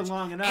advantage. for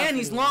long enough. And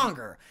he's anyway.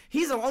 longer.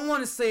 I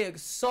want to say a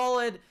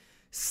solid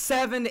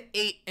 7 to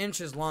 8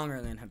 inches longer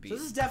than Khabib. So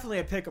this is definitely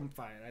a pick'em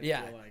fight. I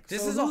Yeah, feel like.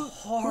 this So is a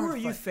hard Who are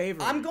you fight.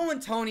 favoring? I'm going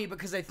Tony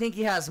because I think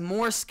he has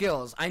more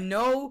skills. I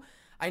know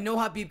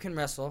Khabib can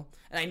wrestle,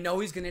 and I know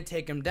he's going to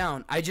take him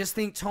down. I just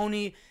think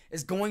Tony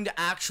is going to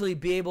actually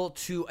be able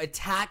to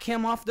attack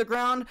him off the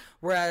ground,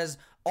 whereas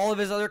all of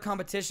his other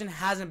competition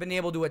hasn't been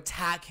able to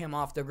attack him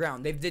off the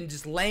ground. They've been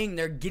just laying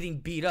there getting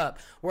beat up,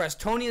 whereas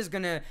Tony is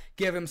going to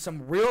give him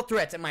some real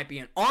threats. It might be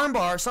an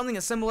armbar, something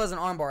as simple as an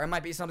armbar. It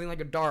might be something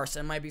like a Darce.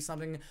 It might be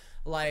something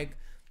like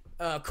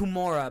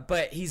Kimura,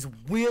 but he's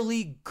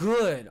really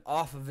good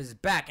off of his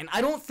back. And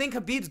I don't think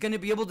Khabib's going to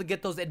be able to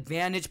get those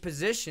advantage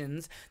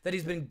positions that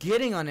he's been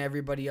getting on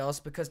everybody else,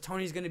 because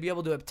Tony's going to be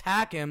able to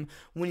attack him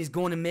when he's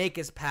going to make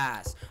his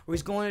pass, or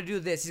he's going to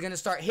do this. He's going to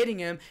start hitting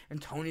him, and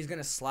Tony's going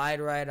to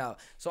slide right out.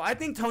 So I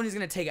think Tony's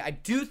going to take it. I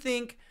do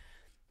think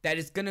that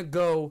it's going to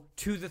go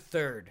to the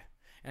third.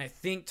 And I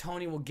think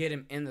Tony will get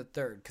him in the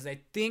third, because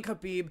I think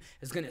Khabib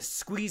is going to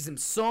squeeze him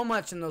so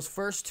much in those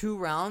first 2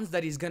 rounds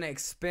that he's going to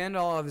expend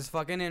all of his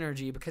fucking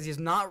energy, because he's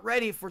not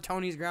ready for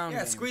Tony's ground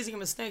game. Squeezing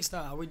him a snake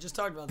style. We just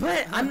talked about But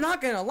that. I'm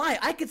not going to lie.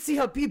 I could see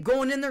Khabib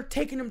going in there,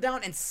 taking him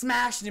down, and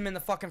smashing him in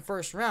the fucking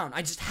first round.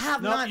 I just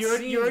have not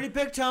seen... You already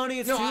picked Tony.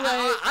 It's No, too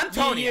late. I'm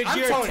Tony. You're I'm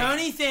a Tony.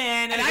 Tony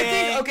fan. And I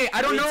think, okay,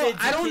 I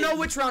don't know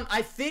which round.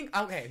 I think,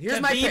 okay, here's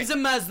my pick. Khabib's a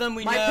Muslim,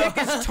 we My know.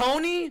 pick is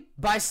Tony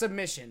by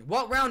submission.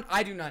 What round?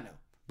 I do not know.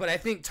 But I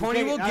think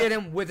Tony will get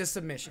him with a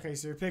submission. Okay,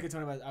 so you're picking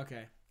Tony.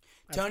 Okay.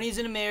 Tony's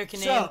an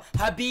American So- name.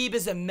 Habib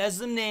is a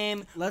Muslim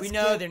name. Let's We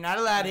know get- they're not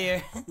allowed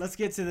here. Let's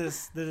get to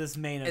this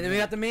main event. And then we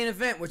got the main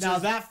event, which now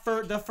is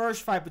the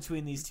first fight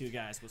between these two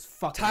guys was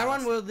fucking Tyron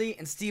awesome. Woodley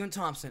and Stephen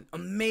Thompson.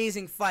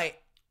 Amazing fight.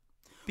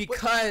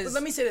 Because... But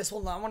let me say this.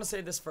 Hold on. I want to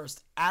say this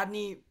first.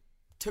 Adney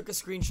took a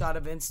screenshot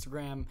of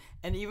Instagram,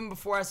 and even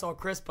before I saw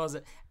Chris post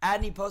it,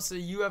 Adney posted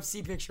a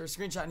UFC picture, a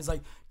screenshot, and he's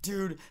like,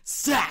 dude,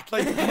 sack.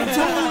 Like,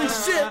 holy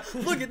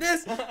shit, look at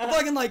this. I'm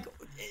fucking like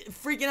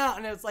freaking out.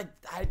 And it's like,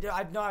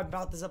 I know I've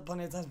brought this up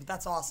plenty of times, but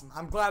that's awesome.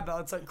 I'm glad about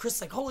it. It's like, Chris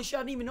is like, holy shit,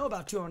 I didn't even know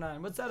about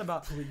 209. What's that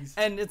about? Please.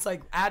 And it's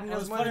like, Adney It knows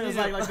was more funny. than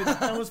It was you like,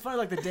 do. it was funny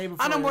like the day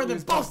before. I know more he than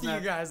was both posting of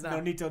you that guys now.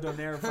 Nonito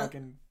Donaire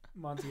fucking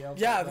Montiel.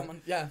 Yeah,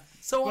 fight. yeah.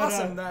 So But,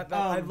 awesome.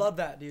 I love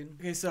that, dude.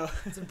 Okay, so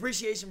It's an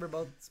appreciation for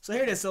both. so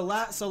here it is. So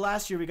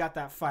last year we got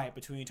that fight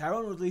between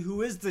Tyron Woodley,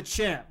 who is the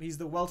champ. He's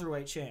the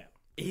welterweight champ.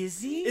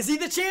 Is he? Is he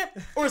the champ?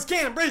 Or is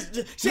Cannon Brace?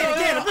 No,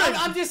 Cannon Brace.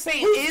 I'm just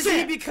saying, Who's is the he?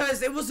 champ?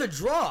 Because it was a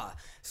draw.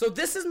 So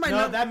this is my No,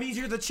 number... that means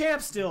you're the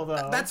champ still,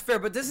 though. That's fair,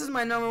 but this is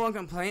my number one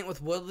complaint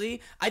with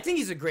Woodley. I think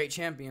he's a great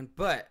champion,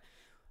 but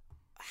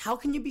how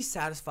can you be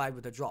satisfied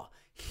with a draw?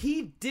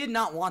 He did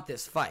not want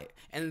this fight,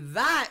 and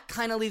that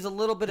kind of leaves a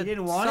little bit of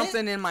didn't want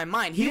something in my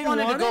mind. He didn't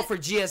wanted to want go it? for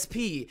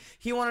GSP.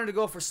 He wanted to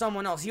go for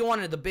someone else. He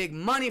wanted the big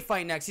money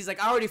fight next. He's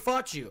like, I already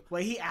fought you.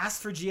 Wait, he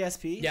asked for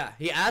GSP. Yeah,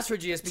 he asked for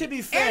GSP. To be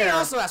and he fair-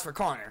 also asked for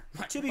Conor.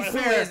 To be But who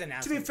fair, isn't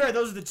asking?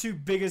 those are the two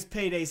biggest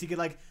paydays he could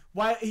like.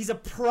 Why he's a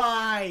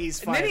prize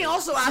And fighter. then he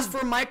also asked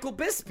for Michael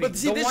Bisping, But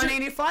see, the this is-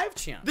 185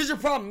 champ. There's your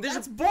problem.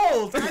 That's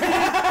bold.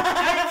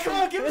 I mean, come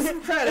on, give me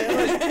some credit.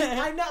 Like,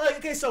 I'm not like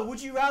okay. So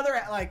would you rather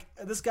like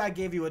this guy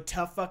gave you a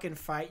tough fucking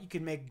fight, you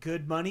can make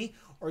good money,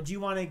 or do you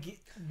want to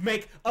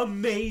make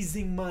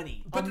amazing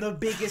money on the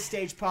biggest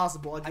stage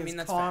possible against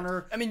that's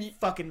Conor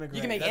fucking McGregor?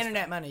 You can make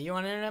internet money. You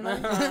want internet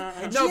money?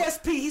 And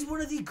GSP, he's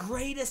one of the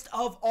greatest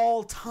of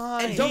all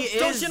time. And don't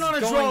shit on a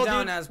draw,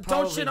 down dude. as Don't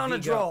probably shit on a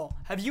the draw.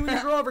 Have you and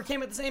your girl ever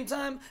came at the same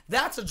time?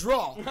 That's a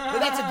draw. But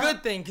that's a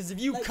good thing, because if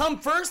you come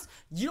first,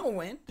 you don't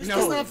win. It's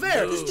not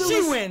fair.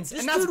 She wins,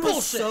 and that's dude bullshit.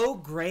 was so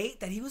great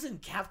that he was in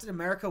Captain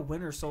America: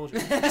 Winter Soldier.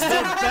 It's the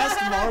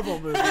best Marvel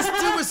movie. This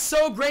dude was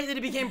so great that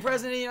he became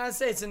president of the United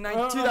States in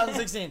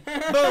 2016.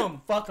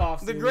 Boom. Fuck off,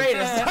 The Steven.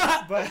 greatest.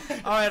 But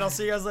All right, I'll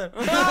see you guys later.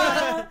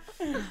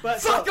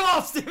 but Fuck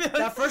off, Steven.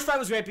 that first fight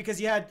was great because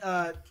you had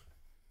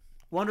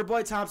Wonder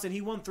Boy Thompson.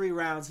 He won 3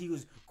 rounds. He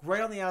was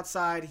great on the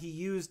outside. He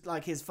used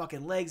like his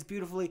fucking legs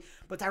beautifully.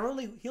 But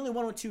Tyrone, he only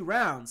won with 2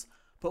 rounds.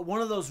 But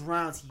one of those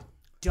rounds, he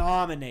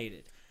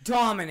dominated.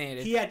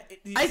 Dominated.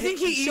 I think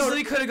he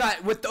easily could have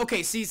got with.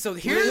 Okay, see, so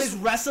His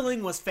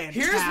wrestling was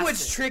fantastic. here's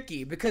what's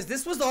tricky, because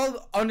this was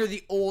all under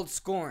the old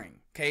scoring.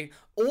 Okay,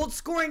 old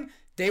scoring.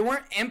 They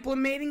weren't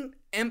implementing.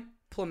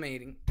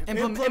 Implementing.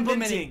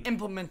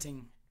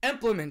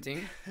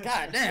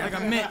 God damn.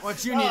 Like a mint.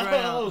 What you need right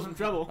now. in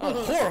trouble.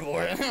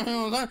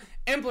 Horrible.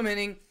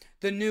 Implementing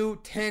the new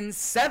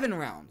 10-7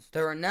 rounds.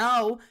 There are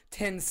now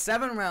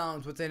 10-7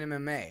 rounds within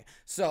MMA.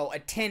 So a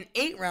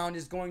 10-8 round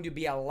is going to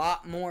be a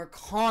lot more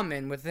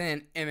common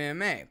within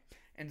MMA.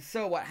 And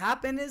so what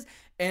happened is,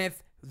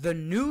 if the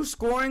new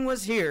scoring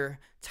was here,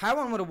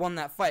 Tyrone would have won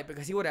that fight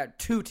because he would have had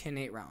 2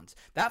 10-8 rounds.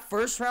 That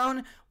first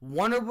round,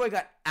 Wonderboy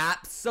got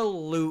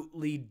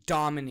absolutely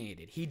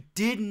dominated. He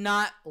did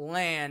not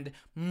land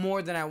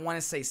more than, I want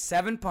to say,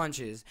 7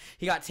 punches.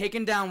 He got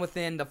taken down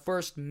within the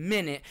first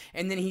minute,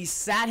 and then he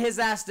sat his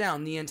ass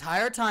down the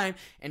entire time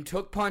and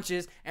took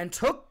punches and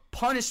took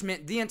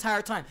punishment the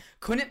entire time.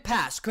 Couldn't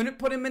pass, couldn't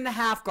put him in the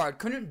half guard,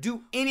 couldn't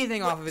do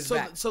anything off of his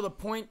back. So the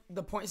point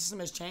system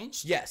has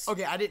changed? Yes.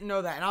 Okay, I didn't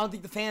know that, and I don't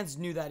think the fans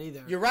knew that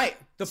either. You're right.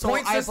 The So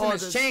point I system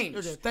has apologize. changed.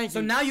 Okay, thank So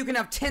you. now you can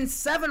have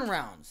 10-7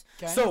 rounds.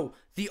 Okay. So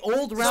the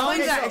old rounds.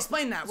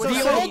 Explain that. So What the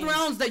does that old mean?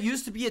 rounds that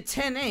used to be a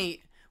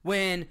 10-8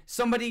 when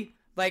somebody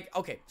like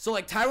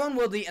Tyrone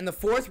Woodley in the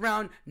 4th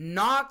round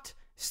knocked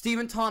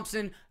Stephen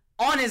Thompson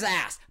on his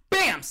ass.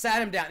 Bam!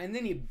 Sat him down, and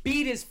then he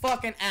beat his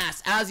fucking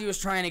ass as he was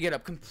trying to get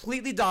up.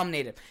 Completely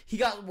dominated. He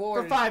got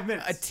awarded For 5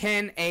 minutes. a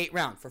 10-8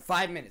 round for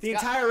 5 minutes. The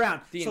entire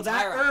round. The so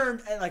entire that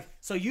round. earned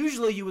so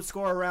usually you would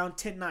score around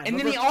 10-9. And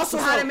then he also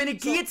had him in a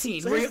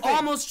guillotine where he here's the thing.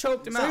 almost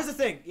choked him So out. here's the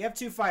thing: you have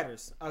 2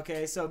 fighters.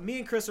 Okay, so me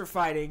and Chris are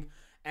fighting,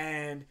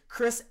 and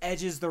Chris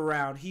edges the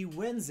round. He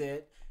wins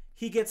it.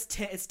 He gets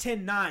 10. It's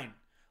 10-9.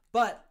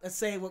 But let's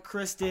say what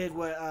Chris did,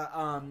 what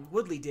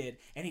Woodley did,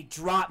 and he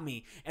dropped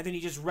me, and then he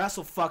just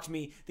wrestle fucked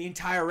me the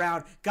entire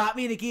round, got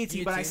me in a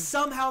guillotine, but I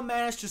somehow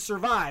managed to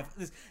survive.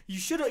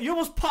 You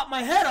almost popped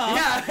my head off.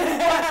 Yeah.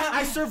 But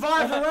I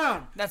survived the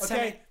round. That's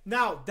okay.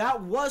 Now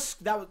that was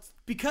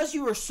because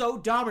you were so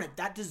dominant.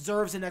 That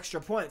deserves an extra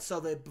point.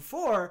 So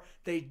before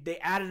they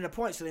added a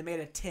point, so they made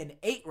a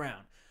 10-8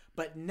 round.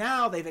 But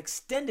now they've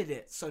extended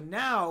it. So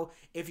now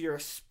if you're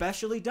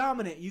especially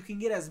dominant, you can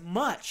get as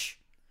much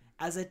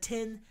as a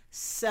 10-7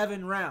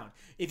 round.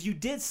 If you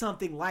did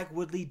something like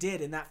Woodley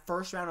did in that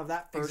first round of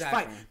that first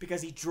fight,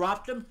 because he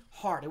dropped him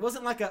hard. It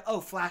wasn't like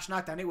flash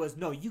knockdown. It was,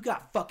 no, you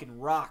got fucking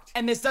rocked.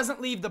 And this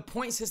doesn't leave the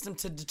point system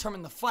to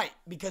determine the fight,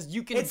 because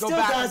you can It go still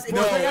back. does. and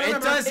No, forth.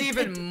 it does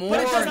even more But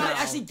it does not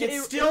now. actually get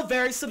It's still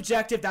very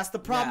subjective. That's the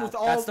problem Yeah, with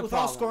all that's the all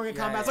problem. scoring in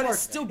Yeah, combat yeah. But it sports.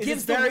 still It's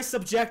gives them- very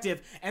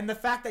subjective, and the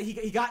fact that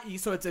he got you,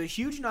 so it's a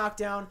huge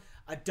knockdown,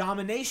 a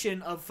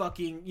domination of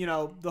fucking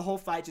the whole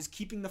fight, just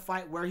keeping the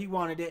fight where he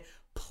wanted it,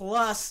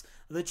 plus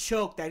the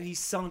choke that he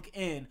sunk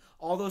in.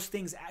 All those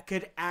things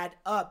could add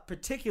up,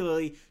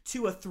 particularly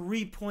to a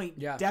 3-point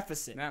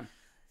deficit. Yeah.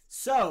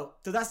 So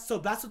that's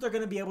what they're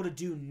going to be able to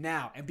do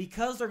now, and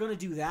because they're going to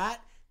do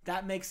that,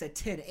 that makes a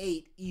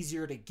 10-8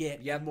 easier to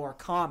get and more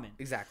common.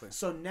 Exactly.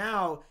 So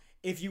now,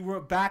 if you were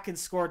back and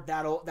scored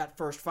that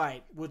first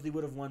fight, Woodley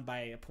would have won by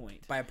a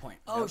point. By a point.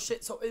 Oh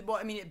shit! So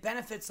it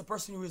benefits the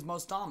person who is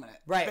most dominant.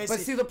 Right, Basically.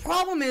 but see, the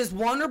problem is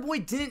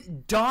Wonderboy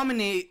didn't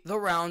dominate the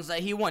rounds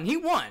that he won. He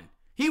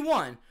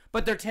won,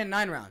 but they're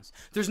 10-9 rounds.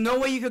 There's no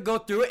way you could go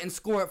through it and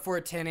score it for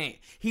a 10-8.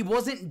 He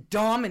wasn't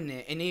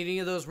dominant in any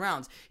of those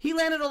rounds. He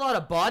landed a lot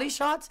of body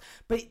shots,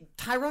 but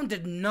Tyrone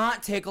did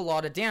not take a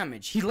lot of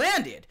damage. He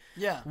landed.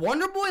 Yeah.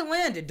 Wonderboy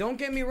landed, don't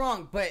get me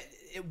wrong, but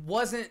it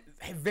wasn't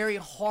very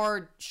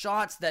hard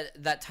shots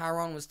that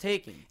Tyrone was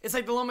taking. It's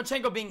like the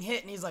Lomachenko being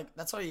hit, and he's like,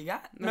 "That's all you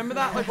got." Remember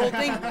that whole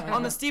thing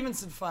on the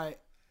Stevenson fight,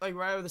 like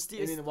right with the You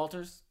mean Stevenson. the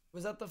Walters?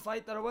 Was that the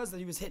fight that it was that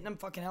he was hitting him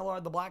fucking hell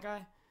hard, the black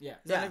guy? Yeah.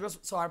 Is that Nicholas?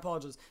 So I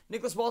apologize.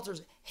 Nicholas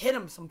Walters hit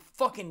him some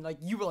fucking, like,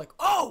 you were like,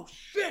 "Oh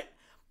shit!"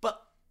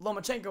 But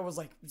Lomachenko was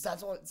like, "Is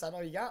that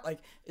all you got? Like,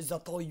 is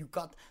that all you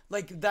got?"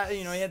 Like that,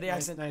 he had the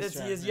accent. nice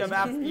try, You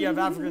have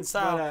African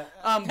style.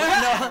 But, But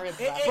no,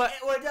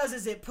 What it does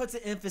is it puts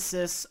an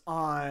emphasis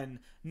on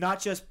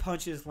not just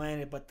punches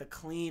landed, but the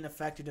clean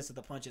effectiveness of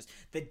the punches,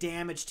 the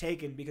damage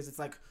taken. Because it's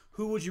like,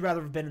 who would you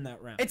rather have been in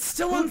that round? It's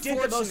still who did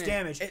the most unfortunate.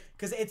 damage?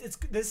 Because it's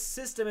this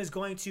system is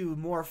going to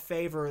more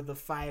favor the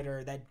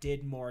fighter that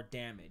did more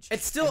damage.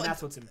 It's still and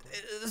that's what's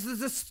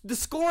important. The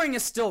scoring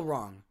is still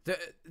wrong.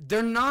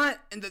 They're not.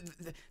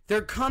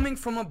 They're coming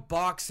from a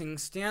boxing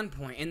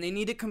standpoint, and they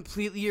need to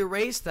completely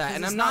erase that.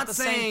 And it's I'm not the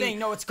saying same thing.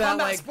 No, it's that,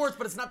 combat like, sports,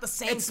 but it's not the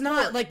same. It's sport.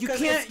 not like you 'Cause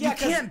can't it's- yeah, 'cause-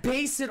 can't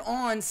base it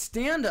on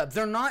stand up.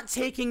 They're not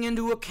taking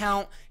into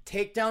account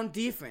takedown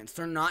defense.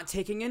 They're not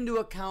taking into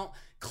account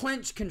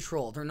clinch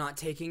control. They're not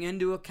taking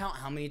into account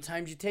how many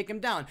times you take them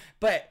down.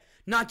 But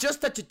not just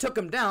that you took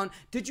them down,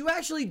 did you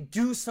actually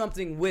do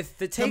something with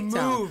the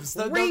takedown? moves,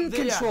 the- ring the-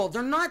 control.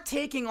 They're not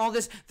taking all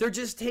this. They're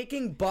just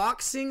taking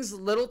boxing's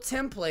little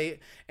template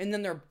and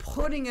then they're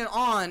putting it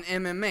on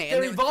MMA.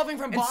 They're And evolving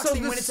from and so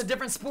boxing when this- it's a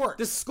different sport.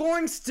 the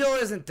scoring still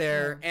isn't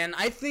there, and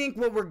I think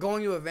what we're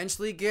going to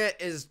eventually get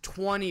is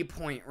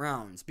 20-point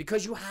rounds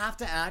because you have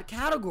to add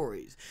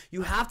categories.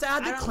 You have to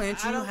add the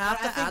clinch, and you have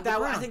to add the I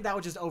ground. think that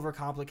would just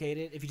overcomplicate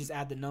it if you just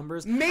add the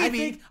numbers.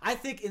 Maybe. I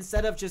think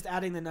instead of just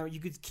adding the number, you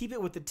could keep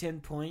it with the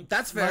 10-point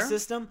That's fair.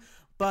 system,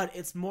 but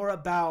it's more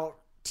about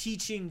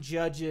teaching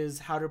judges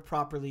how to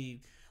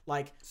properly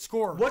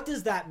Score. What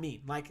does that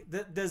mean? Like,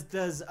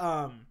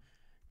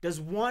 does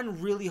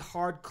one really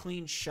hard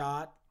clean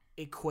shot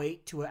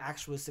equate to an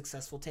actual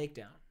successful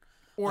takedown?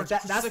 Or Like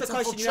that's the successful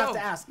question you have to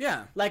choke. ask.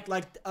 Yeah. Like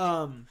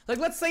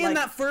let's say in like-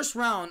 that first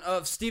round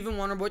of Stephen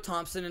Wonderboy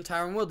Thompson and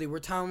Tyron Woodley, where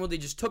Tyron Woodley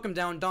just took him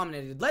down and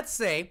dominated. Let's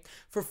say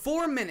for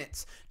 4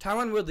 minutes,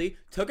 Tyron Woodley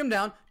took him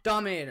down,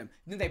 dominated him.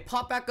 Then they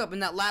pop back up in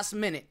that last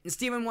minute, and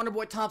Stephen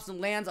Wonderboy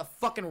Thompson lands a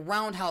fucking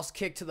roundhouse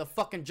kick to the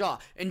fucking jaw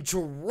and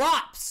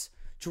drops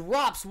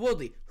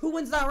Woodley. Who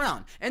wins that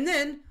round? And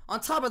then, on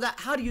top of that,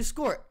 how do you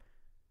score it?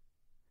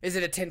 Is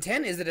it a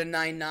 10-10? Is it a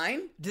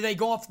 9-9? Do they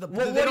go off the?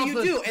 What do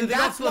you do? And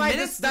that's why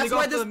that's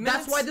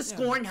the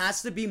scoring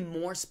has to be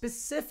more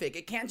specific.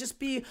 It can't just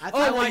be I oh,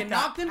 like you that.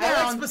 knocked him I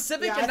down. like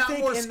specific Yeah, and I not think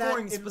more in that-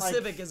 scoring. in, like-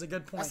 Specific is a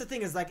good point. That's the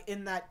thing is, like,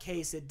 in that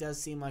case, it does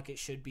seem like it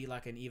should be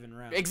like an even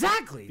round.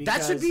 Exactly.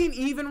 That should Because- be an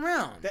even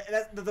round.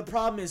 The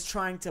problem is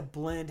trying to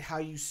blend how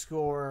you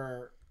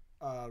score,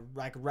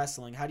 like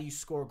wrestling. How do you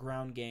score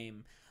ground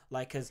game?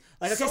 Like, cause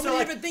like so many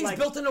different things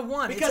built into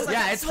one. Because It's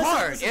Yeah, it's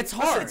hard. It's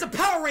hard. It's a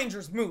Power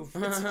Rangers move.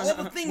 It's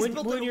all the things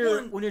built into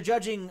one. when you're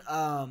judging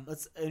when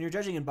you're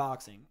judging in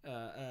boxing,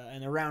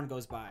 and a round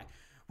goes by,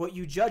 what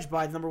you judge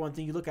by, the number one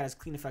thing you look at is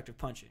clean, effective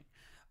punching.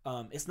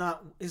 It's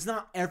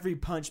not every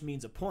punch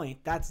means a point.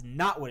 That's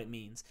not what it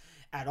means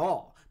at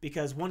all.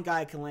 Because one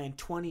guy can land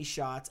 20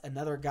 shots,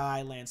 another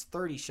guy lands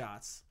 30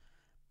 shots.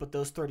 But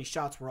those 30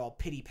 shots were all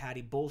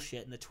pity-patty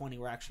bullshit, and the 20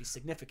 were actually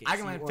significant. I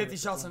can land 50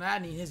 shots on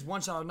Adney. His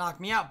one shot will knock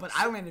me out, but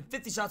I landed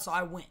 50 shots, so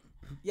I win.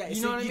 Yeah, You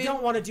so know what I you mean?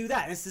 don't want to do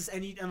that. It's just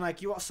and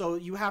like you also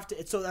you have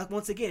to. So that,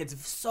 once again,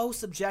 it's so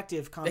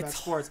subjective combat It's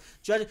sports.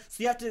 Judge,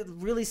 so you have to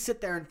really sit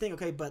there and think.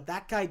 Okay, but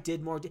that guy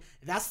did more.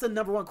 That's the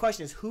number one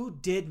question: is who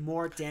did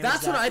more damage?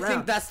 That's what that I round?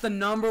 think. That's the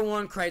number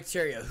one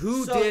criteria.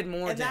 Who So- did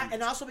more and damage? That,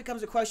 and also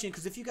becomes a question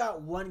because if you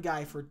got one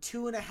guy for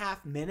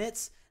 2.5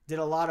 minutes, did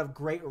a lot of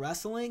great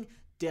wrestling,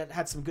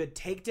 had some good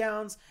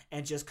takedowns,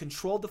 and just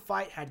controlled the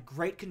fight, had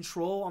great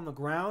control on the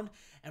ground.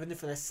 And then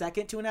for the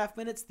second 2.5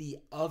 minutes, the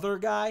other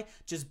guy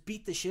just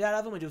beat the shit out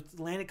of him and just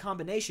landed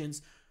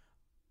combinations.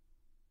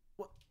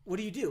 What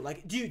do you do?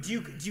 Like, do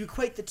you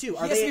equate the two?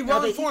 He has to be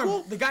well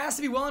informed. The guy has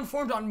to be well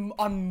informed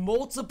on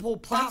multiple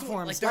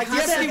platforms. like, he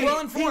has to be well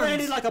He informed.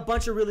 landed like a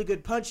bunch of really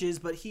good punches,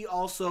 but he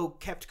also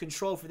kept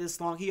control for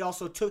this long. He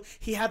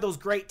had those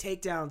great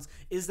takedowns.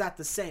 Is that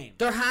the same?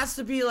 There has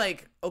to be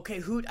like, okay,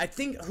 who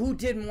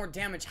did more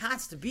damage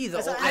has to be the.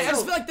 I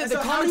just feel like the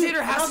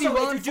commentator has to be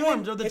well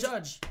informed, or the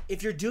judge.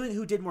 If you're doing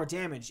who did more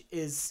damage,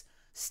 is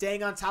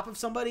staying on top of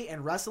somebody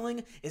and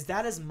wrestling, is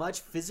that as much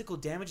physical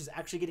damage as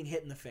actually getting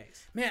hit in the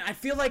face? Man, I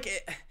feel like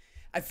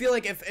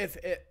if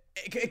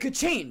it could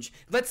change.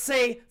 Let's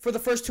say for the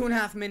first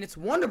 2.5 minutes,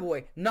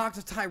 Wonderboy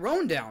knocked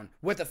Tyrone down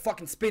with a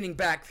fucking spinning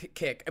back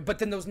kick. But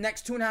then those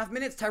next 2.5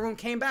 minutes, Tyrone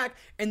came back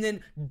and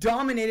then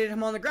dominated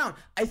him on the ground.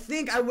 I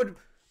think I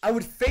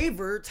would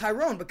favor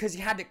Tyrone because he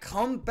had to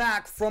come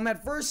back from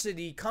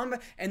adversity,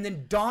 and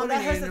then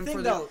dominate him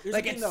for the.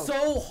 Like, it's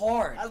so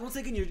hard. I was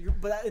thinking,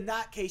 but in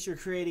that case, you're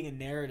creating a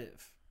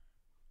narrative.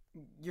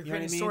 You're You know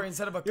creating what a I story mean?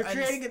 instead of a.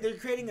 They're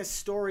creating a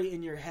story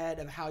in your head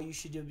of how you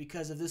should do it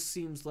because of this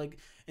seems like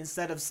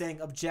instead of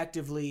saying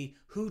objectively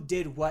who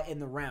did what in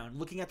the round,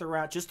 looking at the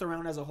round, just the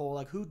round as a whole,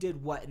 like who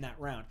did what in that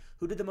round,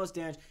 who did the most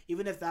damage.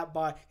 Even if that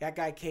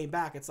guy came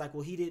back, it's like,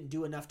 well, he didn't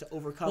do enough to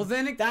overcome. Well,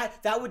 then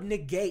that would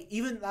negate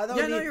even.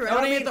 you're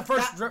right.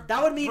 That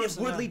would mean if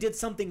Woodley did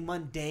something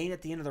mundane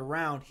at the end of the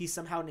round, he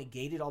somehow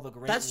negated all the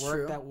great That's work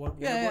true. that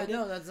Yeah, did.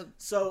 no, that's a.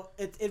 So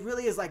it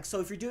really is like, so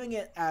if you're doing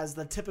it as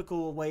the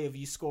typical way of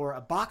you score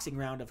a boxing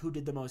round of who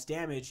did the most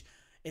damage,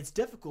 it's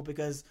difficult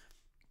because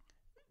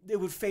it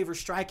would favor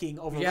striking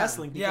over Yeah.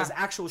 wrestling because Yeah.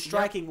 actual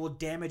striking will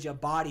damage a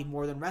body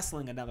more than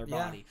wrestling another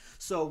Yeah. body.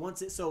 So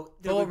once it so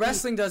But what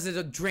wrestling does is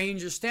it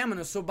drains your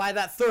stamina. So by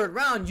that third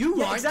round,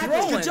 you aren't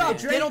throwing. Good job.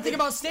 it. They don't think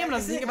about stamina.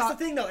 They think That's about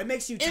the thing, though. It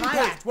makes you impact,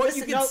 tired. what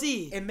you can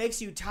see. It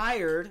makes you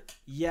tired,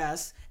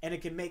 yes, and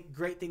it can make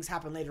great things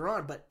happen later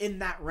on. But in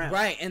that round,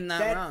 Right, in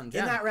that round,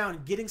 yeah. in that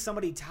round, getting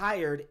somebody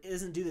tired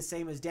doesn't do the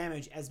same as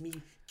damage as me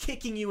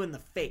kicking you in the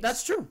face.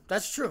 That's true.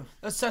 That's true.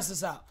 Let's test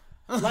this out.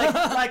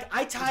 like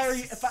I tire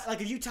you.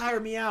 If you tire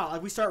me out,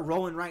 like we start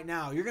rolling right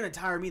now, you're gonna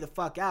tire me the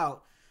fuck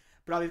out.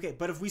 But I'll be okay.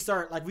 But if we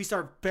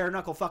start bare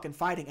knuckle fucking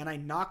fighting and I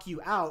knock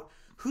you out,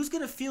 who's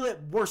gonna feel it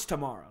worse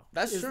tomorrow?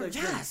 That's Is true. the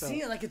Yeah, thing, so.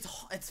 see, like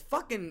it's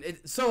fucking.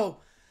 So,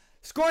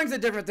 scoring's a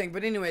different thing.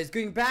 But anyways,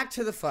 going back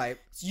to the fight.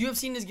 So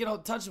UFC needs to get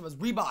out touch with us.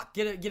 Reebok,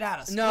 get at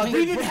us. No,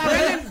 we didn't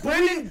have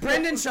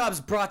Brendan Schaub's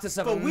brought this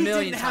up But a we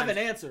million didn't times. have an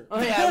answer.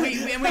 Oh yeah, we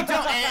don't,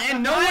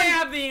 and no I one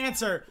have the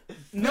answer.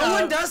 no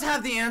one does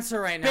have the answer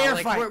right now. Bear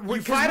Like, fight. we're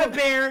You fight a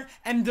bear,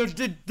 and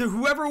the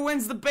whoever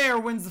wins the bear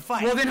wins the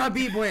fight. Well, then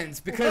Habib wins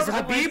because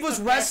Whoever Habib wins was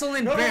the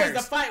wrestling Whoever bears.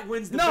 wins the fight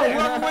wins the No, bear.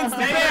 whoever wins the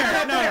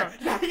bear. No.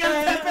 You got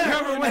a pet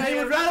bear. He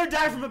would rather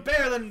die from a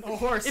bear than a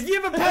horse. If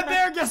you have a pet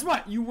bear, guess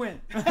what? You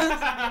win.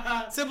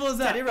 Simple as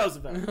that. Teddy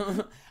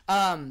Roosevelt.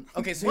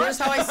 Okay, so here's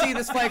how I see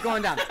this fight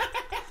going down.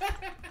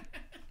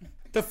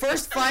 The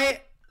first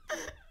fight,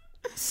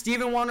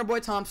 Stephen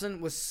Wonderboy Thompson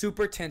was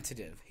super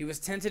tentative. He was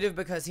tentative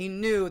because he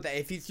knew that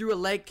if he threw a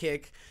leg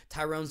kick,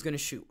 Tyrone's gonna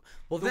shoot.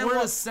 Well, The then word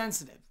what? is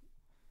sensitive.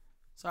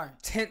 Sorry.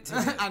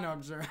 Tentative. I know,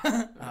 I'm sure.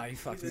 Oh, you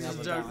fucked me up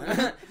with that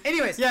joking. one.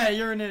 Anyways, Yeah,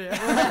 you're an idiot.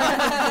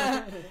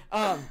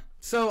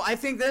 so I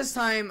think this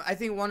time,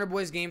 Wonder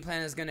Boy's game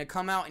plan is going to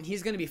come out and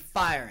he's going to be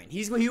firing.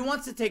 He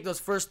wants to take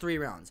those first 3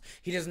 rounds.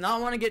 He does not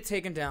want to get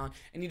taken down,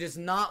 and he does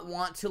not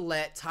want to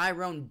let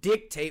Tyrone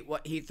dictate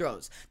what he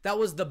throws. That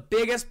was the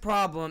biggest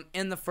problem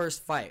in the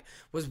first fight,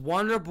 was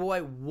Wonder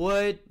Boy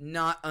would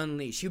not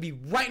unleash. He would be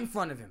right in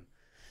front of him,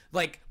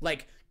 like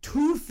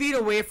 2 feet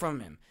away from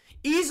him,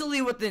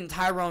 easily within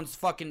Tyrone's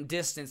fucking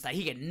distance that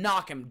he could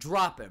knock him,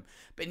 drop him,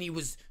 but he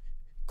was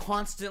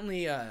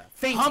constantly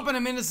fainting. Humping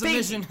him into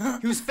submission.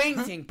 He was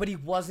fainting, but he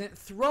wasn't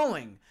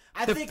throwing.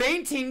 The think-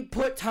 fainting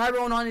put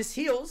Tyrone on his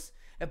heels.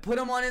 It put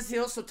him on his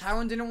heels, so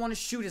Tyrone didn't want to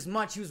shoot as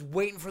much. He was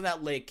waiting for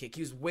that leg kick.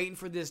 He was waiting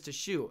for this to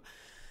shoot.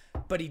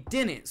 But he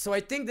didn't. So I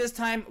think this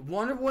time,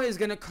 Wonder Boy is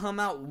going to come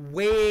out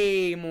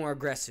way more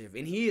aggressive.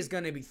 And he is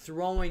going to be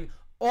throwing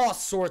all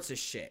sorts of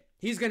shit.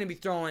 He's going to be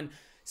throwing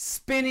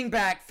spinning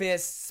back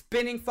fists,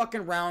 spinning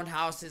fucking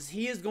roundhouses.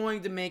 He is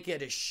going to make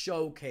it a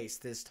showcase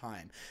this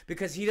time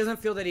because he doesn't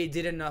feel that he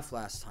did enough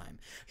last time.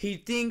 He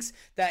thinks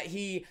that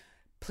he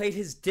played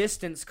his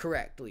distance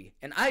correctly,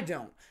 and I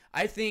don't.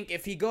 I think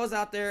if he goes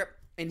out there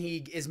and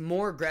he is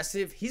more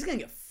aggressive, he's going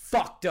to get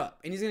fucked up,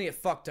 and he's going to get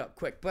fucked up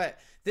quick. But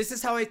this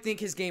is how I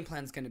think his game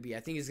plan is going to be. I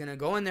think he's going to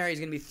go in there, he's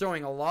going to be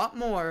throwing a lot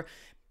more,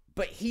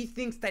 but he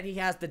thinks that he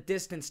has the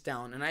distance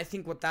down, and I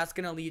think what that's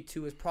going to lead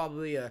to is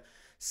probably a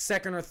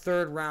second or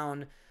third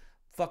round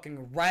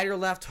fucking right or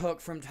left hook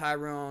from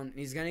Tyrone.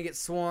 He's gonna get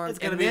swarmed. It's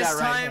gonna and be this that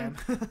right time,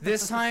 hand.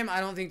 this time I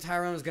don't think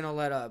Tyrone's gonna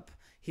let up.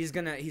 He's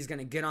gonna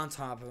get on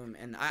top of him,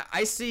 and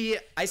I see Yeah,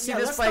 this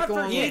let's fight not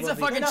going. forget- He needs to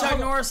Woodley. fucking No, Chuck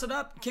hold on. Norris it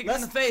up, kick him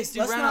in the face, dude.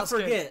 Let's not Roundhouse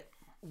kick. forget.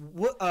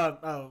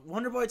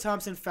 Wonderboy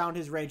Thompson found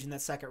his range in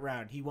that second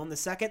round. He won the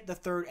second, the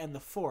third, and the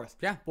fourth.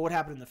 Yeah. But what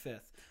happened in the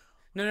fifth?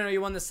 No,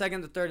 you won the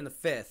second, the third, and the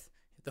fifth.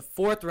 The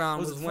fourth round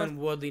Was was the when fourth-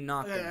 Woodley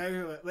knocked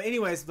him. But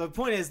anyways, the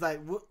point is like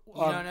You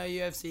don't know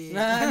UFC.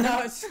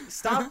 No,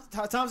 it's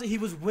Thompson, he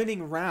was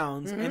winning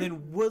rounds, Mm-hmm. and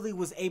then Woodley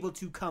was able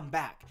to come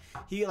back.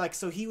 He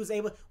was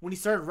able when he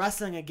started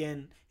wrestling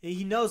again.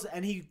 He knows,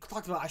 and he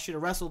talked about I should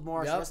have wrestled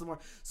more. I should Yep. have wrestled more.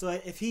 So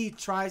if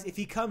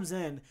he comes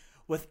in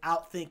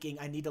without thinking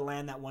I need to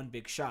land that one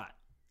big shot,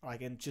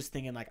 like and just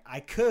thinking like I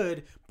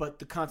could, but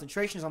the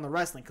concentration is on the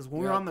wrestling because when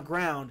we were Yep. on the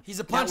ground,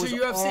 He's a that puncher was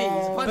UFC. He's a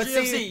all- puncher But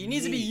see, UFC. He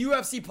needs to be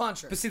UFC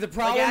puncher. But see, the like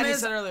problem Andy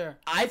is, said earlier.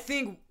 I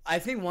think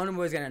Wonder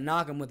Boy's gonna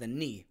knock him with a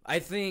knee. I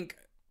think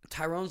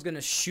Tyrone's gonna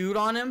shoot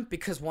on him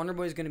because Wonder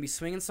Boy's gonna be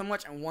swinging so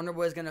much, and Wonder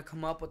Boy's gonna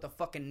come up with a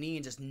fucking knee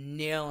and just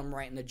nail him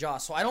right in the jaw.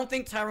 So I don't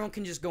think Tyrone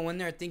can just go in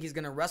there and think he's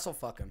gonna wrestle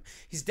fuck him.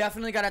 He's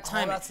definitely got to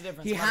time that's it. the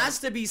difference. He My has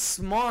to be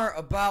smart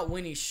about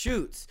when he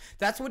shoots.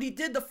 That's what he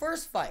did the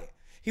first fight.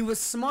 He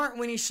was smart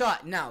when he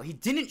shot. Now, he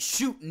didn't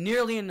shoot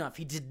nearly enough.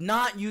 He did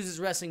not use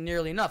his wrestling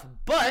nearly enough.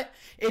 But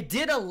it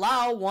did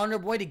allow Wonder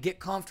Boy to get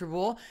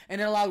comfortable,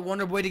 and it allowed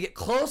Wonder Boy to get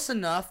close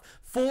enough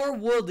for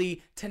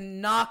Woodley to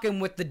knock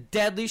him with the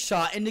deadly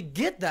shot and to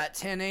get that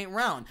 10-8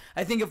 round.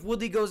 I think if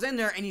Woodley goes in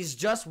there and he's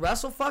just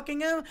wrestle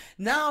fucking him,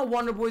 now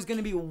Wonder Boy's going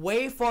to be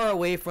way far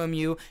away from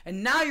you,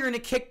 and now you're in a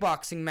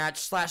kickboxing match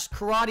 /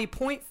 karate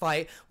point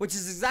fight, which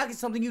is exactly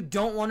something you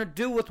don't want to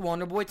do with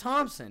Wonder Boy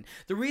Thompson.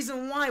 The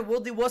reason why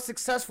Woodley was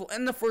successful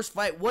in the first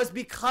fight was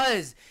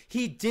because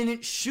he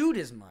didn't shoot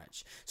as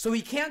much. So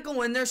he can't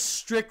go in there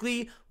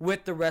strictly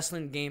with the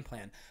wrestling game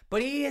plan.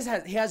 But he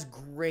has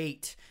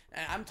great,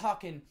 I'm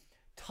talking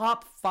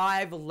top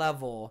 5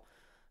 level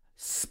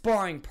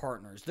sparring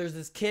partners. There's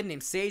this kid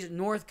named Sage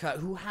Northcutt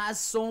who has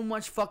so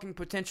much fucking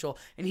potential,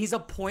 and he's a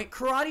point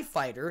karate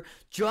fighter,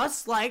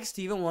 just like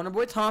Stephen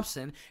Wonderboy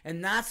Thompson,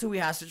 and that's who he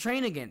has to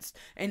train against.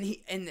 And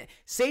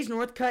Sage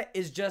Northcutt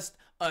is just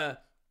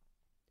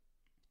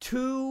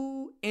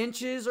 2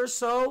 inches or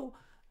so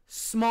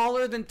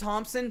smaller than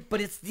Thompson,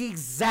 but it's the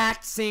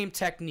exact same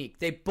technique.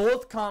 They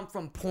both come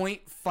from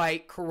point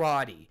fight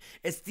karate.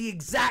 It's the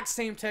exact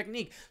same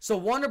technique. So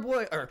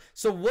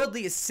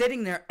Woodley is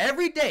sitting there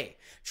every day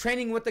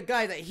training with the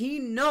guy that he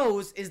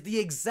knows is the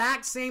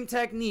exact same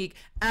technique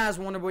as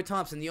Wonderboy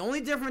Thompson. The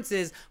only difference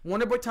is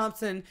Wonderboy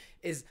Thompson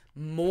is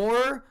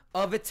more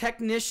of a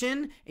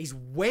technician, he's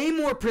way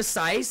more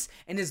precise,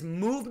 and his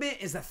movement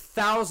is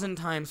 1,000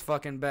 times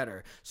fucking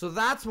better. So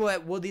that's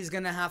what Woodley's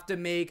gonna have to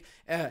make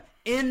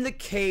in the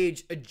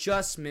cage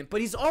adjustment.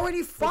 But he's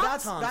already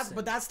fought Thompson.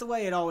 But that's the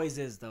way it always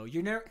is, though.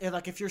 You're never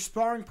like, if your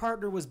sparring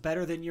partner was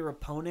better than your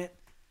opponent,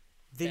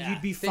 then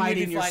you'd be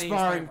fighting your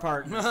sparring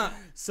partner.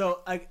 So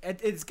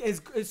it's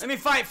let me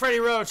fight Freddie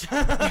Roach. He's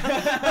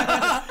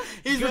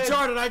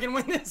retarded. I can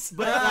win this.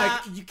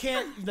 But you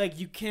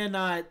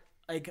cannot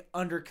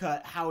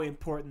undercut how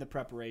important the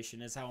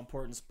preparation is, how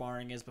important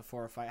sparring is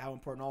before a fight, how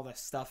important all this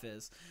stuff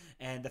is,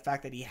 and the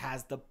fact that he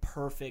has the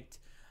perfect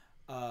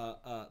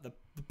the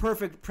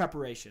perfect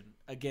preparation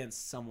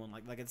against someone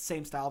like the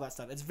same style, that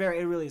stuff. It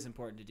really is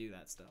important to do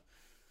that stuff.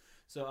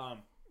 So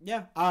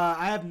yeah,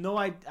 I have no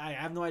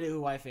idea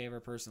who I favor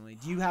personally.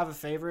 Do you have a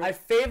favorite? I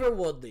favor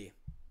Woodley.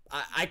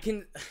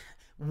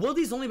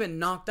 Woodley's only been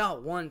knocked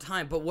out one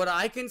time, but what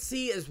I can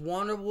see is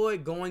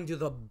Wonderboy going to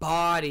the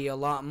body a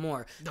lot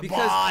more.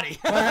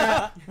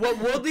 What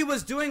Woodley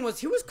was doing was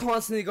he was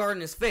constantly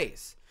guarding his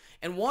face.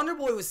 And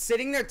Wonderboy was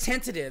sitting there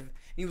tentative,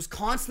 and he was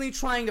constantly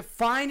trying to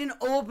find an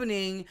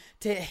opening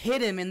to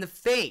hit him in the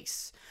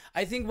face.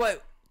 I think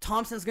what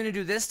Thompson's going to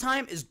do this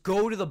time is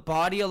go to the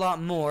body a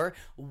lot more,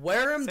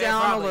 wear him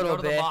down a little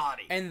bit,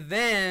 and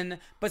then,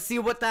 but see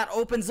what that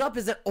opens up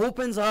is it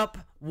opens up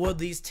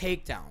Woodley's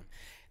takedown.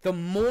 The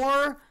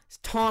more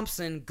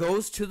Thompson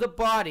goes to the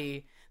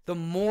body, the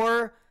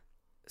more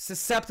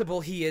susceptible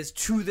he is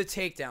to the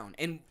takedown.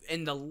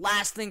 And the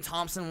last thing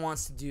Thompson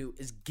wants to do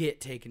is get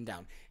taken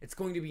down. It's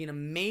going to be an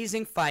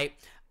amazing fight.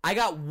 I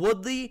got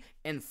Woodley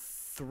in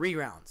 3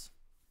 rounds.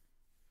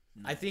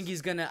 Nice. I think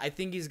he's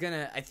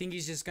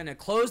just gonna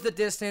close the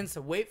distance,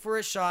 wait for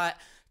a shot.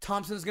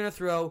 Thompson's gonna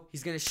throw,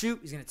 he's gonna shoot,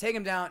 he's gonna take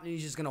him down, and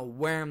he's just gonna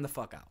wear him the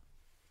fuck out.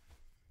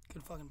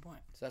 Good fucking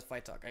point. So that's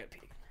fight talk. I got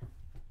pee.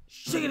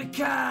 Sugar the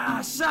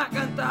car,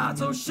 shotgun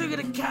tattoo, sugar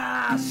the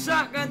car,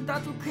 shotgun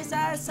tattoo, cause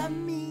I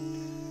some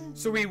me.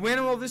 So we went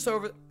all this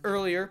over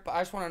earlier, but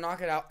I just want to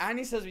knock it out.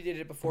 Annie says we did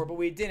it before, but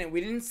we didn't. We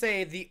didn't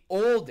say the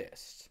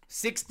oldest,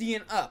 60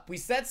 and up. We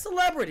said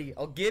celebrity.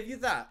 I'll give you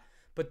that.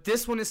 But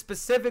this one is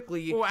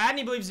specifically... Well,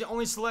 Adney believes the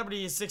only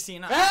celebrity is 60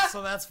 and up,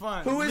 so that's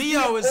fun. Who is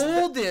Leo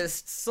the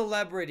oldest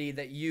celebrity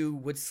that you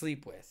would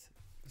sleep with?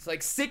 It's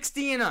like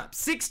 60 and up.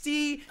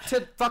 60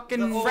 to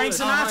fucking Frank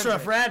Sinatra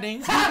for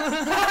Adney.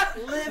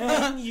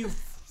 Living, you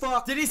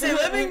fuck. Did he say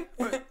living?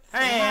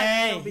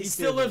 Hey, he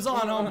still lives on,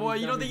 homeboy.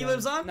 You don't think he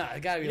lives on? No,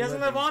 it gotta be. He doesn't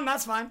live on?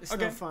 That's fine. It's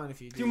no fun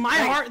if you do. Through my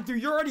heart, through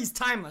your heart, he's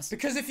timeless.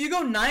 Because if you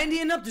go 90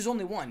 and up, there's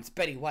only one. It's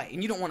Betty White,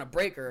 and you don't want to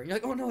break her. You're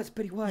like, oh no, it's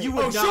Betty White. You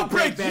will she'll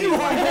break Betty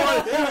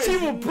White. She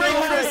will break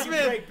Chris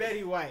Smith. Break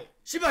Betty White.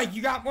 She'd be like,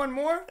 you got one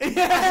more?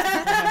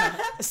 I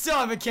still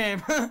haven't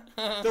came.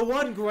 The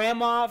one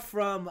grandma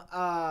from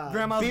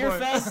Grandma's Beer Boy.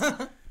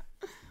 Fest.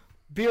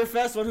 Beer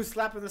Fest, one who's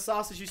slapping the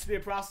sausage, used to be a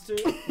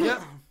prostitute.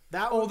 Yep.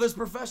 That oldest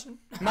profession?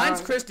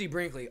 Mine's Christy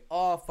Brinkley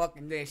all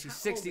fucking day. She's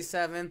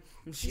 67.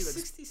 And she looks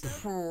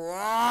 67?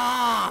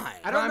 prime.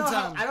 I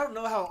don't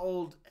know how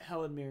old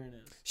Helen Mirren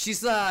is.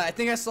 She's I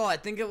think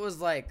it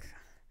was like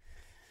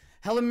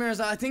Helen Mirren's,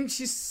 I think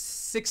she's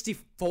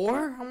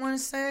 64, I want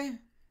to say.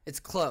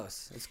 It's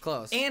close.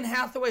 Anne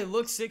Hathaway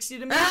looks 60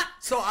 to me,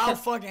 so I'll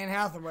fuck Anne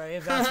Hathaway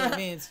if that's what it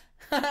means.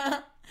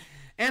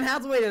 Anne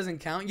Hathaway doesn't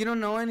count. You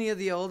don't know any of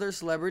the older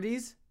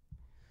celebrities?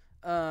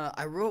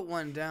 I wrote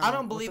one down. I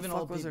don't believe in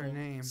old people. What the fuck was her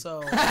name?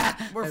 So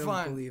we're fine.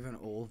 I don't believe in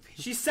old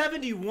people. She's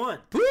 71.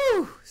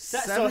 Woo!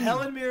 So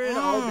Helen Mirren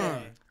all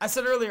day. I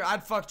said earlier,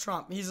 I'd fuck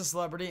Trump. He's a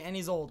celebrity and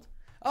he's old.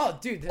 Oh,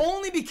 dude.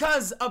 Only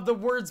because of the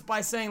words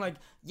by saying like,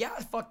 yeah,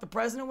 I fuck the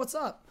president. What's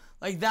up?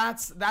 Like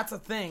that's a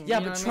thing. Yeah,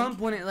 you know but what Trump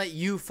wouldn't let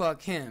you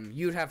fuck him.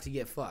 You'd have to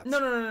get fucked.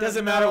 No.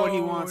 Doesn't matter what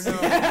he wants.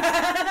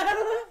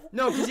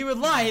 No, because he would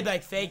lie. He'd be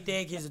like, fake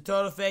dick. He's a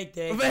total fake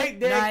dick.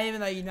 Fake dick. Not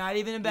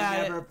even about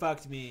it. He never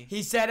fucked me.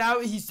 He said no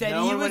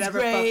he one was would ever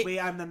great. fuck me.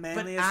 I'm the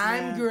manliest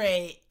I'm man.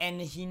 great,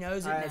 and he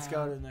knows it All right, now. let's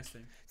go to the next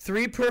thing.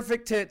 3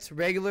 perfect tits,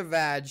 regular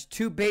vag.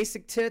 2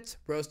 basic tits,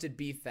 roasted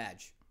beef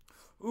vag.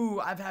 Ooh,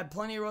 I've had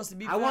plenty of roasted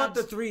beef. I want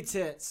the 3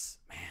 tits.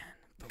 Man.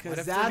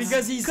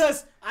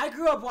 Because I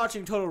grew up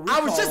watching Total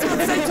Recall. I was just about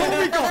to say Total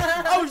Recall.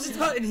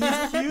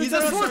 And he's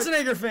a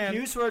Schwarzenegger fan.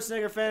 Huge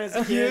Schwarzenegger fan as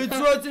a Huge kid.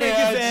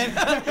 Schwarzenegger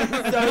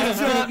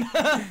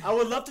fan. I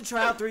would love to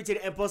try out 3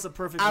 tits and plus a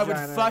perfect I would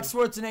vagina. fuck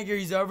Schwarzenegger.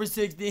 He's over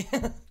 60.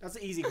 That's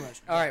an easy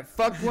question. All right,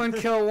 fuck one,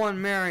 kill one,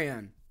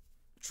 Marion.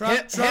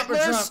 Trump or Hitler,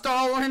 Trump?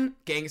 Stalin,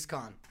 Genghis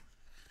Khan.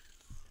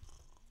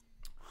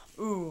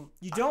 Ooh.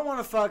 You don't want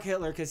to fuck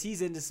Hitler because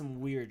he's into some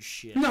weird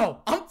shit.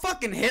 No, I'm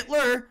fucking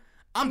Hitler.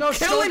 I'm No,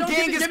 killing don't give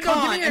me- Genghis give me- don't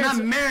give Khan, me your and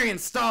answer. I'm marrying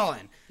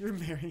Stalin. You're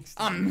marrying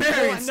Stalin. I'm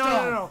marrying No,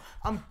 Stalin. no.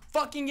 I'm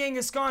fucking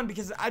Genghis Khan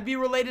because I'd be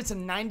related to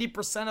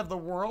 90% of the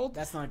world.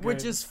 That's not Which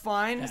good. is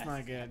fine. That's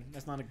not good.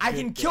 That's not a good I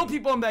can kill thing.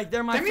 people and be like,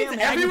 they're my That means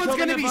family. I can everyone's kill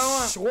them gonna be if I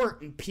want.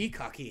 short and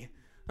peacocky.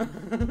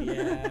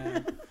 Yeah.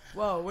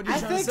 Whoa, what are you I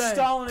trying think to say?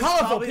 Stalin is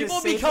Colorful. probably People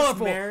the be safest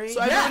colorful. marry.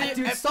 So Yeah,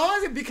 everybody, dude,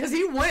 Stalin is because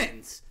he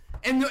wins.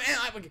 And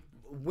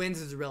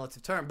wins is a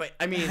relative term, but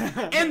I mean,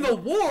 in the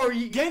war,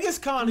 Genghis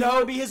Khan. No, No,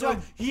 would be his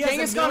wife. He has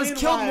Genghis a Khan has million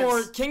killed wives.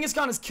 more. Genghis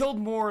Khan has killed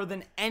more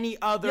than any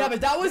other. yeah,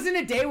 but that was in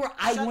a day where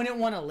I wouldn't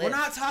want to live. We're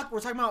not talking. We're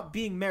talking about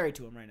being married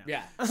to him right now.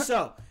 Yeah.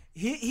 So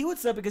he would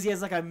slip because he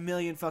has like a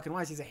million fucking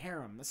wives. He's a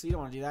harem. So you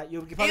don't want to do that.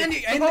 You'll probably, And-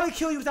 he'll probably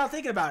kill you without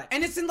thinking about it.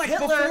 And it's in like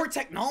Hitler- before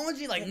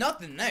technology, like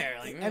nothing there.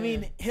 Like I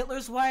mean,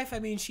 Hitler's wife. I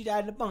mean, she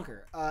died in a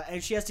bunker,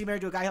 and she has to be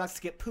married to a guy who likes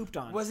to get pooped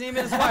on. wasn't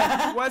even his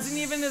wife. Wasn't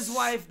even his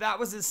wife. That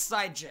was his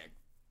side chick.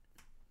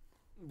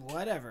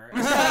 Whatever.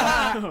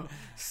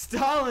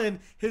 Stalin,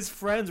 his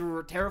friends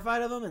were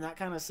terrified of him, and that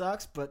kind of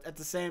sucks. But at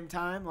the same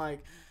time,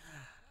 like,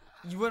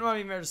 You wouldn't want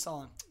to be married to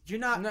Stalin. you're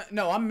not.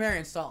 no, I'm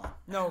marrying Stalin.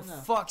 No,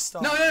 fuck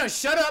Stalin. No,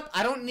 shut up.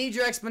 I don't need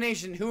your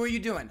explanation. Who are you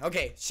doing?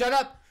 Okay, shut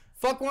up.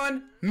 Fuck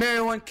one, marry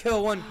one,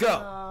 kill one, go.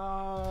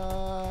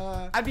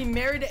 I'd be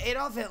married to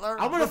Adolf Hitler.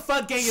 I'm gonna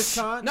fuck Genghis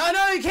Khan. No,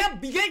 you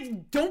can't. You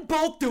can't. Don't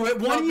both do it.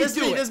 One, you this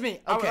do me, it. this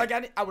me.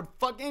 Okay. I would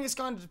fuck Genghis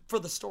Khan for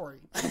the story.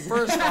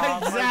 First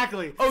off,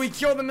 Exactly. Like, oh, he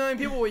killed a million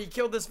people. Well, he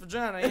killed this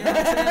vagina. You know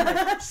what I'm saying?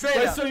 Like, straight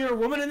Wait, up. so you're a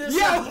woman in this?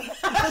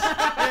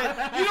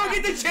 Yeah. You don't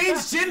get to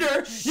change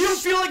gender. You don't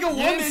feel like a You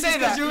woman didn't just say that.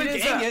 because you're You a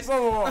didn't say that. Genghis.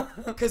 Whoa.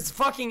 Because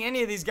fucking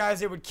any of these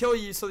guys, they would kill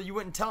you so that you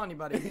wouldn't tell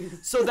anybody.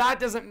 So that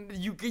doesn't.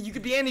 You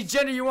could be any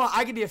gender you want.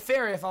 I could be a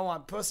fairy if I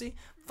want, pussy.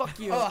 Fuck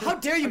you. Oh, how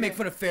dare you make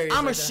fun of fairies?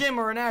 I'm a like that. shim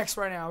or an X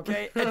right now,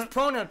 okay? It's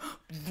pronoun.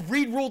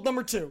 Read rule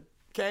number 2,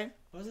 okay?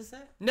 What does it say?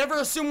 Never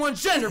assume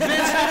one's gender,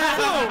 bitch.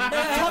 Boom.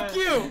 Fuck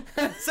you.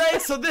 Say,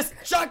 so this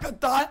chocolate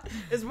thought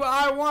is what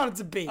I want it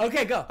to be.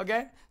 Okay, go.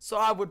 Okay? So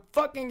I would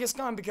fuck Genghis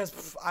Khan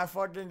because I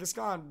fuck Genghis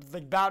Khan.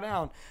 Like, bow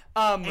down.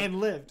 And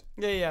lived,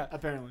 Yeah.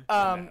 apparently.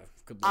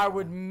 I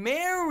would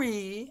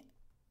marry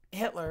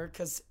Hitler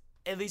because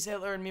at least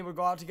Hitler and me would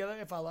go out together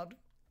if I loved him.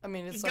 I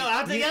mean, it's like... Go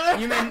out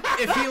together? You mean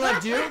if he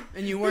loved you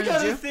and you We weren't go a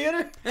to the Jew?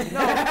 theater? No.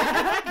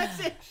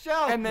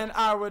 Show. And then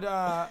I would,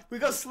 we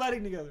go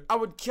sledding together. I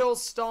would kill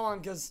Stalin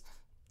because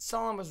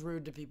Stalin was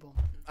rude to people.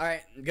 All right,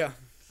 go.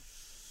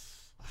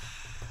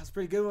 That's a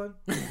pretty good one.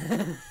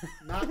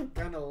 Not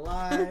gonna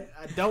lie.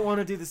 I don't want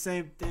to do the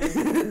same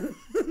thing.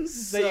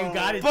 So you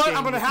got it. But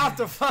I'm gonna have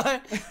to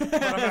fight. But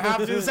I'm gonna have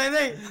to do the same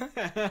thing.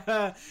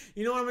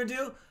 You know what I'm gonna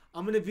do?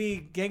 I'm gonna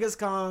be Genghis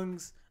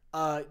Khan's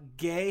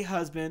gay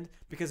husband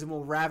because then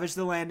we'll ravage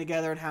the land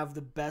together and have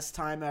the best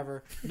time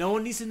ever. No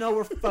one needs to know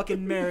we're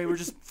fucking married. We're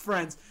just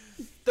friends.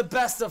 The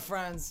best of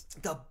friends.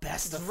 The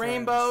best of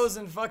Rainbows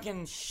and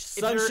fucking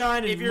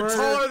Sunshine If and you're murder.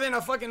 taller than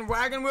a fucking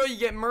wagon wheel, you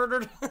get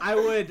murdered. I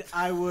would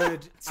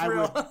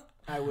real.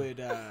 I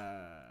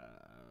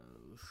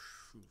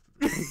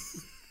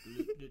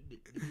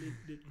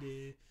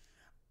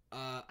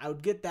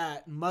would get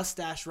that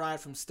mustache ride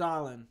from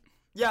Stalin.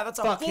 Yeah, that's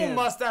a Fuck full him.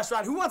 mustache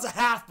ride. Who wants a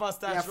half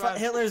mustache Yeah, ride?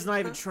 Hitler's not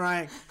even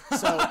trying.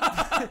 So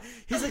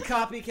he's a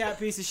copycat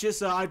piece of shit.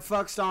 So I'd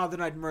fuck Stalin,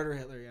 then I'd murder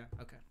Hitler.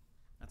 Yeah, okay,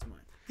 that's mine.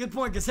 Good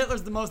point, because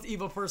Hitler's the most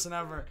evil person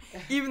ever.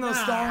 Even though I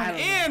don't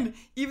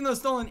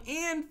Stalin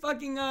and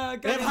fucking They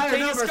have goddamn higher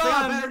Genghis numbers. They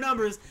have Khan. better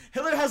numbers.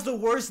 Hitler has the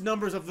worst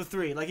numbers of the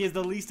three. Like he has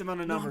the least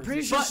amount of numbers. I'm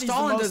pretty sure But he's the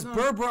Stalin most does. known.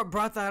 Burr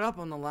brought that up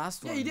on the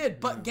last one. Yeah, he did.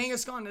 But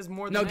Genghis Khan is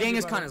more than No,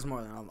 Genghis everybody. Khan is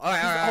more than all. All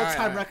right,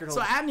 all-time record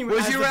So holder. Adney Would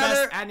has you the best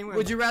rather? Adney wins.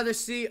 Would you rather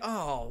see?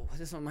 Oh,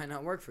 this one might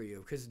not work for you.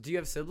 Because do you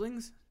have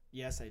siblings?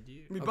 Yes, I do.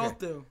 We Okay. both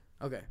do.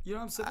 Okay. You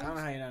don't have I siblings? don't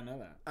know how you don't know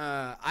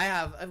that. I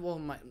have.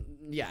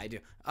 Yeah, I do.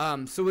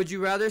 So would you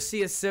rather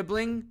see a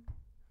sibling?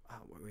 Oh,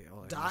 wait,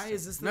 hold on. Die?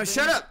 Is this the No, thing?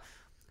 shut up.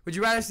 Would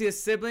you rather see a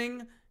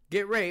sibling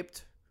get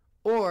raped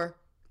or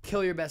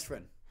kill your best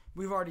friend?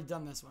 We've already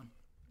done this one.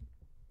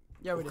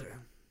 Yeah, we did.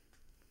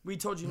 We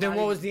told you. Then not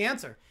what even- was the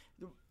answer?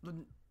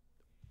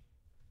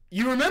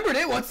 You remembered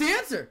it. What's the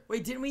answer?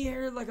 Wait, didn't we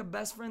hear like a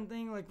best friend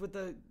thing, like with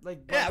the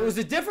like? Yeah, it was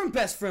a different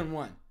best friend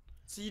one.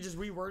 So you just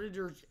reworded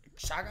your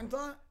shotgun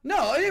thought? No,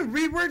 I didn't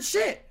reword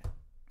shit.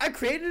 I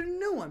created a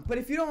new one. But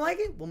if you don't like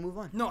it, we'll move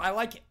on. No, I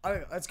like it. All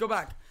right, let's go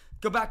back.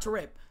 Go back to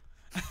rape.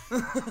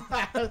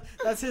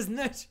 That's his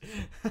niche.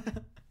 call me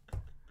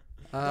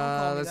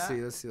Let's that.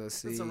 see. Let's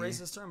see. It's a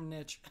racist term,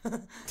 niche.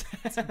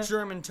 It's a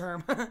German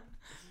term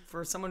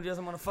for someone who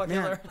doesn't want to fuck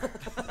Man. Hitler.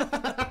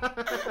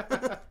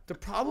 The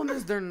problem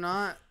is they're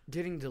not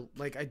getting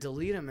I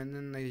delete them and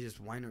then they just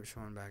wind up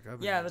showing back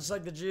up. Yeah, again. that's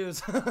like the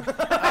Jews.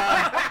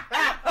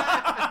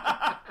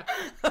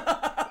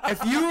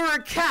 If you were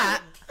a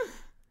cat,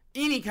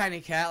 any kind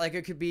of cat, like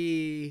it could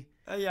be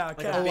Yeah, like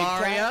okay. a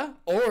laria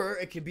or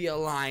it could be a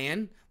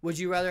lion. Would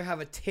you rather have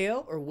a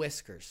tail or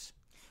whiskers?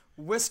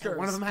 Whiskers.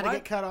 One of them had What? to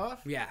get cut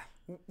off. Yeah.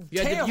 You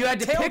had to- tail, you had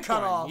to tail pick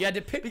cut one. off. You had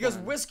to pick because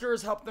one.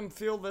 whiskers help them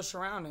feel the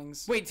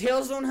surroundings. Wait,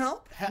 tails don't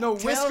help? No,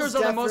 Tails whiskers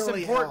are the most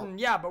definitely important. help.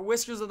 Yeah, but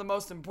whiskers are the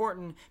most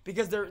important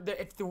because they're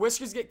if the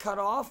whiskers get cut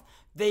off,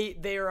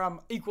 their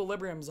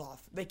equilibrium's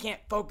off. They can't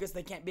focus.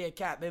 They can't be a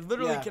cat. They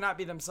literally Yeah. cannot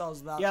be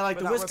themselves without. Yeah, like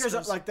the without whiskers,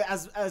 are, like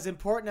as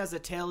important as the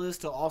tail is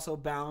to also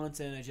balance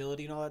and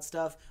agility and all that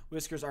stuff.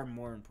 Whiskers are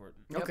more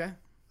important. Okay.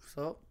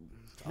 So,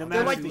 No They're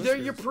matter like the they're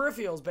your whiskers.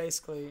 peripherals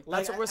basically. Like,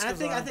 That's what whiskers I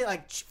think are.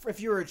 like if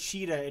you were a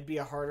cheetah, it'd be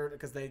a harder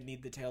because they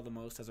need the tail the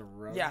most as a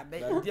row. Yeah,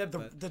 better,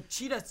 but- the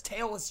cheetah's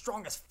tail is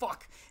strong as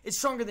fuck. It's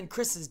stronger than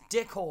Chris's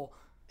dick hole.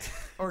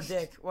 Or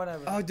dick,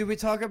 whatever. oh, did we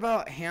talk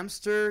about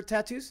hamster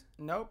tattoos?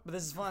 Nope, but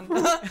this is fun.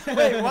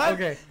 Wait, what?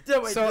 Okay.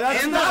 Wait, So,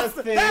 that's, and that's,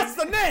 the the, that's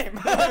the name.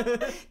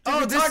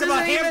 Oh, this talk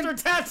about isn't even- hamster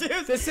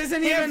tattoos. This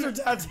isn't Hamster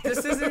even. tattoos.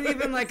 This isn't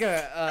even like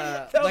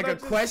a No, like a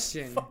that's just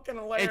question. fucking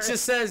It hilarious.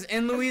 just says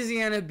in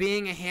Louisiana,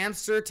 being a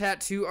hamster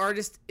tattoo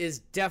artist is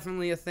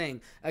definitely a thing.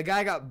 A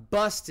guy got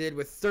busted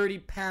with 30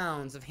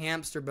 pounds of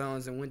hamster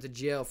bones and went to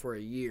jail for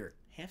a year.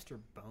 hamster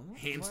bones.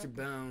 Hamster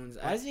bones.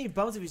 Why does he need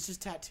bones if he's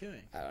just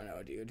tattooing? I don't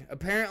know, dude.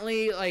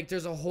 Apparently, like,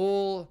 there's a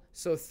whole.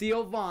 So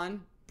Theo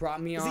Vaughn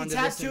brought me Is on he to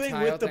this tattooing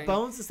entire with the thing.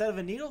 bones instead of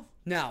a needle?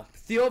 No,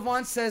 Theo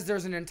Vaughn says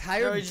there's an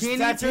entire No, he's just guinea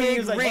tattooing, pig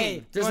he's like, ring. hey,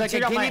 you There's wanna like a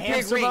check out my guinea pig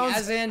hamster ring, bones?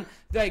 as in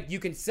like you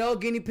can sell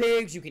guinea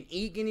pigs, you can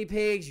eat guinea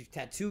pigs, you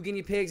tattoo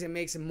guinea pigs, it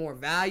makes them more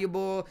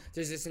valuable.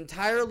 There's this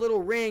entire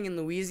little ring in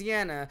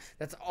Louisiana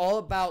that's all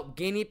about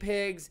guinea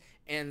pigs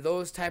and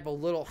those type of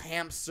little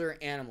hamster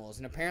animals.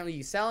 And apparently,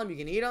 you sell them, you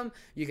can eat them,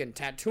 you can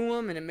tattoo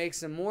them, and it makes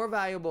them more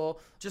valuable.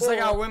 Just like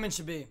Or- how women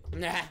should be.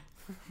 Nah.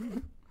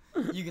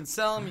 You can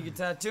sell them, you can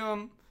tattoo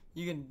them,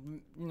 you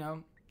can, All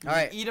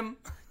right. eat them.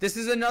 This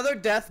is another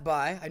death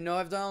by. I know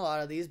I've done a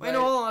lot of these, Wait, but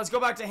no, hold on. Let's go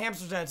back to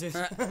hamster tattoos.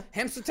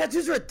 hamster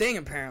tattoos are a thing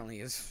apparently.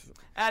 It's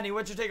Adney,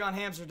 what's your take on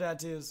hamster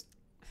tattoos?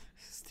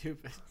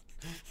 Stupid.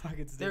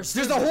 Fucking stupid. They're There's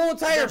stupid. a whole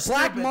entire They're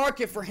black stupid.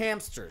 market for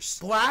hamsters.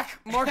 Black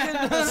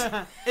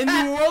market in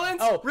New Orleans?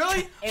 Oh,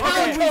 really?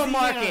 Calico Louisiana.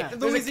 market.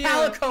 There's a Louisiana.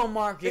 calico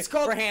market It's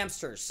called- for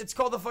hamsters. It's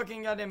called the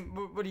fucking goddamn.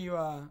 What do you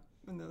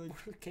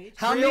Cage?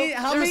 How Creole? many?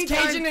 How There's many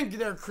Cajun times?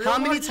 and their Creole How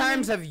many market?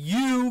 times have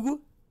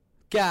you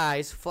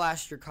guys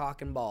flashed your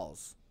cock and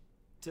balls?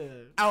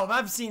 Oh,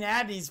 I've seen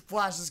Adney's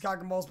flash his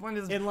cock and balls. When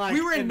is In like we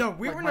were in in, no,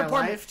 we like, were in my an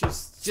apartment. life,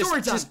 just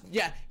Story time.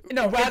 Yeah.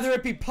 No, whether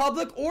it be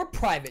public or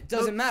private,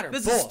 doesn't matter.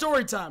 This Both. is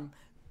story time.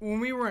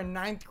 When we were in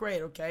 9th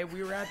grade, okay,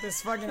 we were at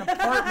this fucking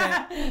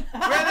apartment. we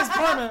were at this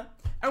apartment,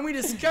 and we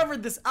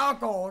discovered this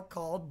alcohol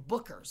called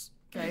Booker's.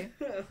 Okay,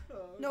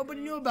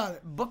 nobody knew about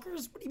it.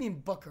 Booker's? What do you mean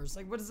Booker's?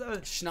 Like, what is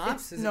that?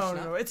 Schnapps? Is it No,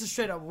 schnapps? no, it's a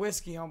straight up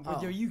whiskey.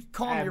 Oh. You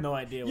calm I have your no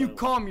idea You what it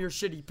calm your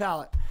shitty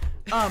palate.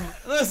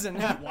 Listen.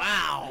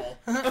 Wow.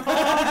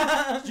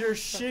 your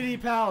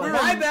shitty palate.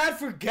 My bad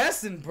for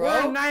guessing, We're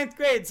in bro. 9th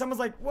grade. Someone's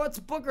like, "What's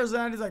Booker's?"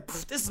 And he's like,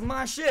 "This is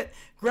my shit."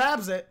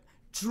 Grabs it,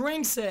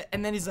 drinks it,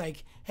 and then he's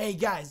like, "Hey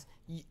guys,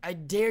 I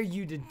dare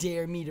you to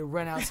dare me to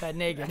run outside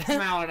naked."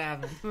 Now what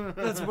happened?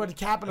 That's what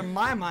happened in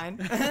my mind.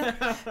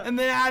 And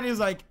then Addy was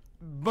like,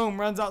 boom,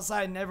 runs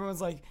outside, and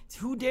everyone's like,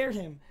 "Who dared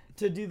him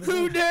to do this?"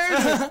 Who dared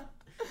him?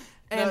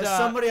 And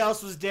somebody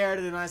else was dared,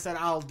 and then I said,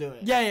 "I'll do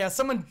it." yeah,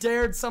 someone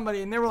dared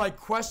somebody, and they were like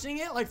questioning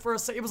it, like for a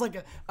second. It was like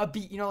a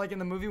beat, like in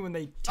the movie when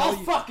they tell I'll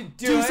you fucking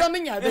do it.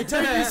 something. Yeah, they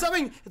tell you to do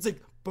something. It's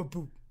like boop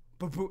boop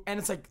boop boop, and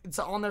it's like it's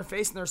on their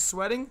face, and they're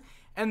sweating.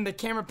 And the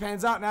camera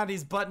pans out, and now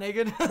he's butt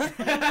naked.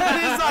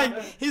 And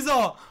he's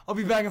all, "I'll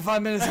be back in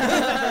 5 minutes."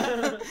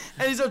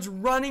 And he starts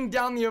running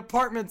down the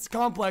apartments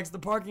complex, the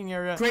parking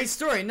area. Great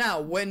story.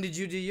 Now, when did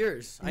you do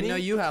yours? I Me? know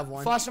you have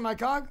one. Flashing my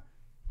cock?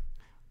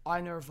 I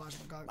never flashed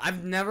my cock.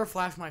 I've never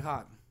flashed my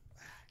cock.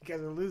 You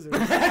guys are losers. You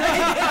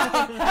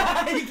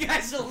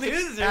guys are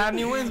losers.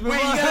 Adney wins. Wait, you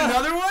got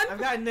another one? I've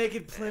gotten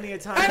naked plenty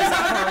of times.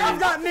 I've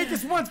got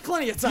naked once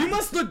plenty of times. You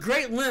must look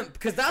great limp,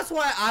 because that's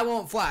why I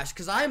won't flash,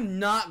 because I'm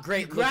not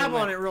great grab looking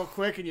on it limp. real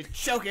quick and you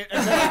choke it,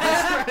 and then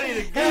it's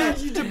ready to go.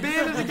 You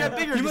demand it to get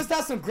bigger. You must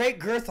have some great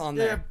girth on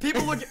Yeah, there.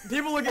 people look at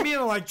me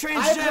and they're like,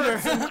 I've heard,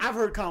 transgender. I've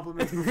heard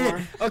compliments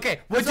before. Okay,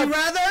 would you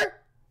rather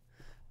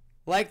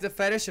like the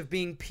fetish of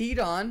being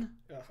peed on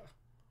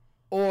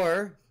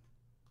or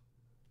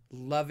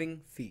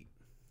loving feet?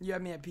 You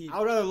have me at Pete. I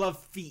would rather love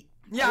feet.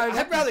 Yeah,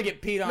 I'd rather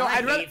get peed on. No, I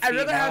I'd rather, hate I'd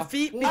rather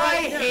feet, have bro. feet. I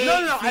hate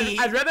no. feet.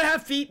 I'd rather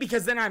have feet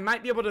because then I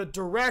might be able to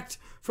direct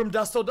from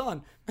dusk till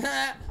dawn.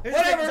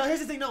 Whatever. So here's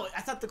the thing. No,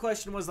 I thought the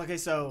question was okay.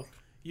 So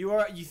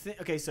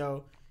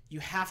so you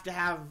have to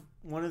have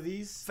one of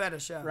these,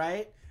 Fetish, yeah.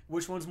 right?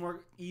 Which one's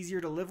more easier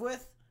to live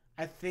with?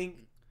 I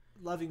think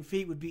loving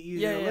feet would be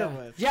easier to live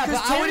with. Yeah, but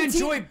 'Cause I would Tarantino-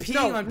 enjoy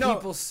peeing on no.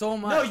 people so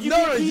much. No, you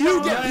No, get peed you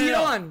on. get peed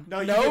on. No,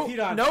 you Nope. get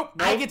peed on. Nope.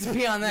 I get to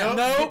pee on them. Nope.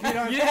 Nope. You get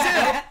peed on. You didn't say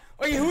that.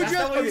 Okay, who'd That's you?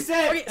 not what Okay, you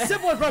said. okay,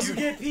 simpler question.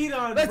 You get peed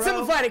on. Let's bro.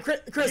 simplify it,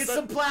 Chris. Get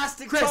some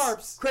plastic Chris,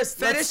 tarps. Chris,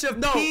 Fetish of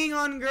no. peeing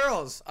on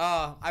girls.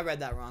 I read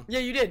that wrong. Yeah,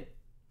 you did.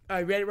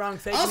 I read it wrong.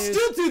 Fake I'll news.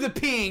 still do the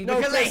peeing No,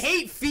 because Chris. I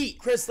hate feet.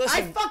 Chris, I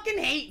listen. fucking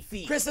hate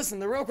feet. Chris, listen.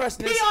 The real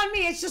question pee is. on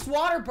me. It's just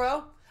water,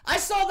 bro. I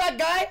saw that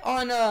guy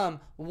on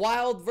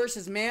Wild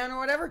versus Man or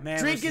whatever Man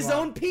drink versus his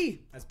Wild. own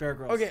pee. That's Bear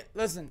Grylls. Okay,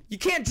 listen. You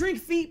can't drink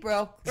feet,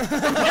 bro.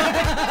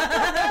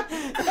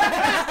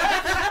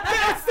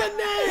 That's the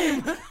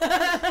name.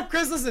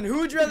 Chris, listen. Who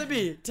would you rather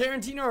be,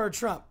 Tarantino or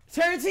Trump?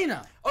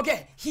 Tarantino.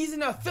 Okay, he's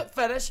into a foot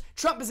fetish.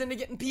 Trump is into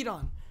getting peed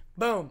on.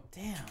 Boom.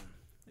 Damn.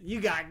 You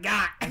got.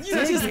 You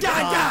just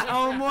got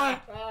homeboy.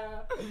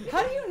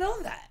 How do you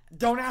know that?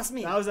 Don't ask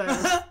me. That was a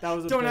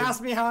Don't big-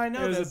 ask me how I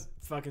know It was this.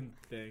 a fucking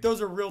thing.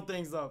 Those are real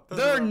things, though. Those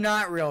They're are real.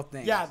 not real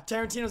things. Yeah,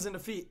 Tarantino's into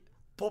feet.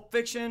 Pulp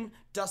Fiction,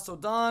 Dust Till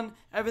Dawn,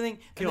 everything.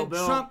 Kill and then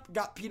Bill. Trump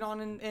got peed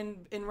on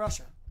in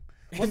Russia.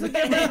 What's the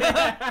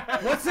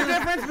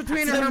difference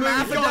between a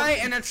hermaphrodite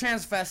and a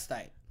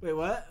transvestite? Wait,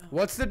 what?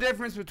 What's the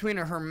difference between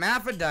a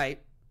hermaphrodite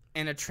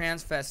and a A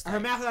transvestite?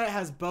 hermaphrodite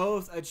has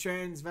both. A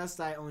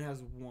transvestite only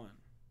has one.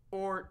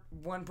 Or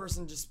one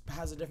person just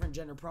has a different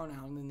gender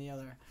pronoun than the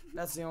other.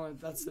 That's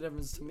the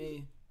difference to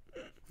me.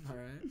 All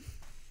right.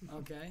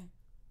 Okay.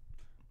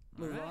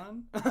 Move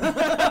on.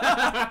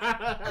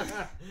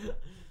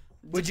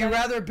 Would you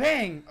rather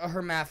bang a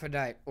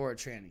hermaphrodite or a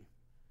tranny?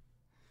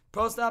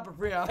 Post-op or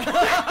pre-op?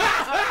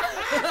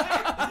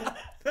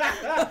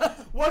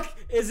 What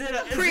is it?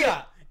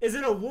 Pre-op. Is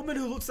it a woman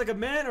who looks like a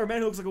man or a man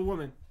who looks like a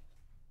woman?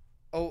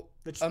 Oh,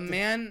 a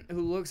man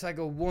who looks like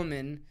a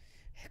woman,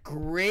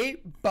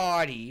 great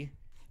body,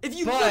 If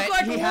you but look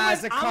like he a has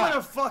woman, a I'm cock.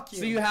 gonna fuck you.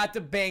 So you have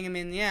to bang him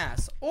in the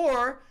ass.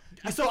 Or,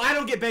 So I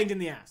don't get banged in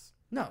the ass.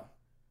 no.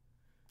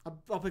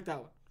 I'll pick that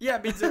one. Yeah,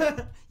 me too.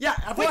 Yeah,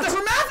 I But fuck the you.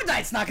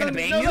 hermaphrodite's not going to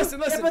bang No, you. listen.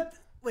 Yeah, but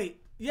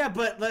wait. Yeah,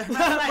 but the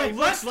hermaphrodite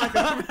looks like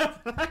a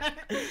hermaphrodite.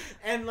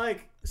 And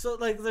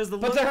there's the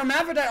But look. the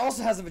hermaphrodite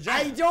also has a I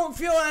vagina. don't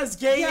feel as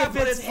gay Yeah, if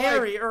but it's it's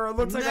hairy like or it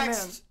looks like a man.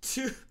 next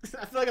to.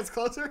 I feel like it's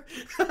closer.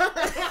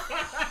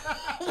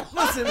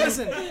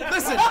 Listen. Okay,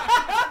 listen.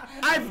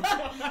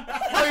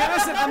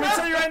 I'm gonna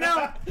tell you right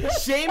now.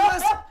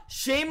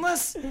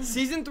 Shameless,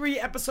 season 3,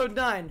 episode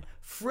 9.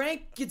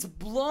 Frank gets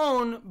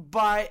blown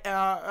by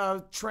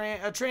a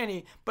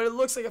tranny, but it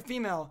looks like a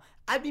female.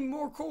 I'd be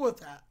more cool with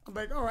that. I'm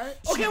like, all right.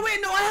 Okay, wait,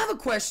 no, I have a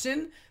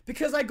question.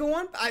 Because I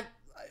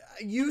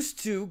used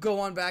to go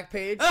on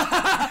Backpage.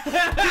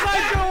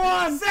 I go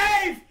on.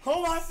 Save!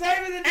 Hold on. Save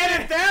it and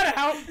Edit that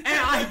out. And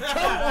I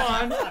go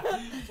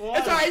on.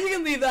 It's alright, you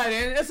can leave that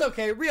in. It's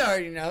okay. Rhea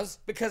already knows.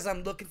 Because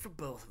I'm looking for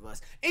both of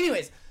us.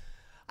 Anyways,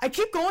 I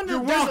keep going to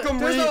You're welcome,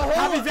 there's Reed. a whole,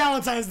 Happy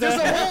Valentine's Day.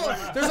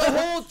 there's a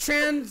whole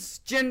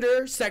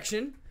transgender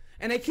section,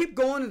 and I keep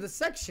going to the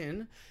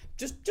section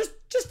just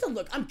to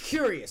look. I'm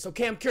curious,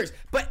 okay? I'm curious.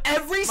 But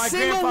every My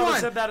single grandfather one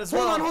said that as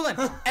hold well.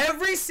 on.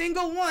 Every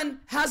single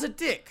one has a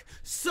dick.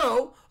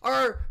 So,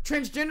 are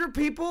transgender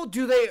people,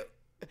 do they,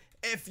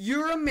 if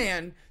you're a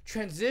man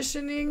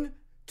transitioning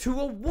to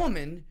a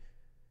woman,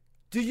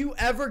 do you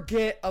ever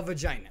get a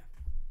vagina?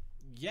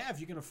 Yeah, if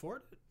you can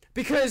afford it.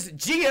 Because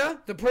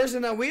Gia, the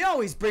person that we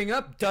always bring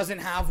up, doesn't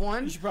have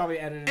one. You should probably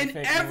edit it. And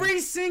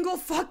every single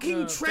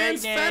fucking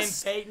Fake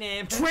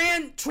name.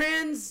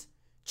 transgender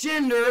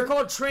They're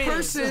called trannies.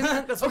 person.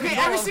 That's what we Okay,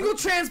 call every them. single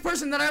trans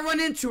person that I run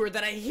into or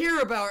that I hear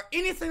about or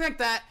anything like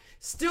that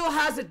still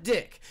has a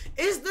dick.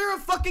 Is there a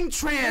fucking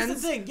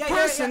trans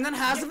person that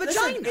has a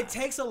vagina? Listen, it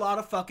takes a lot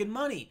of fucking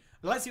money.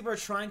 A lot of people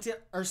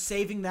are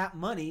saving that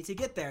money to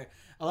get there.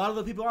 A lot of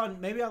the people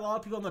on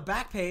the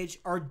back page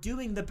are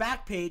doing the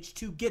back page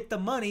to get the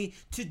money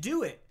to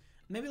do it.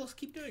 Maybe let's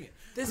keep doing it.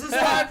 This is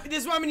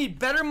why we need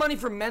better money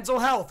for mental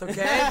health, okay?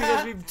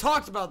 Because we've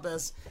talked about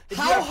this. If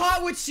you How have-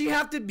 hot would she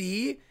have to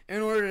be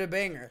in order to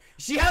bang her?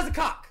 She has a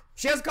cock.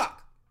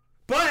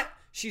 But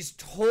she's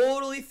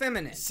totally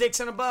feminine. 6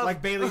 and above.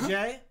 Like Bailey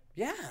J.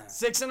 Yeah.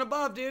 6 and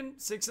above,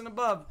 dude. 6 and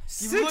above.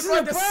 You 6 look and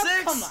like above? a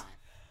 6. Come on.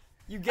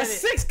 You A get it.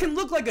 6 can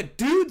look like a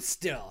dude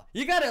still.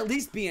 You gotta at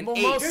least be an Well,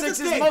 8. most Here's the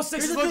sixes- thing. most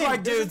sixes Here's the look thing.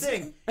 like Here's the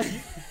dudes.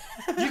 thing.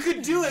 You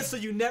could do it so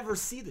you never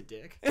see the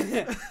dick.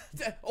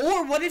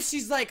 Or what if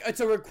she's like, it's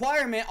a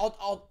requirement,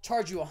 I'll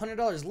charge you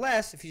 $100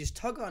 less if you just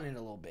tug on it a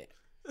little bit.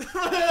 We're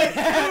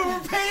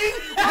paying.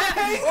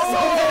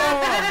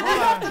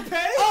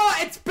 Oh,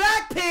 it's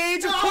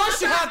Backpage. Of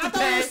course you have to I thought we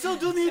pay. were still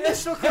doing the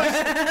initial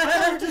question. I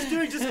thought we were just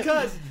doing just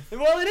cause.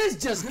 Well, it is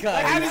just And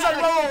cut. he's like,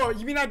 whoa,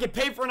 you mean I get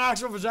paid for an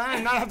actual vagina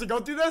and not have to go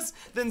through this?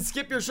 Then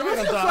skip your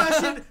shotgun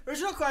time.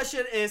 Original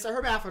question is a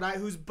hermaphrodite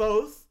who's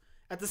both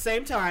at the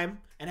same time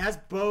and has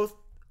both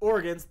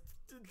organs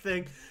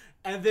thing.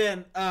 And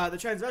then the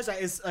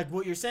transvestite is like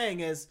what you're saying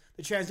is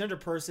the transgender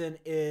person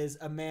is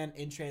a man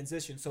in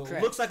transition. So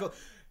Correct. it looks like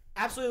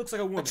absolutely looks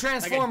like a woman.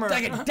 Transformer.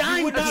 Like a dime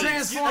You would not- piece.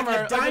 Transformer.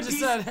 Like a like I dime just piece,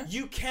 said.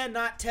 you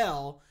cannot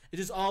tell. It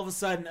just all of a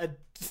sudden a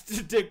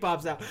dick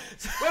pops out.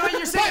 Wait,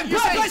 you're saying,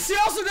 But she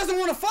also doesn't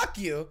want to fuck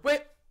you.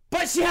 wait,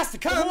 But she has to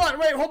come. hold on,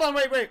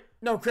 wait.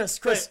 No, Chris.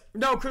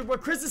 No, Chris,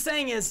 what Chris is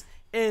saying is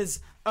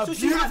a So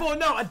she beautiful,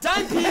 a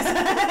dime piece.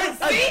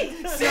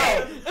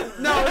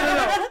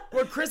 No.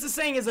 What Chris is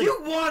saying is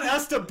You want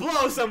us to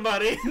blow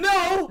somebody?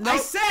 No, I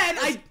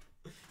said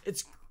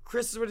it's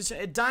Chris is what he's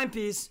saying. A dime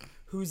piece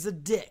who's a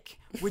dick,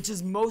 which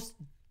is most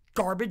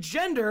garbage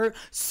gender.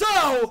 So,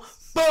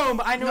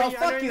 boom. I know. No, you,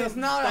 fuck I know you. That's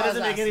not what That I was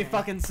doesn't make any asking.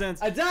 fucking sense.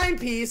 A dime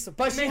piece,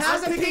 but she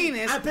has a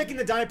penis. I'm picking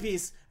the dime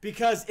piece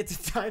because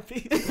it's a dime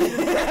piece.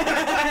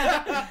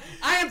 I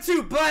am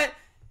too, but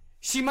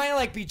she might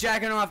like be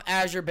jacking off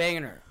as you're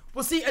banging her.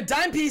 Well, see, a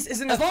dime piece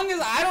isn't As long as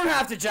I don't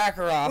have to jack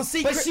her off, Well,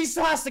 see, but Chris- she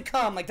still has to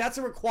come. Like that's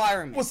a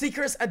requirement. Well, see,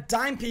 Chris, a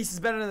dime piece is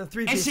better than a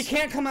three and piece. she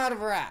can't come out of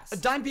her ass. A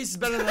dime piece is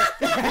better than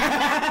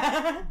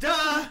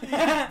Duh,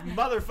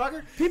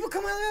 motherfucker. People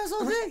come out of their ass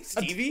all day.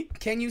 Stevie,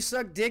 can you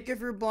suck dick if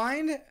you're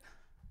blind?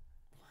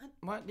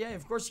 What? Yeah,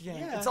 of course you can.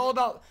 Yeah. It's all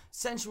about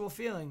sensual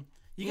feeling.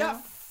 You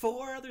got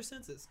 4 other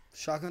senses.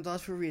 Shotgun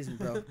thoughts for a reason,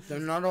 bro. They're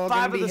not all 5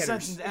 gonna of be the hitters.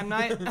 senses, M.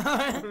 Night.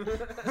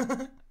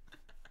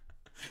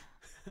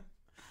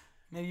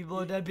 Maybe you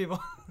blow dead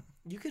people.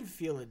 You can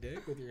feel a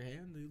dick with your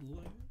hand.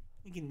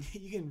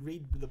 You can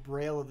read the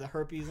braille of the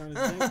herpes on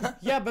his dick.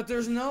 Yeah, but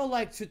there's no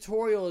like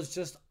tutorial. It's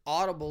just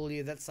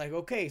audibly. That's like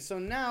okay. So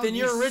now Then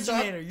you you're an suck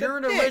originator. the You're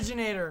an dick.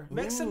 originator.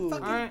 Make some Ooh.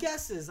 fucking Alright.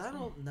 guesses. I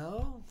don't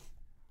know.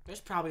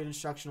 There's probably an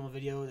instructional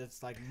video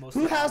that's like most.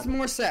 Who has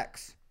more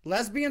sex,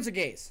 lesbians or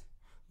gays?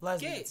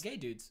 Lesbians. gay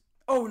dudes?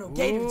 Oh no,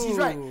 gay dudes. He's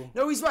right. Ooh.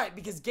 No, he's right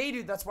because gay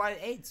dude. That's why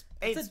AIDS.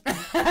 AIDS.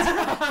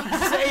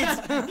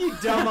 You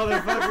dumb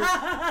motherfucker.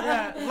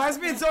 Yeah,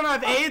 lesbians don't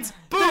have AIDS.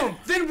 Boom.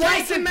 Then why why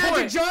Case can in Magic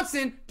point.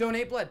 Johnson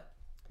donate blood?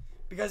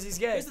 Because he's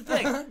gay. Here's the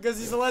thing. Because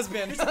he's a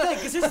lesbian. Here's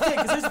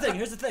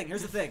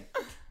the thing.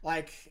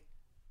 Like,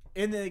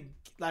 in the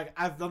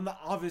I've not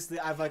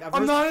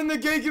I'm not in the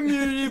gay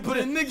community, but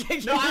in the gay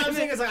community. No, I'm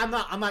saying is like I'm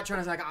not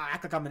trying to like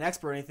act like I'm an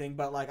expert or anything,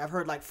 but like I've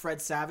heard like Fred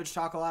Savage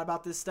talk a lot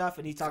about this stuff,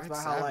 and he talks Fred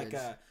about how like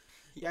Savage.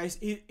 yeah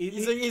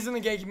he's in the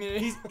gay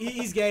community.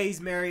 he's gay, he's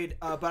married,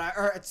 but I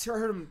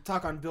heard him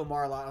talk on Bill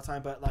Maher a lot of the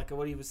time. But like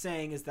what he was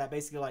saying is that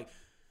basically like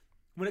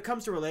when it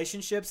comes to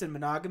relationships and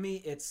monogamy,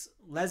 it's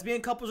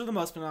lesbian couples are the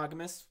most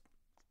monogamous.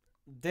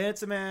 Then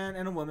it's a man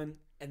and a woman,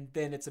 and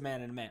then it's a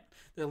man and a man.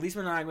 They're the least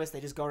monogamous. They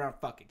just go around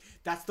fucking.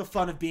 That's the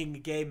fun of being a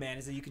gay man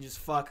is that you can just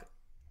fuck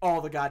all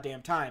the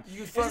goddamn time. You can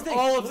Here's fuck the thing,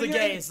 all of when the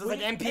you're in- gays. It's when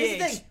like you- here's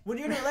the MPH. thing, when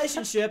you're in a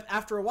relationship,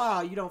 after a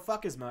while, you don't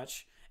fuck as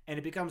much, and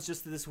it becomes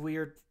just this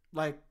weird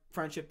like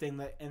friendship thing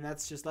and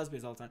that's just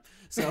lesbians all the time.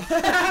 So,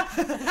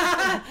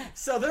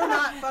 so they're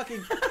not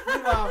fucking.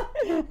 Meanwhile,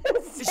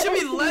 It should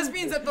be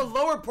lesbians at the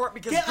lower part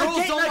because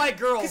girls don't like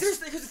girls. Because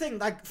here's the thing,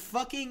 like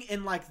fucking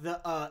in like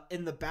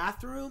in the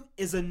bathroom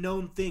is a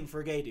known thing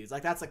for gay dudes.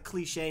 Like that's a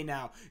cliche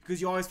now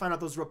because you always find out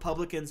those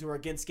Republicans who are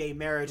against gay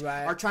marriage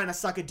Right. are trying to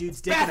suck a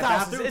dude's dick in the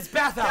Bathhouses. bathroom. It's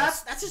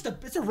bathhouse. That's just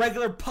it's a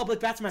regular public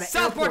bathroom at an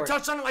South Park airport.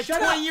 touched on it like Shut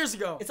 20 up. years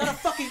ago. It's at a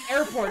fucking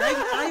airport.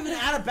 Not even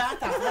at a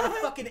bathhouse. It's at a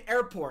fucking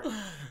airport.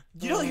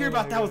 You don't hear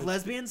about that with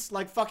lesbians,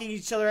 like fucking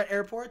each other at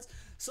airports.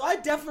 So I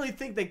definitely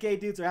think that gay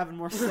dudes are having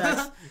more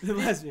sex than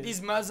lesbians.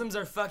 These Muslims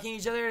are fucking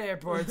each other at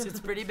airports. It's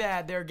pretty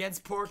bad. They're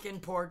against pork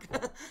and pork.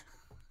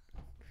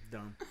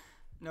 Dumb.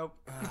 Nope.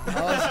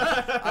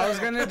 I was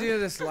gonna do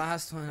this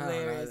last one.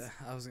 Hilarious.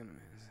 I was gonna.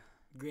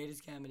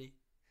 Greatest comedy.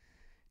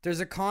 There's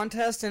a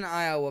contest in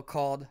Iowa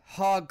called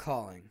hog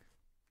calling,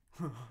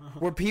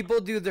 where people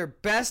do their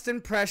best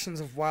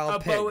impressions of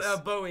wild pigs.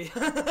 Bowie.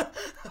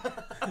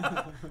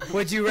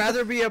 Would you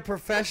rather be a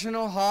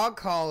professional hog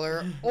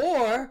caller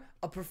or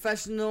a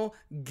professional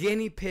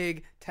guinea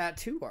pig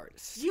tattoo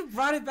artist? You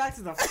brought it back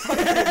to the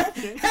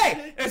fucking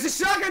Hey, it's a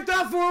shotgun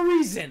thought for a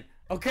reason,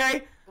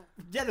 okay?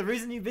 yeah, the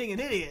reason you being an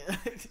idiot.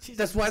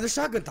 That's why they're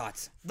shotgun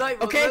thoughts.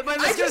 Like, Okay,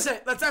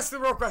 let's ask the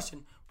real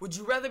question. Would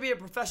you rather be a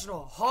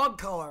professional hog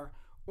caller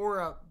or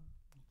a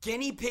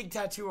guinea pig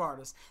tattoo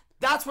artist?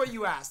 That's what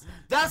you asked.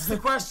 That's the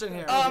question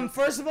here.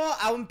 First of all,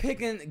 I'm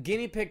picking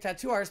guinea pig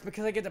tattoo artist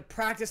because I get to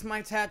practice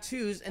my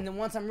tattoos, and then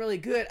once I'm really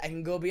good, I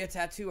can go be a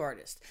tattoo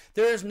artist.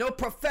 There is no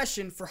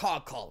profession for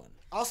hog calling.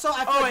 Also,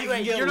 I feel like you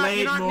can get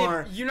laid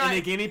more in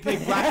a guinea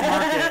pig black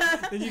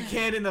market than you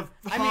can in the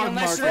I mean, hog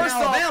unless market. you're in First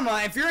off-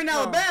 Alabama. If you're in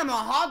Alabama,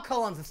 hog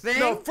calling's a thing.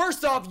 No,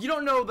 first off, you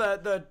don't know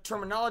the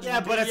terminology. Yeah,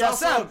 of but BDSM. it's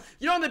also-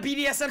 you don't know the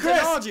BDSM Chris,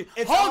 terminology.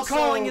 it's Hog also-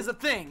 calling is a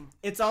thing.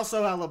 It's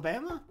also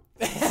Alabama.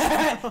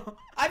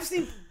 I've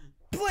seen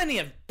plenty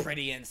of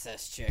pretty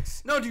incest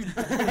chicks. No, dude.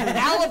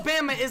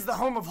 Alabama is the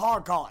home of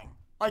hog calling.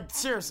 Like,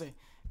 seriously.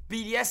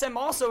 BDSM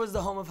also is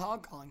the home of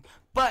hog calling.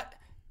 But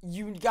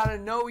you gotta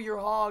know your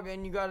hog,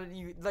 and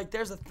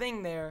there's a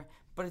thing there,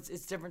 but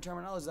it's different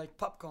terminology, like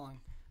pup calling.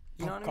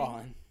 You know what I mean?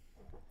 Calling.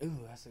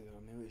 Ooh, that's a good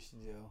one. Maybe we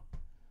should do.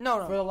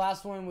 No. For the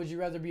last one, would you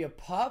rather be a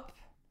pup,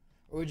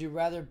 or would you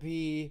rather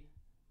be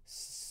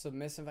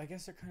submissive? I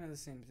guess they're kind of the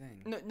same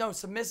thing. No,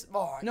 submissive.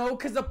 Oh, No,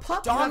 because a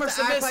pup Dom you or have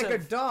to act like a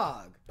submissive?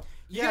 dog.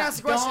 You can ask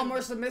the question. Dom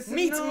or submissive?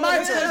 Meat, no, my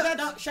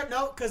that's- turn.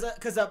 No, because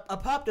a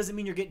pup doesn't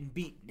mean you're getting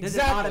beat. Doesn't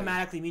Exactly.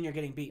 automatically mean you're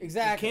getting beat.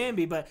 Exactly. It can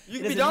be, but You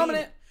it can be doesn't mean-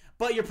 dominant.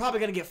 But you're probably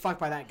gonna get fucked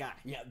by that guy.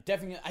 Yeah,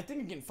 definitely. I think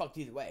you're getting fucked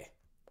either way.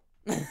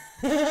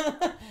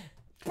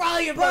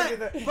 Probably getting fucked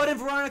either. But in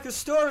Veronica's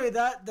story,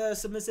 that the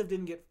submissive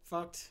didn't get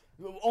fucked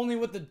Only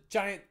with the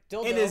giant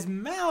dildo. in his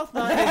mouth,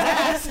 not in his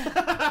ass.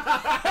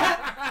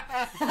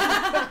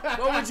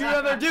 What would you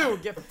rather do?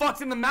 Get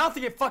fucked in the mouth or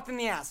get fucked in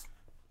the ass?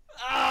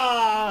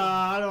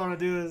 I don't want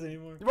to do this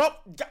anymore. Well,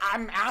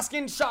 I'm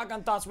asking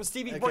shotgun thoughts with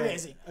Stevie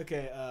Borghese.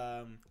 Okay.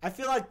 I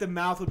feel like the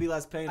mouth would be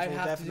less painful. I'd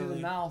have definitely. to do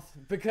the mouth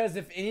because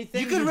if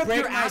anything, You could rip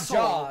break your my asshole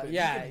jaw. open.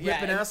 Yeah, You could yeah.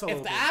 rip an asshole if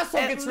the open. asshole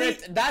At gets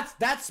least- ripped,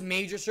 that's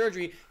major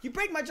surgery. You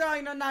break my jaw,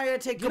 you know, now you gotta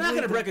take. You're not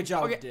gonna complete- break a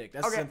jaw with Okay, dick.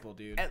 That's okay. simple,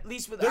 dude. At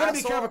least with They're gonna be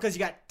asshole, careful because you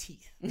got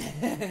teeth.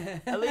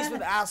 at least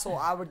with asshole,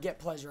 I would get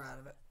pleasure out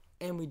of it.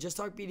 And we just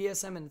talked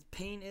BDSM, and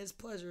pain is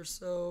pleasure,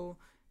 so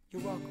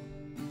you're welcome.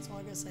 That's all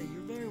I gotta say.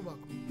 You're very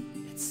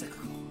welcome. It's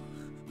cyclical.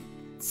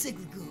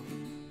 Cyclical,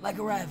 like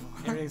a rival.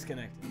 Everything's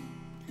connected.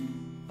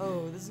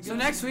 Oh, this is So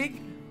next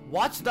week,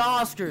 watch the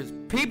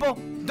Oscars. People,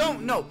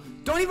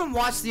 don't even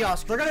watch the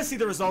Oscars. We're gonna see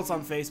the results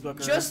on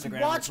Facebook or Just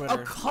Instagram watch or a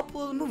Twitter.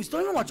 couple of the movies.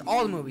 Don't even watch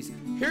all the movies.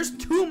 Here's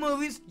 2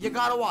 movies you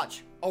gotta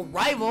watch.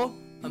 Arrival,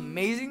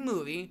 amazing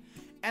movie,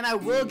 and I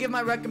will give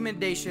my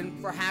recommendation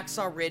for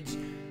Hacksaw Ridge,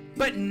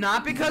 but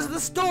not because of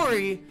the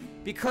story,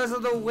 because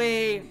of the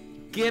way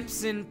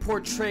Gibson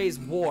portrays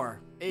war.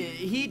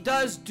 He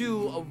does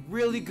do a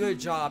really good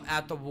job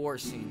at the war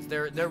scenes.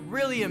 They're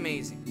really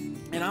amazing.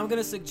 And I'm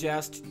gonna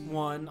suggest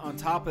one on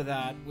top of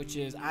that, which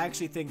is I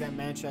actually think that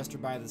Manchester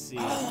by the Sea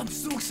Oh, I'm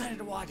so excited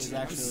to watch is it.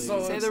 actually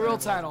Say the real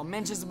title.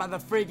 Manchester by the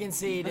freaking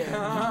sea, dude.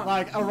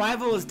 like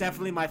Arrival is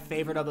definitely my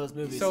favorite of those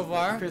movies So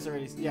far? Chris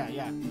already,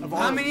 yeah. Of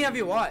all How of many have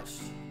you watched?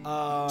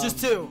 them. Just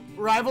 2.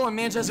 Rival and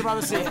Manchester by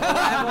the Sea.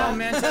 Arrival,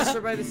 Manchester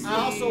by the Sea. I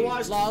also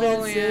watched La La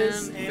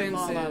Fences Land, and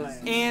La La Fences.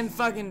 Land. and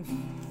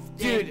fucking...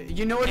 Dude,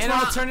 you know what's and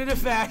wrong? alternative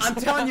facts. I'm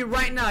telling you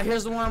right now,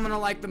 here's the one I'm gonna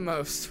like the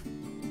most.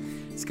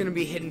 It's gonna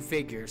be Hidden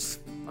Figures.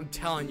 I'm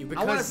telling you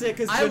because wanna say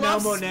 'cause I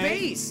love Janelle Monáe.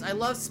 space. I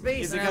love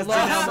space. Is it and I 'cause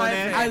love Janelle sci-fi.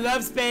 Monáe? I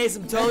love space.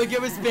 I'm totally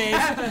good with space.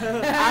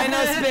 I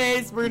know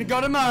space. We're gonna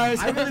go to Mars.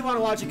 I really want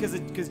to watch it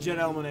because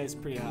Janelle Monáe is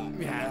pretty hot.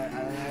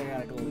 Yeah. I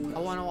gotta go. I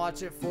want to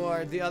watch it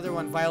for the other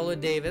one, Viola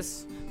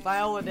Davis.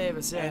 Viola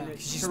Davis. Yeah. And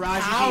She's Taraji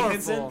P. powerful.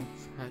 Henson.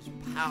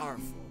 She's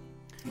powerful.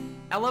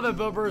 I love it.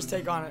 Bill Burr's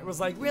take on it was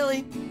like,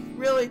 really,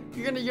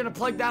 you're gonna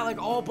plug that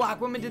like all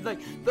black women did, like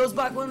those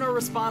black women are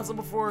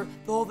responsible for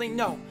the whole thing.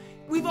 No,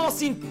 we've all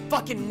seen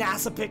fucking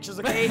NASA pictures.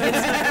 Okay,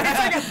 it's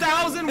like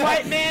 1,000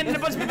 white men and a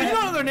bunch of people. You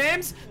don't know their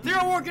names. They're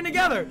all working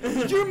together.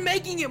 You're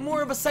making it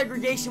more of a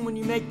segregation when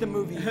you make the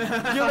movie.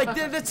 You're like,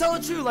 that's tell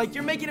it true. Like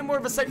you're making it more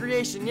of a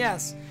segregation.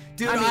 Yes,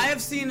 Dude, I I, mean-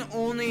 have seen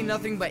only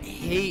nothing but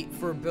hate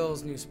for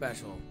Bill's new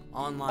special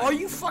online. Are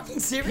you fucking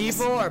serious?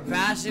 People are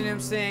bashing him,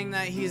 saying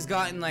that he's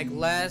gotten like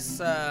less.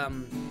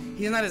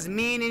 He's not as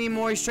mean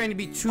anymore. He's trying to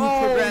be too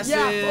progressive.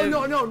 Yeah.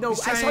 Oh, no.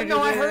 He's trying to do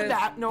I heard this.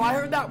 that. No, I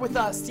heard that with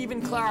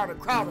Steven Crowder.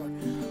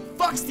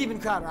 Fuck Steven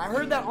Crowder. I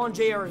heard that on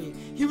JRE.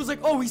 He was like,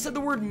 oh, he said the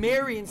word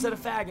Mary instead of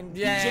fag. And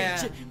Yeah.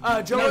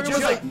 Joe No, Rogan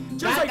was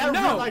Joe's like,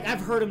 no. Like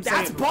I've heard him say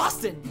That's it.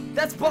 Boston.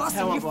 That's Boston.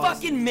 hella You Boston.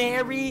 fucking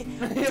Mary.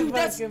 Dude,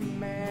 that's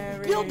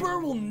Mary. Bill Burr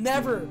will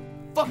never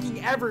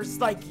fucking ever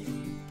like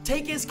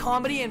take his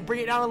comedy and bring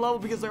it down a level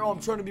because they're, oh, I'm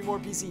trying to be more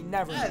PC.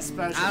 Never. Yeah,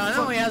 special. I don't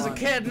know. He has a Fuck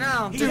kid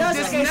now. He Dude, does,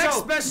 this okay, next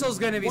so- special's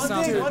gonna be One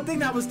something. thing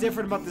that was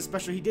different about this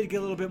special, he did get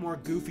a little bit more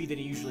goofy than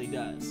he usually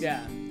does.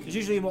 Yeah. It's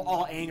usually more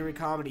all angry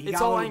comedy. He It's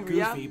got all a little angry,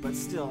 yeah. goofy, but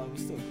still, it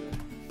was still good.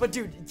 But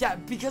dude, yeah,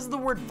 because of the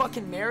word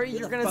fucking Mary,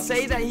 you're the gonna fuck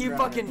say is that Steven he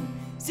Crowder? fucking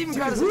Steven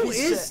Crowder's a Who piece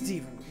of is shit.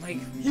 Steven?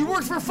 Like, He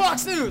works for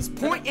Fox News.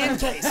 Point in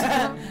case. Fuck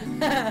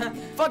that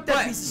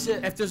but piece of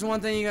shit. if there's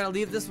one thing you gotta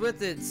leave this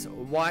with, it's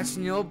watch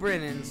Neil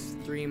Brennan's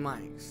 3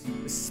 Mics.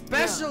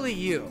 Especially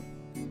you.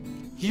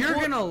 You're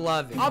gonna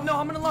love it. I'm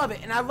gonna love it,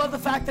 and I love the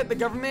fact that the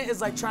government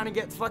is like trying to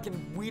get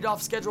fucking weed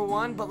off Schedule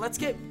 1, but let's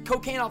get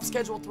cocaine off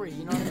Schedule 3.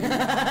 You know what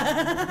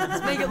I mean?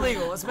 Let's make it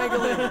legal. Let's make it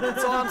legal.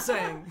 That's all I'm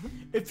saying.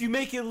 If you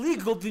make it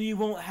legal, then you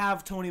won't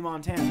have Tony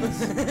Montana.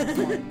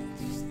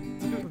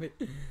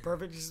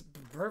 Perfect. Just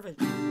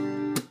perfect.